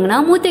பஞ்சாயத்து வைக்கிறாங்கன்னா,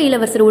 மூத்த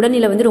இளவரசர்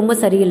உடல்நிலை வந்து ரொம்ப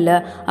சரியில்லை,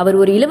 அவர்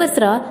ஒரு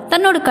இளவரசரா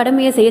தன்னோட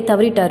கடமையை செய்ய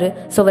தவறிட்டாரு,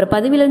 சோ அவர்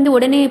பதவியில இருந்து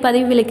உடனே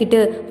பதவி விலக்கிட்டு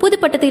புது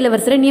பட்டத்து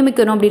இளவரசரை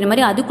நியமிக்கணும் அப்படின்ற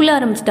மாதிரி அதுக்குள்ள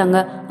ஆரம்பிச்சிட்டாங்க.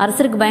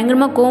 அரசருக்கு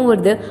பயங்கரமா கோவம்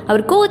வருது.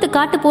 அவர் கோவத்தை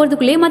காட்ட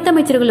போறதுக்குள்ளே மத்த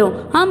அமைச்சர்களும்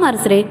ஆமா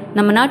அரசரே,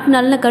 நம்ம நாட்டு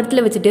நல்ல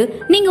கருத்துல வச்சுட்டு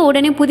நீங்க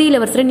உடனே புதிய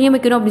இளவரசரை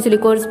நியமிக்கணும் அப்படின்னு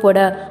சொல்லி கோர்ஸ் போட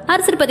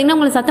அரசர் பாத்தீங்கன்னா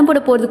உங்களை சத்தம் போட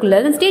போறதுக்குள்ள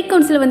ஸ்டேட்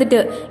கவுன்சில் வந்துட்டு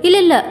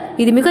இல்ல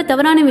இது மிக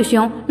தவறான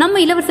விஷயம், நம்ம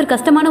இளவரசர்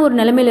கஷ்டமான ஒரு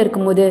நிலைமையில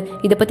இருக்கும்போது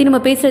இதை பத்தி நம்ம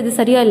பேசுறது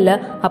சரியா இல்ல,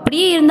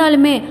 அப்படியே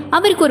இருந்தாலுமே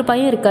அவருக்கு ஒரு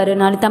பையன் இருக்காரு,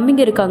 4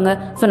 தம்பிங்க இருக்காங்க,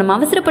 சோ நம்ம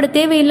அவசரப்பட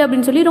தேவையில்லை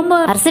அப்படின்னு சொல்லி ரொம்ப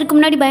அரசருக்கு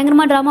முன்னாடி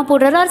பயங்கரமா டிராமா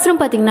போடுறாரு.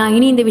 அரசரும் பாத்தீங்கன்னா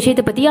இனி இந்த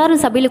விஷயத்தை பத்தி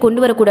யாரும் சபையில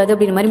கொண்டு வரக்கூடாது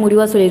அப்படின்ற மாதிரி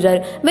முடிவா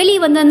சொல்லிடுறாரு. வெளியே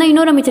வந்தா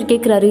இன்னொரு அமைச்சர்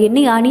கேட்கிறாரு,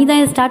 என்னையா நீ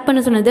தான் ஸ்டார்ட்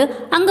பண்ண சொன்னது,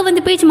 அங்க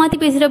வந்து பேச்சு மாத்தி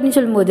பேசுற அப்படின்னு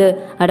சொல்லும்போது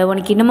அட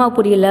உனக்கு இன்னமா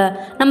புரியல,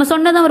 நம்ம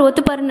சொன்னதான் அவர்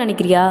ஒத்துப்பாருன்னு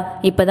நினைக்கிறியா,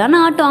 இப்பதானே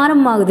ஆட்டம்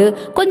ஆரம்பமாகுது,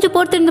 கொஞ்சம்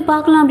பொறுத்து இருந்து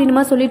பார்க்கலாம் அப்படின்னு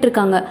மாதிரி சொல்லிட்டு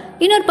இருக்காங்க.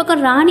 இன்னொரு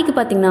பக்கம் ராணிக்கு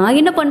பாத்தீங்கன்னா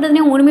என்ன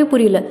பண்றதுனே ஒண்ணுமே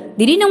புரியல.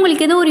 திடீர்னு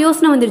உங்களுக்கு ஏதோ ஒரு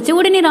யோசனை வந்துருச்சு.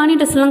 உடனே ராணி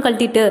ட்ரெஸ் எல்லாம்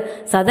கழட்டிட்டு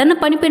சாதாரண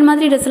பனிப்பெண்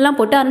மாதிரி ட்ரெஸ் எல்லாம்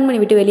போட்டு அரண்மனை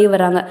விட்டு வெளியே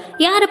வராங்க.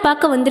 யாரை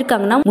பார்க்க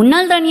வந்திருக்காங்கன்னா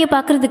முன்னாள் ராணியை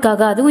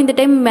பாக்குறதுக்காக. அதுவும் இந்த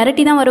டைம்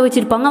மிரட்டி தான் வர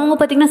வச்சிருப்பாங்க. அவங்க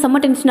பாத்தீங்கன்னா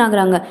செம்ம டென்ஷன்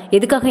ஆகுறாங்க.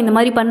 எதுக்காக இந்த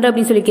மாதிரி பண்ற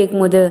அப்படின்னு சொல்லி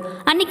கேட்கும்போது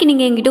அன்னைக்கு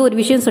நீங்க என்கிட்ட ஒரு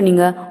விஷயம்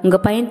சொன்னீங்க, உங்க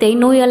பையன்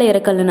நோயால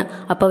இறக்கலன்னு,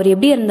 அப்ப அவர்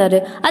எப்படி இருந்தாரு,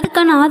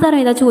 அதுக்கான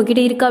ஆதாரம் ஏதாச்சும்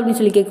உங்ககிட்ட இருக்கா அப்படின்னு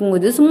சொல்லி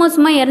கேட்கும்போது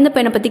சும்மா இறந்த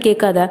பையனை பத்தி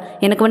கேட்காத,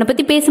 எனக்கு அவனை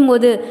பத்தி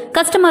பேசும்போது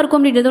கஷ்டமா இருக்கும்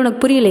அப்படின்றது உனக்கு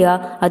புரியலையா,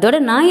 அதோட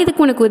நான்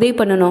எதுக்கு உனக்கு உதவி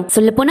பண்ணணும்,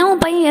 சொல்ல போனா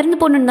உன் பையன் இறந்து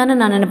போகணும்னு தானே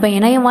நான் நினைப்பேன்,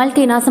 ஏன்னா என்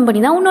வாழ்க்கையை நாசம்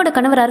பண்ணி தான் உன்னோட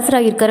கணவர்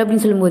அரசராக இருக்காரு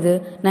அப்படின்னு சொல்லும்போது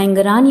நான்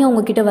இங்க ராணியா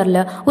உங்ககிட்ட வரல,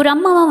 ஒரு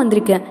அம்மாவா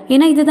வந்திருக்கேன்,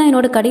 ஏன்னா இதுதான்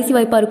என்னோட கடைசி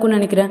வாய்ப்பா இருக்கும்னு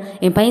நினைக்கிறேன்,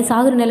 என் பையன்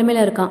சாகுற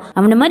நிலைமையில இருக்கான்,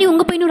 அவன மாதிரி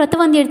உங்க பையனும் ரத்த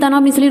வாந்தி எடுத்தானா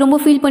அப்படின்னு சொல்லி ரொம்ப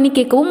ஃபீல் பண்ணி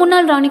கேட்கவும்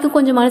முன்னாள் ராணிக்கு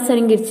கொஞ்சம் மனசு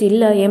இறங்கிருச்சு.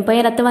 இல்ல என்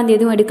பையன் ரத்த வாந்தி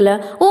எதுவும் எடுக்கல,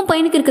 உன்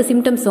பையனுக்கு இருக்க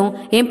சிம்டம்ஸும்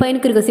என்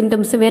பையனுக்கு இருக்க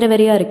சிம்டம்ஸும் வேற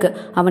வேறையா இருக்கு,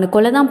 அவனை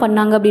கொலை தான்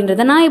பண்ணாங்க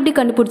அப்படின்றத நான் எப்படி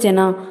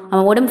கண்டுபிடிச்சேன்னா,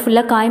 அவன் உடம்பு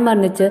ஃபுல்லா காயமா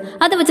இருந்துச்சு,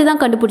 அதை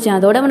வச்சுதான் கண்டுபிடிச்சேன்,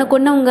 அதோட அவனை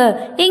கொன்னவங்க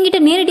என்கிட்ட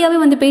நேரடியாவே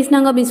வந்து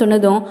பேசினாங்க அப்படின்னு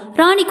சொன்னதும் சொன்னதும்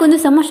ராணிக்கு வந்து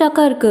செம்ம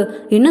ஷாக்கா இருக்கு.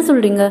 என்ன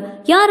சொல்றீங்க,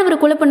 யார் அவரை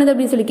கொலை பண்ணது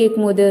அப்படின்னு சொல்லி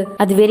கேட்கும்போது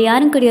அது வேற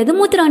யாரும் கிடையாது,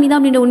 மூத்த ராணி தான்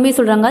அப்படின்ற உண்மையை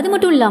சொல்றாங்க. அது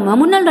மட்டும் இல்லாம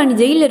முன்னாள் ராணி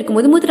ஜெயில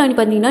இருக்கும்போது மூத்த ராணி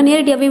பாத்தீங்கன்னா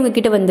நேரடியாவே இவங்க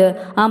கிட்ட வந்து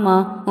ஆமா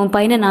உன்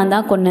பையனை நான்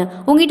தான் கொன்னேன்,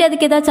 உங்ககிட்ட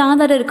அதுக்கு ஏதாச்சும்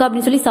ஆதாரம் இருக்கா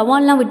அப்படின்னு சொல்லி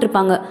சவால்லாம்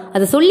விட்டுருப்பாங்க.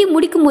 அதை சொல்லி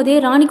முடிக்கும் போதே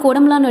ராணிக்கு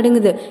உடம்புலாம்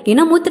நடுங்குது.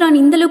 ஏன்னா மூத்த ராணி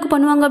இந்த அளவுக்கு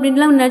பண்ணுவாங்க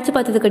அப்படின்லாம் நினைச்சு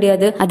பார்த்தது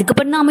கிடையாது.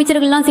 அதுக்கப்புறம் தான்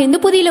அமைச்சர்கள்லாம் சேர்ந்து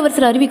புதிய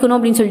இளவரசர் அறிவிக்கணும்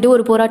அப்படின்னு சொல்லிட்டு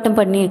ஒரு போராட்டம்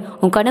பண்ணி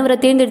உன் கணவரை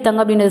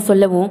தேர்ந்தெடுத்தாங்க அப்படின்றத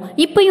சொல்லவும்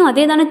இப்பயும்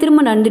அதே தானே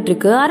திரும்ப நடந்துட்டு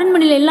இருக்கு.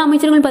 அரண்மனையில எல்லா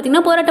அமைச்சர்களும்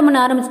பாத்தீங்கன்னா போராட்டம் பண்ண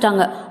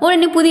ஆரம்பிச்சிட்டாங்க.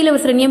 உடனே புதிய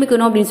இளவரசரை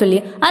நியமிக்கணும் அப்படின்னு சொல்லி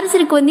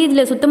அரசருக்கு வந்து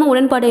இதுல சுத்தமா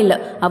உடன்பாடே இல்ல.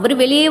 அவர்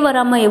வெளியே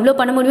வராம எவ்வளவு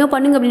பண்ண முடியுமோ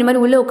பண்ணுங்க அப்படின்ற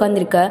மாதிரி உள்ள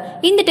உட்காந்துருக்க.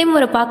 இந்த டைம்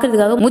அவரை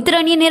பாக்குறதுக்காக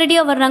முத்துராணியை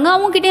நேரடியா வர்றாங்க.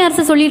 அவங்க கிட்டே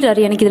அரசு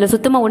சொல்லிடுறாரு, எனக்கு இதுல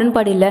சுத்தமா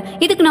உடன்பாடு இல்ல,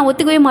 இதுக்கு நான்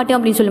ஒத்துக்கவே மாட்டேன்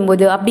அப்படின்னு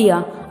சொல்லும்போது அப்படியா,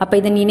 அப்ப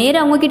இதை நீ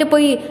நேரம் அவங்க கிட்ட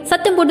போய்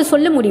சத்தம் போட்டு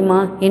சொல்ல முடியுமா?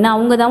 ஏன்னா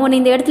அவங்க தான் உன்னை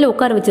இந்த இடத்துல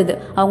உட்கார வச்சது.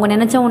 அவங்க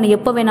நினைச்சா உன்னை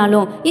எப்ப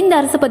வேணாலும் இந்த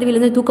அரசு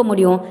பதவியிலிருந்து தூக்க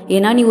முடியும்.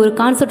 ஏன்னா நீ ஒரு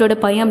கான்சர்ட்டோட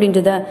பையன்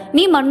அப்படின்றத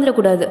நீ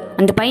மறந்துடக்கூடாது.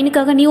 அந்த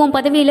பையனுக்காக நீ உன்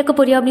பதவி இழக்க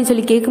போறியா அப்படின்னு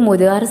சொல்லி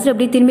கேட்கும்போது அரசர்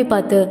அப்படியே திரும்பி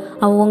பார்த்து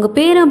அவங்க உங்க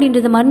பேரு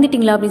அப்படின்றத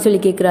மறந்துட்டீங்களா அப்படின்னு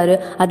சொல்லி கேட்கிறாரு.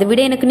 அதை விட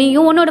எனக்கு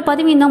நீயும் உன்னோட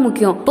பதவியும் தான்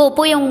முக்கியம்,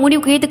 போய் அவங்க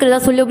முடிவுக்கு ஏத்துக்கிறதா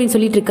சொல்லு அப்படின்னு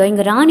சொல்லிட்டு இருக்க.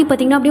 இங்க ராணி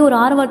பாத்தீங்கன்னா அப்படியே ஒரு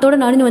ஆர்வத்தோட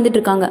நடந்து வந்துட்டு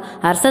இருக்காங்க.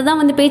 அரசர் தான்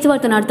வந்து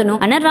பேச்சுவார்த்தை நடத்தணும்.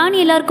 ஆனா ராணி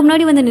எல்லாருக்கும்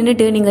முன்னாடி வந்து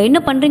நின்றுட்டு நீங்க என்ன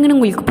பண்றீங்கன்னு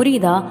உங்களுக்கு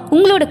புரியுதா?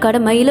 உங்களோட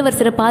கடமை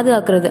இளவரசரை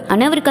பாதுகாக்கிறது.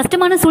 ஆனா அவர்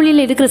கஷ்டமான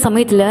சூழ்நிலை இருக்கிற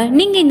சமயத்துல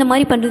நீங்க இந்த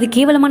மாதிரி பண்றது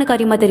கேவலமான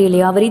காரியமா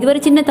தெரியலையா? அவர் இதுவரை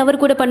சின்ன தவறு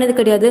கூட பண்ணது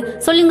கிடையாது.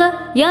 சொல்லுங்க,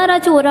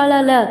 யாராச்சும் ஒரு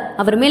ஆளால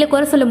அவர் மேல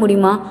குறை சொல்ல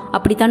முடியுமா?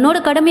 அப்படி தன்னோட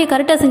கடமையை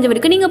கரெக்டா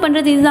செஞ்சவருக்கு நீங்க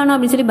பண்றது இதுதானா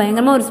அப்படின்னு சொல்லி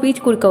பயங்கரமா ஒரு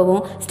ஸ்பீச்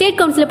கொடுக்கவும் ஸ்டேட்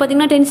கவுன்சில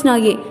பாத்தீங்கன்னா டென்ஷன்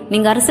ஆகி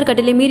நீங்க அரசர்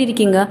கட்டளை மீறி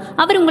இருக்கீங்க,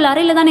 அவர் உங்களை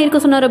அறையில தானே இருக்க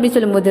சொன்னார் அப்படின்னு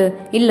சொல்லும்போது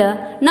இல்ல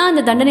நான்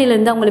அந்த தண்டனையில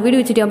இருந்து அவங்களை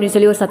விடுவிச்சிட்டேன் அப்படின்னு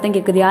சொல்லி ஒரு சத்தம்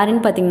கேட்குது.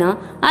 யாருன்னு பாத்தீங்கன்னா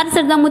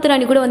அரசர் தான் மூத்த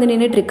ராணி கூட வந்து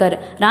நின்றுட்டு இருக்காரு.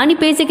 ராணி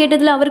பேச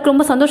கேட்டதுல அவருக்கு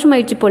ரொம்ப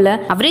சந்தோஷமாயிடுச்சு போல.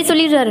 அவரே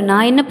சொல்லிடுறாரு,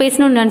 நான் என்ன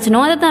பேசணும்னு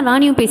நினைச்சனோ அதை தான்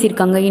ராணியும்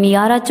பேசியிருக்காங்க. இனி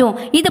யாராச்சும்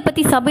இதை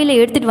பத்தி சபையில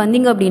எடுத்துட்டு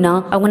வந்தீங்க அப்படின்னா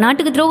அவங்க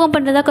நாட்டுக்கு துரோகம்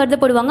பண்றதா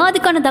கருதப்படுவாங்க,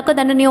 அதுக்கான தக்க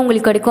தண்டனையும்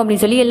உங்களுக்கு கிடைக்கும்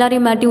அப்படின்னு சொல்லி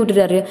எல்லாரையும் மாட்டி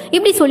விட்டுறாரு.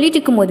 இப்படி சொல்லிட்டு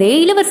இருக்கும் போதே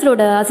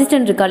இளவரசரோட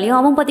அசிஸ்டன்ட் இருக்காலையும்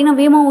அவன் பாத்தீங்கன்னா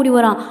வேகமா ஓடி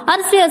வரான்.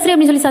 அரசே அரசே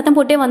அப்படின்னு சொல்லி சத்தம்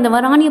போட்டே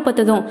வந்தவன் ராணியை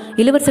பார்த்ததும்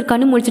இளவரசர்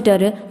கண்ணு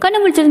முழிச்சிட்டாரு. கண்ணு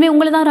முழிச்சதுமே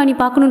உங்களை தான் ராணி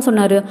பார்க்கணும்னு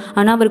சொன்னாரு,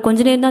 ஆனா அவர் கொஞ்ச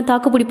நேரம் தான்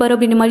தாக்கு பிடிப்பாரு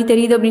அப்படின்னு மாதிரி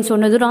தெரியுது அப்படின்னு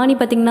சொன்னது ராணி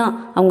பாத்தீங்கன்னா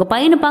அவங்க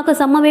பையனை பார்க்க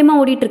செம்ம வேகமா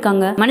ஓடிட்டு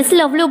இருக்காங்க.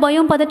 மனசுல அவ்வளவு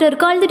பயம் பதட்டம்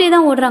இருக்கு, அழுதுட்டே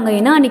தான் ஓடுறாங்க.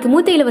 ஏன்னா அன்னைக்கு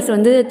மூத்த இளவரசர்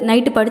வந்து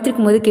நைட்டு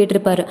படுத்திருக்கும் போது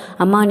கேட்டிருப்பாரு,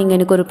 அம்மா நீங்க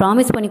எனக்கு ஒரு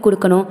ப்ராமிஸ் பண்ணி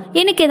கொடுக்கணும்,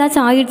 எனக்கு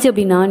ஏதாச்சும் ஆயிடுச்சு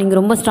அப்படின்னா நீங்க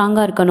ரொம்ப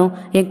ஸ்ட்ராங்கா இருக்கணும்,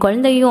 என்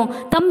குழந்தையும்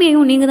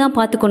தம்பியையும் நீங்க தான்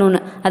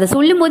பாத்துக்கணும்னு. அதை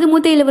சொல்லும் போது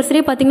மூத்த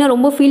இளவரசரே பாத்தீங்கன்னா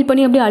ரொம்ப ஃபீல்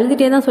பண்ணி அப்படியே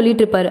அழுதுட்டே தான்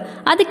சொல்லிட்டு இருப்பாரு.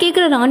 அதை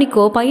கேட்கிற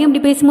ராணிக்கோ பையன்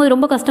இப்படி பேசும்போது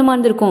ரொம்ப கஷ்டமா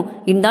இருந்திருக்கும்.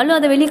 இருந்தாலும்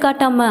அதை வெளியே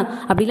காட்டாம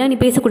அப்படிலாம் நீ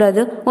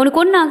பேசக்கூடாது, உனக்கு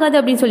ஒன்னும் ஆகாது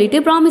அப்படின்னு சொல்லிட்டு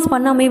ப்ராமிஸ்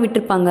பண்ணாமே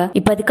விட்டுருப்பாங்க.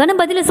 இப்ப அதுக்கான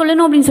பதில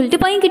சொல்லணும் அப்படின்னு சொல்லிட்டு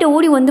பையன் கிட்ட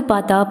ஓடி வந்து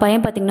பார்த்தா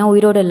பையன் பாத்தீங்கன்னா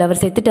உயிரோட இல்ல,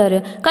 அவர் செத்துட்டாரு.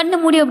 கண்ணை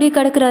மூடி அப்படியே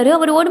கிடக்குறாரு.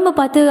 அவர் உடம்ப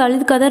பார்த்து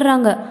அழுது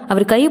கதறாங்க.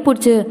 அவர் கையை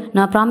பிடிச்சு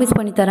நான் ப்ராமிஸ்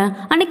பண்ணி தரேன்,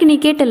 அன்னைக்கு நீ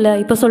கேட்டல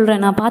இப்ப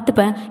சொல்றேன், நான்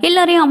பாத்துப்பேன்,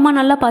 எல்லாரையும் அம்மா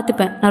நல்லா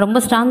பாத்துப்பேன், நான் ரொம்ப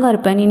ஸ்ட்ராங்கா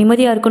இருப்பேன், நீ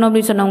நிம்மதியா இருக்கணும்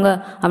அப்படின்னு சொன்னவங்க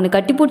அவனை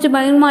கட்டி பிடிச்சி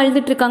பயங்கரமா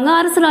அழுதுட்டு இருக்காங்க.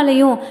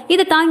 அரசராலையும்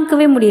இதை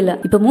தாங்கிக்கவே முடியல.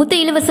 இப்ப மூத்த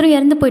இளவரசரும்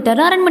இறந்து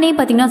போயிட்டாரு. அரண்மனையே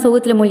பாத்தீங்கன்னா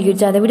சோகத்துல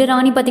மூழ்கிடுச்சு. அதை விட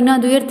ராணி பாத்தீங்கன்னா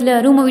துயரத்துல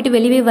ரூமை விட்டு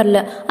வெளியே வரல.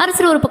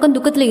 அரசர் ஒரு பக்கம்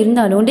துக்கத்துல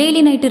இருந்தாலும்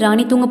டெய்லி நைட்டு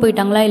ராணி தூங்க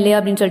போயிட்டாங்களா இல்லையா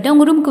அப்படின்னு சொல்லிட்டு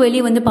அவங்க ரூமுக்கு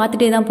வெளியே வந்து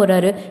பாத்துட்டே தான்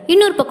போறாரு.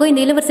 இன்னொரு பக்கம்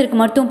இந்த இளவரசருக்கு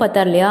மருத்துவம்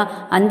பார்த்தார் இல்லையா,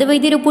 அந்த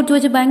வைத்தியரை பூச்சி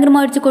வச்சு பயங்கரமா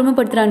அடிச்சு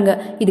கொடுமைப்படுத்துறாங்க.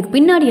 இதுக்கு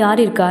பின்னாடி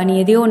யார் இருக்கா, நீ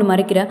எதையோ ஒண்ணு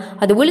மறைக்கிற,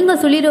 அது ஒழுங்கா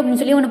சொல்லிடு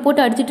அப்படின்னு சொல்லி அவனை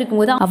போட்டு அடிச்சிட்டு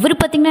இருக்கும்போது அவர்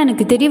பாத்தீங்கன்னா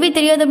எனக்கு தெரியவே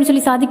தெரியாது அப்படின்னு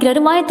சொல்லி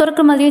சாதிக்கிறாரு. வாயை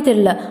திறக்கிற மாதிரியே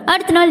தெரியல.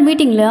 அடுத்த நாள்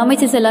மீட்டிங்ல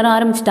அமைச்சர்ஸ் எல்லாரும்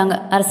ஆரம்பிச்சிட்டாங்க.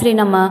 அரசரே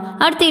நம்ம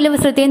அடுத்த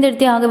இளவரசரை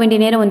தேர்ந்தெடுத்தே ஆக வேண்டிய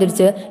நேரம்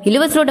வந்துடுச்சு.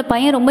 இளவரசரோட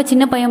பையன் ரொம்ப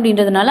சின்ன பையன்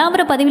அப்படின்றதுனால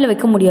அவரை பதவியில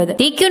வைக்க முடியாது.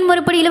 தேக்கியோன்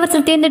முறைப்படி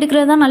இளவரசர்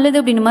தேர்ந்தெடுக்கிறது தான் நல்லது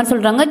அப்படின்னு மாதிரி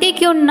சொல்றாங்க.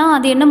 தேக்கியோன்னா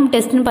அது என்ன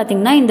டெஸ்ட்னு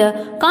பாத்தீங்கன்னா இந்த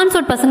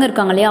கான்சோர்ட் பசங்க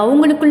இருக்காங்க இல்லையா,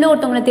 அவங்களுக்குள்ள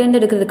ஒருத்தவங்களை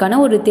தேர்ந்தெடுக்கிறதுக்கான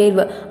ஒரு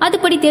தேர்வு.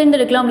 அதுபடி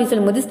தேர்ந்தெடுக்கலாம் அப்படின்னு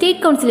சொல்லும்போது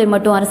ஸ்டேட் கவுன்சிலர்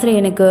மட்டும் அரசரே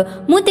எனக்கு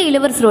மூத்த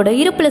இளவரசரோட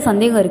இறப்புல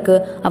சந்தேகம் இருக்கு,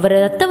 அவர்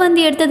ரத்த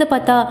வந்து எடுத்ததை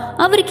பார்த்தா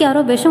அவருக்கு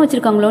யாரோ விஷம்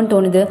வச்சிருக்காங்களோன்னு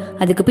தோணுது,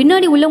 அதுக்கு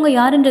பின்னாடி உள்ளவங்க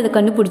யாருன்றதை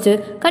கண்டுபிடிச்சு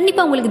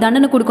கண்டிப்பா அவங்களுக்கு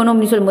தண்டனை கொடுக்கணும்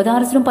அப்படின்னு சொல்லும்போது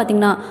அரசரும்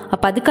பாத்தீங்கன்னா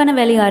அப்ப அதுக்கான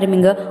வேலையை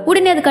ஆரம்பிங்க,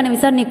 உடனே அதுக்கான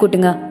விசாரணை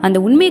கூட்டுங்க, அந்த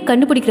உண்மையை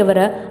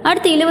கண்டுபிடிக்கிறவரை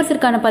அடுத்த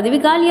இளவரசருக்கான பதவி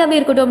காலியாவே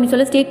இருக்கட்டும் அப்படின்னு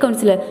சொல்ல ஸ்டேட்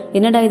கவுன்சிலர்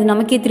என்னடா இது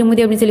நமக்கே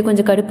திரும்புது அப்படின்னு சொல்லி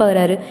கொஞ்சம்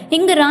கடுப்பாகிறாரு.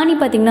 இங்க ராணி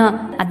பாத்தீங்கன்னா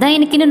அதான்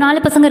எனக்கு இன்னும்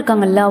 4 பசங்க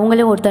இருக்காங்கல்ல,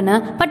 அவங்களே ஒருத்தனை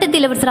பட்டத்து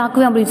இளவரசர்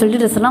ஆக்குவேன் அப்படின்னு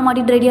சொல்லிட்டு ட்ரெஸ் எல்லாம்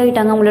மாட்டிட்டு ரெடி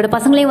ஆகிட்டாங்க. அவங்களோட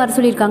பசங்களையும் வர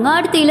சொல்லியிருக்காங்க.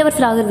 அடுத்த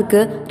இளவரசர் ஆகிறதுக்கு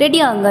ரெடி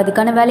ஆகுங்க,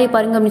 அதுக்கான வேலையை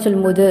பாருங்க அப்படின்னு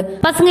சொல்லும்போது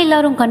பசங்க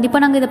எல்லாரும் கண்டிப்பா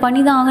நாங்க இதை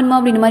பண்ணி தான் ஆகணுமா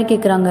அப்படின்னு மாதிரி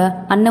கேட்கறாங்க.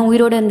 அண்ணன்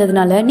உயிரோட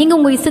இருந்ததுனால நீங்க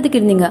உங்க இஷ்டத்துக்கு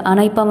இருந்தீங்க,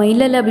 ஆனா இப்ப அவன்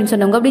இல்ல அப்படின்னு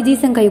சொன்னவங்க அப்படி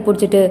ஜீசன் கை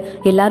பிடிச்சிட்டு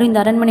எல்லாரும் இந்த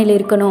அரண்மனையில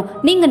இருக்கணும்,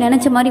 நீங்க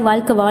நினைச்ச மாதிரி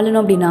வாழ்க்கை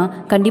வாழணும் அப்படின்னா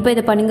கண்டிப்பா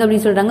இதை பண்ணுங்க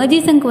அப்படின்னு சொல்றாங்க.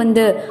 ஜீசனுக்கு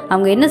வந்து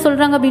அவங்க என்ன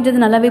சொல்றாங்க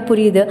அப்படின்றது நல்லாவே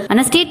புரியுது.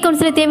 ஆனா ஸ்டேட்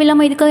கவுன்சிலர்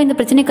தேவையில்லாம இதுக்காக இந்த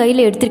பிரச்சனை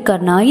கையில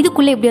எடுத்திருக்காருன்னா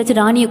இதுக்குள்ள எப்படியாச்சும்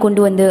ராணியை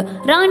கொண்டு வந்து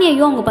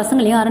ராணியையும் அவங்க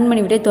பசங்களையும்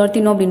அரண்மனை விட்டே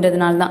துரத்தினோம்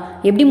அப்படின்றதுனால தான்.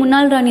 எப்படி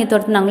முன்னாள் ராணியை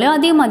துரத்தினாங்களோ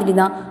அதே மாதிரி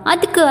தான்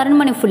அதுக்கு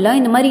அரண்மனை ஃபுல்லா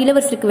இந்த மாதிரி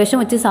இளவரசருக்கு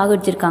விஷம் வச்சு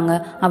சாகடிச்சிருக்காங்க.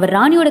 அவர்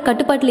ராணியோட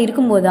கட்டுப்பாட்டுல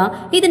இருக்கும்போது தான்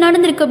இது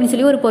நடந்திருக்கு அப்படின்னு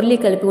சொல்லி ஒரு பொருளை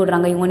கிளப்பி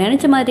விடுறாங்க. இவங்க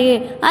நினைச்ச மாதிரியே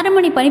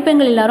அரண்மனை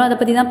பணிப்பெண்கள் எல்லாரும் அதை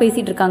பத்தி தான்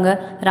பேசிட்டு இருக்காங்க.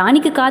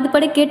 ராணிக்கு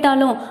காதுபட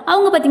கேட்டாலும்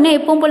அவங்க பாத்தீங்கன்னா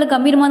எப்பவும் போல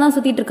கம்பீரமா தான்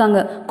சுத்திட்டு இருக்காங்க.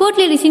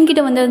 கோட்லேரி ஷின்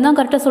கிட்ட வந்ததுதான்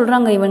கரெக்டா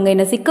சொல்றாங்க, இவங்க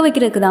என்ன சிக்க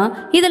வைக்கிறதுக்கு தான்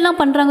இதெல்லாம்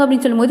பண்றாங்க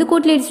அப்படின்னு சொல்லும்போது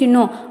கோட்லேரி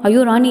ஷின்னும்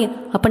ஐயோ ராணி,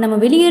 அப்ப நம்ம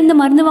வெளியே இருந்து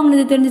மருந்து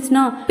வாங்கினது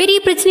தெரிஞ்சிச்சுன்னா பெரிய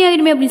பிரச்சனை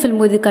ஆயிடுமே அப்படின்னு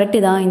சொல்லும்போது கரெக்ட்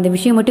தான், இந்த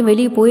விஷயம் மட்டும்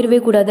வெளியே போயிடவே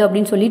கூடாது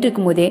அப்படின்னு சொல்லிட்டு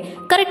இருக்கும்போதே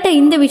கரெக்டா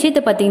இந்த விஷயத்த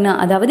பாத்தீங்கன்னா,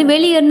 அதாவது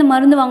வெளியே இருந்து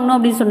மருந்து வாங்கணும்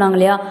அப்படின்னு சொன்னாங்க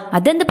இல்லையா,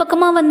 அது அந்த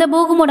பக்கமா வந்த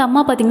போகமோட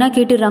அம்மா பாத்தீங்கன்னா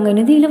கேட்டுறாங்க,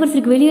 என்னது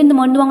இளவரசருக்கு வெளியே இருந்து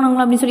மருந்து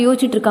வாங்கினாங்களா அப்படின்னு சொல்லி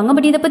யோசிச்சுட்டு இருக்காங்க.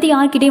 பட் இதை பத்தி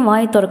யார்கிட்டயும்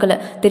வாயை திறக்கல,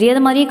 தெரியாத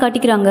மாதிரியே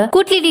காட்டிக்கிறாங்க.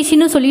 கோட்லேரி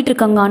ஷின்னு சொல்லிட்டு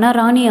இருக்காங்க. ஆனா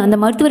ராணி அந்த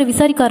மருத்துவரை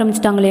விசாரிக்க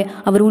ஆரம்பிச்சிட்டாங்களே,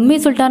 அவர் உண்மையை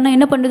சொல்லிட்டாருன்னா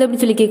என்ன பண்றது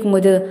அப்படின்னு சொல்லி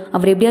கேட்கும்போது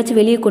அவர் எப்படியாச்சும்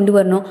வெளியே கொண்டு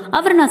வரணும்,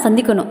 அவரை நான்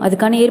சந்திக்கணும்,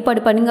 அதுக்கான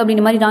ஏற்பாடு பண்ணுங்க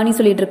அப்படின்னு மாதிரி ராணி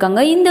சொல்லிட்டு இருக்காங்க.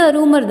 இந்த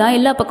ரூமர் தான்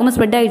எல்லா பக்கமும்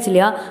ஸ்ப்ரெட் ஆயிடுச்சு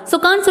இல்லையா. சோ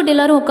கான்சர்ட்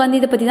எல்லாரும் உட்காந்து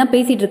இதை பத்தி தான்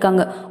பேசிட்டு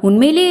இருக்காங்க.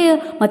 உண்மையிலேயே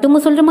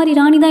மத்தவங்க சொல்ற மாதிரி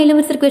ராணி தான்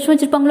இளவரசருக்கு விஷம்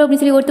வச்சிருப்பாங்களோ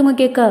அப்படின்னு சொல்லி ஒருத்தவங்க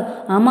கேட்க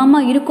ஆமா ஆமா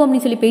இருக்கும்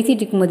அப்படின்னு சொல்லி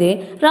பேசிட்டு இருக்கும்போதே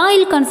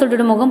ராயல்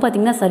கான்சர்ட்டோட முகம்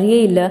பாத்தீங்கன்னா சரியே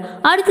இல்ல.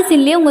 அடுத்த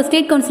சீன்லயே உங்க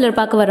ஸ்டேட் கவுன்சிலர்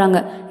பார்க்க வர்றாங்க.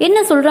 என்ன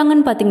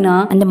சொல்றாங்கன்னு பாத்தீங்கன்னா,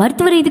 அந்த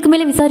மருத்துவரை இதுக்கு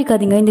மேல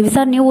விசாரிக்காதீங்க, இந்த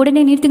விசாரணையை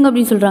உடனே நிறுத்துங்க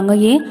அப்படின்னு சொல்றாங்க.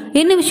 ஏன்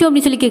என்ன விஷயம்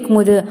அப்படின்னு சொல்லி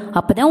கேட்கும்போது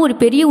அப்பதான் ஒரு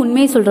பெரிய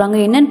உண்மையை சொல்றாங்க.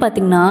 என்னன்னு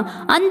பாத்தீங்கன்னா,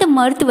 அந்த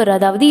மருத்துவர்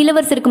அதாவது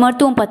இளவரசருக்கு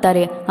மருத்துவம்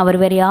பார்த்தாரு, அவர்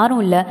வேற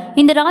யாரும் இல்ல,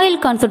 இந்த ராயல்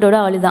கான்சர்ட்டோட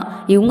ஆளுதான்.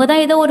 இவங்க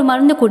தான் ஏதோ ஒரு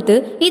மருந்து கொடுத்து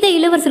இதை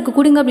இளவரசருக்கு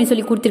கொடுங்க அப்படின்னு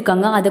சொல்லி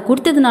கொடுத்திருக்காங்க. அதை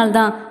கொடுத்ததுனால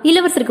தான்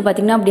இளவரசருக்கு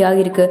பாத்தீங்கன்னா அப்படி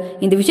ஆகிருக்கு.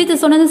 இந்த விஷயத்த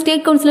சொன்னது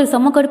ஸ்டேட் கவுன்சிலர்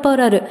செம்ம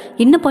கடுப்பாகிறாரு.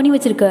 என்ன பண்ணி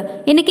வச்சிருக்க,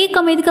 என்ன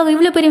கேட்காம எதுக்காக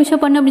இவ்வளவு பெரிய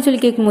விஷயம் பண்ண அப்படின்னு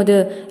சொல்லி கேட்கும்போது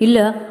இல்ல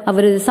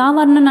அவர்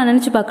சாவார்னு நான்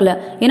நினைச்சு பார்க்கல,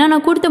 ஏன்னா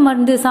நான் கொடுத்த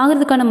மருந்து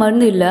சாகிறதுக்கான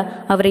மருந்து இல்ல,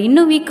 அவரை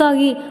இன்னும்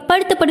வீக்காகி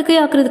படுத்த படுக்கை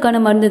ஆக்குறதுக்கான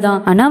மருந்து தான்.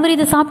 ஆனா அவர்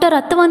இதை சாப்பிட்டா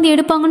ரத்த வாந்தி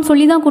எடுப்பாங்கன்னு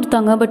சொல்லி தான்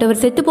கொடுத்தாங்க. பட் அவர்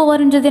செத்து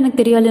போவாருன்றது எனக்கு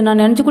தெரியாது,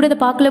 நான் நினைச்சு கூட இதை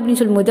பார்க்கல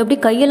அப்படின்னு சொல்லும்போது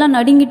அப்படியே கையெல்லாம்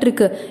நடுங்கிட்டு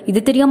இருக்கு.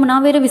 இது தெரியாம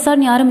நான் வேற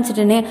விசாரணை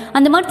ஆரம்பிச்சிட்டேனே,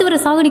 அந்த மருத்துவரை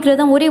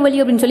சாகடிக்கிறதா ஒரே வழி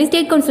அப்படின்னு சொல்லி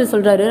ஸ்டேட் கவுன்சிலர்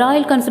சொல்றாரு.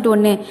 ராயல் கான்சர்ட்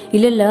ஒண்ணு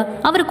இல்ல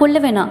அவரை கொல்ல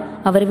வேணாம்,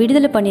 அவரை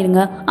விடுதலை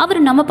பண்ணிருங்க, அவர்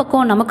நம்ம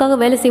பக்கம் நமக்காக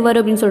வேலை செய்வாரு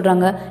அப்படின்னு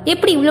சொல்றாங்க.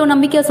 எப்படி இவ்வளவு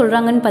நம்பிக்கையா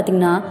சொல்றாங்கன்னு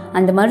பாத்தீங்கன்னா,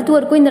 அந்த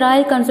மருத்துவருக்கும் இந்த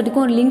ராயல்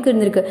கான்சர்ட்டுக்கும் ஒரு லிங்க்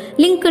இருந்திருக்கு.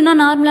 லிங்க்னா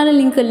நார்மலான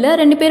லிங்க் இல்ல,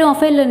 ரெண்டு பேரும்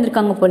அஃபேர்ல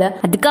இருந்திருக்காங்க போல.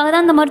 அதுக்காக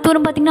தான் அந்த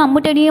மருத்துவரும் பாத்தீங்கன்னா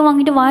அம்மட்டடியே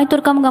வாங்கிட்டு வாய்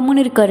திறக்காம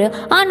கம்முன்னு இருக்காரு.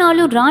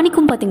 ஆனாலும்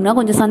ராணிக்கும் பாத்தீங்கன்னா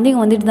கொஞ்சம்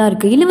சந்தேகம் வந்துட்டு தான்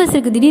இருக்கு.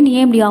 இளவரசருக்கு திடீர்னு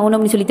ஏன் இப்படி ஆகணும்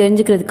அப்படின்னு சொல்லி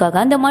தெரிஞ்சுக்கிறதுக்காக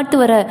அந்த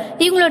மருத்துவரை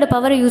இவங்களோட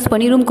பவரை யூஸ்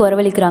பண்ணி ரூம்க்கு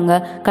வரவழைக்கிறாங்க.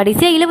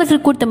 கடைசியா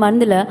இளவரசருக்கு கொடுத்த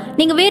மருந்துல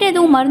நீங்க வேற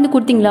எதுவும் மருந்து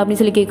கொடுத்தீங்களா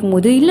அப்படின்னு சொல்லி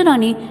கேட்கும்போது இல்ல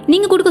ராணி,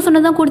 நீங்க கொடுக்க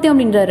சொன்னதான் கொடுத்தேன்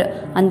அப்படின்றாரு.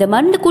 அந்த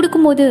மருந்து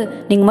கொடுக்கும்போது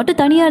நீங்க மட்டும்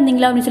தனியா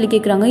இருந்தீங்களா அப்படின்னு சொல்லி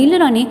கேட்கறாங்க. இல்ல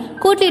ராணி,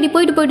 கோட்லேடி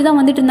போயிட்டு தான்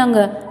வந்துட்டு இருந்தாங்க,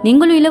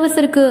 நீங்களும்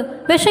இளவரசருக்கு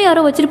விஷம்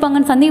யாரோ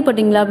வச்சிருப்பாங்கன்னு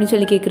சந்தேகப்பட்டீங்களா அப்படின்னு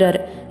சொல்லி கேட்கிறாரு.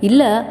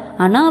 இல்ல,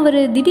 ஆனா அவர்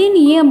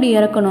திடீர்னு ஏன் அப்படி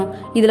இறக்கணும்,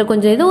 இதுல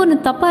கொஞ்சம் ஏதோ ஒரு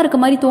தப்பா இருக்க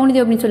மாதிரி தோணுது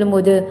அப்படின்னு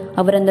சொல்லும்போது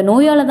அவர் அந்த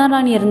நோயால தான்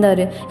ராணி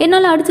இறந்தாரு,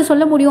 என்னால அடுத்து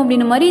சொல்ல முடியும்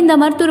அப்படின்னு மாதிரி இந்த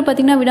மருத்துவர்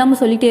பாத்தீங்கன்னா விடாம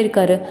சொல்லிட்டே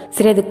இருக்காரு.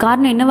 சரி, அது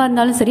காரணம் என்னவா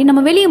இருந்தாலும் சரி,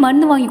 நம்ம வெளியே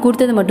மருந்து வாங்கி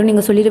கொடுத்தது மட்டும்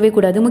நீங்க சொல்லிடவே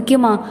கூடாது,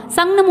 முக்கியமா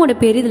சங்கனமோட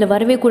பேர் இதுல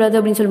வரவே கூடாது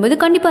அப்படின்னு சொல்லும்போது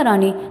கண்டிப்பா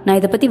ராணி, நான்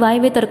இதை பத்தி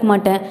வாயவே திறக்க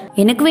மாட்டேன்,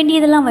 எனக்கு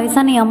வேண்டியதெல்லாம்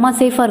வயசான என் அம்மா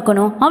சேஃபா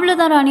இருக்கணும்,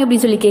 அவ்வளவுதான் ராணி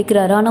அப்படின்னு சொல்லி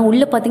கேட்கிறாரு. ஆனா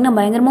உள்ள பாத்தீங்கன்னா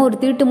பயங்கரமா ஒரு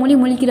திருட்டு மொழி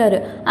முழிக்கிறாரு.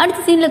 அடுத்த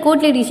சீன்ல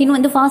கோட்லேடி ஷின்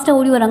வந்து ஃபாஸ்டா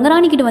ஓடி வராங்க.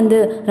 ராணி கிட்ட வந்து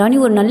ராணி,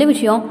 ஒரு நல்ல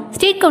விஷயம்,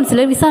 ஸ்டேட்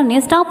கவுன்சிலர்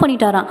விசாரணையை ஸ்டாப்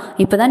பண்ணிட்டாராம்,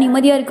 இப்பதான்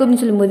நிம்மதியா இருக்கு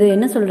அப்படின்னு சொல்லும்போது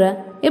என்ன சொல்ற,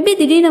 எப்படி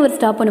திடீர்னு அவர்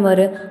ஸ்டாப்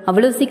பண்ணுவாரு,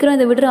 அவ்வளவு சீக்கிரம்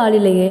இதை விடுற ஆள்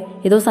இல்லையே,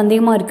 ஏதோ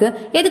சந்தேகமா இருக்கு,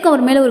 எதுக்கு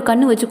அவர் மேல ஒரு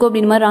கண்ணு வச்சுக்கோ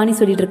அப்படின்னு மாதிரி ராணி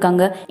சொல்லிட்டு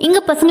இருக்காங்க. இங்க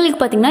பசங்களுக்கு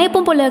பாத்தீங்கன்னா எப்போ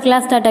போல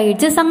கிளாஸ் ஸ்டார்ட்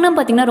ஆயிடுச்சு. சங்னம்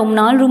பாத்தீங்கன்னா ரொம்ப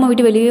நாள் ரூமை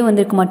விட்டு வெளியே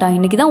வந்திருக்க மாட்டான்,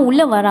 இன்னைக்குதான்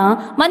உள்ள வரான்.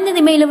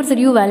 வந்ததுமே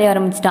இளவரசரியும் வேலைய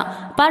ஆரம்பிச்சிட்டான்.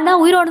 பாடா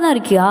உயிரோட தான்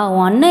இருக்கியா,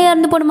 உன் அண்ணன்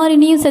இறந்து போன மாதிரி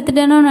நீயும்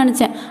செத்துட்டேன்னு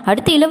நினைச்சேன்,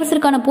 அடுத்து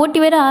இளவரசருக்கான போட்டி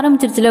வேற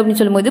ஆரம்பிச்சிருச்சுல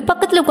அப்படின்னு சொல்லும்போது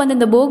பக்கத்துல உட்காந்து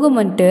இந்த போகம்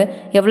வந்துட்டு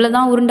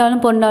எவ்வளவுதான்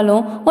உருண்டாலும்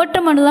பொருண்டாலும்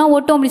ஒற்றை மண்டு தான்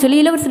ஓட்டும் அப்படின்னு சொல்லி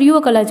இளவரசர்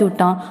யூவை கலாச்சி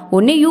விட்டான்.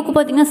 உடனே யூக்கு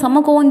பாத்தீங்கன்னா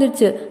செம்ம கோவம்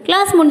வந்துருச்சு.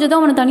 கிளாஸ் முடிஞ்சதும்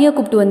அவனை தனியா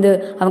கூப்பிட்டு வந்து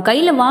அவன்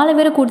கையில வாழை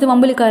வேற கொடுத்து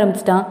வம்பளிக்க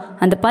ஆரம்பிச்சிட்டான்.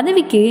 அந்த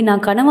பதவிக்கு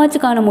நான் கனவாச்சு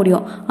காண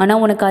முடியும், ஆனா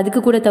உனக்கு அதுக்கு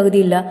கூட தகுதி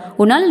இல்ல,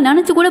 உன்னால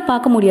நினைச்சு கூட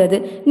பார்க்க முடியாது,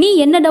 நீ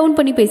என்ன டவுன்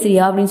பண்ணி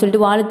பேசுறியா அப்படின்னு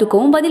சொல்லிட்டு வாழை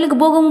தூக்கவும் பதிலுக்கு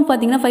போகமும்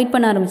பாத்தீங்கன்னா ஃபைட்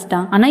பண்ண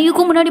ஆரம்பிச்சிட்டான். ஆனா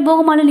யூக்கு முன்னாடி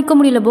போகமால நிக்க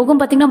முடியல. போகம்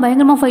பாத்தீங்கன்னா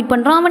பயங்கரமா ஃபைட்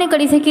பண்றான். அவனே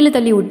கடைசியா கீழே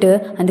தள்ளி விட்டு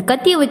அந்த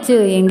கத்தியை வச்சு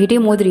என்கிட்டே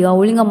மோதிரியா,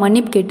 ஒழுங்கா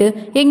மன்னிப்பு கேட்டு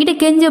என்கிட்ட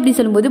கெஞ்சு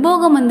அப்படின்னு சொல்லும்போது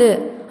போகம் வந்து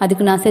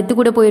அதுக்கு நான் செத்து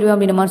கூட போயிருவேன்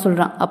அப்படின்ற மாதிரி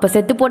சொல்றான். அப்ப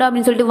செத்து போடா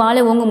அப்படின்னு சொல்லிட்டு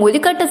வாழை ஓங்கும் போது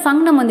கட்ட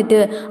சங்னம் வந்துட்டு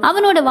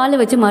அவனோட வாழை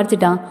வச்சு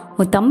மறைச்சிட்டான்.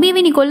 உன்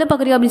தம்பியவே நீ கொல்ல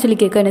பாக்குறியா அப்படின்னு சொல்லி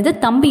கேட்க, என்னது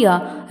தம்பியா,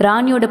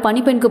 ராணியோட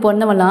பணிப்பெண்ணுக்கு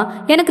பிறந்தவெல்லாம்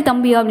எனக்கு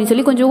தம்பியா அப்படின்னு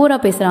சொல்லி கொஞ்சம் ஊரா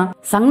பேசுறான்.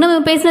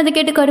 சங்னம் பேசுனதை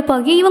கேட்டு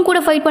கடுப்பாகி இவன்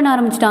கூட ஃபைட் பண்ண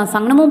ஆரம்பிச்சிட்டான்.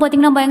 சங்கனமும்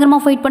பாத்தீங்கன்னா பயங்கரமா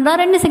ஃபைட் பண்றான்.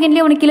 2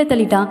 செகண்ட்லயே அவனை கீழே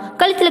தள்ளிட்டான்.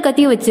 கழுத்துல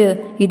கத்திய வச்சு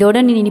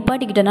இதோட நீ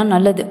நிப்பாட்டிக்கிட்டனா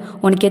நல்லது,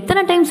 உனக்கு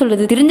எத்தனை டைம்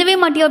சொல்றது, திருந்தவே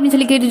மாட்டியா அப்படின்னு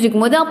சொல்லி கேட்டுட்டு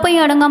இருக்கும்போது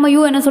அப்பையும் அடங்காம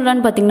யூ என்ன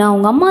சொல்றான்னு பாத்தீங்கன்னா,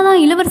 உங்க அம்மா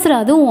தான் இளவரசர்,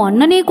 அதுவும் உன்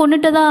அண்ணனே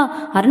கொண்டுட்டதா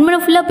அரண்மனை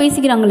ஃபுல்லா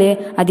பேசிக்கிறாங்களே,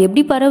 அது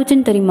எப்படி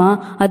பரவுச்சுன்னு தெரியுமா,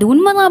 அது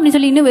உண்மைதான் அப்படின்னு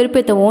சொல்லி இன்னும்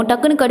வெறுப்பேத்தவும்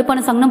டக்குன்னு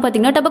கடுப்பான சங்னம்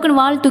பாத்தீங்கன்னா டபக்குன்னு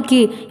வாள் தூக்கி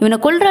இவனை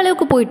கொல்ற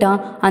அளவுக்கு போயிட்டான்.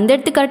 அந்த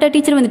இடத்துக்கு கரெக்டா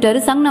டீச்சர் வந்துட்டாரு.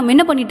 சங்னம்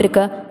என்ன பண்ணிட்டு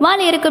இருக்க,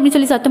 வாழை இறக்கு அப்படின்னு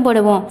சொல்லி சத்தம்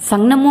போடவும்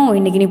சங்கனமும்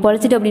இன்னைக்கு நீ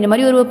பொழைச்சிட்டு அப்படின்ற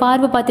மாதிரி ஒரு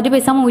பார்வை பார்த்துட்டு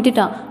பேசாம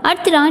விட்டுட்டான்.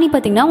 அடுத்து ராணி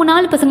பாத்தீங்கன்னா உங்க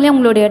 4 பசங்களே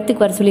உங்களோட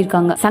இடத்துக்கு வர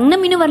சொல்லியிருக்காங்க.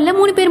 சங்னம் இன்னும் வரல,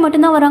 3 பேர்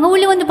மட்டும் தான் வராங்க.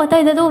 உள்ள வந்து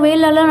பார்த்தா ஏதோ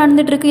வேலையெல்லாம்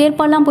நடந்துட்டு இருக்கு,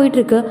 ஏற்பாடுலாம் போயிட்டு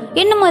இருக்கு,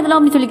 என்னமா இதெல்லாம்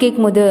அப்படின்னு சொல்லி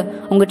கேட்கும்போது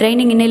உங்க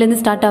ட்ரைனிங் இன்னையில இருந்து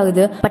ஸ்டார்ட்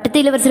ஆகுது,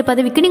 பட்டத்து இளவரசர்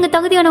பதவிக்கு நீங்க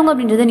தகுதியானவங்க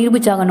அப்படின்றத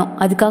நிரூபிச்சாகணும்,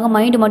 அதுக்காக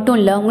மைண்ட் மட்டும்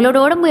இல்ல, உங்களோட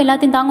உடம்பு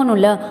எல்லாத்தையும்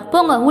தாங்கணும்ல,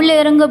 போங்க உள்ள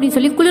இறங்கு அப்படின்னு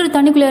சொல்லி குளிர்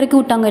தண்ணிக்குள்ள இறக்கி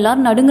விட்டாங்க.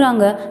 எல்லாரும்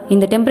நடுங்குறாங்க.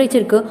 இந்த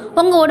டெம்பரேச்சருக்கு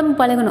உங்க உடம்பு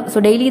பழகணும், ஸோ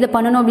டெய்லி இதை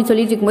பண்ணணும் அப்படின்னு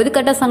சொல்லிட்டு இருக்கும்போது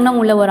கரெக்டாக சங்னம்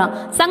உள்ள வரான்.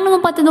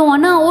 சங்கனம் பார்த்ததும்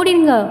அண்ணா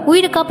ஓடிடுங்க,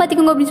 உயிரை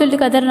காப்பாத்திக்கோங்க அப்படின்னு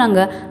சொல்லிட்டு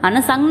கதறாங்க.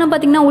 ஆனா சங்கனம்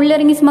பாத்தீங்கன்னா உள்ள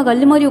இறங்கி சும்மா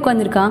கல்லு மாதிரி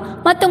உட்காந்துருக்கான்.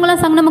 மத்தவங்க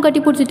எல்லாம் சங்கனமா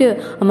கட்டி பிடிச்சிட்டு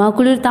அம்மா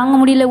குளிர் தாங்க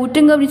முடியல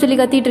விட்டுருங்க அப்படின்னு சொல்லி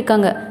கத்திட்டு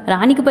இருக்காங்க.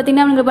 ராணிக்கு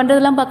பாத்தீங்கன்னா அவங்க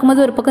பண்றதெல்லாம்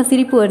பார்க்கும்போது ஒரு பக்கம்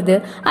சிரிப்பு வருது.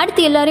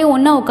 அடுத்து எல்லாரையும்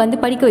ஒன்னா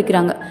உட்காந்து படிக்க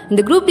வைக்கிறாங்க.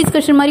 இந்த குரூப்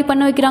டிஸ்கஷன் மாதிரி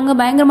பண்ண வைக்கிறாங்க.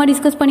 பயங்கரமா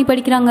டிஸ்கஸ் பண்ணி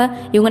படிக்கிறாங்க.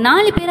 இவங்க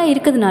 4 பேரா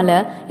இருக்கிறதுனால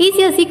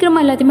ஈஸியா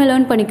சீக்கிரமா எல்லாத்தையுமே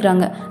லேர்ன்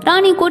பண்ணிக்கிறாங்க.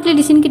 ராணி கோர்ட்ல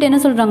டிசிஷன் கிட்ட என்ன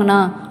சொல்றாங்கன்னா,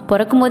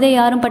 பிறக்கும் போதே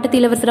யாரும் பட்டத்து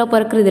இளவரசரா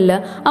பிறக்கிறது இல்ல,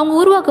 அவங்க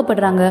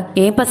உருவாக்கப்படுறாங்க.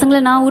 என் பசங்களை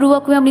நான்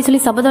உருவாக்குவேன் அப்படின்னு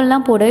சொல்லி சபதம்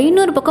எல்லாம் போட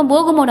இன்னொரு பக்கம்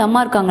போகமோட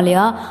அம்மா இருக்காங்க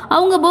இல்லையா,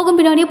 அவங்க போகம்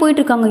பின்னாடியே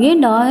போயிட்டு இருக்காங்க.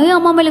 ஏன்டா ஏன்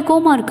அம்மா மேல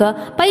கோமா இருக்கா,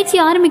 பயிற்சி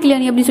ஆரம்பிக்கலையா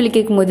நீ அப்படின்னு சொல்லி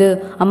கேட்கும்போது,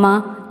 அம்மா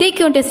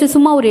டேக்கியோன் டெஸ்ட்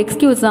சும்மா ஒரு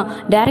எக்ஸ்கியூஸ் தான்,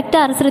 டைரக்டா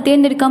அரசரை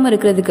தேர்ந்தெடுக்காம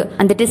இருக்கிறதுக்கு.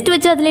 அந்த டெஸ்ட்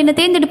வச்சு அதுல என்ன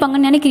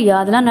தேர்ந்தெடுப்பாங்கன்னு நினைக்கிறியா,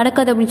 அதெல்லாம்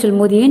நடக்காது அப்படின்னு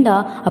சொல்லும்போது, ஏண்டா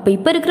அப்ப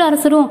இப்ப இருக்கிற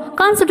அரசரும்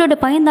கான்செப்டோட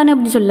பையன் தானே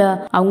அப்படின்னு சொல்ல,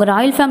 அவங்க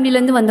ராயல் ஃபேமிலில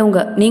இருந்து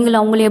வந்தவங்க, நீங்கள்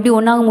அவங்களை எப்படி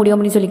ஒன்னாக முடியும்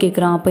அப்படின்னு சொல்லி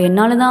கேட்கிறான். அப்ப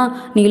என்னாலதான்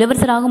நீ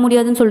இளவரசர் ஆக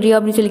முடியாதுன்னு சொல்றியா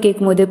அப்படின்னு சொல்லி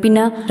கேட்கும்போது,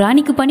 பின்ன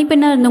ராணிக்கு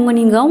பணிப்பெண்ணா இருந்தவங்க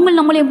நீங்க, அவங்க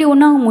நம்மள எப்படி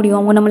ஒன்னாக முடியும்,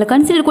 அவங்க நம்மளை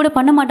கன்சிடர் கூட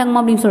பண்ண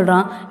மாட்டாங்கமா அப்படின்னு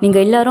சொல்றான். நீங்க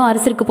எல்லாரும்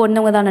அரசருக்கு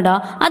பிறந்தவங்க தானடா,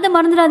 அதை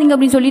மறந்துடாதீங்க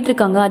அப்படின்னு சொல்லிட்டு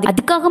இருக்காங்க.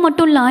 அதுக்காக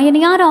மட்டும் இல்ல,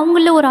 என்னை யாரும்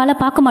அவங்கள ஒரு ஆளை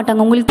பார்க்க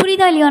மாட்டாங்க, உங்களுக்கு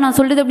புரியுதா இல்லையா நான்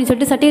சொல்றது அப்படின்னு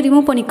சொல்லிட்டு சட்டையை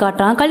ரிமூவ் பண்ணி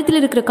காட்டுறான். கழுத்தில்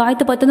இருக்கிற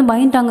காயத்தை பார்த்ததும்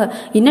பயந்துட்டாங்க.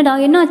 என்னடா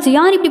என்னாச்சு,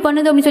 யார் இப்படி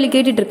பண்ணது அப்படின்னு சொல்லி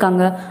கேட்டுட்டு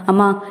இருக்காங்க.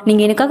 அம்மா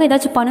நீங்க எனக்காக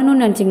ஏதாச்சும்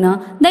பண்ணணும்னு நினைச்சீங்கன்னா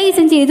தயவு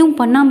செஞ்சு எதுவும்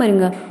பண்ணாம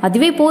இருங்க,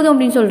 அதுவே போதும்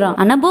அப்படின்னு சொல்றான்.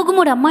 ஆனா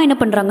போகமோட அம்மா என்ன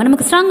பண்றாங்க,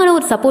 நமக்கு ஸ்ட்ராங்கான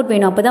ஒரு சப்போர்ட்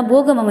வேணும், அப்பதான்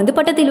போகம வந்து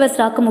பட்டத்து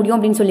இளவரசர் ஆக்க முடியும்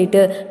அப்படின்னு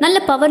சொல்லிட்டு நல்ல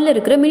பவர்ல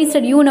இருக்கிற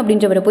மினிஸ்டர் யூன்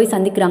அப்படின்றவரை போய்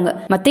சந்திக்கிறாங்க.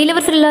 மத்த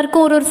இளவரசர்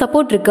எல்லாருக்கும் ஒரு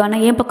சப்போர்ட் இருக்கு, ஆனா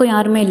என் பக்கம்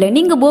யாருமே இல்லை.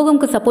 நீங்க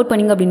போகமுக்கு சப்போர்ட்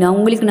பண்ணீங்க அப்படின்னா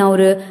உங்களுக்கு நான்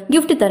ஒரு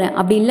கிஃப்ட் தரேன்,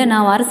 அப்படி இல்லை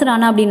நான் அரசர்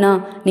ஆனா அப்படின்னா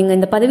நீங்க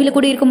இந்த பதவியில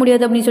கூட இருக்க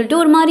முடியாது அப்படின்னு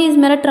சொல்லிட்டு ஒரு மாதிரி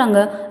மிரட்டுறாங்க.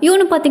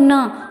 யூன் பாத்தீங்கன்னா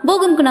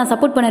போகமுக்கு நான்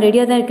சப்போர்ட் பண்ண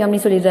ரெடியா தான் இருக்கேன்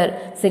அப்படின்னு சொல்லிடுறாரு.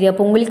 சரி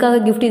அப்போ உங்களுக்காக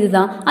கிஃப்ட்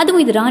இதுதான்,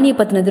 அதுவும் இது ராணியை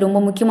பத்தினது ரொம்ப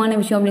முக்கியமான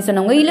விஷயம் அப்படின்னு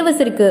சொன்னாங்க.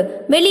 இளவரசருக்கு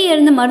வெளியே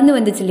இருந்து மருந்து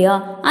வந்துச்சு இல்லையா,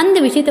 அந்த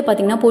விஷயத்த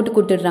பாத்தீங்கன்னா போட்டு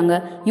கொடுத்துடுறாங்க.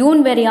 யூன்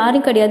வேற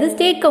யாரும் கிடையாது,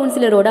 ஸ்டேட்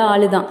கவுன்சிலரோட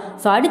ஆளு தான்.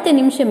 ஸோ அடுத்த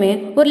நிமிஷமே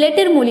ஒரு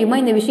லெட்டர் மூலியமா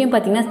இந்த விஷயம்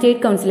பாத்தீங்கன்னா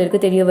ஸ்டேட்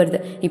கவுன்சிலருக்கு தெரிய வருது.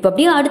 இப்போ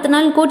அப்படியே அடுத்த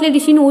நாள் கோர்ட்ல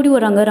டிசிஷன் ஓடி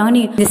வராங்க.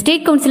 ராணி இந்த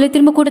ஸ்டேட் கவுன்சிலர்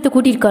திரும்ப கூட்டத்தை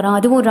கூட்டியிருக்காராம்,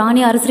 அதுவும்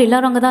ராணி அரசர்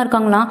எல்லாரும் அங்கதான்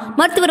இருக்காங்களாம்,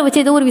 மருத்துவரை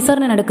வச்சு ஏதோ ஒரு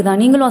விசாரணை நடக்குதா,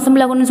 நீங்களும்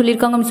அசம்பிள் ஆகணும்னு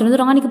சொல்லியிருக்காங்க அப்படின்னு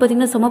சொன்னது ராணிக்கு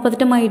பாத்தீங்கன்னா சம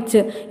பதட்டம் ஆயிடுச்சு.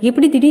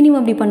 எப்படி திடீர்னு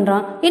அப்படி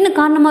பண்றான், என்ன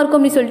காரணமா இருக்கும்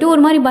அப்படின்னு சொல்லிட்டு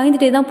ஒரு மாதிரி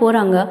பயந்துட்டே தான்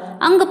போறாங்க.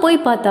 அங்க போய்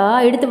பார்த்தா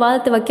எடுத்து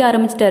வாதத்தை வைக்க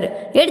ஆரம்பிச்சிட்டாரு.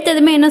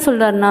 எடுத்ததுமே என்ன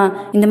சொல்றாருன்னா,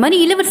 இந்த மாதிரி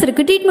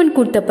இளவரசருக்கு ட்ரீட்மெண்ட்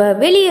கொடுத்தப்ப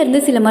வெளியே இருந்து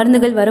சில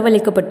மருந்துகள்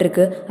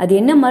வரவழைக்கப்பட்டிருக்கு, அது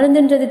என்ன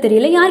மருந்துன்றது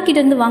தெரியல, யார்கிட்ட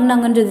இருந்து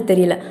வாங்கினாங்கன்றது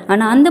தெரியல,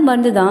 ஆனா அந்த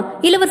மருந்து தான்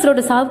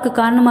இளவரசரோட சாவுக்கு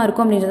காரணமா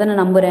இருக்கும் அப்படின்றத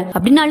நான் நம்புறேன்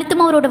அப்படின்னு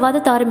அழுத்தமா அவரோட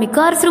வாதத்தை ஆரம்பிக்க,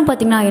 அரசரும்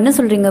பாத்தீங்கன்னா என்ன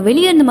சொல்றீங்க,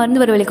 வெளியே இருந்து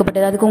மருந்து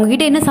வரவழைக்கப்பட்டது, அதுக்கு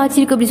உங்ககிட்ட என்ன சாட்சி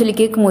இருக்கு அப்படின்னு சொல்லி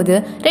கேட்கும்போது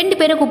 2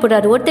 பேரை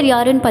கூப்பிடுறாரு. ஒருத்தர்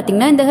யாருன்னு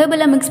பாத்தீங்கன்னா இந்த ஹெர்ப்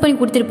எல்லாம் மிக்ஸ் பண்ணி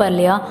கொடுத்திருப்பார்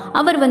இல்லையா,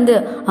 அவர் வந்து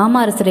ஆமா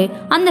அரசரே,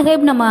 அந்த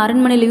ஹெர்ப் நம்ம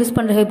அரண்மனையில் யூஸ்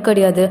பண்ற ஹெர்ப்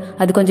கிடையாது,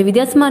 அது கொஞ்சம்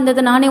வித்தியாசமா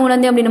இருந்தது, நானே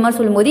உணர்ந்தேன் அப்படின்ற மாதிரி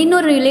சொல்லும்போது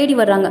இன்னொரு லேடி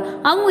வர்றாங்க.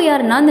 அவங்க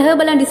யாருன்னா அந்த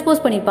ஹெர்ப் எல்லாம்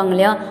டிஸ்போஸ் பண்ணிருப்பாங்க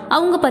இல்லையா,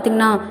 அவங்க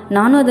பாத்தீங்கன்னா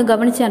நானும் அதை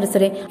கவனிச்சேன்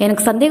அரசரே,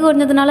 எனக்கு சந்தேகம்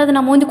இருந்ததுனால அதை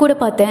நான் மோந்து கூட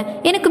பார்த்தேன்,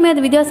 எனக்குமே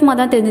அது வித்தியாசமா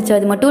தான் தெரிஞ்சிச்சு.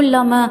 அது மட்டும்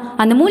இல்லாம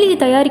அந்த மூலிகை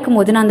தயாரிக்கும்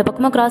போது நான் அந்த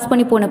பக்கமா கிராஸ்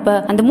பண்ணி போனப்ப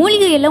அந்த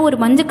மூலிகை எல்லாம் ஒரு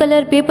மஞ்சள்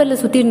கலர் பேப்பர்ல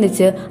சுத்தி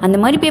இருந்துச்சு, அந்த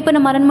மாதிரி பேப்பர்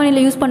நம்ம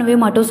அரண்மனையில யூஸ் பண்ணவே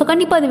மாட்டோம், ஸோ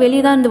கண்டிப்பா அது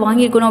வெளியே தான் இருந்து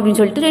வாங்கியிருக்கணும் அப்படின்னு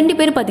சொல்லிட்டு 2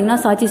 பேர் பாத்தீங்கன்னா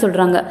சாட்சி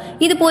சொல்றாங்க.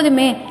 இது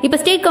போதுமே, இப்ப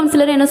ஸ்டேட்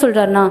கவுன்சிலர் என்ன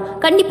சொல்றாருன்னா,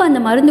 கண்டிப்பா அந்த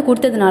மருந்து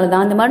கொடுத்ததுனால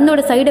தான், அந்த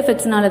மருந்தோட சைடு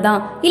எஃபெக்ட்ஸ்னால தான்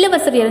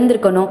இளவரசர்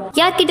இறந்திருக்கணும்,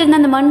 யார்கிட்ட இருந்து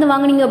அந்த மருந்து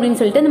வாங்கினீங்க அப்படின்னு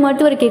சொல்லிட்டு அந்த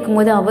மருத்துவர்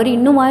கேட்கும்போது அவர்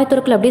இன்னும்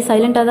வாயத்துறக்கல அப்படியே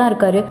சைலண்டா தான்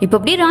இருக்காரு. இப்ப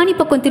அப்படியே ராணி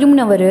பக்கம்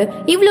திரும்பினவர்,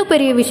 இவ்வளவு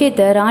பெரிய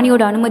விஷயத்த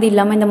ராணியோட அனுமதி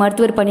இல்லாம இந்த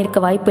மருத்துவர் பண்ணிருக்க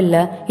வாய்ப்பு இல்ல,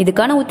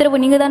 இதுக்கான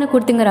உத்தரவு நீங்க தானே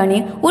கொடுத்தீங்க ராணி,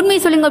 உண்மை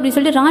சொல்லுங்க அப்படின்னு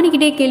சொல்லிட்டு ராணி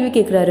கிட்டே கேள்வி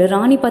கேட்கிறாரு.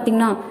 ராணி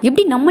பாத்தீங்கன்னா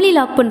எப்படி நம்மளே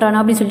லாக் பண்றானா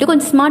அப்படின்னு சொல்லிட்டு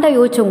கொஞ்சம் ஸ்மார்ட்டா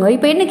யோசிச்சவங்க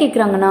இப்ப என்ன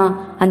கேட்கறாங்கன்னா,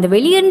 அந்த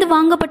வெளியிருந்து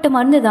வாங்கப்பட்ட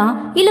மருந்து தான்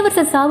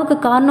இளவரசர் சாவுக்கு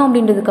காரணம்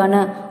அப்படின்றதுக்கான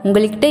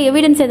உங்ககிட்ட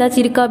எவிடன்ஸ்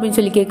ஏதாச்சும் இருக்கா அப்படின்னு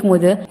சொல்லி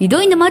கேட்கும்போது, இதோ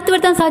இந்த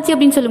மருத்துவர் தான் சாட்சி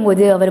அப்படின்னு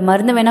சொல்லும்போது, அவர்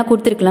மருந்து வேணா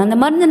கொடுத்துருக்கலாம், அந்த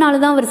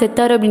மருந்துனாலதான் அவர்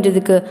செத்தாரு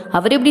அப்படின்றதுக்கு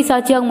அவர் எப்படி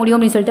சாட்சியாக முடியும்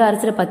அப்படின்னு சொல்லிட்டு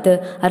அரசரை பார்த்து,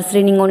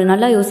 அரசரை நீங்க ஒண்ணு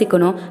நல்லா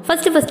யோசிக்கணும்,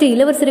 ஃபர்ஸ்ட்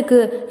இளவரசருக்கு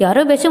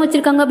யாரோ விஷம்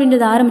வச்சிருக்காங்க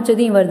அப்படின்றத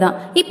ஆரம்பிச்சதும் இவர் தான்,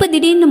 இப்ப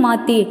திடீர்னு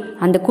மாத்தி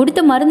அந்த கொடுத்த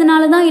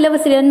மருந்துனாலதான்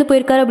இளவரசர் இறந்து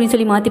போயிருக்காரு அப்படின்னு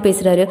சொல்லி மாத்தி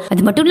பேசுறாரு.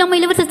 அது மட்டும் இல்லாம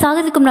இளவரசர்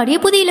சாகிறதுக்கு முன்னாடியே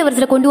புதிய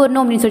இளவரசரை கொண்டு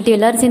வரணும் அப்படின்னு சொல்லிட்டு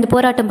எல்லாரும் சேர்ந்து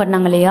போராட்டம்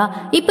பண்ணாங்க இல்லையா,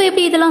 இப்ப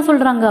எப்படி இதெல்லாம்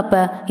சொல்றாங்க. அப்ப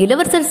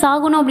இளவரசர்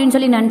சாகணும் அப்படின்னு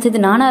சொல்லி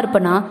நினைச்சது நானா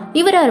இருப்பனா,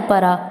 இவரா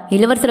இருப்பாரா,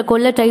 இளவரசரை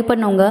கொல்ல ட்ரை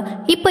பண்ணவங்க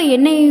இப்ப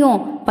என்னையும்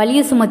பழிய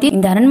சுமத்தி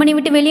இந்த அரண்மனை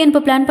விட்டு வெளியே அனுப்ப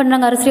பிளான்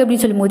பண்றாங்க அரசு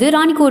அப்படின்னு சொல்லும்போது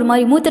ராணிக்கு ஒரு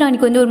மாதிரி, மூத்த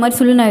ராணிக்கு வந்து ஒரு மாதிரி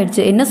சுள்ளுன்னு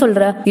ஆயிடுச்சு. என்ன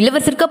சொல்ற,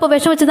 இளவரசருக்கு அப்ப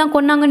விஷம் வச்சுதான்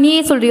கொன்னாங்க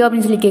நீயே சொல்றியோ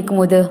அப்படின்னு சொல்லி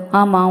கேட்கும்போது,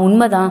 ஆமா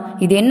உண்மைதான்,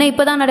 இது என்ன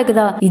இப்பதான்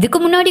நடக்குதா, இதுக்கு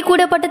முன்னாடி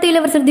கூட பட்டத்து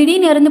இளவரசர்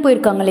திடீர்னு இறந்து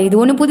போயிருக்காங்களே, இது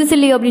ஒண்ணு புதுசு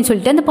இல்லையோ அப்படின்னு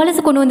சொல்லிட்டு அந்த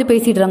பழசு கொண்டு வந்து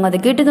பேசிடுறாங்க. அதை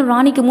கேட்டதும்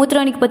ராணிக்கு, மூத்த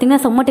ராணிக்கு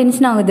பாத்தீங்கன்னா செம்ம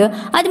டென்ஷன் ஆகுது.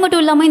 அது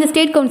மட்டும் இல்லாம இந்த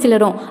ஸ்டேட்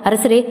கவுன்சிலரும்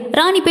அரசரே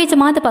ராணி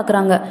பேச்ச மாத்த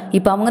பாக்குறாங்க,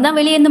 இப்ப அவங்க தான்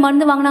வெளியே இருந்து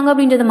மருந்து வாங்கினாங்க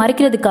அப்படின்றத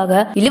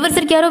மறைக்கிறதுக்காக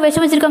இளவரசருக்கு யாரோ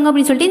விஷம் வச்சிருக்காங்க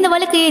அப்படின்னு சொல்லிட்டு இந்த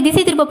வழக்கையை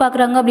திசை திருப்ப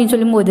பாக்குறாங்க அப்படின்னு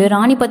சொல்லும்போது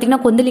ராணி ராணி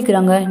பாத்தீங்கன்னா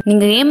கொந்தளிக்கிறாங்க.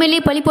 நீங்க ஏமேலே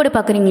பழி போட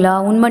பாக்குறீங்களா?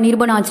 உண்மை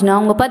நிரூபணம் ஆச்சுன்னா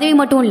உங்க பதவி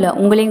மட்டும் இல்ல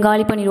உங்களையும்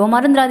காலி பண்ணிடுவோம்,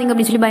 மறந்துடாதீங்க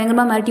அப்படின்னு சொல்லி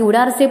பயங்கரமா மிரட்டி விட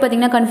அரசே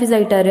பாத்தீங்கன்னா கன்ஃபியூஸ்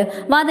ஆயிட்டாரு.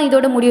 வாதம்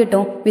இதோட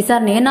முடியட்டும்,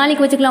 விசாரணையை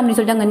நாளைக்கு வச்சுக்கலாம் அப்படின்னு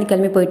சொல்லிட்டு அங்க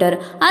கிளம்பி போயிட்டாரு.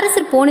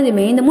 அரசர்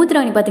போனதுமே இந்த மூத்த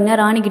ராணி பாத்தீங்கன்னா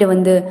ராணி கிட்ட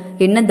வந்து,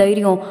 என்ன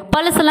தைரியம்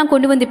பழசெல்லாம்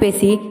கொண்டு வந்து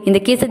பேசி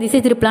இந்த கேஸை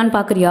திசை திருப்பலான்னு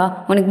பாக்குறியா?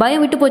 உனக்கு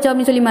பயம் விட்டு போச்சா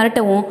அப்படின்னு சொல்லி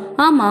மிரட்டவும்,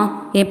 ஆமா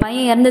என்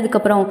பையன் இறந்ததுக்கு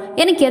அப்புறம்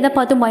எனக்கு எதை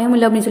பார்த்தும் பயம்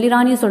இல்லை அப்படின்னு சொல்லி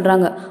ராணியும்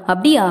சொல்றாங்க.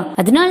 அப்படியா?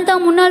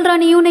 அதனால்தான் முன்னாள்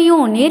ராணியும்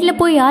நேர்ல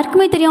போய்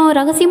யாருக்குமே தெரியாம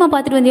ரகசியமா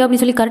பாத்துட்டு வந்தியா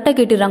அப்படின்னு சொல்லி கரெக்டா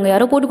கேட்டுறாங்க.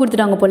 யாரோ போட்டு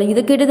கொடுத்துட்டாங்க போல.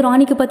 இதை கேட்டது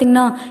ராணிக்கு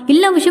பாத்தீங்கன்னா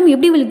எல்லா விஷயம்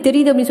எப்படி இவளுக்கு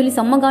தெரியுது அப்படின்னு சொல்லி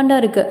செம்ம காண்டா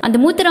இருக்கு. அந்த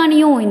மூத்த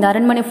ராணியும் இந்த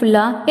அரண்மனை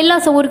ஃபுல்லா எல்லா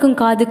சவருக்கும்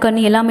காது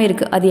கண்ணு எல்லாமே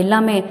இருக்கு, அது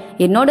எல்லாமே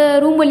என்னோட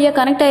ரூம் வழியா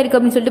கனெக்ட் ஆயிருக்கு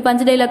அப்படின்னு சொல்லிட்டு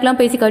பஞ்ச டைலாக் எல்லாம்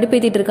பேசி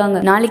கடுப்பேத்திட்டு இருக்காங்க.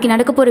 நாளைக்கு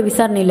நடக்க போற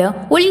விசாரணையில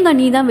ஒழுங்கா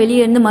நீ தான்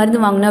வெளியே இருந்து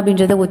மருந்து வாங்கின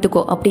அப்படின்றத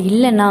ஒத்துக்கோ. அப்படி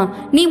இல்லைன்னா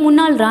நீ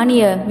முன்னாள்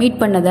ராணிய மீட்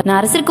பண்ணத நான்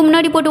அரசருக்கு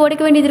முன்னாடி போட்டு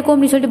உடைக்க வேண்டியது இருக்கும்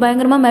அப்படின்னு சொல்லிட்டு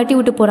பயங்கரமா மிரட்டி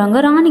விட்டு போறாங்க.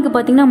 ராணிக்கு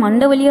பாத்தீங்கன்னா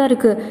மண்ட வலியா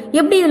இருக்கு,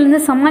 எப்படி இதுல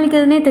இருந்து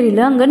சமாளிக்கிறதுனே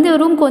தெரியல. அங்க இருந்து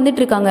ரூமுக்கு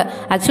வந்துட்டு இருக்காங்க.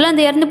 ஆக்சுவலா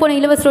அந்த இறந்து போன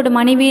இளவரசரோட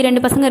மனைவி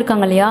 2 பசங்க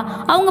இருக்காங்க இல்லையா,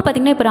 அவங்க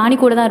பாத்தீங்கன்னா இப்ப ராணி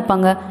கூட தான்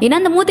இருப்பாங்க. ஏன்னா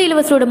அந்த மூத்த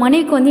இளவரசரோட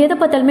மனைவிக்கு வந்து எதை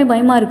பார்த்தாலுமே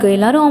பயமா இருக்கு.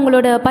 எல்லாரும்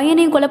அவங்களோட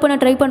பையனையும் கொலை பண்ண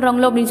ட்ரை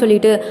பண்றாங்களோ அப்படின்னு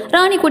சொல்லிட்டு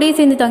ராணி கூடயே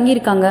சேர்ந்து தங்கி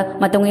இருக்காங்க.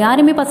 மத்தவங்க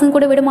யாருமே பசங்க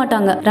கூட விட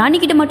மாட்டாங்க. ராணி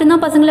கிட்ட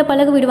மட்டும்தான் பசங்களை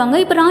பழக விடுவாங்க.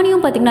 இப்ப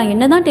ராணியும் பாத்தீங்கன்னா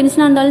என்னதான்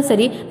டென்ஷனா இருந்தாலும்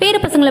சரி பேர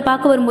பசங்களை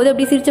பார்க்க வரும்போது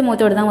அப்படியே சிரிச்ச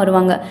முகத்தோட தான்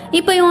வருவாங்க.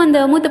 இப்பயும் அந்த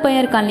மூத்த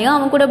பையன் இருக்கான் இல்லையா,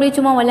 அவன் கூட அப்படியே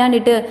சும்மா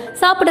விளையாண்டுட்டு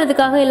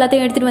சாப்பிடறதுக்காக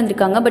எல்லாத்தையும் எடுத்துட்டு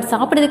வந்திருக்காங்க. பட்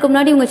சாப்பிடறதுக்கு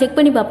முன்னாடி இவங்க செக்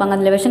பண்ணி பார்ப்பாங்க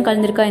அதுல விஷம்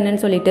கலந்துருக்கா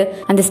என்னன்னு சொல்லிட்டு.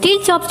 அந்த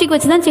ஸ்டீல் சாப்ஸ்டிக்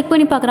வச்சு தான் செக்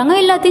பண்ணி பாக்குறாங்க.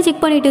 எல்லாத்தையும்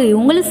செக் பண்ணிட்டு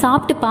இவங்களும்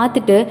சாப்பிட்டு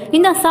பார்த்துட்டு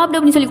இந்த சாப்பிடு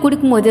அப்படின்னு சொல்லி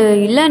கொடுக்கும்போது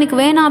இல்ல எனக்கு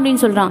வேணாம்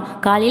அப்படின்னு சொல்றான்.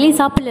 காலையிலயும்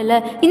சாப்பிடல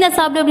இந்த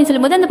சாப்பிடு அப்படின்னு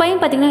சொல்லும்போது அந்த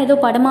பையன் பாத்தீங்கன்னா ஏதோ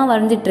படமா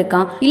வரைஞ்சிட்டு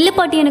இருக்கான். இல்ல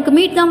பாட்டி எனக்கு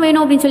மீட் தான்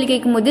வேணும் அப்படின்னு சொல்லி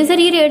கேட்கும்போது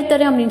சரி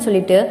எடுத்துறேன் அப்படின்னு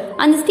சொல்லிட்டு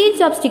அந்த ஸ்டீல்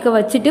சாப்ஸ்டிக்கை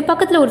வச்சுட்டு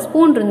பக்கத்துல ஒரு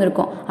ஸ்பூன்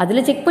இருந்திருக்கும்,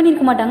 அதுல செக்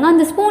பண்ணிருக்க மாட்டாங்க.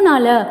 அந்த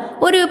ஸ்பூனால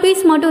ஒரு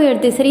பீஸ் மட்டும்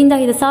எடுத்து சரி இந்தா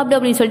இதை சாப்பிடு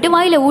அப்படின்னு சொல்லிட்டு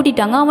வாயில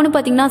ஊட்டிட்டாங்க. அவனும்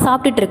பாத்தீங்கன்னா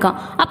சாப்பிட்டுட்டு இருக்கான்.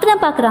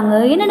 அப்பதான் பாக்குறாங்க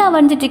என்னடா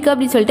வரைஞ்சிட்டு இருக்கு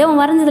அப்படின்னு சொல்லிட்டு அவன்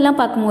வரைஞ்சதெல்லாம்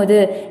பார்க்கும்போது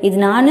இது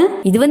நானு,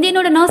 இது வந்து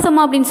என்னோட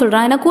நர்சம்மா அப்படின்னு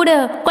சொல்றான். ஏன்னா கூட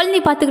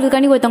குழந்தை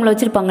பாத்துக்கிறதுக்காண்டி ஒருத்தவங்களை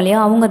வச்சிருப்பாங்க இல்லையா,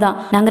 அவங்க தான்.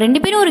 நாங்க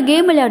 2 பேரும் ஒரு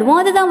கேம் விளையாடுவோம்,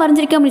 அதுதான்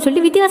வரைஞ்சிருக்கேன் அப்படின்னு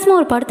சொல்லிட்டு வித்தியாசமா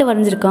ஒரு படத்தை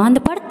வரைஞ்சிருக்கான்.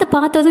 அந்த படத்தை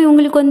பார்த்ததும்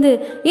இவங்களுக்கு வந்து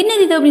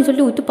என்னது இது அப்படின்னு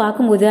சொல்லிட்டு உத்து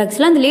பார்க்கும்போது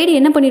ஆக்சுவலா அந்த லேடி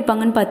என்ன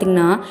பண்ணிருப்பாங்கன்னு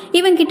பாத்தீங்கன்னா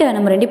இவன் கிட்ட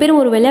நம்ம 2 பேரும்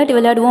ஒரு விளையாட்டு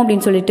விளையாடுவோம்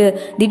அப்படின்னு சொல்லிட்டு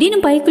திடீர்னு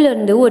பைக்குல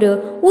இருந்து ஒரு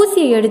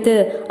ஊசியை எடுத்து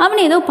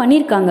அவனை ஏதோ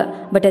பண்ணிருக்காங்க.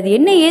 பட் அது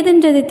என்ன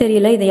ஏதுன்றது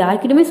தெரியல, இதை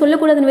யார்கிட்டயுமே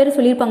சொல்லக்கூடாதுன்னு வேற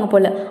சொல்லியிருப்பாங்க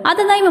போல.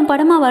 அதை தான் இவன்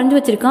படமா வரைஞ்சு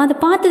வச்சிருக்கான். அதை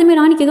பார்த்ததுமே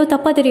ராணிக்கு ஏதோ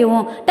தப்பா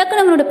தெரியவும்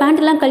டக்குன்னு அவனோட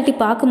பேண்ட் எல்லாம் கழட்டி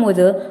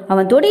பார்க்கும்போது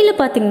அவன் தொடையில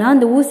பாத்தீங்கன்னா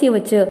அந்த ஊசியை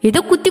வச்சு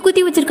ஏதோ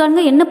குத்தி வச்சிருக்காங்க.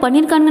 என்ன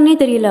பண்ணிருக்காங்கன்னே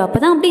தெரியல.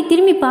 அப்பதான் அப்படியே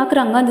திரும்பி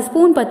பாக்குறாங்க. அந்த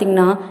ஸ்பூன்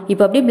பாத்தீங்கன்னா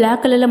இப்ப அப்படியே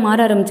பிளாக் கலர்ல மாற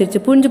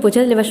ஆரம்பிச்சிருச்சு. புரிஞ்சு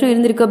போச்சு அதுல விஷம்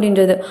இருந்திருக்கு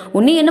அப்படின்றது.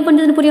 உன்னை என்ன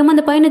பண்றதுன்னு புரியாம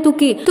அந்த பையனை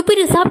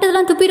துப்பிரு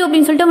சாப்பிட்டதெல்லாம் துப்பிரு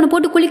அப்படின்னு சொல்லிட்டு அவனை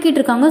போட்டு குளிக்கிட்டு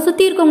இருக்காங்க.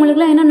 சுத்தி இருக்கவங்களுக்கு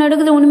எல்லாம் என்ன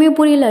நடக்குது ஒண்ணுமே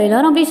புரியல.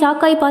 எல்லாரும் அப்படியே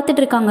ஷாக் ஆகி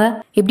பார்த்துட்டு இருக்காங்க.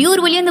 எப்படியோ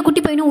ஒரு வழியா அந்த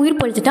குட்டி பையனும் உயிர்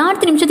பழிச்சுட்டு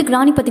அடுத்த நிமிஷத்துக்கு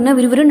ராணி பாத்தீங்கன்னா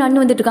விறுவிறு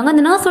நடந்து வந்துட்டு இருக்காங்க.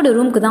 அந்த நர்ஸோட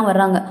ரூமுக்கு தான்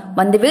வர்றாங்க.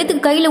 வந்த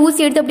வேத்துக்கு கையில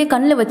ஊசி எடுத்து அப்படியே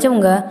கண்ணில்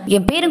வச்சவங்க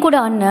என் பேரன் கூட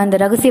அண்ணன் அந்த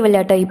ரகசிய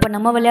விளையாட்டை இப்ப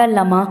நம்ம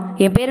விளையாடலாமா,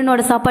 என்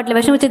பேரனோட சாப்பாட்டுல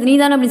விஷம் வச்சது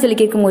நீதானே அப்படின்னு சொல்லி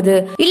கேட்கும்போது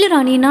இல்ல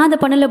ராணி நான் அதை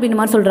பண்ணல அப்படின்னு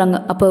மாதிரி சொல்றாங்க.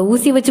 அப்ப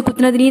ஊசி வச்சு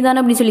குத்துனது நீதானே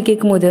அப்படின்னு சொல்லி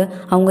கேட்கும்போது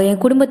அவங்க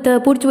என் குடும்பத்தை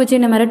பூர்ச்சி வச்சு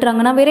என்ன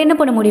மிரட்டுறாங்க, நான் வேற என்ன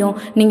பண்ண முடியும்,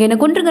 நீங்க என்ன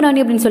கொன்றுங்க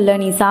ராணி அப்படின்னு சொல்ல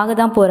நீ சாக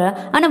தான் போற,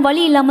 ஆனா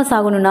வழி இல்லாம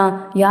சாகணும்னா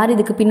யார்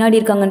இதுக்கு பின்னாடி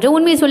இருக்காங்கன்ற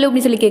உண்மையை சொல்லு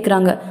அப்படின்னு சொல்லி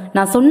கேட்கறாங்க.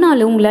 நான்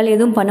சொன்னாலும் உங்களால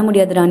எதுவும் பண்ண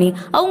முடியாது ராணி,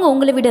 அவங்க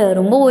உங்களை விட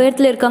ரொம்ப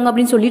உயரத்துல இருக்காங்க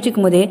அப்படின்னு சொல்லிட்டு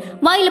இருக்கும்போதே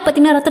வாயில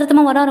பாத்தீங்கன்னா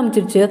ரத்தமா வர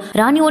ஆரம்பிச்சிருச்சு.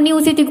 ராணி ஒன்னே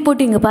ஊசி தூக்கி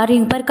போட்டு இங்க பாரு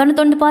கண்ணு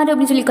தொண்டு பாரு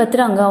அப்படின்னு சொல்லி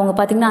கத்துறாங்க. அவங்க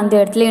பாத்தீங்கன்னா அந்த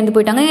இடத்துல இருந்து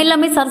போயிட்டாங்க.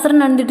 எல்லாமே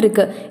சரசரம் நடந்துட்டு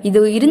இருக்கு. இது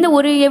இருந்த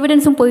ஒரு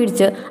எவிடன்ஸும்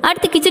போயிடுச்சு.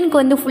 அடுத்து கிச்சனுக்கு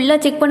வந்து ஃபுல்லா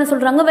செக் பண்ண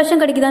சொல்றாங்க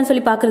விஷம் கிடைக்குதான்னு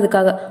சொல்லி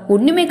பாக்குறதுக்காக.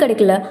 ஒண்ணுமே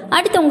கிடைக்கல.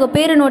 அடுத்து உங்க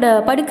பேரனோட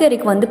படுக்கை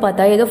அறைக்கு வந்து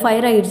பார்த்தா ஏதோ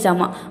ஃபயர்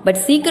ஆயிடுச்சாமா. பட்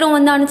சீக்கிரம்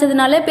வந்து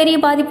அனுப்பிச்சதுனால பெரிய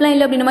பாதிப்புலாம்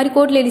இல்லை அப்படின்ற மாதிரி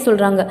கோர்ட்ல எழுதி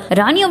சொல்றாங்க.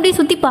 ராணி அப்படியே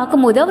சுத்தி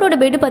பார்க்கும்போது அவரோட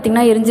பெட்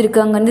பாத்தீங்கன்னா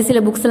எரிஞ்சிருக்கு. அங்க இருந்து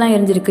சில புக்ஸ் எல்லாம்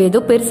எரிஞ்சிருக்கு.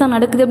 ஏதோ பெருசா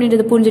நடக்குது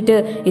அப்படின்றத புரிஞ்சுட்டு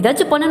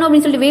ஏதாச்சும் பண்ணணும்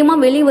அப்படின்னு சொல்லிட்டு வேகமா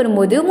வெளியே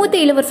வரும்போது மூத்த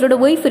இளவரசரோட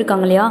ஒய்ஃப்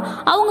இருக்காங்க இல்லையா,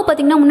 அவங்க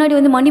பாத்தீங்கன்னா முன்னாடி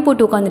வந்து மணி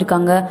போட்டு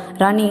உட்காந்துருக்காங்க.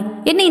 ராணி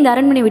என்ன இந்த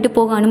அரண்மனை விட்டு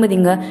போக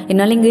அனுமதிங்க,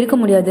 என்னால இங்க இருக்க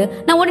முடியாது,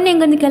 நான் உடனே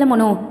இங்க இருந்து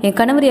கிளம்பணும், என்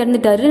கணவர்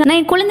இறந்துட்டாரு, நான்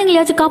என்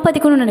குழந்தைங்களையாச்சும்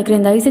காப்பாத்திக்கணும்னு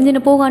நினைக்கிறேன், தயவு செஞ்சு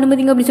என்ன போக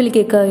அனுமதிங்க அப்படின்னு சொல்லி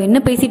கேட்க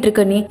என்ன பேசிட்டு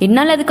இருக்க நீ,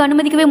 என்னால அதுக்கு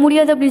அனுமதிக்கவே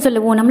முடியாது அப்படின்னு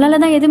சொல்லுவோம்.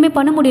 நம்மளாலதான் எதுவுமே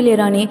பண்ண முடியல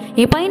ராணி,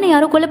 என் பையனை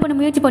யாரோ கொலை பண்ண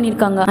முயற்சி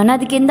பண்ணிருக்காங்க, ஆனா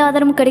அதுக்கு எந்த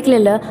ஆதாரமும்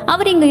கிடைக்கல,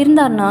 அவர் இங்க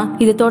இருந்தாருன்னா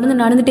இது தொடர்ந்து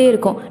நடந்துட்டே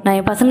இருக்கும், நான்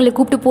என் பசங்களை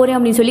கூப்பிட்டு போறேன்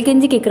அப்படின்னு சொல்லி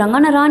கெஞ்சி கேட்கறாங்க.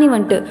 ஆனா ராணி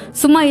வந்துட்டு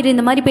சும்மா இரு,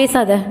 இந்த மாதிரி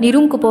பேசாத, நீ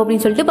ரூமுக்கு போ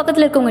அப்படின்னு சொல்லிட்டு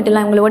பக்கத்துல இருக்கவங்க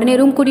எல்லாம் இவங்களை உடனே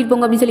ரூம் கூட்டிட்டு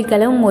போங்க அப்படின்னு சொல்லி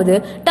கிளம்பும் போது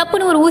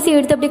டப்புன்னு ஒரு ஊசியை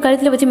எடுத்து அப்படியே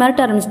கழுத்துல வச்சு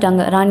மிரட்ட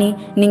ஆரம்பிச்சிட்டாங்க. ராணி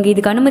நீங்க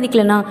இதுக்கு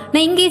அனுமதிக்கலனா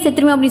நான் இங்கேயே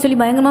செத்துருவேன் அப்படின்னு சொல்லி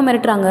பயங்கரமா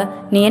மிரட்டுறாங்க.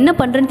 நீ என்ன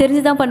பண்றேன்னு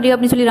தெரிஞ்சுதான் பண்றியா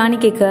அப்படின்னு சொல்லி ராணி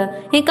கேட்க,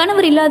 என்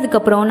கணவர் இல்லாததுக்கு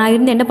அப்புறம் நான்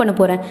இருந்து என்ன பண்ண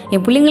போறேன்,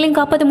 என் பிள்ளைங்களையும்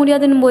காப்பாற்ற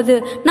முடியாதுன்னு போது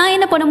நான்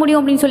என்ன பண்ண முடியும்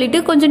அப்படின்னு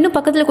சொல்லிட்டு கொஞ்சம் இன்னும்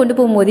பக்கத்துல கொண்டு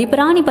போகும்போது இப்ப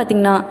ராணி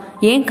பாத்தீங்கன்னா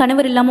என்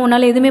கணவர் இல்லாம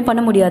உன்னால எதுவுமே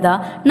பண்ண முடியாதா,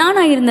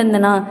 நானா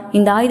இருந்தேன்னா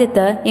இந்த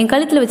ஆயுதத்தை என்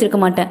கழுத்துல வச்சிருக்க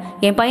மாட்டேன்,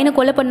 என் பையனை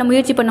கொலை பண்ண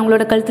முயற்சி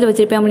பண்ணவங்களோட கழுத்துல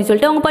வச்சிருப்பேன் அப்படின்னு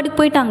சொல்லிட்டு அவங்க பாட்டுக்கு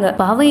போயிட்டாங்க.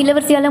 பாவம்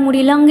இளவரசியால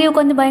முடியல, அங்கேயே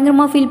உட்காந்து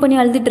பயங்கரமா ஃபீல் பண்ணி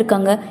அழுதுட்டு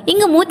இருக்காங்க.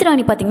 இங்க மூத்த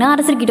ராணி பாத்தீங்கன்னா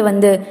அரசர்கிட்ட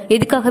வந்து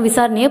எதுக்காக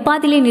விசாரணையை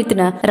பாதிலே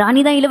நிறுத்தின,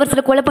 ராணி தான்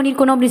இளவரசரை கொலை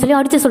பண்ணிருக்கணும் அப்படின்னு சொல்லி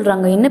அடிச்சு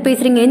சொல்றாங்க. என்ன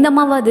பேசுறீங்க, எந்த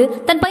அம்மாவாது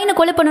தன் பையனை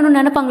கொலை பண்ணணும்னு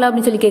நினைப்பாங்களா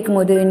அப்படின்னு சொல்லி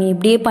கேட்கும்போது, நீ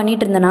இப்படியே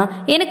பண்ணிட்டு இருந்தனா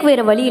எனக்கு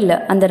வேற வழி இல்ல,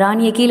 அந்த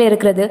ராணியை கீழே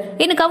இருக்கிறது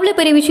எனக்கு அவ்வளவு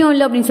பெரிய விஷயம்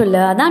இல்லை அப்படின்னு சொல்ல,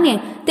 அதானே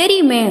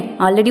தெரியுமே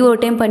ஆல்ரெடி ஒரு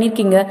டைம்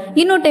பண்ணிருக்கீங்க,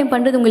 இன்னொரு டைம்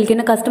பண்றது உங்களுக்கு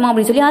என்ன கஷ்டமா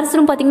அப்படின்னு சொல்லி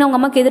அரசரும் பாத்தீங்கன்னா உங்க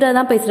அம்மாக்கு எதிராக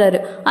தான் பேசுறாரு.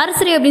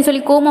 அரசரே அப்படின்னு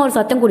சொல்லி கோமா ஒரு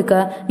சத்தம் கொடுக்க,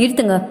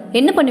 நிறுத்துங்க,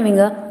 என்ன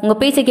பண்ணுவீங்க, உங்க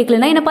பேச்ச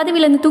கேட்கலன்னா என்ன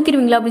பதவியில இருந்து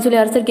தூக்கிடுவீங்களா அப்படின்னு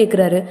சொல்லி அரசர்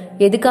கேட்கிறாரு.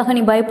 எதுக்காக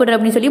நீ பயப்படுற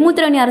அப்படின்னு சொல்லி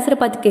மூத்தராணி அரசரை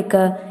பார்த்து கேட்க,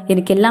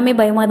 எனக்கு எல்லாமே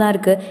பயமா தான்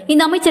இருக்கு,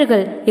 இந்த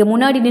அமைச்சர்கள் என்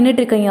முன்னாடி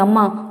நின்றுட்டு இருக்க என்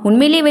அம்மா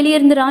உண்மையிலேயே வெளியே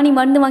இருந்து ராணி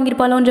மருந்து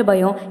வாங்கிருப்பாளோன்ற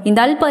பயம், இந்த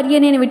அல்ப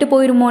அரியணை என்னை விட்டு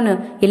போயிருமோன்னு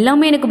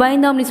எல்லாமே எனக்கு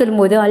பயந்தா அப்படின்னு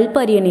சொல்லும்போது, அல்ப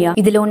அரியணையா,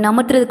 இதுல ஒன்னு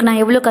அமர்த்துறதுக்கு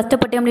நான் எவ்வளவு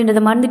கஷ்டப்பட்டேன்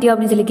அப்படின்றத மறந்துட்டியா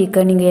அப்படின்னு சொல்லி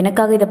கேட்க, நீங்க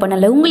எனக்காக இதை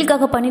பண்ணல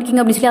உங்களுக்காக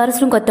பண்ணிருக்கீங்க அப்படின்னு சொல்லி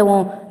அரசரும்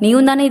கத்தவும்,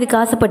 நீயும் தானே இதுக்கு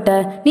ஆசைப்பட்ட,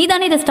 நீ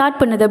தானே இதை ஸ்டார்ட்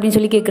பண்ணது அப்படின்னு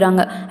சொல்லி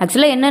கேட்கறாங்க.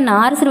 ஆக்சுவலா என்னன்னா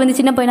அரசர் வந்து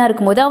சின்ன பையனா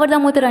இருக்கும்போது அவர்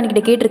தான் மூத்த ராணி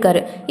கிட்ட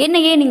கேட்டிருக்காரு,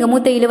 என்னையே நீங்க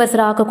மூத்த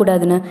இளவரசரா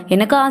ஆக்கக்கூடாதுன்னு,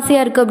 எனக்கு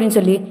ஆசையா இருக்கு அப்படின்னு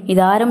சொல்லி,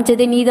 இதை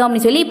ஆரம்பிச்சதே நீதான்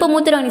அப்படின்னு சொல்லி இப்ப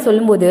மூத்த ராணி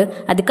சொல்லும்போது,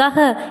 அதுக்காக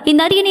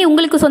இந்த அரியணை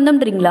உங்களுக்கு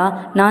சொந்தம்ன்றீங்களா,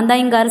 நான்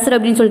தான் இங்க அரசர்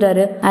அப்படின்னு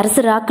சொல்றாரு.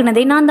 அரசர்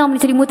ஆக்குனதே நான் தான்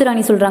அப்படின்னு சொல்லி மூத்த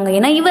ராணி சொல்றாங்க.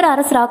 ஏன்னா இவர்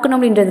அரசர் ஆக்கணும்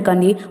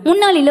அப்படின்றதுக்காண்டி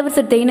முன்னாள்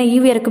இளவரசர் தேயின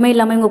ஈவு இறக்குமே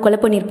இல்லாம இவங்க கொலை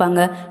பண்ணிருப்பாங்க.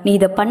 நீ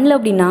இதை பண்ணல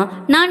அப்படின்னா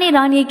நானே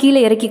ராணியை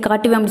கீழே இறக்கி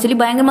காட்டுவேன் அப்படின்னு சொல்லி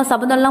பயங்கரமா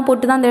சபதம் எல்லாம்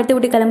போட்டு தான் அந்த இடத்த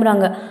விட்டு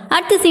கிளம்புறாங்க.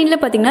 அடுத்த சீன்ல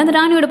பாத்தீங்கன்னா அந்த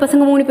ராணியோட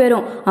பசங்க 3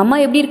 பேரும் அம்மா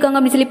எப்படி இருக்காங்க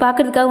அப்படின்னு சொல்லி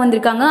பாக்குறதுக்காக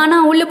வந்திருக்காங்க. ஆனா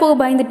உள்ள போக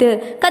பயந்துட்டு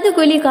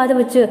கதுக்கு வெளியே காதை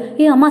வச்சு,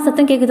 அம்மா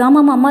சத்தம் கேக்குது, ஆமா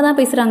அம்மா தான்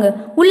பேசுறாங்க,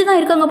 உள்ளதான்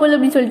இருக்காங்க போல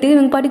அப்படின்னு சொல்லிட்டு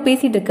இவங்க பாட்டுக்கு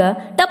பேசிட்டு இருக்க,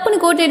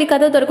 டப்புன்னு கோட்டையடி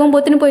கதை திறக்கும்,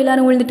 பொத்துன்னு போய்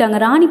எல்லாரும் விழுந்துட்டாங்க.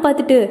 ராணி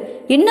பார்த்துட்டு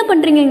என்ன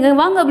பண்றீங்க இங்க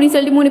வாங்க அப்படின்னு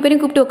சொல்லி 3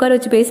 பேரையும் கூப்பிட்டு உட்கார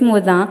வச்சு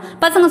பேசும்போது தான்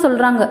பசங்க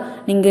சொல்றாங்க,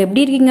 நீங்க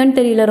எப்படி இருக்கீங்கன்னு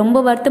தெரியல, ரொம்ப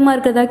வருத்தமா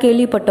இருக்கிறதா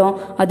கேள்விப்பட்டோம்,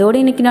 அதோட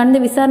இன்னைக்கு நடந்த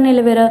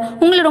விசாரணையில வேற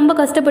உங்களை ரொம்ப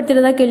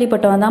கஷ்டப்படுத்துறதா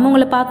கேள்விப்பட்டோம், அதாம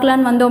உங்களை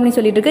பார்க்கலான்னு வந்தோம் அப்படின்னு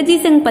சொல்லிட்டு இருக்க.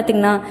 ஜிசங்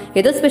பாத்தீங்கன்னா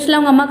ஏதோ ஸ்பெஷலா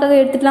அவங்க அம்மாக்காக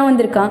எடுத்துட்டுலாம்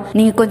வந்திருக்கான்.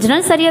 நீங்க கொஞ்ச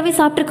நாள் சரியாவே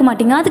சாப்பிட்டுருக்க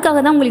மாட்டீங்க,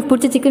 அதுக்காக தான் உங்களுக்கு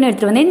பிடிச்ச சிக்கன்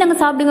எடுத்துட்டு வந்தேன், இந்தாங்க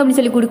சாப்பிடுங்க அப்படின்னு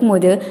சொல்லி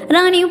கொடுக்கும்போது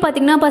ராணியும்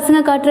பாத்தீங்கன்னா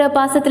பசங்க காட்டுற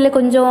பாசத்துல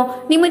கொஞ்சம்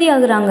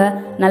நிம்மதியாகுறாங்க.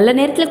 நல்ல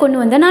நேரத்துல கொண்டு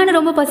வந்த, நானும்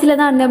ரொம்ப பசியில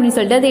தான் இருந்தேன் அப்படின்னு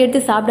சொல்லிட்டு அதை எடுத்து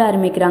சாப்பிட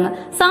ஆரம்பிக்கிறாங்க.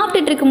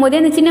 சாப்பிட்டுட்டு இருக்கும் போதே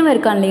அந்த சின்னவன்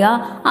இருக்கான் இல்லையா,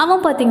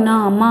 அவன் பாத்தீங்கன்னா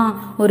அம்மா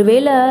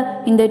ஒருவேளை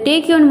இந்த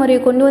டேக்கியோன் முறையை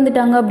கொண்டு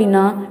வந்துட்டாங்க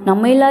அப்படின்னா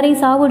நம்ம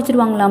எல்லாரையும்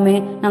சாவடிச்சிருவாங்களாமே,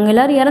 நாங்க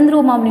எல்லாரும்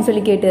இறந்துருவோமா அப்படின்னு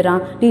சொல்லி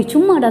கேட்டுறான். நீ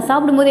சும்மாடா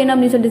சாப்பிடும்போது என்ன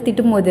அப்படின்னு சொல்லிட்டு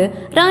திட்டும் போது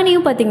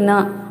ராணியும் பாத்தீங்கன்னா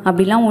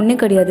அப்படிலாம் ஒன்றும்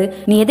கிடையாது,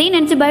 நீ எதையும்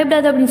நினைச்சு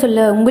பயப்படாது அப்படின்னு சொல்ல,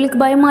 உங்களுக்கு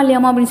பயமா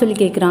இல்லையாமா அப்படின்னு சொல்லி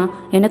கேட்குறான்.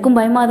 எனக்கும்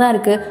பயமா தான்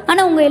இருக்கு,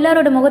 ஆனா உங்க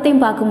எல்லாரோட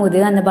முகத்தையும் பார்க்கும்போது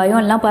அந்த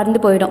பயம் எல்லாம் பறந்து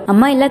போயிடும்,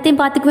 அம்மா எல்லாத்தையும்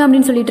பார்த்துக்குவேன்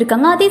அப்படின்னு சொல்லிட்டு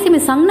இருக்காங்க. அதே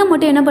சமயம் சங்னம்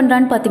மட்டும் என்ன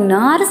பண்றான்னு பாத்தீங்கன்னா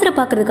அரசரை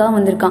பார்க்கறதுக்காக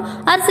வந்திருக்கான்.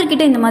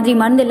 அரசர்கிட்ட இந்த மாதிரி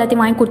மருந்து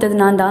எல்லாத்தையும் வாங்கி கொடுத்தது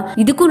நான் தான்,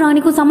 இதுக்கும்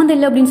ராணிக்கும் சம்மந்தம்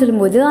இல்லை அப்படின்னு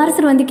சொல்லும்போது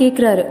அரசர் வந்து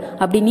கேட்கிறாரு,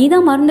 அப்படி நீ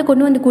தான் மருந்து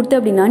கொண்டு வந்து கொடுத்த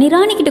அப்படின்னா நீ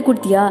ராணி கிட்ட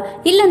கொடுத்தியா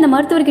இல்ல அந்த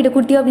மருத்துவர்கிட்ட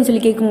கொடுத்தியா அப்படின்னு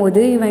சொல்லி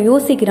கேட்கும்போது இவன்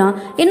யோசிக்கிறான்,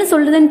 என்ன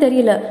சொல்றதுன்னு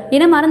தெரியல,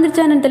 ஏன்னா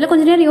மறந்துருச்சான்னு தெரியல,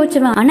 கொஞ்ச நேரம்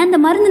யோசிச்சுவேன், ஆனா அந்த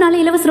மருந்துனால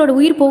இளவரசரோட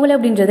உயிர் போகல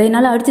அப்படின்றத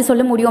என்னால அடிச்சு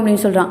சொல்ல முடியும்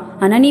அப்படின்னு சொல்றான்.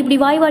 ஆனா நீ இப்படி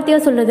வாய் வார்த்தையா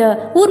சொல்றத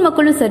ஊர்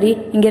மக்களும் சரி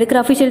இங்க இருக்கிற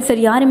அபிஷியல்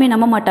சரி யாருமே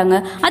நம்ப மாட்டாங்க,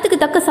 அதுக்கு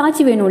தக்க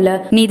சாட்சி வேணும்ல,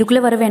 நீ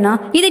இதுக்குள்ள வர வேணா,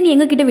 இதை நீ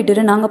எங்க கிட்ட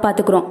விட்டுரு, நாங்க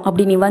பாத்துக்கிறோம்,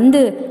 அப்படி நீ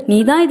வந்து நீ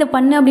தான் இதை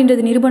பண்ண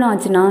அப்படின்றது நிரூபணம்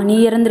ஆச்சுன்னா நீ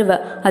இறந்துருவ,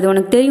 அது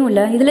உனக்கு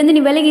தெரியும்ல, இதுல இருந்து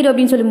நீ விலகிடு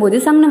அப்படின்னு சொல்லும்போது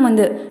சங்னம்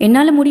வந்து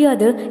என்னால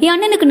முடியாது, என்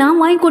அண்ணனுக்கு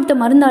நான் வாங்கி கொடுத்த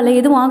மருந்தால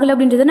எதுவும் ஆகல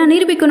அப்படின்றத நான்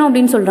நிரூபிக்கணும்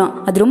அப்படின்னு சொல்றான்.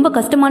 அது ரொம்ப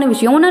கஷ்டமான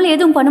விஷயம், உன்னால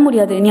எதுவும் பண்ண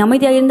முடியாது, நீ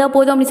அமைதியா இருந்தா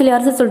போதும் அப்படின்னு சொல்லி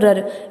அரசர்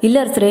சொல்றாரு. இல்ல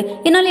அரசரே,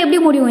 என்னால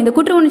எப்படி முடியும், இந்த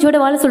குற்ற உணர்ச்சியோட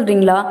வாழ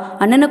சொல்றீங்களா,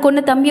 அண்ணனை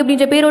கொன்ன தம்பி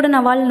அப்படின்ற பேரோட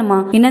நான் வாழணுமா,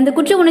 என்ன அந்த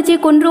குற்ற உணர்ச்சியை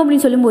கொன்றோம்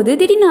அப்படின்னு சொல்லும்போது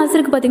திடீர்னு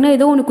அரசருக்கு பாத்தீங்கன்னா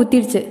ஏதோ ஒண்ணு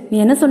குத்திருச்சு. நீ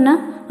என்ன சொன்ன,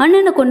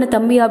 அண்ணனை கொன்ன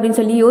தம்பி அப்படின்னு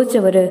சொல்லி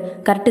யோசிச்சவரு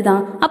கரெக்டு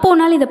தான், அப்போ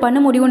உன்னால இதை பண்ண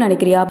முடியும்னு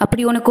நினைக்கிறியா,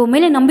 அப்படி உனக்கு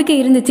மேல நம்பிக்கை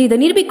இருந்துச்சு, இதை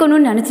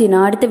நிரூபிக்கணும்னு நினைச்சீனா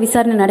அடுத்த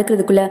விசாரணை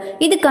நடக்கிறதுக்குள்ள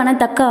இதுக்கான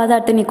தக்க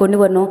ஆதாரத்தை நீ கொண்டு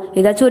வரணும்,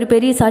 ஏதாச்சும் ஒரு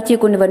பெரிய சாட்சியை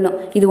கொண்டு வரணும்,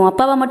 இது உன்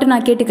அப்பாவா மட்டும்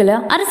நான் கேட்டுக்கல,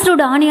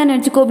 அரசரோட ஆணையா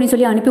நினைச்சுக்கோ அப்படின்னு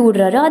சொல்லி அனுப்பி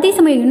விடுறாரு. அதே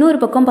சமயம் இன்னொரு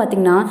பக்கம்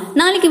பாத்தீங்கன்னா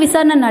நாளைக்கு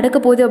விசாரணை நடக்க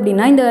போகுது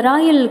அப்படின்னா இந்த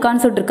ராயல்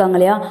கான்சர்ட் இருக்காங்க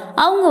இல்லையா,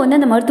 அவங்க வந்து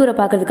அந்த மருத்துவரை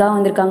பாக்குறதுக்காக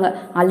வந்திருக்காங்க.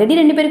 ஆல்ரெடி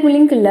 2 பேருக்கும்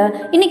லிங்க் இல்ல,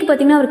 இன்னைக்கு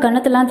பாத்தீங்கன்னா அவர்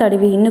கண்ணத்தெல்லாம்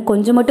தடவி இன்னும்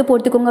கொஞ்சம் மட்டும்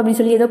போட்டுக்கோங்க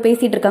அப்படின்னு சொல்லி ஏதோ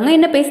பேசிட்டு இருக்காங்க,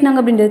 என்ன பேசினாங்க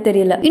அப்படின்றது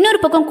தெரியல. இன்னொரு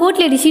பக்கம்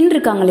கோர்ட்ல டிஷின்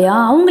இருக்காங்க இல்லையா,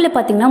 அவங்கள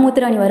பாத்தீங்கன்னா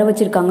மூத்தராணி வர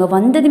வச்சிருக்காங்க.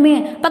 வந்ததுமே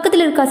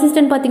பக்கத்துல இருக்க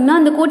அசிஸ்டன்ட் பாத்தீங்கன்னா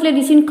அந்த கோர்ட்ல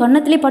டிஷின்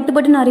கண்ணத்திலே பட்டு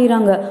பட்டுன்னு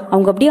அறியறாங்க.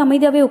 அவங்க அப்படியே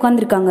அமைதியாவே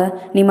உட்காந்துருக்காங்க.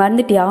 நீ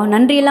மறந்துட்டியா,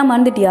 நன்றி எல்லாம்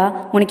மறந்துட்டியா,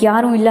 உனக்கு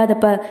யாரும்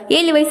இல்லாதப்ப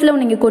 7 வயசுல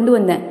உன்னை கொண்டு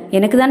வந்தேன்,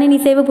 எனக்கு தானே நீ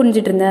சேவை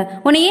புரிஞ்சுட்டு இருந்த,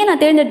 உன்னை ஏன்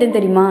நான் தேர்ந்தெடுத்தேன்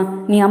தெரியுமா,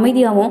 நீ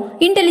அமைதியாவும்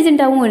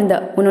இன்டெலிஜென்ட்டாவும் இருந்த,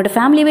 உன்னோட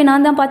ஃபேமிலியவே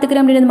நான் தான்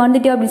பாத்துக்கிறேன் அப்படின்னு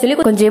மறந்துட்டியா அப்படின்னு சொல்லி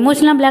கொஞ்சம்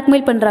எமோஷனலா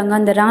பிளாக்மெயில் பண்றாங்க.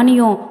 அந்த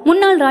ராணியும்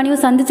முன்னாள்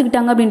ராணியும்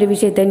சந்திச்சுக்கிட்டாங்க அப்படின்ற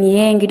விஷயத்த நீ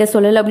ஏன் என்கிட்ட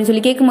சொல்லல அப்படின்னு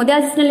சொல்லி கேட்கும்போது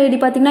அசிஸ்டன்ட் லேடி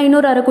பாத்தீங்கன்னா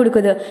இன்னொரு அறை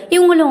கொடுக்குது.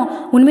 இவங்களும்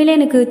உண்மையிலே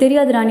எனக்கு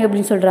தெரியாது ராணி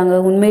அப்படின்னு சொல்றாங்க.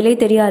 உண்மையிலே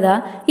தெரியாதா,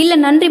 இல்ல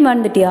நன்றி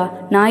மறந்துட்டியா,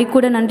 நாய்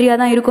கூட நன்றியா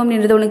தான் இருக்கும்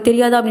அப்படின்றது உனக்கு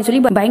தெரியாதா அப்படின்னு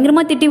சொல்லி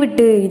பயங்கரமா திட்டி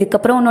விட்டு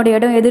இதுக்கப்புறம் உன்னோட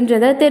இடம்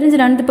எதுன்றத தெரிஞ்சு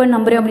நடந்துப்பேன்னு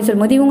நம்புறேன் நம்புறேன் அப்படின்னு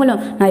சொல்லும்போது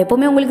இவங்களும் நான்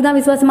எப்பவுமே உங்களுக்கு தான்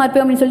விசுவாசமா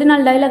இருப்பேன் அப்படின்னு சொல்லிட்டு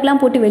 4 டைலாக்லாம்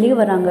போட்டு வெளியே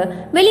வராங்க.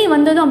 வெளியே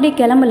வந்ததும் அப்படியே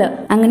கிளம்பல.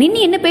 அங்க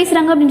நின்று என்ன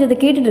பேசுறாங்க அப்படின்றத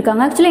கேட்டுட்டு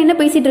இருக்காங்க. ஆக்சுவலா என்ன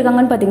பேசிட்டு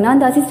இருக்காங்கன்னு பாத்தீங்கன்னா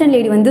அந்த அசிஸ்டன்ட்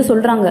லேடி வந்து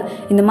சொல்றாங்க,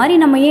 இந்த மாதிரி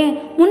நம்ம ஏன்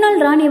முன்னாள்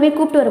ராணியவே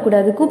கூப்பிட்டு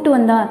வரக்கூடாது, கூப்பிட்டு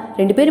வந்தா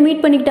 2 பேரும்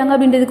மீட் பண்ணிக்கிட்டாங்க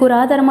அப்படின்றதுக்கு ஒரு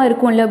ஆதாரமா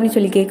இருக்கும்ல அப்படின்னு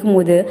சொல்லி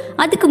கேட்கும்போது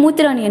அதுக்கு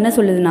மூத்த ராணி என்ன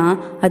சொல்லுதுன்னா,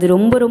 அது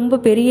ரொம்ப ரொம்ப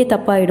பெரிய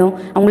தப்பாயிடும்,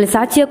 அவங்கள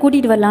சாட்சியா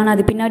கூட்டிட்டு வரலாம்,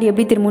 அது பின்னாடி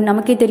எப்படி திரும்பும்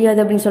நமக்கே தெரியாது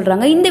அப்படின்னு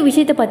சொல்றாங்க. இந்த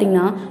விஷயத்த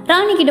பாத்தீங்கன்னா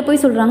ராணி கிட்ட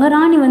போய் சொல்றாங்க.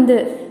 ராணி வந்து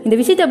இந்த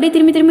விஷயத்தை அப்படியே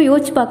திரும்பி திரும்பி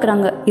யோசிச்சு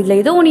பாக்குறாங்க. இதுல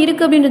ஏதோ ஒன்று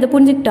இருக்கு அப்படின்றத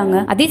புரிஞ்சுக்கிட்டாங்க.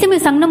 அதே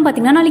சமயம் சங்கம்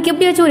பாத்தீங்கன்னா நாளைக்கு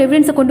எப்படியாச்சும் ஒரு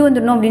எவிடன்ஸை கொண்டு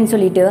வந்துடணும் அப்படின்னு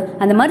சொல்லிட்டு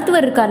அந்த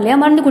மருத்துவர் இருக்கார் இல்லையா,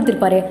 மருந்து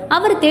கொடுத்திருப்பாரு,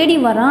 அவர் தேடி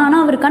வரான். ஆனா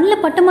அவர்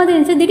கண்ணில் பட்ட மாதிரி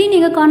இருந்துச்சு. திடீர்னு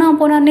எங்க காணாம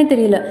போனார்னே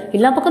தெரியல.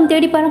 எல்லா பக்கம்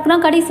தேடி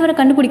பார்க்கறான், கடைசி வரை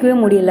கண்டுபிடிக்கவே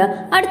முடியல.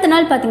 அடுத்த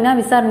நாள் பாத்தீங்கன்னா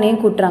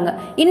விசாரணையும் கூட்டுறாங்க.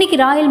 இன்னைக்கு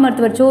ராயல்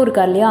மருத்துவர் சோ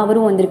இருக்கார் இல்லையா,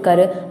 அவரும்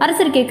வந்திருக்காரு.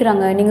 அரசர்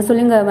கேட்கறாங்க, நீங்க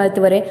சொல்லுங்க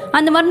மருத்துவரே,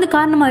 அந்த மருந்து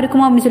காரணமா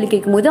இருக்குமா அப்படின்னு சொல்லி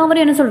கேட்கும்போது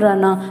அவர் என்ன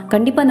சொல்றாருன்னா,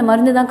 கண்டிப்பா அந்த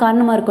மருந்து தான்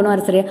காரணமா இருக்கணும்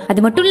அரசரே.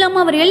 அது மட்டும் இல்லாம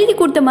அவர் எழுதி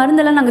கொடுத்த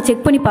மருந்தெல்லாம் நாங்க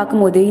செக் பண்ணி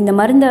பார்க்கும்போது இந்த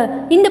மருந்தை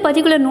இந்த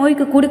பர்டிகுலர்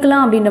நோய்க்கு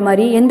கொடுக்கலாம் அப்படின்ற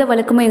மாதிரி எந்த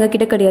வழக்கமும் எங்க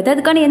கிட்ட கிடையாது,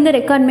 அதுக்கான எந்த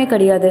ரெக்கார்டுமே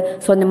கிடையாது.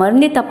 ஸோ அந்த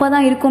மருந்தே தப்பா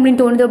தான் இருக்கும் அப்படின்னு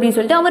தோணுது அப்படின்னு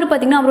சொல்லிட்டு அவர்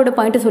பாத்தீங்கன்னா அவரோட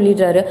பாயிண்ட்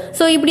சொல்லிடுறாரு.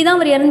 ஸோ இப்படிதான்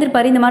அவர்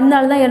இறந்திருப்பாரு, இந்த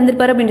மருந்தால தான்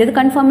இறந்திருப்பாரு அப்படின்றது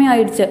கன்ஃபார்மே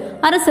ஆயிடுச்சு.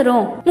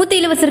 அரசரும் மூத்த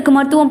இளவரசருக்கு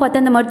மருத்துவம்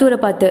பார்த்து அந்த மருத்துவரை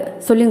பார்த்து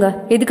சொல்லுங்க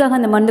எதுக்காக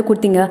அந்த மருந்து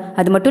கொடுத்தீங்க,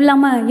 அது மட்டும்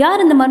இல்லாம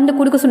யார் அந்த மருந்து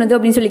கொடுக்க சொன்னது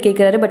அப்படின்னு சொல்லி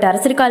கேட்கிறாரு. பட்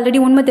அரசருக்கு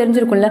ஆல்ரெடி உண்மை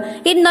தெரிஞ்சிருக்கும்ல,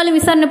 இருந்தாலும்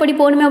விசாரணை படி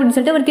போகணுமே அப்படின்னு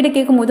சொல்லிட்டு அவர்கிட்ட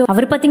கேட்கும்போது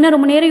அவர் பாத்தீங்கன்னா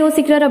ரொம்ப நேரம்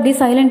யோசிக்கிறாரு, அப்படியே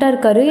சைலண்டா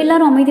இருக்காரு.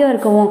 எல்லாரும் அமைதியா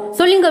இருக்கவும்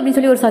சொல்லுங்க அப்படின்னு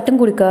சொல்லி ஒரு சத்தம்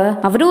கொடுக்க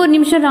அவரும் ஒரு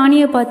நிமிஷம்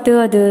ராணியை பார்த்து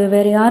அது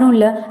வேற யாரும்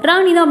இல்ல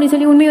ராணி தான் அப்படின்னு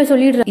சொல்லி உண்மையை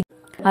சொல்லிடுறாரு.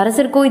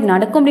 அரசருக்கும் இது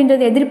நடக்கும்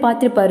அப்படின்றத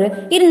எதிர்பார்த்திருப்பாரு.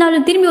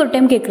 இருந்தாலும் திரும்பி ஒரு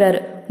டைம் கேட்கிறாரு,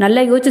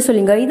 நல்லா யோசிச்சு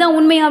சொல்லுங்க இதான்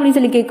உண்மையா அப்படின்னு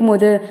சொல்லி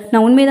கேட்கும்போது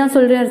நான் உண்மைதான்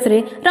சொல்றேன் அரசரே,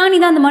 ராணி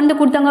தான் அந்த மருந்தை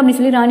கொடுத்தாங்க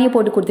அப்படின்னு சொல்லி ராணியை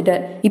போட்டு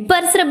கொடுத்துட்டாரு. இப்ப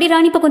அரசர் அப்படி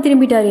ராணி பக்கம்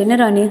திரும்பிட்டாரு. என்ன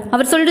ராணி,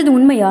 அவர் சொல்றது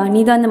உண்மையா,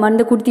 நீ தான் அந்த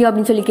மருந்தை கொடுத்தியா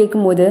அப்படின்னு சொல்லி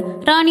கேட்கும்போது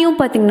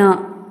ராணியும் பாத்தீங்கன்னா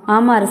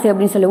ஆமா அரசே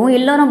அப்படின்னு சொல்லவும்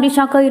எல்லாரும் அப்படி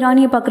ஷாக் ஆகி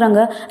ராணியை பாக்குறாங்க.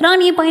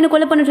 ராணியை பையனை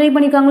கொலை பண்ண ட்ரை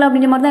பண்ணிருக்காங்களா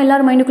அப்படின்ற மாதிரி தான்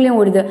எல்லாரும் மைண்டுக்குள்ளேயும்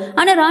ஓடுது.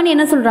 ஆனா ராணி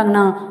என்ன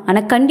சொல்றாங்கன்னா, ஆனா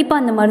கண்டிப்பா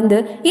அந்த மருந்து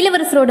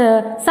இளவரசரோட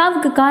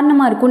சாவுக்கு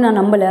காரணமா இருக்கும்னு நான்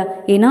நம்பல,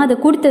 ஏன்னா அதை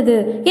கொடுத்தது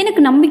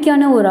எனக்கு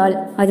நம்பிக்கையான ஒரு ஆள்,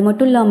 அது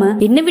மட்டும் இல்லாம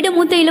என்னை விட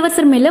மூத்த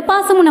இளவரசர் மேல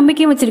பாசமும்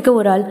நம்பிக்கையும் வச்சிருக்க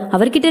ஒரு ஆள்,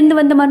 அவர்கிட்ட இருந்து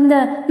வந்த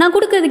மருந்தை நான்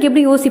கொடுக்கறதுக்கு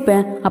எப்படி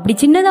யோசிப்பேன், அப்படி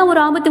சின்னதா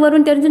ஒரு ஆபத்து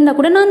வரும்னு தெரிஞ்சிருந்தா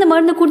கூட நான் அந்த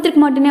மருந்தை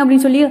கொடுத்துருக்க மாட்டேனே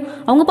அப்படின்னு சொல்லி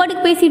அவங்க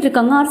பாட்டுக்கு பேசிட்டு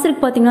இருக்காங்க.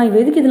 அரசருக்கு பாத்தீங்கன்னா இவ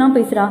எதுக்கு இதெல்லாம்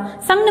பேசுறா,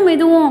 சங்கம்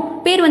எதுவும்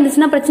பேர்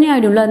வந்துச்சுன்னா பிரச்சனை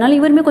ஆயிடும்ல, அதனால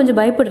இவருமே கொஞ்சம்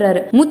பயப்படுறாரு.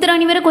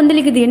 மூத்தராணி வேற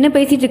கொந்தளிக்குது, என்ன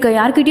பேசிட்டு இருக்க,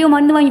 யார்கிட்டயோ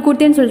மருந்து வாங்கி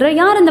கொடுத்தேன்னு சொல்ற,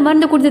 யார் அந்த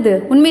மருந்து கொடுத்தது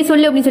உண்மையை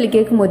சொல்லு அப்படின்னு சொல்லி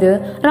கேட்கும்போது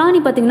ராணி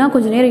பாத்தீங்கன்னா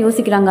கொஞ்சம் நேரம்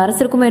யோசிக்கிறாங்க.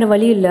 அரசருக்கும் வேற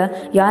வழி இல்ல,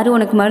 யாரு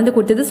உனக்கு மருந்து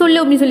கொடுத்தது சொல்லு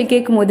அப்படின்னு சொல்லி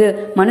கேட்கும்போது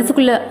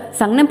மனசுக்குள்ள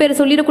சங்னம் பேரை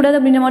சொல்லிடக்கூடாது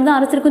அப்படின்ற மாதிரி தான்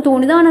அரசருக்கும்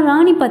தோணுது. ஆனா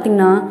ராணி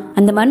பாத்தீங்கன்னா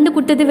அந்த மருந்து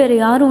கொடுத்தது வேற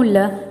யாரும் இல்ல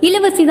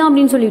இளவரசி தான்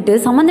அப்படின்னு சொல்லிட்டு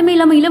சம்பந்தமே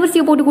இல்லாம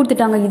இளவரசியை போட்டு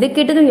கொடுத்துட்டாங்க. இதை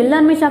கேட்டதும்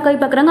எல்லாருமே ஷாக்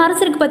ஆகி பாக்குறாங்க.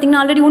 அரசருக்கு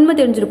பாத்தீங்கன்னா ஆல்ரெடி உண்மை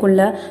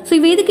தெரிஞ்சிருக்கும்ல, சோ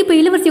இவ எதுக்கு இப்ப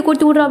இளவரசியை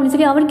கொடுத்து விடுறா அப்படின்னு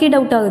சொல்லி அவருக்கே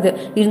டவுட் ஆகுது.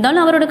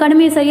 இருந்தாலும் அவரோட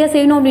கடமையை சரியா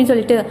செய்யணும் அப்படின்னு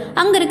சொல்லிட்டு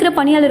அங்க இருக்கிற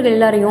பணியாளர்கள்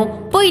எல்லாரையும்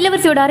போய்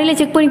இளவரசியோட அறையில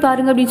செக் பண்ணி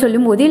பாருங்க அப்படின்னு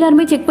சொல்லும் போது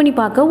எல்லாருமே செக் பண்ணி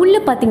பார்க்க உள்ள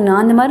பாத்தீங்கன்னா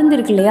அந்த மருந்து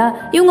இருக்கு இல்லையா,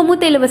 இவங்க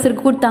மூத்த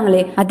இளவரசருக்கு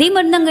கொடுத்தாங்களே அதே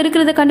மருந்து அங்க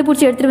இருக்கிறத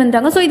கண்டுபிடிச்சு எடுத்துட்டு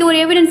வந்தாங்க. சோ இது ஒரு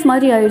எவிடன்ஸ்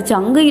மாதிரி ஆயிடுச்சு.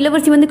 அங்க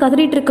இளவரசி வந்து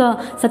கதறிட்டு இருக்கா,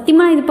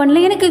 சத்தியமா இது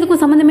பண்ணல, எனக்கு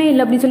இதுக்கும் சம்மந்தமே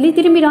இல்லை அப்படின்னு சொல்லி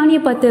திரும்பி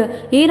ராணியை பார்த்து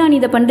ஏ ராணி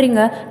இதை பண்றீங்க,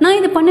 நான்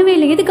இதை பண்ணவே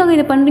இல்லை, எதுக்காக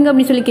இதை பண்றீங்க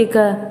அப்படின்னு சொல்லி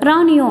கேட்க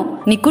ராணியும்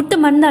நீ கொடுத்த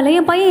மருந்தால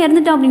என் பையன்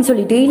இறந்துட்டான் அப்படின்னு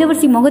சொல்லிட்டு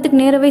இளவரசி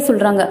முகத்துக்கு நேரவே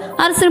சொல்றாங்க.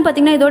 அரசரும்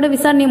பாத்தீங்கன்னா இதோட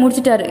விசாரணையை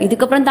முடிச்சிட்டாரு.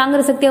 இதுக்கப்புறம்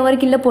தாங்குற சக்தி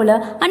அவருக்கு இல்ல போல.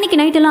 அன்னைக்கு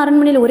நைட் எல்லாம்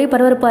அரண்மனையில ஒரே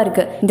பரபரப்பா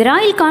இருக்கு. இந்த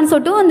ராயல்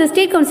கான்சர்ட்டும் அந்த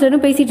ஸ்டேட்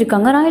கவுன்சிலரும் பேசிட்டு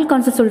இருக்காங்க. ராயல்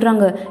கான்சர்ட்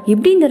சொல்றாங்க,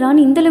 எப்படி இந்த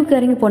ராணி இந்த அளவுக்கு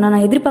இறங்கி போனா,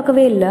 நான்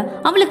எதிர்பார்க்கவே இல்லை,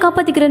 அவளை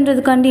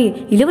காப்பாத்திக்கிறேன்றதுக்காண்டி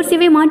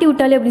இளவரசியவே மாட்டி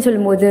விட்டாலே அப்படின்னு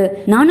சொல்லும்போது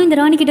நானும் இந்த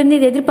ராணி கிட்ட இருந்து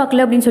இதை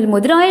எதிர்பார்க்கல அப்படின்னு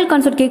சொல்லும்போது ராயல்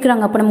கான்சர்ட்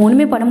கேட்கறாங்க, அப்ப நம்ம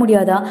ஒண்ணுமே பண்ண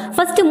முடியாதா,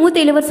 ஃபர்ஸ்ட் மூத்த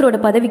இளவரசரோட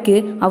பதவிக்கு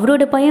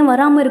அவரோட பையன்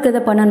வராம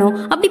இருக்கிறத பண்ணணும்,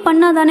 அப்படி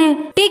பண்ணாதானே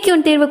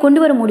டேக்கியோன் தேர்வை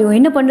கொண்டு வர முடியும்,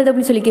 என்ன பண்றது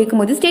அப்படின்னு சொல்லி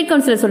கேட்கும்போது ஸ்டேட்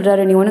கவுன்சிலர்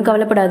சொல்றாரு, நீ ஒன்னும்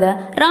கவலைப்படாத,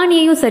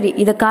 ராணியையும் சரி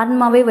இதை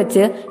காரணமாவே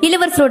வச்சு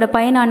இளவரசரோட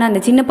பையனான அந்த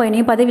சின்ன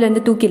பையனையும் பதவியில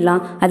இருந்து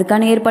தூக்கிடலாம்,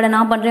 அதுக்கான ஏற்பாடை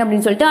நான் பண்றேன்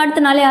அப்படின்னு சொல்லிட்டு அடுத்த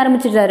நாளே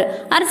ஆரம்பிச்சிடுறாரு.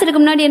 அரசருக்கு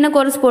முன்னாடி என்ன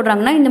கோரஸ்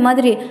போடுறாங்கன்னா, இந்த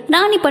மாதிரி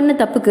ராணி பண்ண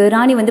தப்புக்கு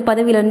ராணி வந்து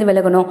பதவியில இருந்து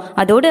விலகணும்,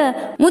 அதோட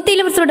மூத்த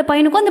இளவரசரோட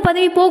பையனுக்கும் அந்த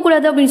பதவி போக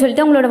கூடாது அப்படின்னு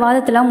சொல்லிட்டு அவங்களோட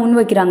வாதத்தெல்லாம் முன்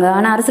வைக்கிறாங்க.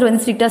 ஆனா அரசர்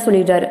வந்து ஸ்ட்ரிக்டா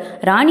சொல்லிடுறாரு,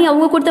 ராணி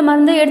அவங்க கொடுத்த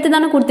மருந்து எடுத்து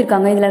தானே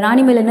கொடுத்திருக்காங்க, இதுல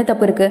ராணி மேல என்ன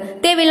தப்பு இருக்கு,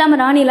 தேவையில்லாம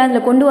ராணி எல்லாம்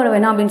இதுல கொண்டு வர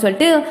வேணாம் அப்படின்னு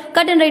சொல்லிட்டு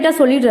கட் அண்ட் ரைட்டா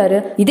சொல்லிடுறாரு.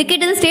 இது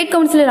கேட்டது ஸ்டேட்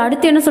கவுன்சிலர்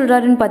அடுத்து என்ன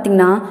சொல்றாருன்னு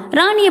பாத்தீங்கன்னா,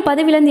 ராணியை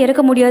பதவியில இருந்து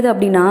இறக்க முடியாது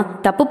அப்படின்னா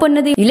தப்பு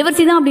பண்ணது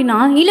இளவரசி தான் அப்படின்னா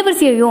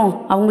இளவரசியையும்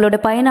அவங்களோட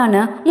பையனான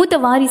மூத்த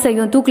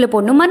வாரிசையும் தூக்கில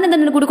போடணும், மரண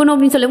தண்டனை கொடுக்கணும்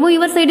அப்படின்னு சொல்லவும்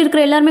இவர் சைடு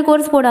இருக்கிற எல்லாருமே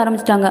கோர்ஸ் போட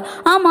ஆரம்பிச்சிட்டாங்க.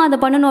 ஆமா அதை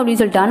பண்ணணும்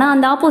அப்படின்னு சொல்லிட்டு. ஆனா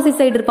அந்த ஆப்போசிட்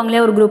சைடு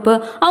இருப்பாங்களே ஒரு குரூப்,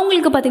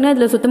 அவங்களுக்கு பாத்தீங்கன்னா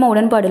இதுல சுத்தமா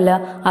உடன்பாடு இல்ல.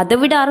 அதை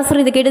விட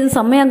அரசர் இதை கேட்டது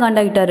செம்மையா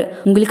காண்டாயிட்டாரு.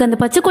 உங்களுக்கு அந்த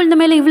பச்சை குழந்தை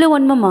மேல இவ்வளவு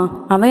வன்மமா,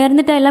 அவன்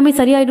இறந்துட்டா எல்லாமே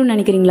சரியாயிடும்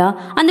நினைக்கிறீங்களா,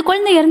 அந்த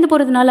குழந்தை இறந்து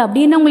போறதுனால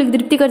அப்படின்னு உங்களுக்கு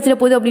திருப்தி கிடைச்சிட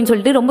போகுது அப்படின்னு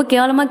சொல்லிட்டு ரொம்ப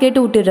கேவலமா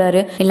கேட்டு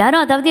விட்டுறாரு.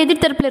 எல்லாரும் அதாவது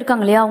எதிர்த்தரப்புல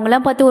இருக்காங்க இல்லையா, அவங்க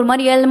எல்லாம் பார்த்து ஒரு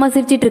மாதிரி ஏழமா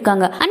சிரிச்சிட்டு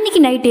இருக்காங்க.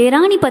 அன்னைக்கு நைட்டே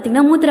ராணி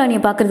பாத்தீங்கன்னா மூத்த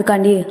ராணியை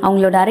பாக்குறதுக்காண்டி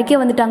அவங்களோட அறைக்கே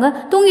வந்துட்டாங்க.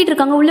 தூங்கிட்டு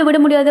இருக்காங்க, உள்ள விட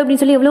முடியாது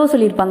அப்படின்னு சொல்லி எவ்வளவோ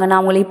சொல்லியிருப்பாங்க, நான்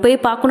அவங்களை இப்பயே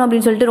பார்க்கணும்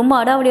அப்படின்னு சொல்லிட்டு ரொம்ப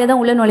அடாவடியா தான்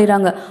உள்ள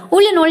நுழைறாங்க.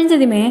 உள்ள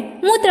நுழைஞ்சதுமே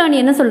மூத்த ராணி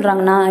என்ன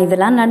சொல்றாங்கன்னா,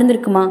 இதெல்லாம்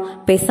நடந்திருக்குமா,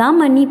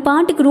 பேசாம நீ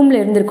பாட்டுக்கு ரூம்ல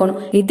இருந்திருக்கணும்,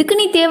 இதுக்கு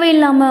நீ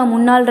தேவையில்லாம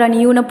முன்னாள் ராணி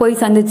இவனை போய்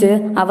சந்திச்சு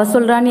அவ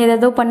சொல்றான்னு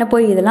ஏதோ பண்ண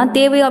போய் இதெல்லாம்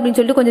தேவையா அப்படின்னு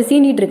சொல்லிட்டு கொஞ்சம்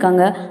சீனிட்டு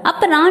இருக்காங்க.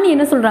 அப்ப ராணி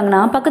என்ன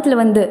சொல்றாங்கன்னா, பக்கத்துல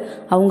வந்து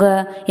அவங்க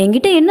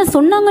என்கிட்ட என்ன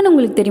சொன்னாங்கன்னு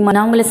உங்களுக்கு தெரியுமா,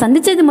 நான் அவங்களை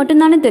சந்திச்சது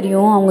மட்டும் தானே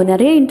தெரியும், அவங்க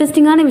நிறைய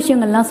இன்ட்ரெஸ்டிங்கான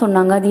விஷயங்கள்லாம்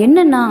சொன்னாங்க. அது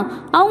என்னன்னா,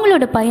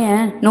 அவங்களோட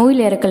பையன்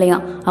நோயில இறக்கலையா,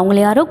 அவங்கள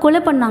யாரோ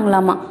கொலை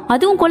பண்ணாங்களாமா,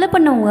 அதுவும் கொலை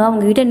பண்ணவங்க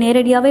அவங்க கிட்ட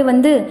நேரடியாவே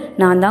வந்து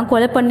நான் தான்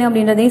கொலை பண்ணேன்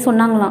அப்படின்றதையும்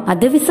சொன்னாங்களாம்.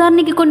 அதை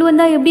விசாரணைக்கு கொண்டு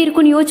வந்தா எப்படி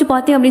இருக்கும்னு யோசிச்சு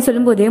பார்த்தேன் அப்படின்னு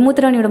சொல்லும்போது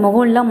மூத்தராணியோட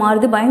முகம் எல்லாம்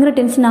மாறுது, பயங்கர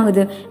டென்ஷன்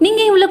ஆகுது. நீங்க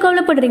இவ்வளவு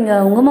கவலைப்படுறீங்க,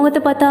 உங்க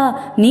முகத்தை பார்த்தா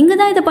நீங்க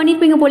தான் இதை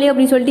பண்ணிருப்பீங்க போலே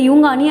அப்படின்னு சொல்லிட்டு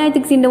இவங்க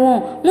அநியாயத்துக்கு சீண்டவும்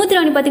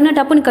மூத்தராணி பாத்தீங்கன்னா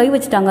டப்புன்னு கை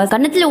வச்சுட்டாங்க.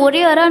 கண்ணத்துல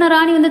ஒரே அரான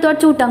ராணி வந்து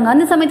தொடச்சு விட்டாங்க.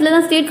 அந்த சமயத்துல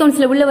தான் ஸ்டேட்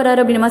கவுன்சில் உள்ள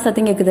வராரு அப்படின்னு மாதிரி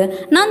சத்தம் கேக்குது.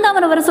 நான் தான்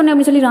அவரை வர சொன்னேன்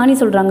அப்படின்னு சொல்லி ராணி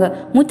சொல்றாங்க.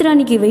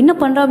 மூத்தராணிக்கு இவ என்ன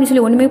பண்றா அப்படின்னு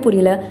சொல்லி ஒண்ணுமே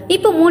புரியல.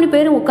 இப்ப 3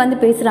 பேரும் உட்காந்து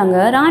பேசுறாங்க.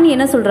 ராணி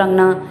என்ன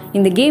சொல்றாங்கன்னா,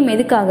 இந்த கேம்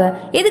எதுக்காக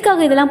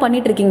இதெல்லாம்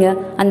பண்ணிட்டு இருக்கீங்க,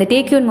 அந்த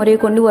டேக்யூன் முறையை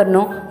கொண்டு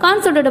வரணும்,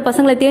 கான்சர்ட்டோட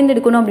பசங்களை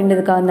தேர்ந்தெடுக்கணும்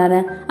அப்படின்றதுக்காக தானே,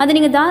 அதை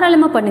நீங்க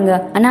தாராளமா பண்ணுங்க.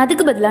 ஆனா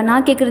அதுக்கு பதிலா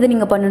நான் கேட்கறது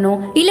நீங்க பண்ணணும்.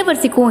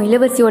 இளவரசிக்கும்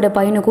இளவரசியோட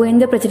பையனுக்கும்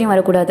எந்த பிரச்சனையும்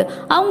வரக்கூடாது.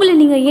 அவங்கள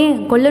நீங்க ஏன்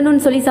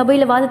கொல்லணும்னு சொல்லி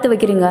சபையில வாதத்தை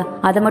வைக்கிறீங்க,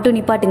 அதை மட்டும்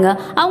நிப்பாட்டுங்க.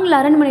 அவங்கள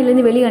அரண்மனையில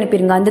இருந்து வெளியே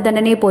அனுப்பிடுங்க, அந்த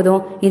தண்டனையே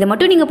போதும். இதை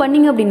மட்டும் நீங்க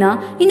பண்ணீங்க அப்படின்னா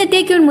இந்த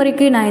டேக்யூன்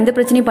முறைக்கு நான் எந்த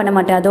பிரச்சனையும் பண்ண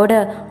மாட்டேன். அதோட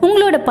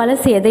உங்களோட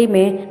பழசு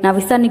எதையுமே நான்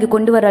விசாரணைக்கு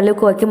கொண்டு வர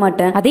அளவுக்கு வைக்க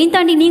மாட்டேன். அதையும்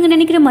தாண்டி நீங்க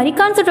நினைக்கிற மாதிரி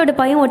கான்சர்ட்டோட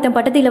பையன் ஒருத்தன்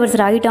பட்டத்து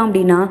இளவரசர் ஆகிட்டான்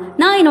அப்படின்னா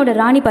நான் என்னோட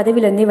ராணி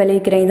பதவியில இருந்தே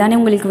விளைவிக்கிறேன். இதானே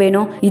உங்களுக்கு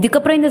வேணும்.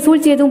 இதுக்கப்புறம் இந்த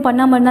சூழ்ச்சி எதுவும்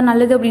பண்ணாம இருந்தா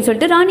நல்லது அப்படின்னு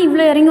சொல்லிட்டு ராணி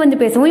இவ்வளவு இறங்கி வந்து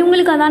பேசவும்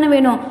இவங்களுக்கு அதானே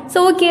வேணும். சோ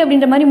ஓகே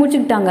அப்படின்ற மாதிரி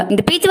முடிச்சுக்கிட்டாங்க.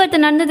 இந்த பேச்சுவார்த்தை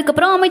நடந்ததுக்கு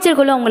அப்புறம்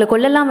அமைச்சர்களும் அவங்களை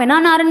கொல்லலாம்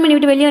வேணாம், நான் அரண்மனை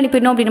விட்டு வெளியே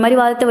அனுப்பிடணும் அப்படின்ற மாதிரி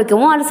வாதத்தை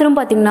வைக்கவும் அரசரும்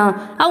பாத்தீங்கன்னா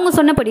அவங்க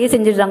சொன்னபடியே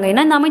செஞ்சிடுறாங்க.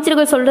 ஏன்னா இந்த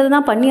அமைச்சர்கள்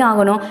சொல்றதுதான் பண்ணி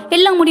ஆகணும்.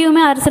 எல்லா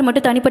முடிவுமே அரசர்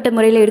மட்டும் தனிப்பட்ட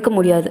முறையில எடுக்க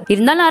முடியாது.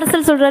 இருந்தாலும்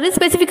அரசர் சொல்றாரு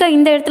ஸ்பெசிபிக்கா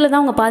இந்த இடத்துல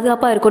தான் அவங்க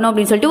பாதுகாப்பா இருக்கணும்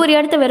அப்படின்னு சொல்லிட்டு ஒரு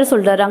இடத்த வேற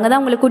சொல்றாரு. அங்கதான்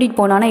அவங்களை கூட்டிட்டு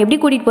போனா எப்படி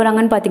கூட்டிட்டு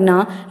போறாங்கன்னு பாத்தீங்கன்னா,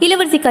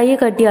 இளவரசி கையை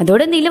கட்டி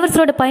அதோட இந்த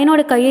இளவரசரோட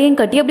பையனோட கையையும்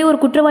கட்டி அப்படியே ஒரு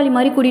குற்றவாளி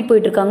மாதிரி கூட்டிட்டு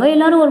போயிட்டு இருக்காங்க.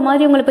 எல்லாரும் ஒரு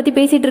மாதிரி அவங்களை பத்தி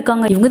பேசிட்டு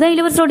இருக்காங்க. இவங்கதான்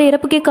இளவரசரோட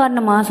இறப்புக்கே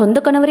காரணமா, சொந்த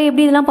கணவரே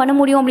எப்படி இதெல்லாம் பண்ண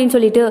முடியும் அப்படின்னு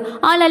சொல்லிட்டு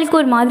ஆளாளுக்கு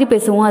ஒரு மாதிரி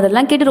பேசுவோம்.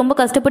 அதெல்லாம் கேட்டு ரொம்ப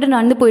கஷ்டப்பட்டு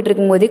நடந்து போயிட்டு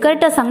இருக்கும் போது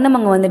கரெக்டா சங்னம்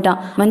அங்க வந்துட்டான்.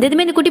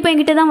 வந்ததுமே இந்த குட்டி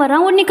பையன் கிட்ட தான்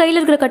வரான். உடனே கையில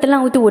இருக்கிற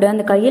கட்டெல்லாம் ஊத்து விட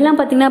அந்த கையெல்லாம்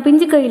பாத்தீங்கன்னா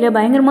பிஞ்சு கையில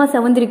பயங்கரமா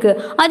செவந்திருக்கு.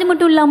 அது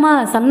மட்டும் இல்லாம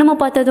சங்கனமா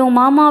பார்த்ததும்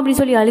மாமா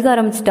அப்படின்னு சொல்லி அழுக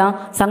ஆரம்பிச்சிட்டான்.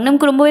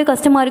 சங்கனம்க்கு ரொம்பவே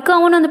கஷ்டமா இருக்கு.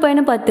 அவனும் அந்த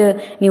பையனை பார்த்து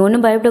நீ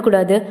ஒன்னும்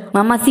பயப்படக்கூடாது,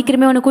 மாமா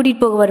சீக்கிரமே உன்னை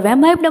கூட்டிட்டு போக வருவேன்,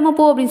 பயப்படாம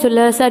போ அப்படின்னு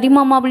சொல்ல சரி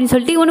மாமா அப்படின்னு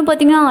சொல்லிட்டு இவனு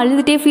பாத்தீங்கன்னா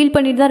அழுதுட்டே ஃபீல்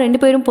பண்ணிட்டு தான் 2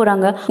 பேரும்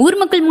போறாங்க. ஊர்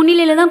மக்கள்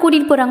முன்னிலையில தான்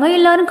கூட்டிட்டு போறாங்க.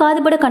 எல்லாரும்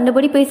காதுபட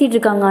கண்டபடி பேசிட்டு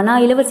இருக்காங்க. ஆனா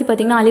இளவரசி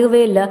பாத்தீங்கன்னா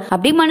அழுகவே இல்ல.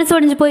 அப்படியே மனசு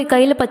உடைஞ்சு போய்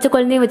கையில பச்சை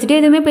குழந்தைய வச்சுட்டு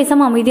எதுவுமே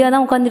பேசாம அமைதியா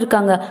தான் உட்கார்ந்து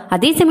இருக்காங்க.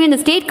 அதே சமயம் இந்த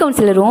ஸ்டேட்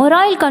கவுன்சிலரும்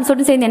ராயல்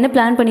கான்சர்ட்டும் சேர்ந்து என்ன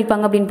பிளான்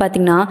பண்ணிருப்பாங்க அப்படின்னு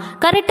பாத்தீங்கன்னா,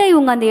 கரெக்டா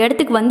இவங்க அந்த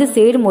இடத்துக்கு வந்து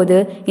சேரும் போது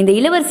இந்த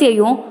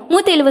இளவரசியையும்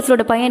மூத்த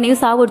இளவரசரோட பையனையும்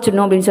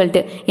சாவடிச்சிடணும் அப்படின்னு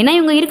சொல்லிட்டு, ஏன்னா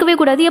இவங்க இருக்கவே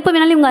கூடாது, எப்ப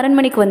வேணாலும் இவங்க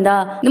அரண்மனைக்கு வந்தா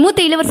இந்த மூத்த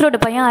இளவரசரோட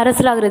பையன்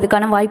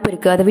அரசராகிறதுக்கான வாய்ப்பு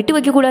இருக்கு, அதை விட்டு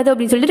வைக்க கூடாது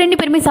அப்படின்னு சொல்லிட்டு 2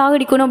 பேருமே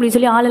சாகடிக்கணும் அப்படின்னு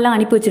சொல்லி ஆளெல்லாம்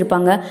அனுப்பி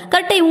வச்சிருப்பாங்க.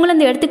 கரெக்டா இவங்களும்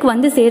அந்த இடத்துக்கு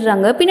வந்து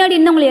சேர்றாங்க. பின்னாடி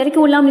இருந்தவங்களை இறக்கி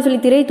விடலாம் அப்படின்னு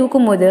சொல்லி திரையை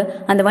தூக்கும் போது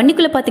அந்த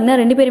வண்டிக்குள்ள பாத்தீங்கன்னா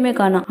 2 பேருமே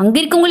காணோம். அங்க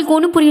இருக்கவங்களுக்கு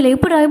ஒன்னும் புரியல,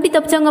 எப்படி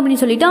தப்பிச்சாங்க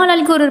அப்படின்னு சொல்லிட்டு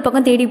ஆளாளுக்கு ஒரு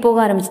பக்கம் தேடி போக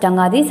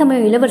ஆரம்பிச்சிட்டாங்க. அதே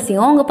சமயம்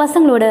இளவரசியும் அவங்க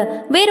பசங்களோட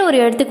வேற ஒரு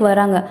இடத்துக்கு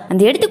வராங்க.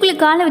 அந்த இடத்துக்குள்ள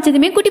காலை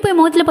வச்சதுமே குட்டி போய்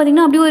முகத்துல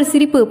பாத்தீங்கன்னா அப்படியே ஒரு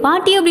சிரிப்பு,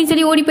 பாட்டி அப்படின்னு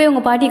சொல்லி ஓடி போய்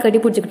அவங்க பாட்டியை கட்டி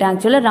பிடிச்சிக்கிட்டாங்க.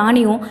 ஆக்சுவலா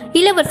ராணியும்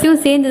இளவரசியும்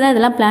சேர்ந்து தான்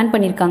இதெல்லாம் பிளான்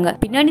பண்ணிருக்காங்க.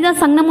 பின்னாடிதான்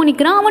சங்கமும்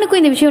நிக்கிறான். அவனுக்கும்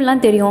இந்த விஷயம்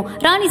எல்லாம் தெரியும்.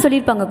 ராணி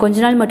சொல்லிருப்பாங்க கொஞ்ச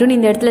நாள் மட்டும்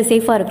இந்த இடத்துல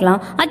சேஃபா இருக்கலாம்,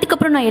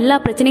 அதுக்கப்புறம் நான் எல்லா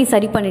பிரச்சனையும்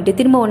சரி பண்ணிட்டு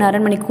திரும்ப உன்னை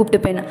அரண்மனைக்கு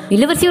கூப்பிட்டுப்பேன்.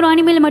 இளவரசியும்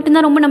ராணி மேல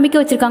மட்டும்தான் ரொம்ப நம்பிக்கை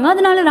வச்சிருக்காங்க.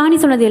 அதனால ராணி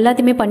சொன்னது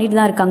எல்லாத்தையுமே பண்ணிட்டு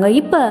தான் இருக்காங்க.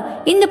 இப்ப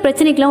இந்த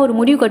பிரச்சனைக்கெல்லாம் ஒரு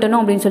முடிவு கட்டணும்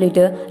அப்படின்னு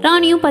சொல்லிட்டு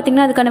ராணியும்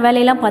பாத்தீங்கன்னா அதுக்கான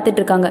வேலையெல்லாம்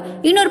பார்த்துட்டு இருக்காங்க.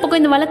 இன்னொரு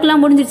பக்கம் இந்த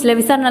வழக்கெல்லாம் முடிஞ்சிருச்சுல,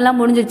 விசாரணை எல்லாம்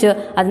முடிஞ்சிருச்சு.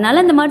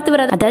 அதனால அந்த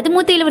மருத்துவர், அதாவது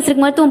மூத்த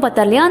இளவரசருக்கு மருத்துவம்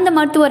பார்த்தார் இல்லையா, அந்த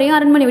மருத்துவரையும்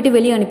அரண்மனை விட்டு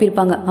வெளியே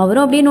அனுப்பியிருப்பாங்க.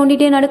 அவரும் அப்படியே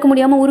நோண்டிட்டே நடக்க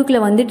முடியாம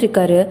ஊருக்குள்ள வந்துட்டு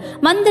இருக்காரு.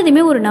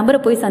 வந்ததுமே ஒரு நபரை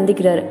போய்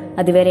சந்திக்கிறாரு.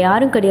 அது வேற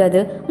யாரும் கிடையாது,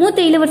 மூத்த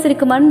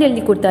இளவரசருக்கு மருந்து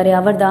எழுதி கொடுத்தாரு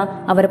அவர்தான்.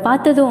 அவரை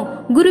பார்த்ததும்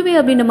குருவே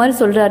அப்படின்ற மாதிரி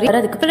சொல்றாரு.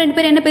 அதுக்கப்புறம் 2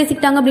 பேரும் என்ன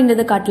பேசிக்கிட்டாங்க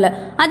அப்படின்றத காட்டல.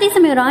 அதே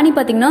சமயம் ராணி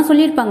பாத்தீங்கன்னா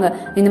சொல்லியிருப்பாங்க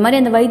இந்த மாதிரி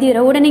அந்த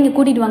வைத்தியரை உடனே இங்க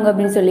கூட்டிட்டு வாங்க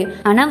அப்படின்னு சொல்லி.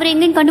 ஆனா அவரை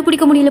எங்கேயும்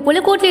கண்டுபிடிக்க முடியல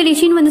போல. கோர்ட்ல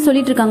டிஷின் வந்து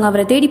சொல்லிட்டு இருக்காங்க.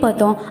 அவரை தேடி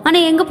பார்த்தோம், ஆனா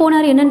எங்க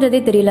போனாரு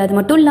என்னன்றதே தெரியல. அது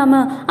மட்டும்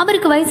இல்லாம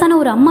அவருக்கு வயசான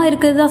ஒரு அம்மா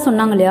இருக்கிறதா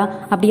சொன்னாங்க இல்லையா,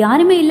 அப்படி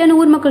யாருமே இல்லைன்னு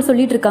ஊர் மக்கள்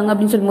சொல்லிட்டு இருக்காங்க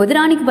அப்படின்னு சொல்லும்போது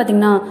ராணிக்கு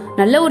பாத்தீங்கன்னா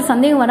நல்ல ஒரு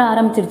சந்தேகம் வர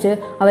ஆரம்பிச்சிருச்சு.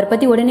 அவரை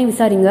பத்தி உடனே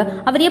விசாரிங்க,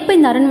 அவர் எப்ப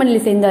இந்த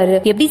அரண்மனையில சேர்ந்தாரு,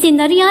 எப்படி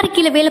சேர்ந்தாரு, யாரு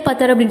கீழே வேலை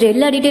பார்த்தாரு அப்படின்ற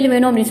எல்லா டீட்டெயிலும்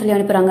வேணும் அப்படின்னு சொல்லி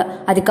அனுப்புறாங்க.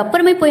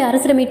 அதுக்கப்புறமே போய்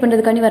அரசரை மீட்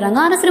பண்றதுக்காண்டி வராங்க.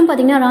 அரசரும்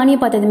பாத்தீங்கன்னா ராணியை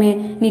பார்த்ததுமே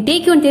நீ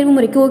டேக்யூன் தேர்வு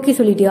முறைக்கு ஓகே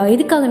சொல்லிட்டியா,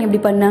 எதுக்காக நீ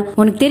இப்படி பண்ண,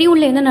 உனக்கு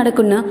தெரியும்ல என்ன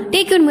நடக்கும்னு,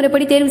 டேக்யூன்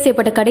முறைப்படி தேர்வு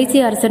செய்யப்பட்ட கடைசி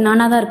அரசர்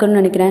நானா தான்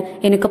இருக்கணும்னு நினைக்கிறேன்,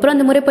 எனக்கு அப்புறம்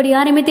அந்த முறைப்படி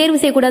யாரையுமே தேர்வு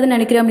செய்யக்கூடாதுன்னு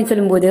நினைக்கிறேன் அப்படின்னு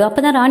சொல்லும்போது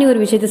அப்பதான் ராணி ஒரு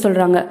விஷயத்த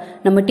சொல்றாங்க.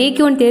 நம்ம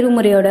டேக்யூன் தேர்வு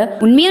முறையோட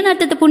உண்மையான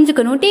அர்த்தத்தை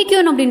புரிஞ்சுக்கணும்.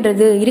 டேக்யூன்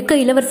அப்படின்றது இருக்க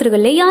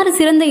இளவரசர்கள் யாரு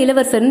சிறந்த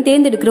இளவரசர்னு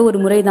தேர்ந்தெடுக்கிற ஒரு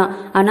முறைதான்.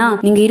 ஆனா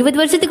நீங்க 20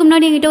 வருஷத்துக்கு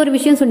முன்னாடி என்கிட்ட ஒரு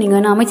விஷயம் சொன்னீங்க,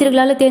 நான்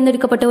அமைச்சர்களால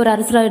தேர்ந்தெடுக்கப்பட்ட ஒரு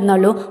அரசரா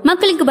இருந்தாலும்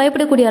மக்களுக்கு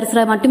பயப்படக்கூடிய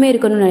அரசரா மட்டுமே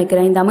இருக்கணும்னு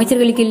நினைக்கிறேன், இந்த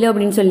அமைச்சர்களுக்கு இல்ல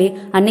அப்படின்னு சொல்லி.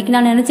 அன்னைக்கு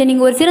நான் நினைச்சேன்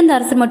நீங்க ஒரு சிறந்த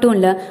அரசர் மட்டும்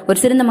இல்ல, ஒரு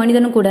சிறந்த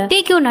மனிதனும் கூட.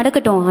 டேக்யூன்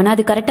நடக்கட்டும், ஆனா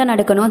அது கரெக்டா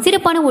நடக்கணும்,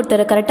 சிறப்பான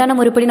ஒருத்தரை கரெக்டான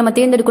முறைப்படி நம்ம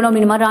தேர்ந்தெடுக்கணும்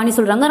அப்படின்னு மாதிரி ராணி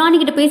சொல்றாங்க. ராணி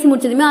கிட்ட பேசி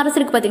முடிச்சதுமே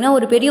அரசருக்கு பாத்தீங்கன்னா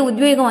ஒரு பெரிய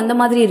உத்வேகம் வந்த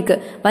மாதிரி இருக்கு.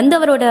 வந்து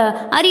அவரோட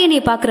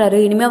அரியணையை பாக்குறாரு.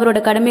 இனிமே அவரோட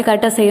கடமையை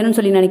கரெக்டா செய்யணும்னு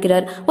சொல்லி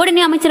நினைக்கிறார்.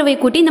 உடனே அமைச்சரவை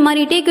கூட்டி இந்த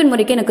மாதிரி டேக்கன்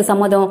முறைக்கு எனக்கு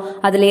சம்மதம்,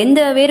 அதுல எந்த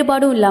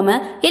வேறுபாடும் இல்லாம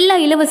எல்லா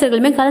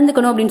இளவரசர்களுமே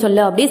கலந்துக்கணும் அப்படின்னு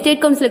சொல்ல அப்படியே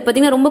ஸ்டேட் கவுன்சிலுக்கு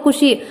பாத்தீங்கன்னா ரொம்ப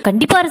குஷி.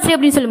 கண்டிப்பா அரசு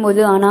அப்படின்னு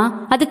சொல்லும்போது ஆனா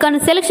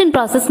அதுக்கான செலக்ஷன்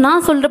ப்ராசஸ்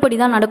நான்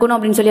சொல்றபடிதான் நடக்கணும்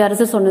அப்படின்னு சொல்லி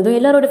அரசு சொன்னதும்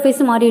எல்லாரோட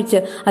ஃபேஸ் மாறிடுச்சு.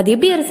 அது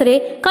எப்படி அரசரே,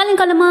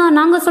 காலங்காலமா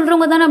நாங்க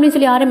சொல்றவங்க தானே அப்படின்னு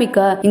சொல்லி ஆரம்பிக்க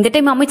இந்த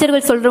டைம்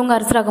அமைச்சர்கள் சொல்றவங்க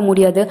அரசராக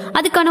முடியாது,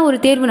 அதுக்கான ஒரு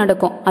தேர்வு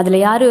நடக்கும், அதுல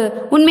யாரு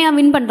உண்மையா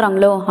வின்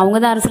பண்றாங்களோ அவங்க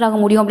தான் அரசராக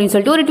முடியும் அப்படின்னு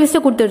சொல்லிட்டு ஒரு ட்விஸ்ட்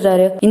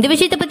கொடுத்துடுறாரு. இந்த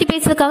விஷயத்தை பத்தி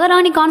பேசுறதுக்காக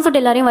ராணி கான்சர்ட்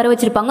எல்லாரையும் வர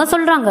வச்சிருப்பாங்க.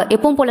 சொல்றாங்க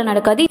எப்பவும் போல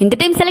நடக்காது, இந்த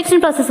டைம்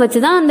செலக்ஷன் ப்ராசஸ்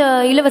வச்சுதான் அந்த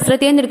இளவரசரை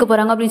தேர்ந்தெடுக்க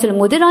போறாங்க அப்படின்னு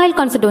சொல்லும்போது ராயல்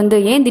கான்சர்ட் வந்து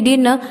ஏன்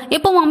திடீர்னு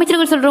எப்பவும்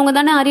அமைச்சர்கள் சொல்றவங்க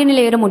தானே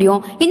அரியணையில ஏற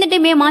முடியும், இந்த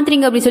டைம் ஏன்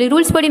மாத்திரீங்க அப்படின்னு சொல்லி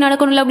ரூல்ஸ் படி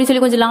நடக்கணும்ல அப்படின்னு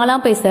சொல்லி கொஞ்சம்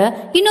லாலாம் பேச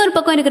இன்னொரு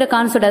பக்கம் இருக்கிற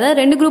கான்சர்ட் அதாவது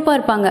 2 குரூப்பா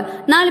இருப்பாங்க,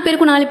 4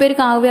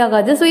 பேருக்கு ஆகவே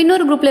ஆகாது. சோ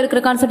இன்னொரு குரூப்ல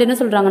இருக்கிற கான்சர்ட் என்ன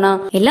சொல்றாங்கன்னா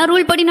எல்லா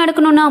ரூல் படி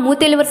நடக்கணும்னா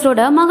மூத்த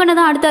இளவரசரோட மகனை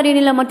தான் அடுத்த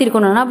அரியணையில மாத்தி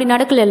இருக்கணும், அப்படி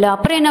நடக்கல இல்ல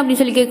அப்புறம் என்ன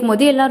அப்படின்னு சொல்லி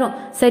கேட்கும்போது எல்லாரும்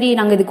சரி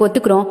நாங்க இதுக்கு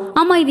ஒத்துக்கிறோம்,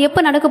 ஆமா இது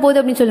எப்ப நடக்க போகுது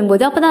அப்படின்னு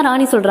சொல்லும்போது அப்பதான்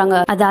ராணி சொல்றாங்க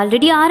அது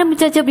ஆல்ரெடி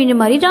ஆரம்பிச்சாச்சு அப்படின்ற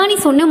மாதிரி. ராணி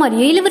சொன்ன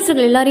மாதிரியே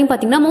இளவரசர்கள் எல்லாரையும்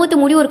பாத்தீங்கன்னா மூத்த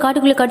முடி ஒரு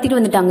காட்டுக்குள்ள கடத்திட்டு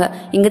வந்துட்டாங்க.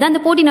 இங்கதான்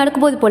அந்த போட்டி நடக்க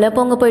போது போல,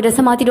 போங்க போய்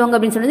ட்ரெஸ் மாத்திடுவாங்க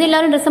அப்படின்னு சொன்னது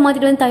எல்லாரும் ட்ரெஸ்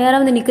மாத்திட்டு வந்து தயாரா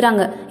வந்து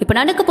நிக்கிறாங்க. இப்ப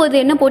நடக்க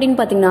போகுது என்ன போட்டின்னு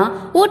பாத்தீங்கன்னா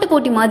ஓட்டு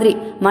போட்டி மாதிரி,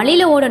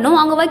 மலையில ஓடணும்,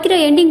 அவங்க வைக்கிற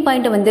எண்டிங்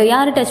பாயிண்ட் வந்து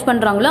யாரு டச்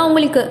பண்றாங்களோ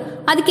அவங்களுக்கு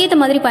அதுக்கேற்ற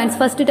மாதிரி பாயிண்ட்ஸ்,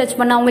 ஃபர்ஸ்ட் டச்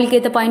பண்ண அவங்களுக்கு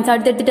ஏற்ற பாயிண்ட்ஸ்,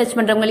 அடுத்தடுத்து டச்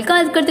பண்றவங்களுக்கு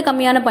அதுக்கடுத்து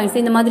கம்மியான பாயிண்ட்ஸ்,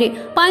 இந்த மாதிரி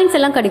பாயிண்ட்ஸ்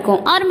எல்லாம் கிடைக்கும்.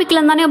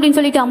 ஆரம்பிக்கலாம் தானே அப்படின்னு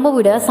சொல்லிட்டு அம்ப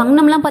விட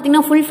சங்கம்லாம்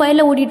பாத்தீங்கன்னா ஃபுல்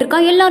ஃபயர்ல ஓடிட்டு இருக்கா.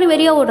 எல்லாரும்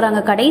வெறியா ஓடுறாங்க.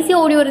 கடைசியா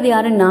ஓடி வருது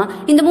யாருன்னா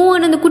இந்த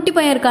மூவான அந்த குட்டி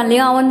பையன் இருக்கான்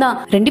இல்லையா, அவன் தான்.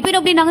 2 பேரும்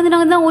அப்படி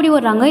நகர்ந்து தான் ஓடி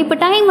வர்றாங்க. இப்ப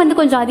டைம் வந்து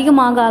கொஞ்சம்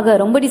அதிகமாக ஆக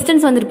ரொம்ப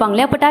டிஸ்டன்ஸ்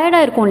வந்திருப்பாங்களே, அப்ப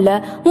டயர்டா இருக்கும்ல.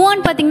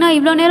 மூவான் பாத்தீங்கன்னா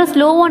இவ்வளவு நேரம்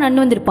ஸ்லோவா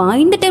நடந்து வந்திருப்பான்.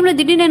 இந்த டைம்ல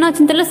திடீர்னு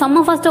என்னாச்சுன்னு தெரியல,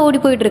 செம்ம ஃபாஸ்டா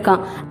ஓடி போயிட்டு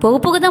இருக்கான். போக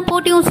போக தான்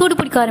போட்டியும் சூடு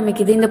பிடிக்க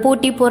ஆரம்பிக்குது. இந்த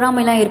போட்டி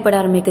பொறாமை எல்லாம் ஏற்பட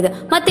ஆரம்பிக்குது.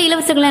 மத்த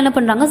இளவரசர்கள் என்ன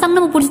பண்றாங்க, சங்கம்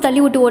பிடிச்சி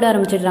தள்ளி விட்டு ஓட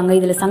ஆரம்பிச்சிடுறாங்க.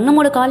 இதுல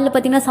சங்கமோட காலில்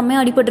பாத்தீங்கன்னா செம்மையா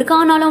அடிபட்டு இருக்கு.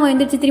 ஆனாலும் அவன்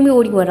எந்திரிச்சு திரும்பி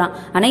ஓடி வர்றான்.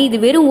 ஆனா இது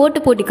வெறும் ஓட்டு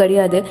போட்டி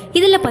கிடையாது.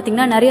 இதுல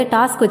பாத்தீங்கன்னா நிறைய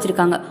டாஸ்க்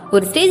வச்சிருக்காங்க.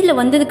 ஒரு ஸ்டேஜ்ல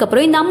வந்ததுக்கு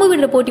அப்புறம் இந்த அம்பு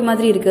விடுற போட்டி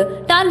மாதிரி இருக்கு.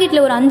 டார்கெட்ல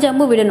ஒரு 5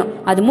 அம்பு விடணும்.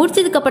 அது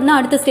முடிச்சதுக்கு அப்புறம் தான்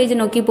அடுத்த ஸ்டேஜ்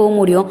நோக்கி போக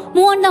முடியும்.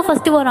 மூவான் தான்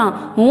ஃபர்ஸ்ட் வரான்.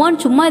 மூவான்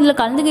சும்மா இதுல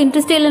கலந்துக்க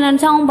இன்ட்ரெஸ்ட் இல்ல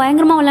நினைச்சா அவன்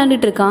பயங்கரமா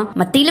விளையாண்டுட்டு இருக்கான்.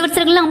 மத்த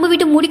இளவரசர்கள் அம்பு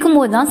விட்டு முடிக்கும்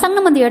போது தான்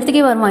சங்கம் அந்த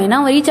இடத்துக்கே வருவான். ஏன்னா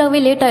அவன் ரீச்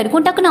ஆகவே லேட்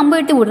ஆயிருக்கும். டக்குன்னு அம்பு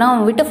எடுத்து விடுறான்.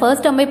 அவன் விட்ட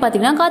ஃபர்ஸ்ட் அம்பை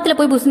பாத்தீங்கன்னா காத்துல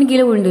போய் புஷ்னு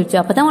கீழே விழுந்துருச்சு.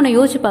 அப்பதான் அவனை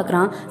யோசிச்சு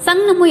பாக்குறான்,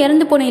 சங்கமும்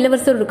இறந்து போன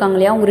இளவரசர் இருக்காங்க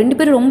இல்லையா, அவங்க 2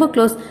 பேரும் ரொம்ப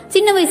க்ளோஸ்.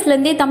 சின்ன வயசுல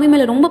இருந்தே தம்பி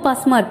மேல ரொம்ப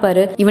பாசமா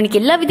இருப்பாரு. இவனுக்கு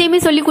எல்லா விதையுமே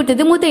சொல்லி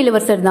கொடுத்தது மூத்த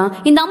இளவரசர் தான்.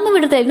 இந்த அம்பு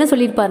விடுறத என்ன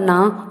சொல்லிருப்பாருன்னா,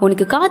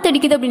 உனக்கு காத்து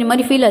அடிக்குது அப்படின்ற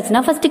மாதிரி ஃபீல்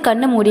ஆச்சுன்னா ஃபர்ஸ்ட்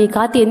கண்ணை மூடி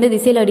காத்து எந்த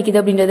திசையில அடிக்குது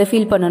அப்படின்றத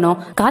ஃபீல் பண்ணணும்.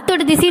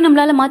 காத்தோட திசையை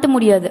நம்மளால மாத்த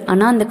முடியாது,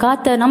 ஆனா அந்த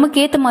காத்தை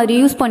நமக்கு ஏத்த மாதிரி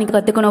யூஸ் பண்ணி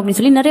கத்துக்கணும் அப்படின்னு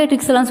சொல்லி நிறைய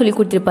ட்ரிக்ஸ் எல்லாம் சொல்லி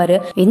கொடுத்திருப்பாரு.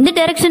 எந்த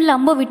டைரக்ஷன்ல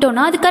அம்பு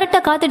விட்டோம்னா அது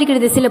கரெக்டா காத்தடிக்கிற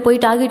திசையில போய்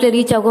டார்கெட்ல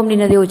ரீச் ஆகும்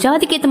அப்படின்றத யோசிச்சு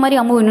அதுக்கேற்ற மாதிரி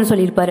அம்பு வேணும்னு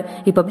சொல்லியிருப்பாரு.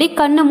 இப்ப அப்படியே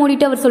கண்ணை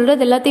மூடிட்டு அவர்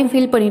சொல்றது எல்லாத்தையும்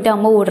ஃபீல் பண்ணிட்டு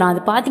அம்பு விடுறான்.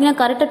 அது பாத்தீங்கன்னா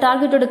கரெக்டா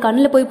டார்கெட்டோட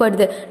கண்ணுல போய்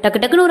படுது.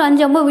 டக்குன்னு ஒரு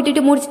 5 அம்பு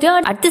விட்டுட்டு முடிச்சுட்டு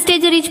அடுத்த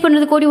ஸ்டேஜ் ரீச்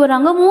பண்றது கூடி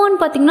வராங்க. மூவான்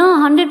பாத்தீங்கன்னா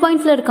 100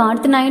 பாயிண்ட்ஸ்ல இருக்கான்.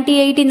 அடுத்து 90,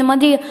 80 இந்த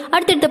மாதிரி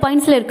அடுத்தடுத்த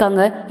பாயிண்ட்ஸ்ல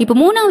இருக்காங்க. இப்ப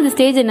 3வது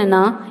ஸ்டேஜ்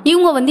என்னன்னா,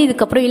 இவங்க வந்து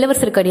இதுக்கப்புறம்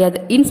இளவரசர் கிடையாது,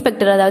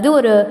 இன்ஸ்பெக்டர், அதாவது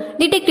ஒரு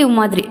டிடெக்டிவ்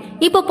மாதிரி.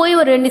 இப்ப போய்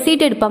ஒரு 2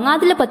 சீட் எடுப்பாங்க.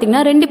 அதுல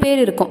பாத்தீங்கன்னா 2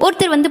 பேர் இருக்கும்.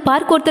 ஒருத்தர் வந்து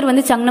பார்க், ஒருத்தர்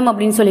வந்து சங்னம்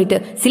அப்படின்னு சொல்லிட்டு.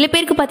 சில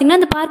பேருக்கு பாத்தீங்கன்னா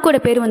அந்த பார்க்கோட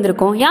பேர்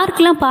வந்திருக்கும்.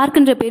 யாருக்கெல்லாம்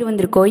பார்க்குன்ற பேர்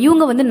வந்திருக்கோ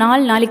இவங்க வந்து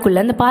 4 நாளைக்குள்ள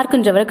அந்த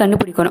பார்க்குன்றவரை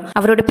கண்டுபிடிக்கணும்.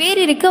 அவரோட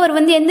பேர் இருக்கு, அவர்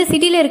வந்து எந்த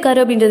சிட்டில இருக்காரு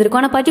அப்படின்றது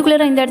இருக்கும். ஆனா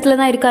பர்டிகுலரா இந்த இடத்துல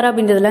தான் இருக்காரு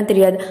அப்படின்றதுலாம்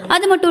தெரியாது.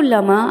 அது மட்டும்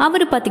இல்லாம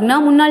அவர் பாத்தீங்கன்னா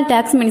முன்னாள்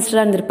டாக்ஸ்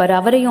மினிஸ்டரா இருந்திருப்பாரு.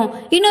 அவரையும்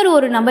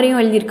இன்னொரு நபரையும்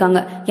எழுதியிருக்காங்க.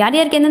 யார்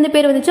யாருக்கு எந்தெந்த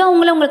பேர் வந்துச்சோ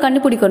அவங்களை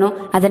கண்டுபிடிக்கணும்.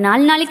 அதை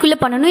 4 நாளைக்குள்ள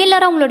பண்ணணும்.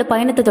 எல்லாரும் அவங்களோட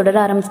பயணத்தை தொடர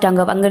ஆரம்பிச்சிட்டாங்க.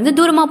 அங்கிருந்து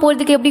தூரமா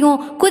போறதுக்கு எப்படியும்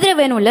குதிரை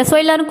வேணும் இல்ல, சோ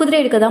எல்லாரும் குதிரை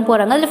எடுக்க தான்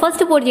போறாங்க. அதுல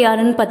ஃபர்ஸ்ட் போறது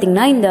யாருன்னு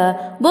பாத்தீங்கன்னா இந்த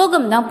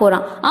போகம் தான்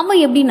போறான். அவன்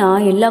எப்படின்னா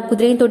எல்லா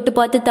குதிரையும் தொட்டு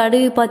பார்த்து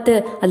தடவி பார்த்து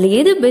அதுல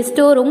எது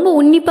பெஸ்டோ ரொம்ப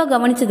உன்னிப்பா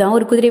கவனிச்சுதான்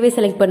ஒரு குதிரையே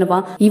செலக்ட்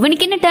பண்ணுவான்.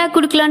 இவனுக்கு என்ன டேக்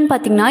கொடுக்கலான்னு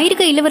பாத்தீங்கன்னா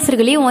இருக்க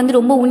இளவரசர்களையும் வந்து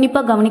ரொம்ப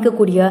உன்னிப்பா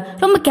கவனிக்கக்கூடிய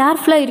ரொம்ப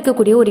கேர்ஃபுல்லா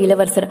இருக்கக்கூடிய ஒரு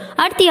இளவரசர்.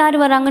 அடுத்து யார்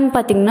வராங்கன்னு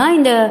பாத்தீங்கன்னா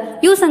இந்த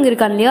யூசங்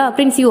இருக்கான் இல்லையா,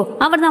 பிரின்ஸ் யூ,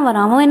 அவர் தான்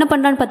வரான். அவன் என்ன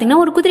பண்றான்னு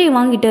பாத்தீங்கன்னா ஒரு குதிரையை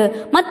வாங்கிட்டு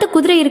மத்த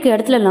குதிரை இருக்க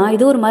இடத்துல எல்லாம்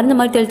ஏதோ ஒரு மருந்து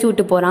மாதிரி தெளிச்சு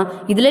விட்டு போறான்.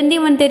 இதுல இருந்து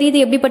இவன் தெரியுது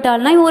எப்படிப்பட்ட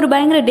ஆள்னா இவன் ஒரு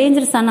பயங்கர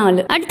டேஞ்சரஸான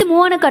ஆளு. அடுத்து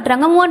மூவான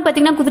காட்டுறாங்க. மூவான்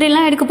பாத்தீங்கன்னா குதிரை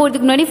எல்லாம் எடுக்க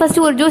போறதுக்கு முன்னாடி ஃபர்ஸ்ட்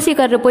ஒரு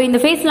ஜோசியக்காரர் போய் இந்த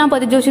ஃபேஸ் எல்லாம்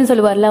பார்த்து ஜோசியம்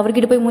சொல்லுவார்ல,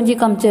 அவர்கிட்ட போய் மூஞ்சி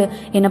காமிச்சு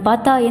என்ன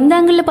பார்த்தா எந்த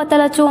ஆங்கிள்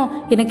பார்த்தாலாச்சும்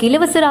எனக்கு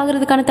இளவரசர்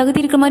ஆகிறதுக்கான தகுதி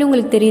இருக்கிற மாதிரி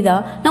உங்களுக்கு தெரியுதா,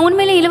 நான்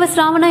உண்மையிலே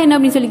இளவரசர் ஆவனா என்ன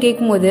அப்படின்னு சொல்லி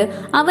கேட்கும்போது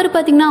அவர்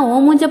பாத்தீங்கன்னா ஓ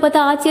மூஞ்ச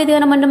பார்த்தா ஆட்சி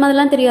அதிகாரம் பண்ற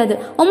மாதிரிலாம் தெரியாது,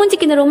 ஓ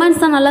மூஞ்சிக்கு இந்த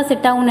ரொமான்ஸ் தான் நல்லா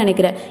செட் ஆகும்னு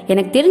நினைக்கிறேன்.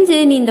 எனக்கு தெரிஞ்சு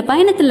நீ இந்த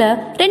பயணத்துல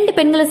 2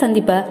 பெண்களை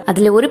சந்திப்ப,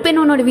 அதுல ஒரு பெண்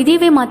உன்னோட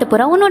விதியவே மாத்த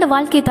போறா, உன்னோட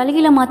வாழ்க்கையை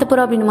தலைகீழ மாத்த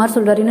போறா அப்படின்னு மாதிரி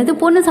சொல்றாரு. என்னது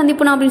பொண்ணு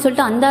சந்திப்போம் அப்படின்னு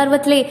சொல்லிட்டு அந்த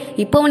ஆர்வத்திலே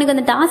இப்போ அவனுக்கு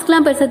அந்த டாஸ்க்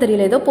எல்லாம் பெருசா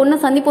தெரியல, ஏதோ பொண்ணு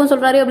சந்திப்போம்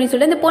சொல்றாரு அப்படின்னு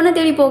சொல்லிட்டு அந்த பொண்ணை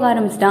தேடி போக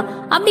ஆரம்பிச்சிட்டான்.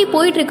 அப்படி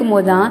போயிட்டு இருக்கும்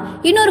போதுதான்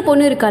இன்னொரு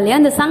பொண்ணு இருக்கா இல்லையா,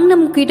 அந்த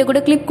சங்னம் கிட்ட கூட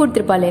கிளிப்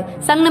கொடுத்திருப்பாளே,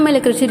 சங்னம் மேல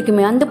கிருஷி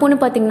இருக்குமே, அந்த பொண்ணு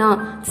பாத்தீங்கன்னா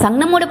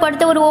சங்கமோட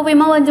படத்தை ஒரு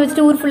ஓவியமா வந்து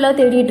வச்சுட்டு ஊர் ஃபுல்லா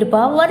தேடிட்டு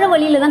இருப்பா. வர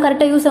வழியில தான்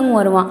கரெக்டா யூசங்கும்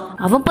வருவான்.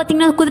 அவன்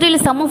பாத்தீங்கன்னா குதிரையில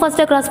செம்ம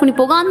ஃபாஸ்டா கிராஸ் பண்ணி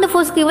போக அந்த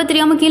ஃபோர்ஸ்க்கு இவ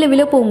தெரியாம கீழே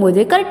விழ போகும்போது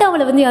கரெக்டா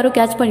அவளை வந்து யாரோ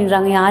கேட்ச்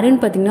பண்ணிடுறாங்க. யாருன்னு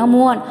பாத்தீங்கன்னா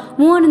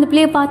மூவான் இந்த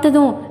பிள்ளைய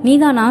பார்த்ததும்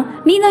நீதான்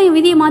என்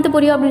விதியை மாத்த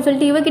போறியா அப்படின்னு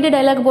சொல்லிட்டு இவகிட்ட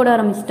டைலாக் போட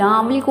ஆரம்பிச்சிட்டான்.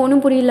 அவளுக்கு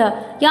ஒன்றும் புரியல.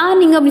 யார்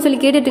நீங்க அப்படின்னு சொல்லி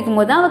கேட்டுட்டு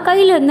இருக்கும்போது அவ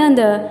கையில இருந்து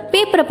அந்த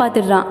பேப்பரை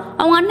பாத்துடுறான்.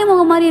 அவங்க அண்ணன்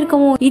முகம் மாதிரி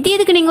இருக்கவும் இது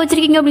எதுக்கு நீங்க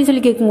வச்சிருக்கீங்க அப்படின்னு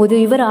சொல்லி கேட்கும்போது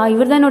இவர்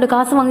தான் என்னோட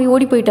காசை வாங்கி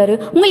ஓடி போயிட்டாரு,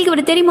 உங்களுக்கு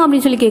இவர் தெரியுமா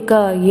அப்படின்னு சொல்லி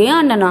கேட்க ஏன்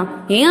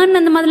அண்ணன்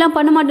அந்த மாதிரிலாம்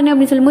பண்ண மாட்டேன்னு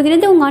அப்படின்னு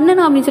சொல்லும்போது உங்க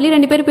அண்ணனா அப்படின்னு சொல்லி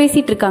 2 பேரும்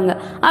பேசிட்டு இருக்காங்க.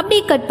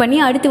 அப்படியே கட் பண்ணி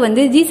அடுத்து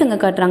வந்து ஜீசங்க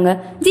காட்டுறாங்க.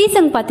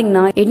 ஜீசங்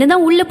பாத்தீங்கன்னா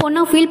என்னதான் உள்ள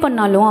பொண்ணா ஃபீல்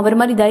பண்ணாலும் அவர்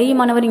மாதிரி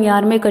தைரியமானவர் இங்க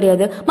யாருமே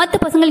கிடையாது. மற்ற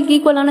பசங்களுக்கு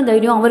ஈக்குவலான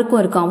தைரியம் அவருக்கும்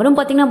இருக்கும். அவரும்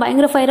பாத்தீங்கன்னா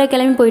பயங்கர ஃபயரா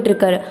கிளம்பி போயிட்டு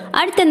இருக்காரு.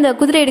 அடுத்து இந்த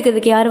குதிரை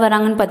எடுக்கிறதுக்கு யார்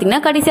வராங்கன்னு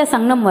பாத்தீங்கன்னா கடைசியா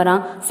சங்னம்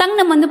வரான்.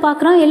 சங்னம் வந்து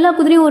பாக்குறான் எல்லா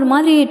குதிரையும் ஒரு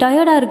மாதிரி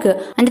டயர்டா இருக்கு.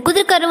 அந்த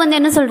குதிரைக்காரர் வந்து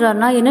என்ன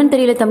சொல்றாருன்னா என்னன்னு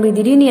தெரியல தம்பி,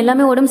 திடீர்னு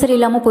எல்லாமே உடம்பு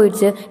சரியில்லாம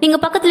போயிடுச்சு, நீங்க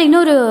பக்கத்துல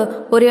இன்னொரு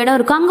இடம்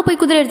இருக்கு, அங்க போய்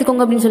குதிரை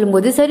எடுத்துக்கோங்க அப்படின்னு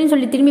சொல்லும்போது சரின்னு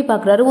சொல்லி திரும்பி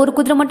பாக்குறாரு. ஒரு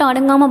குதிரை மட்டும்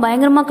அடங்காம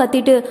பயங்கரமா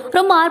கத்திட்டு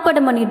ரொம்ப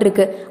ஆர்ப்பாட்டம் பண்ணிட்டு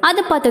இருக்கு.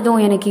 அதை பார்த்ததும்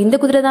எனக்கு இந்த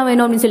குதிரை தான்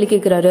வேணும் அப்படின்னு சொல்லி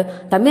கேட்கிறாரு.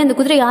 தம்பி அந்த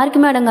குதிரை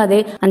யாருக்குமே அடங்காதே,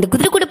 அந்த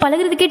குதிரை கூட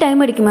பழகிறதுக்கே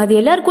டைம் எடுக்குமே, அது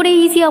எல்லாரும் கூட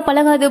ஈஸியா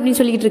பழகாது அப்படின்னு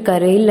சொல்லிட்டு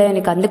இருக்காரு. இல்ல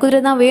எனக்கு அந்த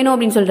குதிரை தான் வேணும்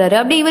அப்படின்னு சொல்றாரு.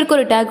 அப்படியே இவருக்கு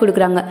ஒரு டேக்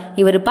கொடுக்குறாங்க.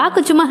 இவர்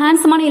பார்க்க சும்மா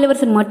ஹேண்ட்ஸமான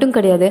இளவரசர் மட்டும்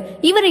கிடையாது,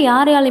 இவரை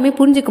யாரையாலுமே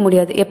புரிஞ்சுக்க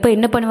முடியாது, எப்ப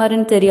என்ன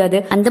பண்ணுவாருன்னு தெரியாது,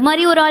 அந்த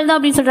மாதிரி ஒரு ஆள் தான்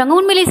அப்படின்னு சொல்றாங்க.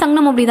 உண்மையிலேயே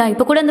சங்னம் அப்படிதான்.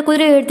 இப்ப கூட அந்த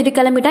குதிரையை எடுத்துட்டு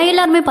கிளம்பிட்டா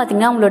எல்லாருமே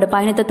பாத்தீங்கன்னா அவங்களோட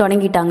பயணத்தை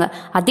தொடங்கிட்டாங்க.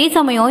 அதே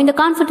சமயம் இந்த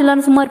கான்செப்ட்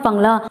எல்லாரும் சும்மா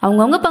இருப்பாங்களா,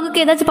 அவங்க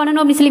பங்குக்கு ஏதாச்சும்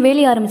பண்ணணும் அப்படின்னு சொல்லி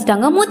வேலையை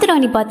ஆரம்பிச்சிட்டாங்க.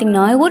 மூத்தராணி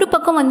பாத்தீங்கன்னா ஒரு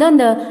பக்கம் வந்து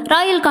அந்த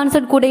ராயல்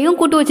கான்செப்ட் கூடயும்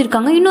கூட்டு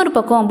வச்சிருக்காங்க, இன்னொரு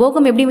பக்கம்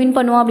போகம் எப்படி வின்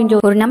பண்ணுவோம் அப்படின்ற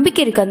ஒரு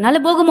நம்பிக்கை இருக்கு, அதனால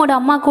போகமோட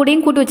அம்மா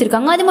கூடயும் கூட்டு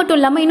வச்சிருக்காங்க. அது மட்டும்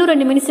இல்லாம இன்னும்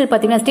 2 மினிஸ்டர்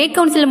பாத்தீங்கன்னா ஸ்டேட்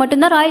கவுன்சில்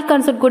மட்டும்தான் ராயல்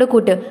கான்செப்ட் கூட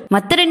கூட்டு,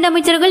 மத்த 2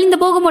 அமைச்சர்கள் இந்த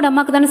போகமோட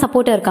அம்மாக்கு தானே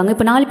சப்போர்ட்டா இருக்காங்க.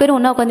 இப்ப 4 பேரும்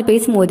ஒன்னா உட்காந்து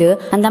பேசும்போது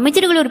அந்த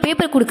அமைச்சர்கள் ஒரு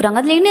பேப்பர் கொடுக்குறாங்க.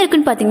 அதுல என்ன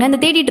இருக்குன்னு பாத்தீங்கன்னா இந்த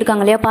தேடிட்டு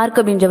இருக்காங்க இல்லையா பார்க்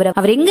அப்படின்றவர்,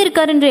 அவர் எங்க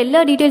இருக்காருன்ற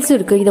எல்லா டீடைல்ஸும்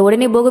இருக்கு. இதை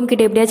உடனே போகம்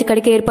கிட்ட எப்படியாச்சும்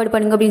கிடைக்க ஏற்பாடு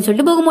பண்ணுங்க அப்படின்னு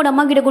சொல்லிட்டு போகமோட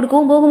அம்மா கிட்ட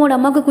கொடுக்கவும் போகமோட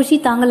அம்மாக்கு குஷி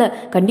தாங்கல.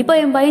 கண்டிப்பா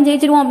என் பையன்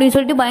ஜெயிச்சிருவோம் அப்படின்னு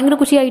சொல்லிட்டு பயங்கர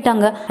குஷி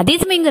ஆயிட்டாங்க. அதே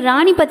சமயம் இங்க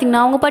ராணி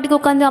பாத்தீங்கன்னா அவங்க பாட்டுக்கு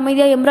உட்காந்து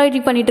அமைதியா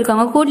எம்ப்ராய்டரி பண்ணிட்டு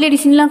இருக்காங்க, கோட்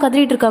லேடிஸ் எல்லாம்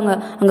கதறிட்டு இருக்காங்க.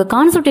 அங்க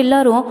கான்செப்ட்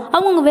எல்லாரும்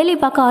அவங்க வேலையை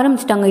பார்க்க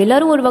ஆரம்பிச்சிட்டாங்க.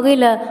 எல்லாரும் ஒரு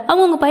வகையில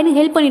அவங்க பையனுக்கு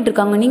ஹெல்ப் பண்ணிட்டு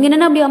இருக்காங்க. நீங்க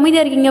என்ன அப்படி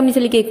அமைதியா இருக்கீங்க அப்படின்னு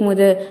சொல்லி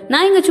கேட்கும்போது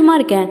நான் இங்க சும்மா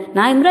இருக்கேன்,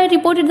 நான் எம்ப்ராய்டரி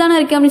போட்டுட்டு தானே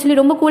இருக்கேன் அப்படின்னு சொல்லி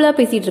ரொம்ப கூலா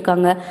பேசிட்டு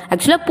இருக்காங்க.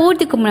 ஆக்சுவலா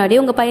போறதுக்கு முன்னாடி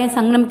உங்க பையன்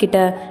சங்னம் கிட்ட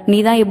நீ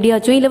தான்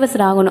எப்படியாச்சும்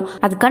இளவரசர் ஆகணும்,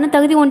 அதுக்கான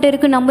தகுதி ஒன்றை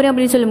இருக்கு நம்புறேன்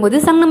அப்படின்னு சொல்லும்போது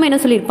சங்னம் என்ன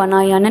சொல்லியிருப்பான்,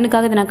 நான் என்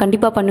அண்ணனுக்காக இதை நான்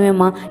கண்டிப்பா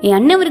பண்ணுவேமா, என்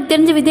அண்ணன் அவருக்கு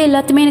தெரிஞ்ச விதை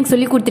எல்லாத்தையுமே எனக்கு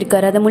சொல்லி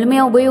கொடுத்திருக்காரு, அதை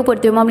முழுமையா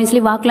உபயோகப்படுத்துவேமா அப்படின்னு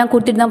சொல்லி வாக்கெல்லாம்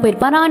கொடுத்துட்டு தான்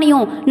போயிருப்பான்.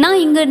 ராணியும் நான்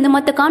இங்க இருந்த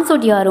மத்த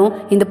கான்சோர்ட் யாரும்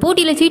இந்த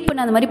போட்டியில சீட்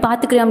பண்ணாத மாதிரி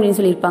பாத்துக்கிறேன் அப்படின்னு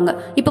சொல்லியிருப்பாங்க.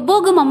 இப்ப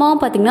போகும்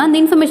அம்மாவும் பாத்தீங்கன்னா அந்த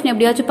இன்ஃபர்மேஷன்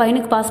எப்படியாச்சும்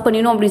பையனுக்கு பாஸ்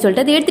பண்ணணும் அப்படின்னு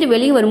சொல்லிட்டு அதை எடுத்துட்டு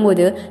வெளியே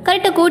வரும்போது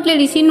கரெக்டா கோர்ட்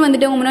லேடிஸ்ன்னு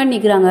வந்துட்டு அவங்க முன்னாடி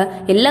நிக்கிறாங்க.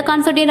 எல்லா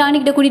கான்சர்ட்டையும் ராணி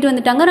கிட்ட கூட்டிட்டு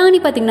வந்துட்டாங்க. ராணி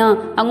பாத்தீங்கன்னா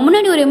அவங்க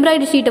முன்னாடி ஒரு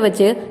எம்ப்ராய்டரி ஷீட்டை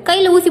வச்சு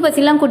கையில ஊசி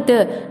பசி எல்லாம் கொடுத்து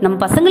நம்ம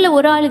பசங்கள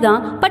ஒரு ஆளு தான்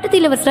பட்டத்து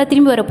இளவரசரா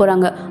திரும்பி வர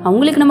போறாங்க,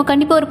 அவங்களுக்கு நம்ம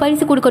கண்டிப்பா ஒரு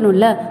பரிசு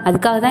கொடுக்கணும்ல,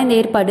 அதுக்காக தான் இந்த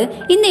ஏற்பாடு,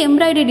 இந்த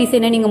எம்ப்ராய்டரி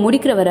டிசைனை நீங்க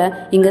முடிக்கிற வர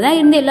இங்கதான்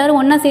இருந்து எல்லாரும்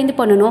ஒன்னா சேர்ந்து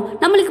பண்ணணும்,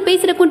 நம்மளுக்கு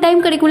பேசுறதுக்கும்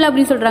டைம் கிடைக்கும்ல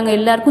அப்படின்னு சொல்றாங்க.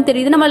 எல்லாருக்கும்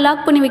தெரியுது நம்ம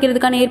லாக் பண்ணி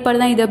வைக்கிறதுக்கான ஏற்பாடு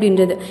தான் இது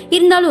அப்படின்றது.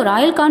 இருந்தாலும்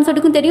ராயல்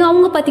கான்சர்ட்டுக்கும் தெரியும்.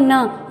 அவங்க பாத்தீங்கன்னா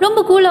ரொம்ப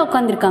கூலா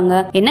உட்காந்துருக்காங்க.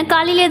 என்ன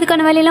காலையில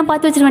அதுக்கான வேலையெல்லாம்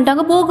பார்த்து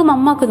வச்சிருக்காங்க. போகும்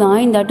அம்மாக்கு தான்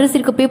இந்த அட்ரஸ்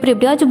இருக்க பேப்பர்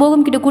எப்படியாச்சும்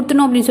போகம் கிட்ட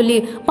கொடுத்தணும் அப்படின்னு சொல்லி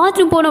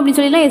பாத்ரூம் போகணும் அப்படின்னு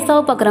சொல்லி எல்லாம்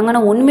எஸ்ஸாவை பாக்குறாங்க.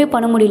 ஆனா ஒண்ணுமே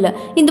பண்ண முடியல.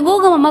 இந்த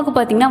போகம் அம்மாக்கு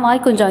பாத்தீங்கன்னா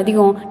வாய் கொஞ்சம்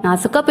அதிகம், நான்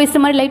சுக்கா பேசுற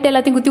மாதிரி லைட்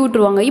எல்லாத்தையும் குத்தி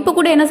விட்டுருவாங்க. இப்ப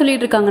கூட என்ன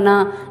சொல்லிட்டு இருக்காங்கன்னா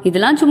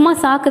இதெல்லாம் சும்மா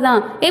சாக்குதான்,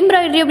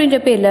 எம்ப்ராய்டரி அப்படின்ற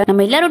பேர்ல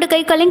நம்ம எல்லாரோட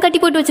கை காலையும் கட்டி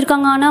போட்டு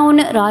வச்சிருக்காங்க. ஆனா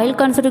ஒண்ணு ராயல்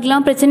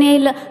கான்சர்ட்டுக்குலாம் பிரச்சனையே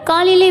இல்ல,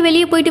 காலையிலே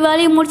வெளியே போயிட்டு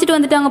வேலையை முடிச்சுட்டு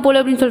வந்துட்டாங்க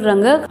போல அப்படின்னு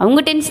சொல்றாங்க.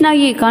 அவங்க டென்ஷன்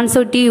ஆகி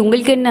கான்சர்ட்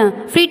உங்களுக்கு என்ன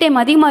ஃப்ரீ டைம்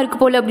அதிகமா இருக்கு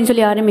போல அப்படின்னு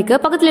சொல்லி ஆரம்பிக்க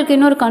பக்கத்துல இருக்க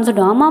இன்னொரு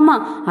கான்சர்ட் ஆமா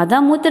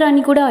அதான்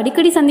மூத்தராணி கூட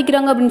அடிக்கடி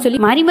சந்திக்கிறாங்க அப்படின்னு சொல்லி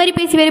மாறி மாறி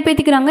பேசி வேற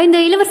பேத்திக்கிறாங்க. இந்த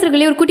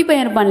இளவரசர்களே ஒரு குட்டி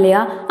பையன் இருப்பான்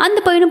இல்லையா, அந்த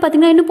பையனும்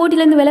பாத்தீங்கன்னா இன்னும்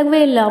போட்டியில இருந்து விலகவே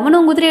இல்லை,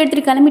 அவனும் குதிரை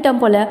எடுத்துட்டு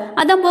கிளம்பிட்டான் போல.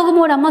 அதான்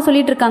போகும்போது அம்மா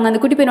சொல்லிட்டு இருக்காங்க அந்த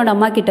குட்டி பையனோட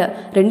அம்மா கிட்ட,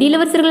 2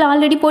 இளவரசர்கள்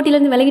ஆல்ரெடி போட்டியில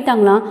இருந்து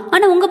விலகிட்டாங்களாம்,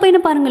 ஆனா உங்க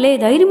பையனை பாருங்களே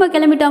தைரியமா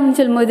கிளம்பிட்டான்னு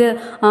சொல்லும்போது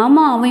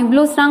ஆமா அவன்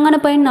இவ்வளவு ஸ்ட்ராங்கான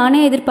பையன்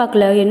நானே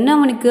எதிர்பார்க்கல, என்ன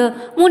அவனுக்கு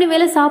 3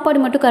 வேளை சாப்பாடு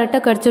மட்டும்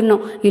கரெக்டா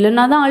கிடைச்சிடணும்,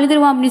 இல்லைன்னா தான்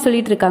அழுதுருவான் அப்படின்னு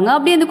சொல்லிட்டு இருக்காங்க.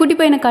 அப்படியே அந்த குட்டி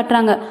பையனை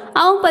காட்டுறாங்க.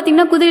 அவன்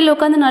பாத்தீங்கன்னா குதிரையில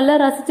உட்காந்து நல்லா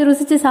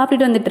ருசிச்சு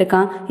சாப்பிட்டுட்டு வந்துட்டு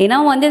இருக்கான். ஏன்னா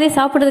அவன் வந்ததே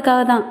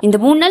சாப்பிடுறதுக்காக தான். இந்த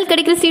 3 நாள்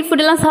கிடைக்கிற ஸ்ட்ரீட்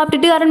ஃபுட் எல்லாம்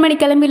சாப்பிட்டுட்டு அரண்மனை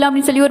கிளம்பிடலாம்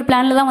அப்படின்னு சொல்லி ஒரு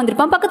பிளான்ல தான்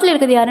வந்திருப்பான். பக்கத்துல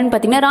இருக்கிறது யாருன்னு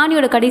பாத்தீங்கன்னா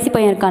ராணியோட கடைசி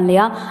பையன் இருக்கான்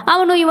இல்லையா,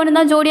 அவனும் இவனும்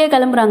தான் ஜோடியா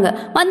கிளம்புறாங்க.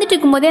 வந்துட்டு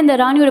இருக்கும் போதே அந்த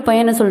ராணியோட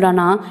பையன் என்ன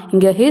சொல்றானா,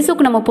 இங்க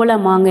ஹேசுக்கு நம்ம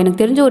போலாமா, அங்க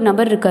எனக்கு தெரிஞ்ச ஒரு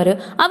நபர் இருக்காரு,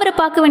 அவரை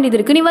பார்க்க வேண்டியது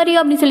இருக்கு, நீ வரியா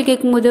அப்படின்னு சொல்லி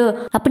கேட்கும்போது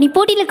அப்ப நீ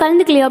போட்டியில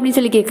கலந்துக்கலையா அப்படின்னு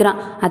சொல்லி கேட்கறான்.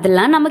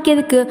 அதெல்லாம் நமக்கு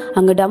எதுக்கு,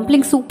 அங்க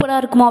டம்ப்ளிங் சூப்பரா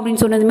இருக்குமா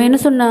அப்படின்னு சொன்னதுமே என்ன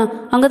சொன்ன,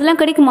 அங்க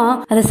அதெல்லாம் கிடைக்குமா,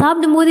 அதை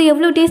சாப்பிடும் போது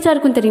எவ்வளவு டேஸ்டா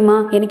இருக்கும் தெரியுமா,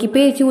 எனக்கு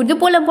பேச்சு உடுது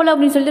போல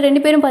அப்படின்னு சொல்லிட்டு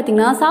 2 பேரும்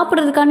பாத்தீங்கன்னா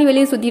சாப்பிடுறதுக்கான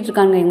வெளியே சுத்திட்டு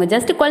இருக்காங்க. இவங்க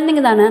ஜஸ்ட்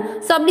குழந்தைங்க தானே,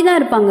 சோ அப்படிதான்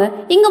இருப்பாங்க.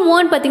 இங்க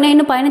மோகன் பாத்தீங்கன்னா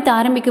இன்னும் பயணத்தை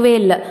ஆரம்பிக்கவே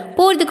இல்லை.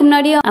 போறதுக்கு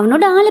முன்னாடி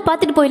அவனோட ஆளை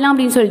பார்த்துட்டு போயிடலாம்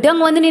அப்படின்னு சொல்லிட்டு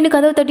அவங்க வந்து நின்று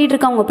கதவை தட்டிட்டு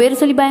இருக்காங்க. அவங்க பேர்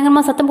சொல்லி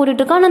பயங்கரமா சத்தம்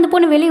போட்டுட்டு இருக்கான். அந்த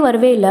பொண்ணு வெளியே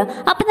வரவே இல்லை.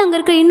 அப்பதான் அங்க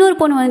இருக்க இன்னொரு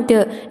பொண்ணு வந்துட்டு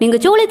நீங்க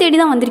ஜோலை தேடி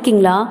தான்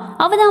வந்திருக்கீங்களா,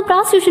 அவதான்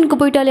ப்ராஸ்டியூஷனுக்கு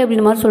போயிட்டாலே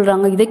அப்படின்னு மாதிரி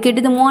சொல்றாங்க. இதை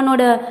கேட்டது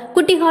மோகனோட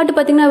குட்டி ஹார்ட்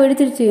பாத்தீங்கன்னா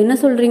வெடிச்சிருச்சு. என்ன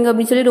சொல்றீங்க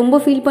அப்படின்னு சொல்லி ரொம்ப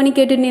ஃபீல் பண்ணி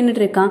கேட்டு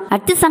நின்றுட்டு இருக்கான்.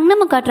 அடுத்து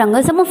சங்கம காட்டுறாங்க.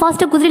 செம்ம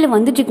ஃபாஸ்டா குதிரையில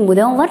வந்துட்டு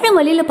இருக்கும்போது அவன் வர்ற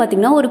வழியில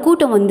பாத்தீங்கன்னா ஒரு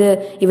கூட்டம் வந்து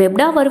இவன்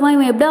எப்படா வருவான்,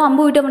 இவன் எப்படா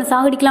அம்பு விட்டு அவனை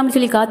சாகடிக்கலாம்னு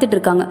சொல்லி காத்துட்டு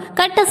இருக்காங்க.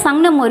 கரெக்டா கரெக்டா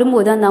சங்னம்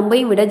வரும்போது அந்த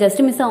அம்பையும் விட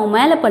ஜஸ்ட் மிஸ் அவன்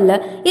மேல பல்ல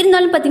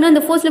இருந்தாலும் பாத்தீங்கன்னா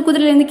அந்த ஃபோர்ஸ்ல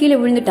குதிரையில இருந்து கீழே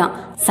விழுந்துட்டான்.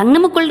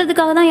 சங்கனம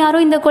கொல்றதுக்காக தான் யாரோ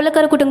இந்த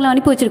கொள்ளக்கார கூட்டங்களை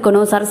அனுப்பி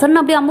வச்சிருக்கணும். சரசரன்னு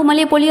அப்படியே அம்பு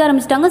மலையை பொழிய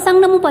ஆரம்பிச்சிட்டாங்க.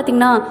 சங்கனமும்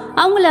பாத்தீங்கன்னா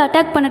அவங்கள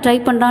அட்டாக் பண்ண ட்ரை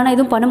பண்றானா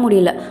எதுவும் பண்ண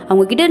முடியல.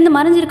 அவங்க கிட்ட இருந்து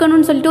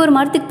மறைஞ்சிருக்கணும்னு சொல்லிட்டு ஒரு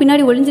மரத்துக்கு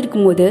பின்னாடி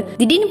ஒளிஞ்சிருக்கும் போது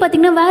திடீர்னு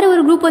பாத்தீங்கன்னா வேற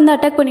ஒரு குரூப் வந்து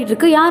அட்டாக் பண்ணிட்டு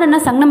இருக்கு. யாருன்னா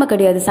சங்கனம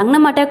கிடையாது.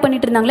 சங்கனம் அட்டாக்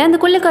பண்ணிட்டு இருந்தாங்களே அந்த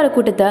கொள்ளக்கார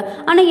கூட்டத்தை.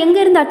 ஆனா எங்க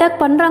இருந்து அட்டாக்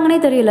பண்றாங்கன்னே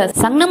தெரியல.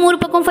 சங்கனம் ஒரு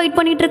பக்கம் ஃபைட்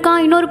பண்ணிட்டு இருக்கான்,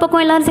 இன்னொரு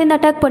பக்கம் எல்லாரும் சேர்ந்து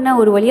அட்டாக் பண்ண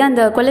ஒரு வழியா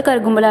அந்த கொள்ளக்கார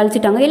கும்பலை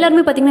அழிச்சிட்டாங்க.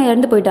 எல்லாருமே பாத்தீங்கன்னா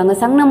இறந்து போயிட்டாங்க.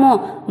 சங்கனமும்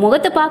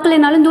முகத்தை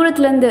பார்க்கலனாலும்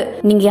தூரத்துல இருந்து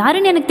நீங்க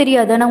யாருன்னு எனக்கு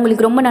தெரியாது, ஆனா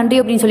உங்களுக்கு ரொம்ப நன்றி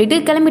அப்படின்னு சொல்லிட்டு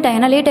கிளம்பிட்டாங்க.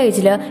 ஏன்னா லேட்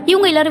ஆயிடுச்சுல.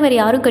 இவங்க எல்லாரும் வேற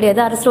யாரும் கிடையாது,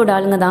 அரசரோட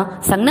ஆளுங்க தான்.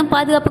 சங்கனம்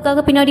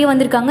பாதுகாப்புக்காக பின்னாடியே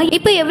வந்திருக்காங்க.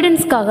 இப்ப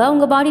எவிடன்ஸ்க்காக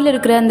அவங்க பாடியில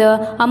இருக்கிற அந்த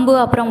அம்பு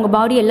அப்புறம் அவங்க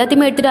பாடி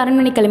எல்லாத்தையுமே எடுத்துட்டு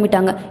அரண்மனை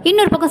கிளம்பிட்டாங்க.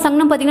 இன்னொரு பக்கம்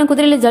சங்கனம் பாத்தீங்கன்னா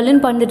குதிரையில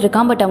ஜல்லுன்னு பறந்துட்டு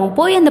இருக்கான். பட் அவன்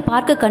போய் அந்த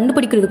பார்க்க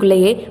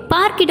கண்டுபிடிக்கிறதுக்குள்ளேயே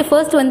பார்க் கிட்ட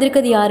ஃபர்ஸ்ட்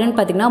வந்திருக்கிறது யாருன்னு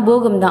பாத்தீங்கன்னா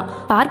போகம் தான்.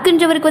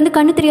 பார்க்குன்றவருக்கு வந்து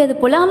கண்ணு தெரியாது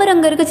போல. அவர்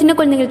அங்க இருக்க சின்ன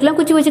குழந்தைங்களுக்கு எல்லாம்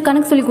குச்சி வச்சு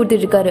கணக்கு சொல்லி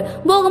கொடுத்துட்டு இருக்காரு.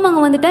 போகம்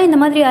அங்க வந்துட்டா இந்த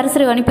மாதிரி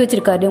அரசரை அனுப்பி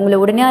வச்சிருக்காரு, உங்களை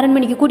உடனே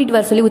அரண்மனைக்கு கூட்டிட்டு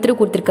வர சொல்லி உத்தரவு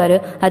கொடுத்திருக்காரு.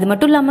 அது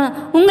மட்டும் இல்லாம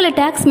உங்களை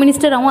டாக்ஸ்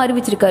மினிஸ்டராகவும்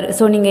அறிவிச்சிருக்காரு.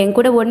 சோ நீங்க என்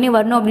கூட உடனே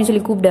வரணும் அப்படின்னு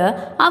சொல்லி கூப்பிட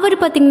அவர்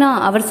பாத்தீங்கன்னா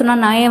அவர் சொன்னா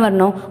நான் ஏன்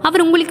வரணும்,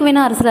 அவர் உங்களுக்கு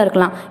வேணா அரசரா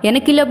இருக்கலாம்,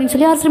 எனக்கு இல்ல அப்படின்னு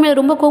சொல்லி அரசர் மேல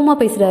ரொம்ப கோவமா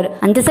பேசுறாரு.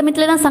 அந்த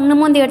சமயத்துல தான்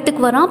சங்கனமும் அந்த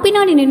இடத்துக்கு வரான்.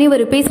 பின்னாடி நின்று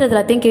இவர் பேசுறது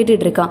எல்லாத்தையும்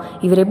கேட்டுட்டு இருக்கான்.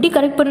 இவர் எப்படி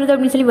கரெக்ட் பண்றது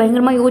அப்படின்னு சொல்லி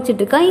பயங்கரமா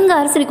யோசிச்சுட்டு இருக்கா. இங்க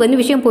அரசருக்கு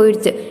வந்து விஷயம்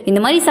போயிடுச்சு. இந்த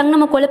மாதிரி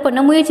சங்கனம கொலை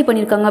பண்ண முயற்சி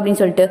பண்ணிருக்காங்க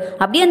அப்படின்னு சொல்லிட்டு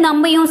அப்படியே அந்த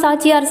அம்பையும்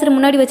சாட்சி அரசர்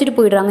முன்னாடி வச்சுட்டு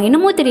போயிடுறாங்க.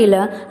 என்னமோ தெரியல,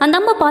 அந்த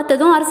அம்பை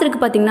பார்த்ததும்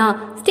அரசருக்கு பாத்தீங்கன்னா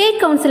ஸ்டேட்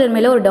கவுன்சிலர்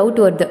மேல ஒரு டவுட்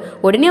வருது.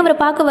 உடனே அவரை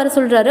பார்க்க வர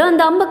சொல்றாரு.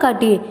 அந்த அம்பை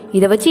காட்டி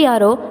இதை வச்சு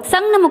யாரோ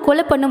சங்கனம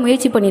கொலை பண்ண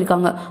முயற்சி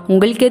பண்ணிருக்காங்க,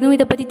 உங்களுக்கு எதுவும்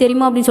இதை பத்தி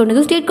தெரியுமா அப்படின்னு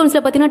சொன்னது ஸ்டேட்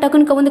கவுன்சிலர் பாத்தீங்கன்னா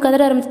டக்குன்னு கவுந்து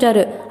கதற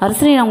ஆரம்பிச்சிட்டாரு.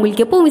 அரசரே, நான்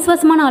உங்களுக்கு எப்பவும்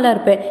விசுவாசமான ஆளா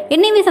இருப்பேன்,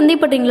 என்னையுமே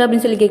சந்தேகப்படுறீங்களா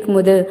அப்படின்னு சொல்லி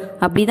கேட்கும்போது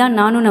அப்படிதான்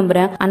நானும்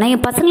நம்புறேன். ஆனா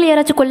என் பசங்களை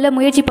யாராச்சும் கொல்ல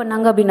முயற்சி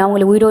பண்ணாங்க அப்படின்னா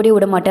அவங்களை உயிரோடே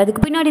விட மாட்டேன்,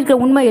 அதுக்கு பின்னாடி இருக்கிற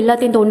உண்மை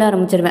எல்லாத்தையும் தோண்ட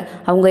ஆரம்பிச்சிருவேன்,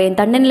 அவங்க என்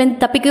தண்டனையில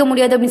இருந்து தப்பிக்கவே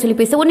முடியாது அப்படின்னு சொல்லி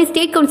பேச உடனே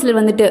ஸ்டேட் கவுன்சிலர்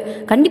வந்துட்டு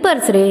கண்டிப்பா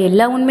அரசரே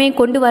எல்லா உண்மையும்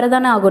கொண்டு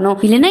வரதானே ஆகணும்,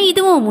 இல்லைன்னா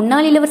இதுவும்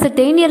முன்னாள் இளவரசர்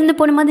தேனி இறந்து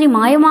போன மாதிரி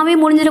மாயமாவே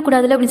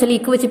முடிஞ்சிடக்கூடாதுல அப்படின்னு சொல்லி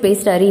இக்கு வச்சு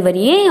பேசுறாரு. இவர்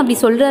ஏன் அப்படி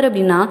சொல்றாரு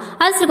அப்படின்னா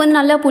அரசருக்கு வந்து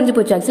நல்லா புரிஞ்சு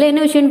போச்சு. ஆக்சுவலா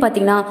என்ன விஷயம்னு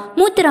பாத்தீங்கன்னா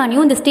மூத்த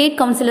ராணியும் இந்த ஸ்டேட்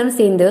கவுன்சிலரும்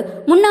சேர்ந்து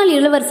முன்னாள்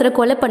இளவரசரை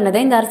கொலை பண்ணதை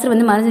இந்த அரசர்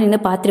வந்து மறைஞ்சு நின்று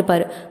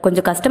பார்த்திருப்பாரு.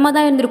 கொஞ்சம் கஷ்டமா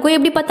தான் இருந்திருக்கும்,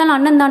 எப்படி பார்த்தாலும்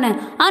அண்ணன் தானே.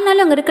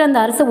 ஆனாலும் அங்க இருக்கிற அந்த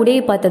அரச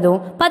உடையை பார்த்ததும்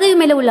பதவி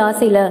மேல உள்ள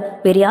ஆசையில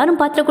வேற யாரும்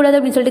பாத்திரக்கூடாது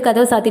அப்படின்னு சொல்லிட்டு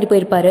கதவை சாத்திட்டு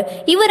போயிருப்பாரு.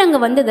 இவர் அங்க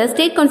வந்ததை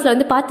ஸ்டேட் கவுன்சிலர்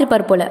வந்து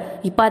பார்த்திருப்பாரு போல.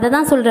 இப்ப அதை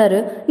தான் சொல்றாரு,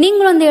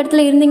 நீங்களும் அந்த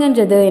இடத்துல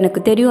இருந்தீங்கன்றது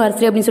எனக்கு தெரியும்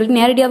அரசர் அப்படின்னு சொல்லிட்டு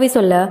நேரடியாவே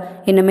சொல்ல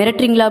என்ன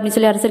மிரட்டுறீங்களா அப்படின்னு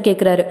சொல்லி அரசர்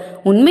கேட்கிறாரு.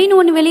 உண்மைன்னு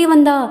ஒண்ணு வெளியே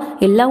வந்தா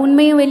எல்லா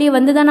உண்மையும் வெளியே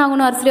வந்துதானே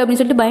ஆகணும் அரசர் அப்படின்னு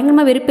சொல்லிட்டு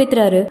பயங்கரமா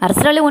வெறுப்பேத்துறாரு.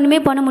 அரசரால ஒண்ணுமே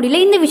பண்ண முடியல.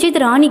 இந்த விஷயத்தை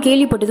ராணி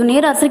கேள்விப்பட்டதும்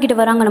நேர அரசர் கிட்ட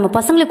வராங்க. நம்ம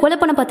பசங்களை கொலை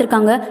பண்ண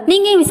பார்த்திருக்காங்க,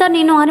 நீங்க விசாரணை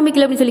இன்னும்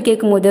ஆரம்பிக்கல அப்படின்னு சொல்லி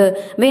கேட்கும்போது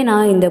வேணா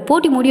இந்த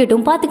போட்டி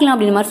முடியட்டும் பாத்துக்கலாம்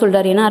அப்படின்னு மாதிரி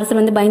சொல்றாரு. ஏன்னா அரசர்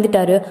வந்து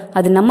பயந்துட்டாரு,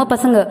 அது நம்ம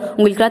பசங்க,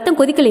 உங்களுக்கு ரத்தம்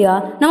கொதிக்கலையா,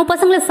 நம்ம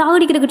பசங்களை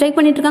சாகடிக்கிறதுக்கு ட்ரை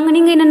பண்ணிட்டு இருக்காங்க,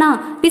 நீங்க என்னன்னா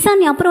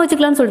விசாரணை அப்புறம்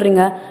வச்சுக்கலாம்னு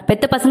சொல்றீங்க,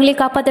 பெத்த பசங்களே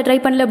காப்பாத்த ட்ரை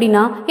பண்ணல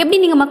அப்படின்னா எப்படி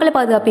நீங்க மக்களை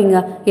பாதுகாப்பீங்க,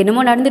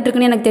 என்னமோ நடந்துட்டு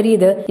இருக்குன்னு எனக்கு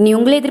தெரியுது, நீ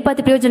உங்களே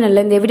எதிர்பார்த்து பிரயோஜனம்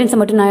இல்லை, இந்த எவிடன்ஸை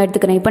மட்டும் நான்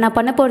எடுத்துக்கிறேன், இப்ப நான்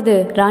பண்ண போறது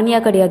ராணியா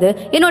கிடையாது,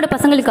 என்னோட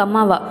பசங்களுக்கு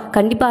அம்மாவா,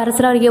 கண்டிப்பா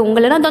அரசராக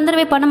உங்களை நான்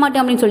தொந்தரவே பண்ண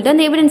மாட்டேன் அப்படின்னு சொல்லிட்டு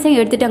அந்த எவிடன்ஸையும்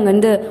எடுத்துட்டு அங்க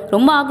இருந்து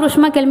ரொம்ப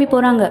ஆக்ரோஷமா கிளம்பி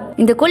போறாங்க.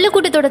 இந்த கொள்ள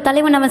கூட்டத்தோட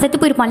தலைவன் அவன் செத்து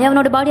போயிருப்பான்,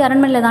 அவனோட பாடி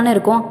அரண்மனையில தானே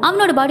இருக்கும்,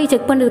 அவனோட பாடி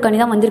செக் பண்றதுக்காண்டி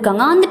தான்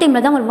வந்திருக்காங்க. அந்த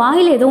டைம்ல தான் ஒரு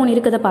வாயில ஏதோ ஒன்று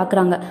இருக்கதை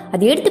பாக்குறாங்க.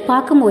 அதை எடுத்து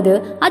பார்க்கும்போது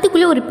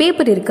அதுக்குள்ள ஒரு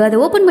பேப்பர் இருக்கு. அதை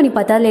ஓபன் பண்ணி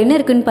பார்த்தா அதுல என்ன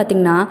இருக்குன்னு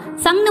பாத்தீங்கன்னா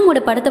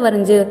சங்கனமோட படத்தை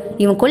வரைஞ்சு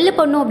இவன் கொல்ல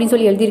பண்ணும் அப்படின்னு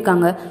சொல்லி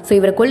எழுதியிருக்காங்க. சோ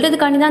இவரை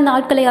கொல்றதுக்காண்டி தான் அந்த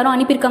ஆட்களை யாரும்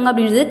அனுப்பியிருக்காங்க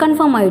அப்படின்றது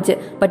கன்ஃபார்ம் ஆயிடுச்சு.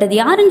 பட் அது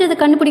யாருன்றதை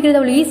கண்டுபிடிக்கிறது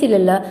அவ்வளவு ஈஸி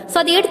இல்ல. சோ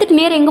அதை எடுத்துட்டு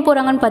நேரம் எங்க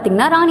போறாங்கன்னு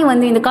பாத்தீங்கன்னா ராணி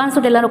வந்து இந்த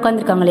கான்சர்ட் எல்லாரும்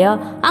உட்காந்துருக்காங்க இல்லையா,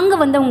 அங்க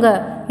வந்தவங்க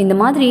இந்த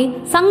மாதிரி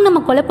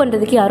சங்கனம கொலை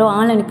பண்றதுக்கு யாரோ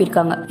ஆள்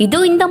அனுப்பியிருக்காங்க. இதோ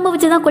இந்த அம்பை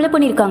வச்சுதான் கொலை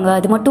பண்ணிருக்காங்க.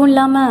 அது மட்டும்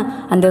இல்லாம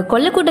அந்த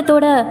கொல்ல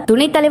கூட்டத்தோட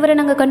துணை தலைவரை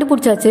நாங்க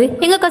கண்டுபிடிச்சாச்சு,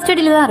 எங்க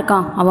கஸ்டடியில தான்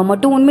இருக்கான், அவன்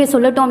மட்டும் உண்மையை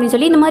சொல்லட்டும் அப்படின்னு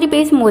சொல்லி இந்த மாதிரி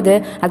பேசும்போது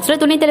ஆக்சுவலா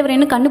துணை தலைவர்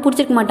என்ன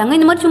கண்டுபிடிச்சிருக்க மாட்டாங்க.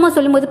 இந்த மாதிரி சும்மா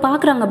சொல்லும் போது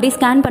பாக்குறாங்க, அப்படியே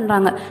ஸ்கேன்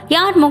பண்றாங்க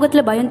யார்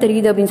முகத்துல பயம்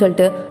தெரியுது அப்படின்னு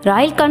சொல்லிட்டு.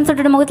 ராயல்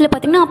கான்சர்ட்டோட முகத்துல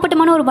பாத்தீங்கன்னா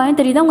அப்பட்டமான ஒரு பயம்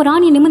தெரியுது. அவங்க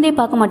ராணி நிமிந்தே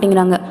பார்க்க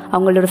மாட்டேங்கிறாங்க.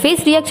 அவங்களோட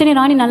ஃபேஸ் ரியாக்ஷனை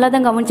ராணி நல்லா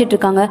தான் கவனிச்சிட்டு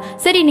இருக்காங்க.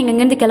 சரி நீங்க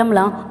இங்க இருந்து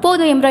கிளம்பலாம்,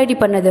 போதும் எம்ப்ராய்டரி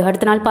பண்ணது,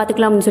 அடுத்த நாள்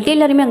பாத்துக்கலாம் அப்படின்னு சொல்லிட்டு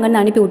எல்லாருமே அங்க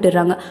இருந்து அனுப்பி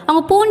விட்டுறாங்க.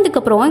 அவங்க போனதுக்கு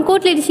அப்புறம்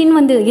கோர்ட் லேடி சீன்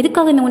வந்து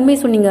எதுக்காக இந்த உண்மையை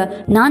சொன்னீங்க,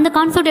 நான் அந்த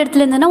கான்சர்ட்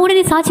இடத்துல இருந்தேன்னா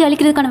உடனே சாட்சி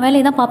அளிக்கிறதுக்கான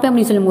வேலையை தான் பார்ப்பேன்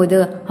அப்படின்னு சொல்லும்போது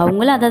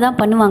அவங்களும் அதை தான்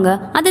பண்ணுவாங்க,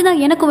 அதுதான்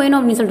எனக்கு வேணும்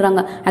அப்படின்னு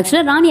சொல்றாங்க.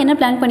 ஆக்சுவலா ராணி என்ன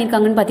பிளான்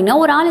பண்ணிருக்காங்கன்னு பாத்தீங்கன்னா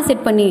ஒரு ஆளை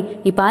செட் பண்ணி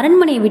இப்ப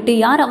அரண்மனையை விட்டு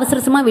யார்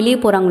அவசரமா வெளியே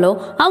போறாங்களோ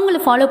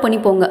அவங்கள ஃபாலோ பண்ணி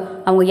போங்க,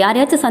 அவங்க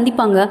யாரையாச்சும்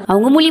சந்திப்பாங்க,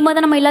 அவங்க மூலியமா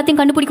தான் நம்ம எல்லாத்தையும்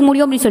கண்டுபிடிக்க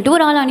முடியும் அப்படின்னு சொல்லிட்டு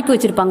ஒரு ஆளை அனுப்பி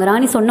வச்சிருப்பாங்க.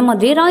 ராணி சொன்ன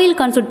மாதிரி ராயல்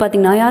கான்சர்ட்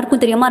பாத்தீங்கன்னா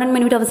யாருக்கும் தெரியாம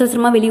அரண்மனை விட்டு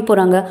அவசரமா வெளியே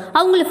போறாங்க.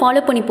 அவங்கள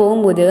ஃபாலோ பண்ணி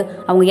போகும்போது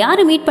அவங்க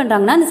யாரை மீட்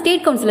பண்றாங்கன்னா அந்த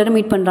ஸ்டேட் கவுன்சிலரை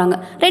மீட் பண்றாங்க.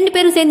 ரெண்டு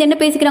பேரும் சேர்ந்து என்ன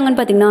பேசிக்கிறாங்கன்னு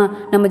பாத்தீங்கன்னா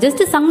நம்ம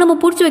ஜஸ்ட் சங்கனம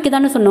புடிச்சு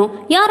வைக்கதானே சொன்னோம்,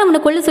 யார் அவனை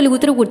கொல்ல சொல்லி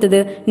உத்தரவு கொடுத்தது,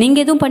 நீங்க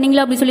எதுவும்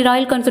பண்ணீங்களா அப்படின்னு சொல்லி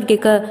ராயல் கான்சர்ட்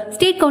கேட்க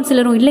ஸ்டேட்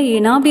கவுன்சிலரும் இல்லையே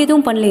நான் அப்படி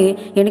எதுவும் பண்ணலையே,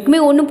 எனக்குமே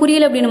ஒன்னும்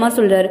புரியல அப்படின்னு மாதிரி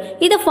சொல்றாரு.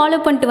 இதை ஃபாலோ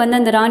பண்ணிட்டு வந்த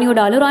அந்த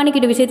ராணியோட ஆளு ராணி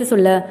கிட்ட விஷயத்த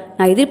சொல்ல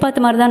நான்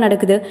எதிர்பார்த்த மாதிரி தான்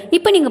நடக்குது,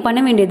 இப்ப நீங்க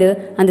பண்ண வேண்டியது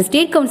அந்த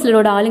ஸ்டேட்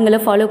கவுன்சிலரோட ஆளுங்களை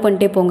ஃபாலோ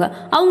பண்ணிட்டே போங்க,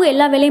 அவங்க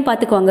எல்லா வேலையும்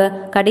பார்த்துக்குவாங்க,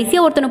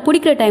 கடைசியாக ஒருத்தனை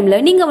பிடிக்கிற டைமில்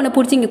நீங்கள் அவனை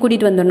பிடிச்சி இங்கே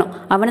கூட்டிகிட்டு வந்துடணும்,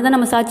 அவனை தான்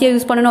நம்ம சாட்சியாக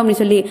யூஸ் பண்ணணும்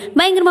அப்படின்னு சொல்லி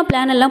பயங்கரமாக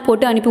பிளான் எல்லாம்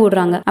போட்டு அனுப்பி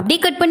விடுறாங்க. அப்படியே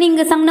கட் பண்ணி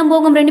இங்கே சங்னம்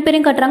போகம் 2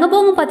 பேரையும் கட்டுறாங்க.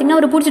 போகம் பார்த்தீங்கன்னா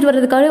அவர் பிடிச்சிட்டு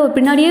வரதுக்காக ஒரு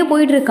பின்னாடியே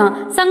போயிட்டு இருக்கான்.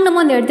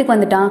 சங்கனமும் அந்த இடத்துக்கு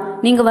வந்துட்டான்.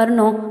 நீங்கள்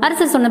வரணும்,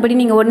 அரசர் சொன்னபடி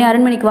நீங்கள் உடனே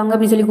அரண்மனைக்கு வாங்க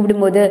அப்படின்னு சொல்லி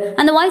கூப்பிடும்போது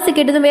அந்த வாய்ஸை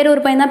கேட்டதும் வேற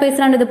ஒரு பையன் தான்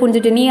பேசுறான்றதை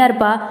புரிஞ்சுட்டு, நீ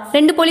யாருப்பா,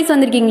 2 போலீஸ்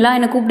வந்திருக்கீங்களா,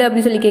 என்ன கூப்பிடு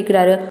அப்படின்னு சொல்லி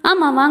கேட்கிறாரு.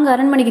 ஆமா வாங்க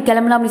அரண்மனைக்கு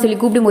கிளம்பலாம் அப்படின்னு சொல்லி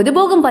கூப்பிடும்போது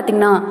போகம்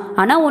பாத்தீங்கன்னா,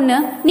 ஆனா ஒண்ணு,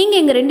 நீங்க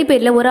எங்க 2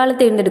 பேர்ல ஒரு ஆளை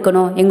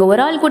தேர்ந்தெடுக்கணும், எங்க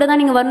ஒரு ஆள் கூட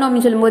தான் நீங்க வரணும்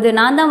அப்படின்னு சொல்லும்போது,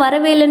 நான் தான்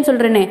வரவே இல்லைன்னு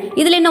சொல்றேனே,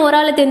 இதுல என்ன ஒரு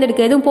ஆளை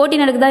தேர்ந்தெடுக்க, எதுவும் போட்டி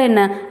நடக்குதா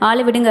என்ன,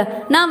 ஆளை விடுங்க,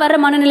 நான் வர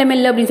மனநிலைமை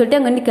இல்லை அப்படின்னு சொல்லிட்டு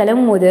அங்கிருந்து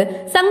கிளம்பும் போது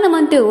சங்கம்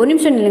வந்து, ஒரு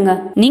நிமிஷம் இல்லைங்க,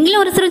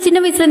 நீங்களும் ஒரு சில சின்ன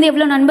வயசுல இருந்து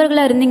எவ்வளவு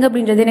நண்பர்களா இருந்தீங்க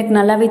அப்படின்றது எனக்கு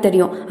நல்லாவே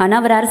தெரியும். ஆனா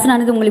அவர்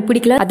அரசரானது உங்களுக்கு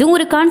பிடிக்கல, அதுவும்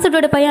ஒரு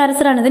கான்செப்டோட பையன்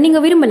அரசரானது நீங்க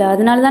விரும்பல,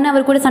 அதனால தானே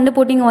அவர் கூட சண்டை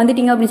போட்டீங்க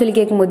வந்துட்டீங்க அப்படின்னு சொல்லி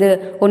கேட்கும்போது,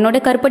 உன்னோட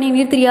கற்பனையை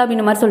நிறுத்திரியா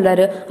அப்படின்னு மாதிரி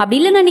சொல்றாரு. அப்படி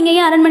இல்லைன்னா நீங்க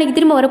ஏன் அரண்மனைக்கு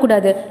திரும்ப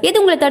வரக்கூடாது, எது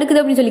உங்களை தடுக்குது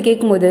அப்படின்னு சொல்லி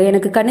கேட்கும்போது,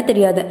 எனக்கு கண்ணு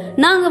தெரியாது,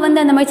 நாங்க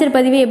வந்து அந்த அமைச்சர்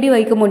பதவியை எப்படி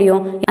வைக்க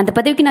முடியும், அந்த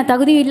பதவிக்கு நான்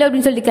தகுதியும் இல்லை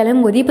அப்படின்னு சொல்லி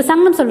கிளம்பும்போது இப்ப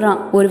சங்கம் சொல்றான்,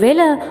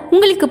 ஒருவேளை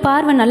உங்களுக்கு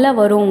பார்வை நல்லா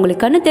வரும்,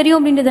 உங்களுக்கு கண்ணு தெரியும்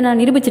அப்படின்றத நான்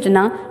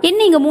நிரூபிச்சிட்டேன்னா என்ன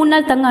இங்க 3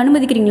 நாள் தங்க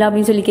அனுமதிக்கிறீங்களா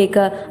அப்படின்னு சொல்லி கேட்க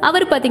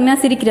அவர் பாத்தீங்கன்னா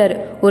சிரிக்கிறாரு.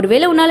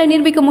 ஒருவேளை உன்னால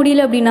நிரூபிக்க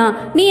முடியல அப்படின்னா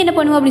நீ என்ன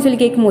பண்ணுவ அப்படின்னு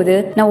சொல்லி கேட்கும்போது,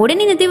 நான்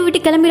உடனே இந்த தீவை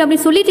விட்டு கிளம்பிடு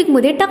அப்படின்னு சொல்லிட்டு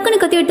இருக்கும்போது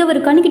டக்குன்னு கத்தி எடுத்து அவர்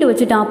கண்ணுக்கிட்ட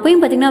வச்சுட்டான்.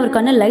 அப்பயும் பாத்தீங்கன்னா அவர்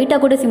கண்ணு லைட்டா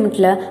கூட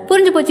சிமிட்ல,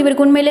 புரிஞ்சு போச்சு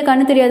இவருக்கு உண்மையிலே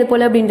கண்ணு தெரியாது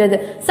போல அப்படின்றது.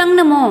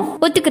 சங்கனமோ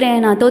ஒத்துக்கிறேன்,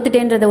 நான்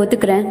தோத்துட்டேன்றதை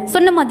ஒத்துக்கிறேன்,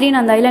 சொன்ன மாதிரி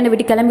நான் அந்த ஐலாண்டை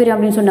விட்டு கிளம்பிடுறேன்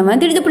அப்படின்னு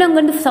சொன்னவன் திருப்பி அங்க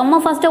இருந்து செம்ம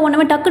ஃபாஸ்டா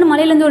ஒன்னவன் டக்குன்னு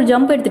மலையில இருந்து ஒரு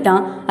ஜம்ப்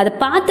எடுத்துட்டான். அதை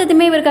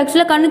பார்த்ததுமே இவருக்கு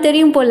ஆக்சுவலா கண்ணு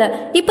தெரியும் போல,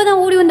 இப்பதான்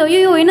ஓடி வந்து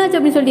ஐயோ என்னாச்சு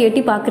அப்படின்னு சொல்லிட்டு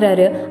எட்டி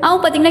பாக்குறாரு.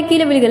 அவன் பாத்தீங்கன்னா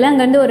கீழே விழுகல,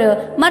 அங்க இருந்து ஒரு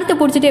மரத்தை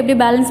பிடிச்சிட்டு எப்படி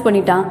பேலன்ஸ்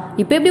பண்ணிட்டான்.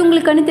 இப்ப எப்படி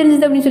உங்களுக்கு கண்ணு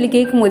தெரிஞ்சது அப்படின்னு சொல்லி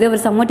கேட்கும்போது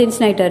அவர் செம்ம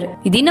டென்ஷன் ஆயிட்டாரு.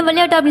 இது என்ன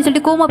விளையாட்டா அப்படின்னு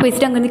சொல்லிட்டு கோமா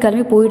பேசிட்டு அங்க இருந்து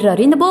கிளம்பி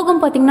போயிடுறாரு. இந்த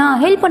போகம் பாத்தீங்கன்னா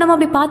ஹெல்ப் பண்ணாம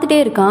அப்படி பாத்துட்டே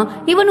இருக்கான்.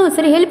 இவனும்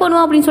சரி ஹெல்ப்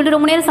பண்ணுவான் அப்படின்னு சொல்லிட்டு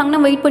ரொம்ப நேரம்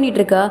சங்னம் வெயிட் பண்ணிட்டு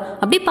இருக்கா.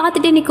 அப்படியே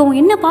பாத்துட்டே நிக்கவும்,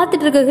 என்ன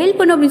பாத்துட்டு இருக்க, ஹெல்ப்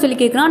பண்ணு அப்படின்னு சொல்லி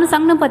கேட்கறான். ஆனா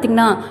சங்னம்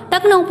பாத்தீங்கன்னா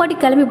டக்குனு அவன் பாட்டி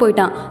கிளம்பி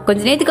போயிட்டான். கொஞ்ச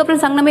நேரத்துக்கு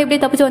அப்புறம் சங்கனமே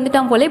எப்படியே தப்பிச்சு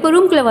வந்துட்டான் போல. இப்ப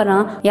ரூம்குள்ள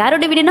வரான்.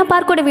 யாரோட வீடுனா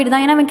பார்க்கோட வீடு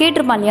தான், ஏன்னா அவன்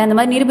கேட்டிருப்பான் இல்லையா, அந்த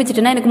மாதிரி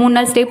நிரூபிச்சுட்டுனா எனக்கு 3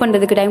 நாள் ஸ்டே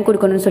பண்றதுக்கு டைம்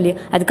கொடுக்கணும்னு சொல்லி,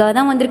 அதுக்காக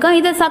தான் வந்திருக்கான்.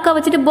 இதை சாக்கா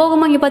வச்சுட்டு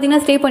போகமா இங்க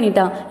பாத்தீங்கன்னா ஸ்டே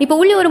பண்ணிட்டான். இப்ப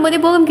உள்ளே வரும்போதே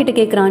போகம் கிட்ட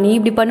கேட்கறான், நீ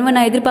இப்படி பண்ணுவ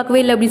நான்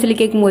எதிர்பார்க்கவே இல்லை அப்படின்னு சொல்லி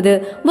கேட்கும்போது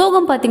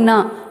போகம் பாத்தீங்கன்னா,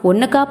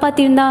 உன்னை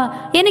காப்பாத்திருந்தா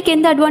எனக்கு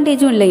எந்த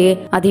அட்வான்டேஜும் இல்லையே,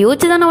 அதை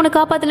யோசிச்சுதான் உன்னை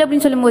காப்பாத்தல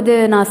அப்படின்னு சொல்லும்போது,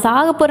 நான்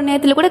சாக போற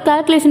நேரத்துல கூட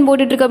கால்குலேஷன்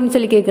போட்டுட்டு இருக்க அப்படின்னு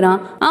சொல்லி கேட்கறான்.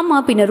 ஆமா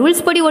பின்ன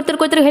ரூல்ஸ் படி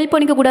ஒருத்தருக்கு ஒருத்தர் ஹெல்ப்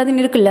பண்ணிக்க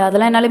கூடாதுன்னு இருக்குல்ல,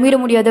 அதெல்லாம் என்னால மீற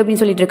முடியாது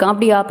அப்படின்னு சொல்லிட்டு இருக்கான்.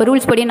 அப்படியா, அப்ப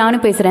ரூல்ஸ் படி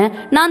நானும் பேசுறேன்,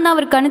 நான் தான்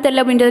அவருக்கு கண்ணு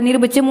தெரியல அப்படின்றத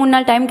நிரூபிச்சு 3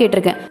 நாள் டைம்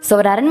கேட்டிருக்கேன், சோ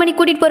அவர் அரண்மனை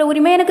கூட்டிட்டு போற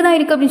உரிமை எனக்கு தான்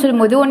இருக்கு அப்படின்னு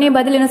சொல்லும்போது உடனே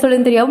பதில் என்ன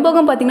சொல்லுன்னு தெரியும்.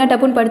 போகம் பாத்தீங்கன்னா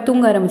டப்புன்னு படுத்து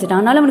தூங்க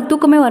ஆரம்பிச்சிட்டான். அதனால அவனுக்கு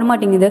தூக்கமே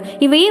வரமாட்டேங்குது.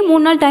 இவையே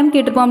 3 நாள் டைம்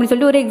கேட்டிருப்பான் அப்படின்னு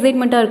சொல்லிட்டு ஒரு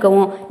எக்ஸைட்மெண்டா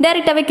இருக்கவும்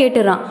டைரக்டாவே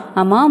கேட்டுறான்.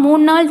 ஆமா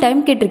 3 நாள்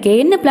டைம் கேட்டிருக்கேன்,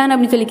 என்ன பிளான்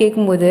அப்படின்னு சொல்லி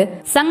கேட்கும்போது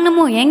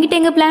சங்கமும் என்கிட்ட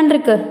எங்க பிளான்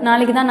இருக்கு,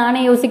 நாளைக்கு தான் நானே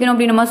யோசிக்கணும்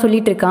அப்படின்னு மாதிரி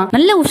சொல்லிட்டு இருக்கான்.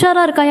 நல்ல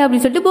உஷாரா இருக்காயா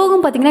அப்படின்னு சொல்லிட்டு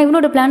போகும் பாத்தீங்கன்னா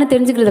இவனோட பிளான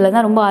தெரிஞ்சுக்கிறதுல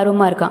தான் ரொம்ப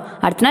ஆர்வமா இருக்கான்.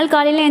 அடுத்த நாள்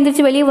காலையில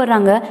எந்திரிச்சு வெளியே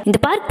வர்றாங்க. இந்த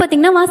பார்க்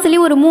பாத்தீங்கன்னா வாசலே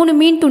ஒரு 3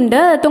 மீன்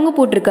துண்டை தொங்க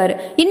போட்டிருக்காரு.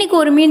 இன்னைக்கு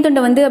ஒரு மீன்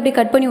துண்டை வந்து அப்படியே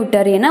கட் பண்ணி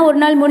விட்டாரு. ஏன்னா ஒரு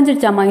நாள்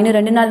முடிஞ்சிருச்சாமா, இன்னும்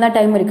 2 நாள் தான்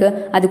டைம் இருக்கு,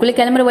 அதுக்குள்ள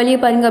கிளம்புற வழியை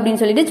பாருங்க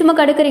அப்படின்னு சொல்லிட்டு சும்மா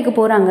கடற்கரைக்கு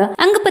போறாங்க.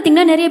 அங்க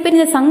பாத்தீங்கன்னா நிறைய பேர்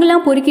இந்த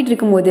சங்கெல்லாம் பொறுக்கிட்டு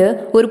இருக்கும்போது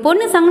ஒரு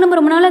பொண்ணு சங்கம்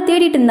ரொம்ப நாளா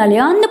தேடிட்டு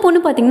இருந்தாலையா, அந்த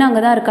பொண்ணு பாத்தீங்கன்னா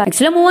அங்கதான் இருக்கா.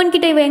 ஆக்சுவலா மோகன்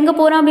கிட்ட இவ எங்க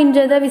போறான்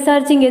அப்படின்றத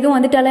விசாரிச்சு இங்க எதுவும்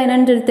வந்துட்டாலா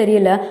என்னன்றது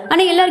தெரியல.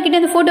 ஆனா எல்லார்கிட்ட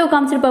அந்த போட்டோ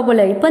காமிச்சிருப்பா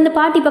போல. இப்ப அந்த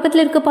பாட்டி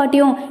பக்கத்துல இருக்க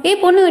பாட்டியும், ஏ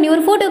பொண்ணு நீ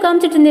ஒரு போட்டோ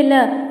காமிச்சிட்டு இருந்தில்ல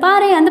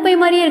பாரு, அந்த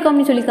பையன் மாதிரியே இருக்கும்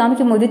அப்படின்னு சொல்லி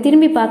காமிக்கும் போது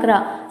திரும்பி பாக்குறா.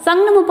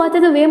 சங்கனம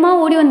பார்த்தது வேமா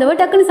ஓடி வந்தவ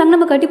டக்குன்னு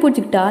சங்கனம கட்டி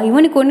பிடிச்சிக்கிட்டா.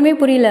 இவனுக்கு ஒண்ணுமே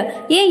புரியல,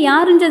 ஏன்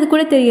யாருன்றது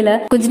கூட தெரியல.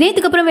 கொஞ்ச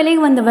நேரத்துக்கு அப்புறம்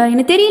விலைக்கு வந்தவ,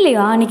 எனக்கு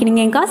தெரியலையா அன்னைக்கு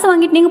நீங்க என் காசை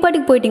வாங்கிட்டு நீங்க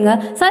பாட்டுக்கு போயிட்டீங்க,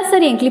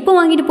 சாரி என் கிளிப்பை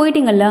வாங்கிட்டு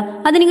போயிட்டீங்கல்ல,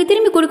 அதை நீங்க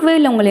திரும்பி கொடுக்கவே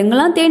இல்லை, உங்களை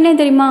எங்கெல்லாம் தேடினே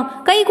தெரியுமா,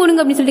 கை கொடுங்க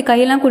அப்படின்னு சொல்லிட்டு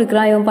கையெல்லாம்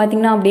கொடுக்குறா. இவன்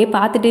பாத்தீங்கன்னா அப்படியே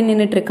பார்த்துட்டு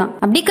நின்றுட்டு இருக்கான்.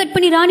 அப்படியே கட்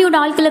பண்ணி ராணியோட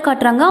ஆட்களை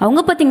காட்டுறாங்க.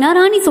 அவங்க பாத்தீங்கன்னா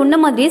ராணி சொன்ன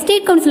மாதிரி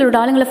ஸ்டேட் கவுன்சிலரோட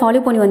ஆளுங்களை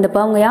ஃபாலோ பண்ணி வந்தப்ப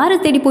அவங்க யாரை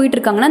தேடி போயிட்டு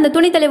இருக்காங்கன்னா அந்த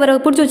துணைத் தலைவரை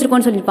பிடிச்சி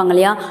வச்சிருக்கோன்னு சொல்லியிருப்பாங்க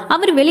இல்லையா,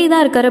 அவர் வெளியே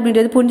தான் இருக்காரு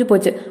அப்படின்றது புரிஞ்சு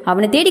போச்சு.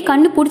 அவனை தேடி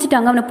கண்டு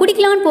பிடிச்சிட்டாங்க. அவனை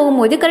பிடிக்கலான்னு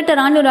போகும்போது கரெக்டா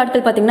ராணியோட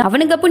ஆட்கள் பாத்தீங்கன்னா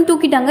அவனுக்கு அப்புன்னு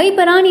தூக்கிட்டாங்க.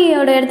 இப்ப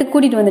ராணியோட இடத்துக்கு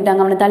கூட்டிட்டு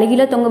வந்துட்டாங்க. அவனை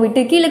தலைகீழ தொங்க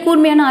விட்டு கீழே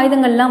கூர்மையான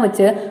ஆயுதங்கள் எல்லாம்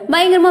வச்சு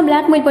பயங்கரமா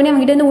பிளாக்மெயில் பண்ணி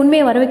அவங்க கிட்ட இருந்து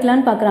உண்மையை வர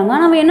வைக்கலான்னு பாக்குறாங்க.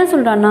 ஆனா அவன் என்ன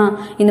சொல்றான்னா,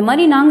 இந்த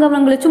மாதிரி நாங்க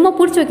அவங்களை சும்மா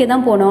பிடிச்சி வைக்க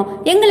தான் போனோம்,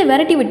 எங்களை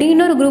விரட்டி விட்டு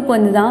இன்னொரு குரூப்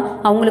வந்துதான்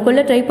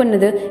அவங்களுக்குள்ள ட்ரை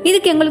பண்ணுது,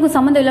 இதுக்கு எங்களுக்கும்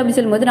சம்மந்தம் இல்லை அப்படின்னு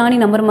சொல்லும்போது ராணி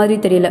நம்புற மாதிரி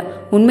தெரியல.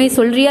 உண்மை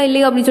சொல்றியா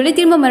இல்லையா அப்படின்னு சொல்லி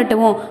திரும்ப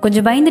மிரட்டவும்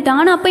கொஞ்சம் பயந்துட்டான்.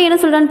 ஆனா அப்ப என்ன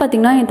சொல்றான்னு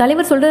பாத்தீங்கன்னா, என்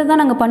தலைவர்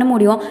சொல்றதுதான் நாங்க பண்ண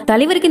முடியும்,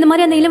 தலைவருக்கு இந்த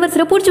மாதிரி அந்த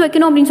இளவரசரை பிடிச்சி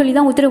வைக்கணும் அப்படின்னு சொல்லி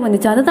தான் உத்தரவு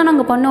வந்துச்சு, அதை தான்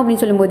நாங்க பண்ணோம்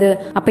அப்படின்னு சொல்லும்போது,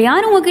 அப்ப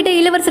யாரும் உங்ககிட்ட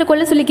இளவரசரை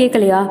கொல்ல சொல்லி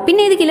கேட்கலையா,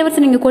 பின்ன எதுக்கு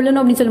இளவரசர் நீங்க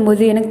கொல்லணும் அப்படின்னு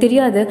சொல்லும்போது, எனக்கு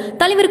தெரியாது,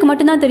 தலைவருக்கு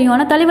மட்டும் தான் தெரியும்,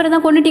 ஆனா தலைவரை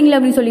தான் கொண்டுட்டீங்களே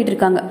அப்படின்னு சொல்லிட்டு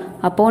இருக்காங்க.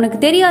 அப்போ உனக்கு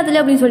தெரியாதுல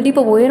அப்படின்னு சொல்லிட்டு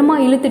இப்ப உயரமா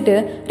இழுத்துட்டு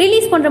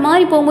ரிலீஸ் பண்ற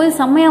மாதிரி போகும்போது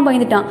செம்மையா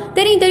பயந்துட்டான்.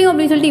 தெரியும்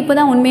அப்படின்னு சொல்லிட்டு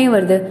இப்பதான் உண்மையே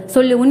வருது,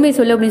 சொல்லு உண்மை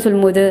சொல்லு அப்படின்னு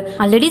சொல்லும்போது,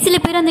 ஆல்ரெடி சில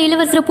பேர் அந்த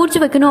இளவரசரை பூச்சி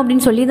வைக்கணும்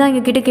அப்படின்னு சொல்லி தான்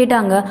எங்க கிட்ட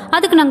கேட்டாங்க,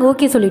 அதுக்கு நாங்க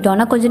ஓகே சொல்லிட்டோம்.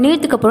 ஆனா கொஞ்சம்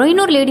நேரத்துக்கு அப்புறம்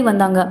இன்னொரு லேடி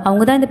வந்தாங்க,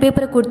 அவங்க தான் இந்த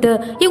பேப்பரை கொடுத்து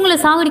இவங்களை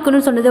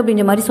சாகடிக்கணும்னு சொன்னது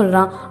அப்படின்ற மாதிரி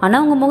சொல்றான். ஆனா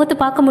அவங்க முகத்தை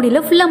பார்க்க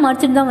முடியல, ஃபுல்லா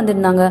மறைச்சிட்டு தான்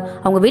வந்திருந்தாங்க.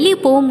 அவங்க வெளியே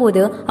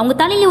போகும்போது அவங்க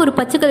தலையில ஒரு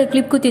பச்சை கலர்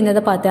கிளிப் குத்தி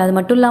இருந்ததை பார்த்தேன். அது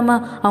மட்டும் இல்லாம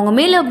அவங்க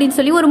மேல அப்படின்னு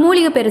சொல்லி ஒரு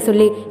மூலிகை பேரை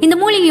சொல்லி இந்த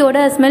மூலிகையோட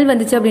ஸ்மெல்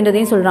வந்துச்சு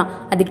அப்படின்றதையும் சொல்றான்.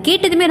 அது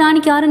கேட்டதுமே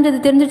ராணிக்கு யாருன்றது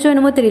தெரிஞ்சிச்சோ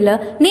என்னமோ தெரியல.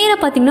 நேரா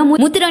பாத்தீங்கன்னா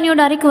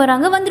முத்துராணியோட அறைக்கு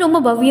வராங்க. வந்து ரொம்ப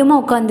பவ்யமா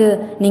உட்காந்து,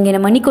 நீங்க என்ன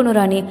மன்னிக்கணும்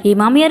ராணி, என்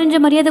மாமியார்ன்ற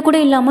மரியாதை கூட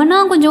இல்லாம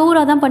நான் கொஞ்சம்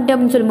ஓவரா தான் பண்ணிட்டேன்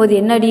அப்படின்னு சொல்லும்போது,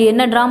 என்னடி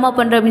என்ன டிராமா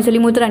பண்ற அப்படின்னு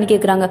சொல்லி முத்துராணி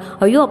கேக்குறாங்க.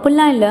 ஐயோ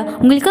அப்படிலாம் இல்ல,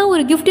 உங்களுக்காக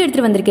ஒரு கிஃப்ட்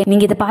எடுத்துட்டு வந்திருக்கேன்,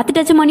 நீங்க இதை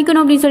பார்த்துட்டாச்சும்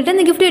மன்னிக்கணும் அப்படின்னு சொல்லிட்டு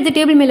அந்த கிஃப்ட் எடுத்து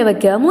டேபிள் மேல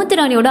வைக்க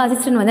முத்துராணியோட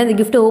அசிஸ்டன்ட் வந்து அந்த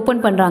கிஃப்ட்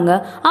ஓபன் பண்றாங்க.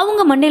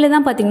 அவங்க மண்டையில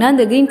தான் பாத்தீங்கன்னா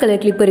அந்த கிரீன்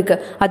கலர் கிளிப் இருக்கு.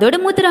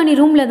 அதோட முத்துராணி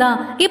ரூம்ல தான்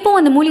இப்போ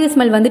அந்த மூலிகை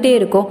ஸ்மெல் வந்துட்டே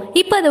இருக்கும்.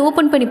 இப்போ அதை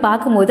ஓபன் பண்ணி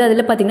பார்க்கும்போது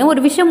அதுல பாத்தீங்கன்னா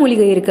ஒரு விஷ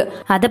மூலிகை இருக்கு.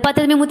 அதை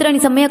பார்த்ததுமே முத்துராணி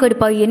செம்மையா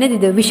கடுப்பா, என்னது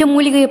இது, விஷ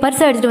மூலிகையை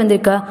பரிசா எடுத்துட்டு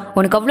வந்திருக்கா,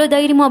 உனக்கு அவ்வளவு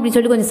தைரியமா அப்படின்னு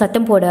சொல்லிட்டு கொஞ்சம்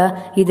சத்தம் போட,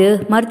 இது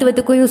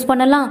மருத்துவத்துக்கும் யூஸ்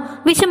பண்ணலாம்,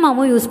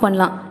 விஷமாவும் யூஸ்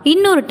பண்ணலாம்.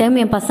 இன்னொரு டைம்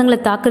என் பசங்களை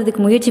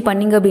தாக்குறதுக்கு முயற்சி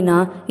பண்ணீங்க அப்படின்னா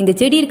இந்த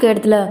செடி இருக்க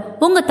இடத்துல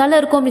உங்க தலை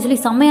இருக்கும் அப்படின்னு சொல்லி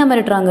செம்மையா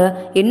மிரட்டுறாங்க.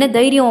 என்ன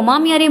தைரியம்,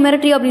 மாமியாரே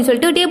மிரட்டுறியா அப்படின்னு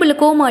சொல்லிட்டு டேபிள்ல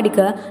கோவமா அடிக்க,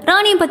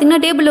 ராணியும்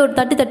பாத்தீங்கன்னா டேபிள்ல ஒரு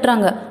தட்டு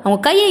தட்டுறாங்க. அவங்க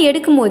கையை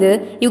எடுக்கும் போது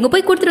இவங்க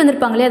போய் கொடுத்துட்டு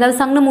வந்திருப்பாங்களே, அதாவது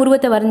சங்னம்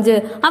உருவத்தை வரைஞ்சு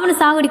அவனை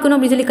சாகடிக்கணும்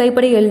அப்படின்னு சொல்லி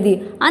கைப்பட எழுதி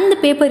அந்த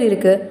பேப்பர்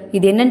இருக்கு.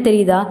 இது என்னன்னு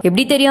தெரியுதா?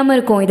 எப்படி தெரியாம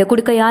இருக்கும், இதை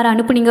கொடுக்க யாரை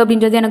அனுப்புனீங்க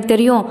அப்படின்றது எனக்கு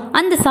தெரியும்,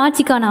 அந்த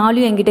சாட்சிக்கான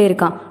ஆளும் என்கிட்ட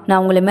இருக்கான்,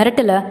 நான் உங்களை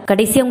மிரட்டல,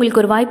 கடைசியா உங்களுக்கு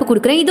ஒரு வாய்ப்பு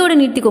கொடுக்குறேன், இதோட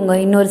நிறுத்திக்கோங்க,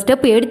 இன்னொரு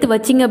ஸ்டெப் எடுத்து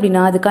வச்சிங்க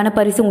அப்படின்னா அதுக்கான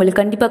பரிசு உங்களுக்கு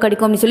கண்டிப்பா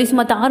கிடைக்கும் அப்படின்னு சொல்லி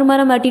சும்மா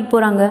தாறுமாறா மாட்டிட்டு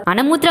போறாங்க.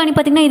 ஆனா முத்துராணி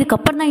பாத்தீங்கன்னா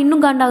இதுக்கப்புறம் தான்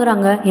இன்னும்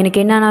காண்டாகுறாங்க.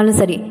 எனக்கு என்னானாலும்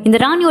சரி இந்த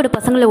ராணியோட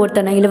பசங்களை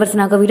ஒருத்தனை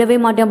இளவரசனாக விடவே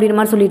மாட்டேன் அப்படின்ற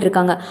மாதிரி சொல்லிட்டு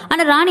இருக்காங்க.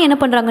 ஆனா ராணி என்ன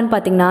பண்றாங்கன்னு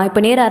பாத்தீங்கன்னா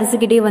இப்ப நேர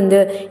அரசுகிட்டே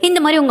வந்து இந்த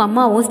மாதிரி உங்க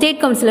அம்மாவும்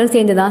ஸ்டேட் கவுன்சிலரும்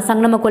சேர்ந்துதான்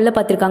சங்கனம கொல்ல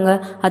பார்த்திருக்காங்க,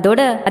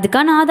 அதோட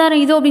அதுக்கான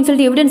ஆதாரம் இதோ அப்படின்னு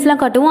சொல்லிட்டு எவிடன்ஸ்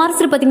எல்லாம் காட்டவும்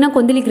அரசர் பாத்தீங்கன்னா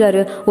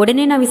கொந்தளிக்கிறாரு.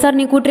 உடனே நான்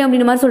விசாரணை கூட்டுறேன்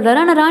அப்படின்னு மாதிரி சொல்றாரு.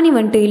 ஆனா ராணி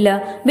வந்துட்டு இல்ல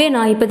வேணா,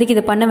 இப்போதைக்கு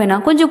இதை பண்ண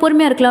வேணாம், கொஞ்சம்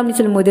பொறுமையா இருக்கலாம் அப்படின்னு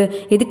சொல்லும்போது,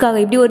 எதுக்காக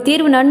இப்படி ஒரு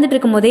தேர்வு நடந்துட்டு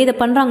இருக்கும் போதே இதை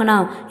பண்றாங்கன்னா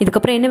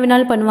இதுக்கப்புறம் என்ன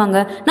வேணாலும் பண்ணுவாங்க,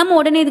 நம்ம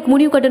உடனே இதுக்கு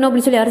முடிவு கட்டணும்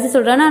அப்படின்னு சொல்லி அரசு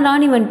சொல்றாங்க.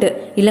 ராணி வந்துட்டு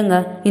இல்லங்க,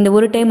 இந்த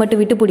ஒரு டைம்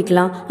மட்டும் விட்டு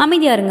பிடிக்கலாம்,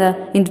 அமைதியா இருங்க,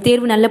 இந்த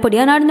தேர்வு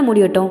நல்லபடியா நடந்து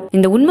முடியட்டும்,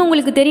 இந்த உண்மை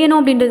உங்களுக்கு தெரியணும்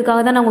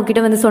அப்படின்றதுக்காக தான் நான்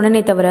உங்ககிட்ட வந்து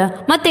சொன்னனே தவிர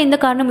மத்த எந்த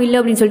காரணமும் இல்லை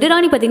அப்படின்னு சொல்லிட்டு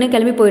ராணி பாத்தீங்கன்னா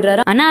கிளம்பி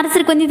போயிடுறாரு. ஆனா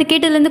அரசருக்கு வந்து இது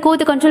கேட்டதுல இருந்து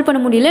கோவத்தை கண்ட்ரோல்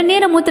பண்ண முடியல.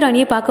 நேரம்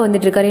மூத்தராணியை பார்க்க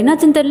வந்துட்டு இருக்காரு.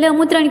 என்னாச்சுன்னு தெரியல,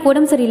 மூத்தராணிக்கு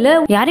உடம்பு சரியில்லை,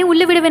 யாரையும்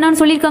உள்ள விட வேணாம்னு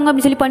சொல்லியிருக்காங்க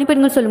அப்படின்னு சொல்லி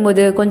பணிப்பெண்கள்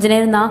சொல்லும்போது கொஞ்ச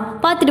நேரம் தான்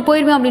பார்த்துட்டு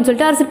போயிருவேன் அப்படின்னு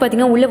சொல்லிட்டு அரசர்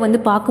பாத்தீங்கன்னா உள்ள வந்து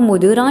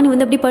பார்க்கும்போது ராணி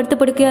வந்து அப்படி படுத்த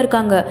படுக்கையா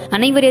இருக்காங்க.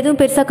 ஆனா இவர் எதுவும்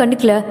பெருசா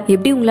கண்டுக்கல.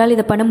 எப்படி உங்களால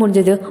இதை பண்ண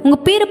முடிஞ்சது, உங்க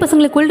பேர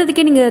பசங்களை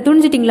கொல்றதுக்கே நீங்க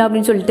துணிஞ்சிட்டீங்களா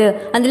அப்படின்னு சொல்லிட்டு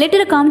அந்த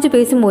லெட்டரை காமிச்சு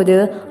பேசும்போது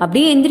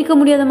அப்படியே எந்திரிக்க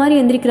முடியாத மாதிரி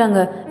எந்திரிக்கிறாங்க.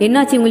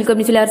 என்னாச்சு உங்களுக்கு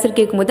அப்படின்னு சொல்லி அரசர்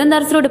கேட்கும்போது அந்த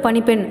அரசரோட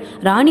பணிப்பெண்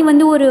ராணி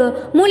வந்து ஒரு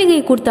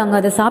மூலிகையை கொடுத்தாங்க,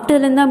 அதை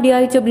சாப்பிட்டதுல இருந்தா அப்படி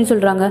ஆயிடுச்சு அப்படின்னு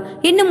சொல்றாங்க.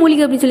 என்ன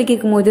மூலிகை அப்படின்னு சொல்லி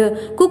கேட்கும்போது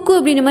குக்கு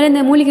அப்படின்ற மாதிரி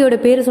அந்த மூலிகையோட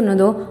பேரை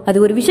சொன்னதோ அது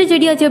ஒரு விஷ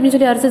செடியாச்சு அப்படின்னு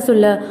சொல்லி அரசர்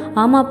சொல்ல,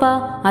 ஆமாப்பா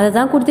அதை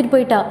தான் கொடுத்துட்டு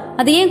போயிட்டா,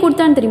 அதை ஏன்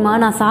கொடுத்தான்னு தெரியுமா,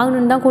 நான்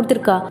சாகணும்னு தான்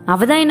கொடுத்துருக்கா,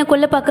 அவ தான் என்ன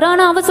கொல்ல பாக்குறா,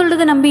 ஆனா அவ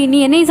சொல்றதை நம்பி நீ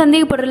என்னையும்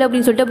சந்தேகப்படுறல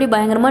அப்படின்னு சொல்லிட்டு அப்படி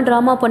பயங்கரமா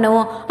டிராமா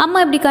பண்ணவும் அம்மா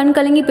இப்படி கண்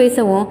கலங்கி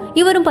பேசவும்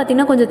இவரும்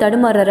பாத்தீங்கன்னா கொஞ்சம்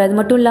தடுமாறாரு. அது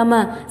மட்டும்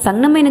இல்லாம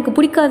சங்கனம் எனக்கு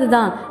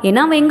பிடிக்காதுதான்,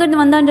 ஏன்னா அவன் எங்க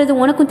இருந்து வந்தான்றது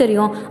உனக்கும்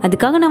தெரியும்,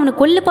 அதுக்காக நான் அவனை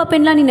கொல்ல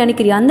பாப்பேன்லாம் நீ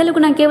நினைக்கிறியா, அந்த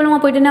அளவுக்கு நான் கேவலமா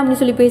போயிட்டேன்னு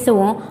அப்படின்னு சொல்லி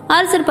பேசவும்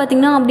அரசர்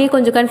பாத்தீங்கன்னா அப்படியே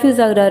கொஞ்சம்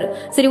கன்ஃபியூஸ் ஆகுறாரு.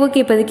 சரி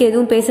ஓகே இப்போதைக்கு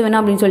எதுவும் பேச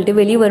வேணாம் அப்படின்னு சொல்லிட்டு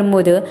வெளியே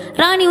வரும்போது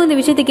ராணி இந்த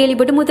விஷயத்தை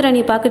கேள்விப்பட்டு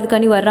மூத்தராணியை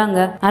பாக்குறதுக்காண்டி வர்றாங்க.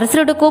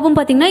 அரசரோட கோபம்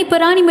பாத்தீங்கன்னா இப்ப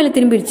ராணி மேல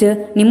திரும்பிடுச்சு.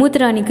 நீ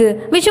மூத்தராணிக்கு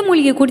விஷ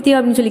மூலிகை குடுத்தியா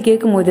அப்படின்னு சொல்லி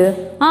கேட்கும்போது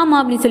ஆமா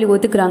அப்படின்னு சொல்லி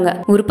ஒத்துக்குறாங்க.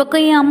 ஒரு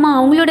பக்கம் என் அம்மா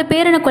அவங்களோட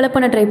பேரனை கொலை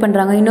பண்ண ட்ரை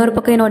பண்றாங்க, இன்னொரு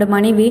பக்கம் என்னோட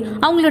மனைவி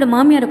அவங்களோட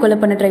மாமியாரை கொலை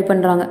பண்ண ட்ரை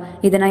பண்றாங்க,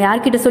 இதை நான்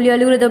யார்கிட்ட சொல்லி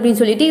அழுகுறது அப்படின்னு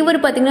சொல்லிட்டு இவர்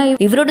பாத்தீங்கன்னா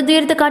இவரோட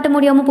துயரத்தை காட்ட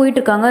முடியாம போயிட்டு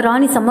இருக்காங்க.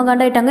 ராணி செம்ம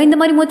காண்டாயிட்டாங்க. இந்த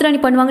மாதிரி மூத்தராணி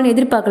பண்ணுவாங்கன்னு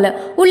எதிர்பார்க்கல.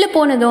 உள்ள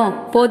போனதும்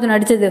போதும்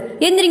நடிச்சது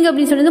எந்திரிங்க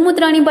அப்படின்னு சொல்லிட்டு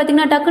மூத்தராணி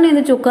பாத்தீங்கன்னா டக்குன்னு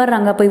எந்திரிச்சு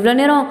உட்காடுறாங்க. அப்ப இவ்வளவு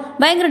நேரம்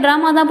பயங்கர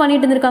டிராமா தான்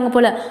பண்ணிட்டு இருந்திருக்காங்க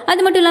போல.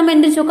 அது மட்டும் இல்லாம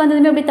எந்திரிச்சு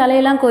உட்காந்ததுமே அப்படி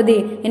தலையெல்லாம் கோதி,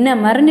 என்ன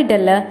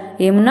மறந்துட்டல்ல,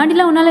 என்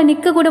முன்னாடிலாம் உன்னால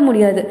நிக்க கூட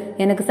முடியாது,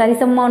 எனக்கு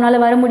சரிசமமா உன்னால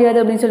வர முடியாது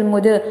அப்படின்னு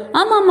சொல்லும்போது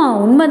ஆமா ஆமா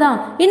உண்மைதான்,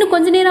 இன்னும்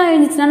கொஞ்ச நேரம்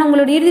ஆயிருந்துச்சுன்னா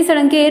உங்களோட இறுதி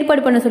சடங்கு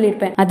ஏற்பாடு பண்ண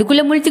சொல்லியிருப்பேன்,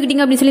 அதுக்குள்ள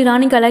முழிச்சுக்கிட்டீங்க அப்படின்னு சொல்லி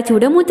ராணி கலாய்ச்சி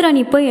விட மூத்தராணி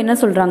இப்போ என்ன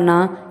சொல்றாங்கன்னா,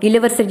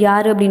 இளவரசர்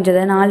யாரு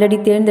அப்படின்றத நான் ஆல்ரெடி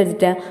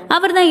தேர்ந்தெடுத்துட்டேன்,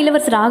 அவர் தான்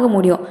இளவரசர் ஆக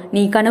முடியும்,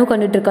 நீ கனவு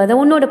கண்டுட்டு இருக்காத,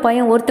 உன்னோட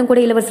பையன் ஒருத்தன்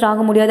கூட இளவரசர்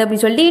ஆக முடியாது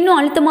அப்படின்னு சொல்லிட்டு இன்னும்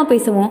அழுத்தமா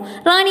பேசுவோம்.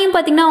 ராணியும்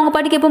பாத்தீங்கன்னா அவங்க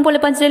பாட்டுக்கு எப்பவும்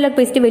போல பஞ்ச் டைலாக்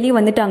பேசிட்டு வெளியே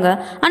வந்துட்டாங்க.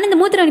 ஆனா இந்த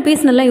மூத்தராணி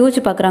பேசினெல்லாம்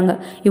யோசிச்சு பாக்குறாங்க,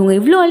 இவங்க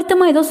இவ்வளவு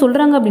அழுத்தமா ஏதோ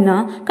சொல்றாங்க அப்படின்னா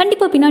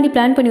கண்டிப்பா பின்னாடி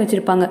பிளான் பண்ணி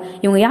வச்சிருப்பாங்க,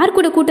 இவங்க யார்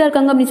கூட கூட்டா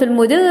இருக்காங்க அப்படின்னு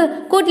சொல்லும்போது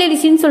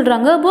கோட்லேடிஷின்னு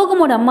சொல்றாங்க.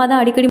 போகமோட அம்மா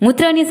தான் அடிக்கடி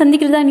மூத்தராணியை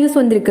சந்திக்கிறதா நியூஸ்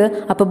வந்திருக்கு,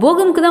 அப்ப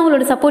போகமுக்கு தான்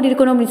அவங்களோட சப்போர்ட்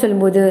இருக்கணும் அப்படின்னு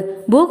சொல்லும்போது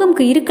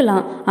போகமுக்கு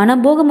இருக்கலாம், ஆனா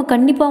போகம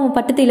கண்டிப்பா அவன்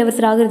பட்டத்து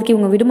இளவரசர் ஆகிறதுக்கு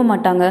இவங்க விரும்ப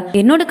மாட்டாங்க,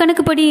 என்னோட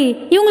கணக்குப்படி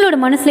இவங்களோட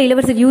மனசுல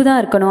இளவரசர் யூ தான்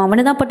இருக்கணும்,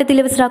 அவனை தான் பட்டத்து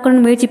இளவரசர்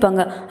ஆக்கணும்னு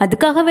முயற்சிப்பாங்க,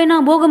 அதுக்காக வேணா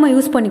போகமா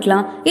யூஸ்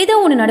பண்ணிக்கலாம், ஏதோ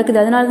ஒண்ணு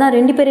நடக்குது, அதனாலதான்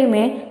ரெண்டு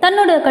பேரையுமே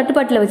தன்னோட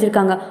கட்டுப்பாட்டுல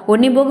வச்சிருக்காங்க,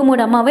 உடனே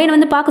போகமோட அம்மாவை என்ன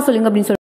வந்து பார்க்க சொல்லுங்க அப்படின்னு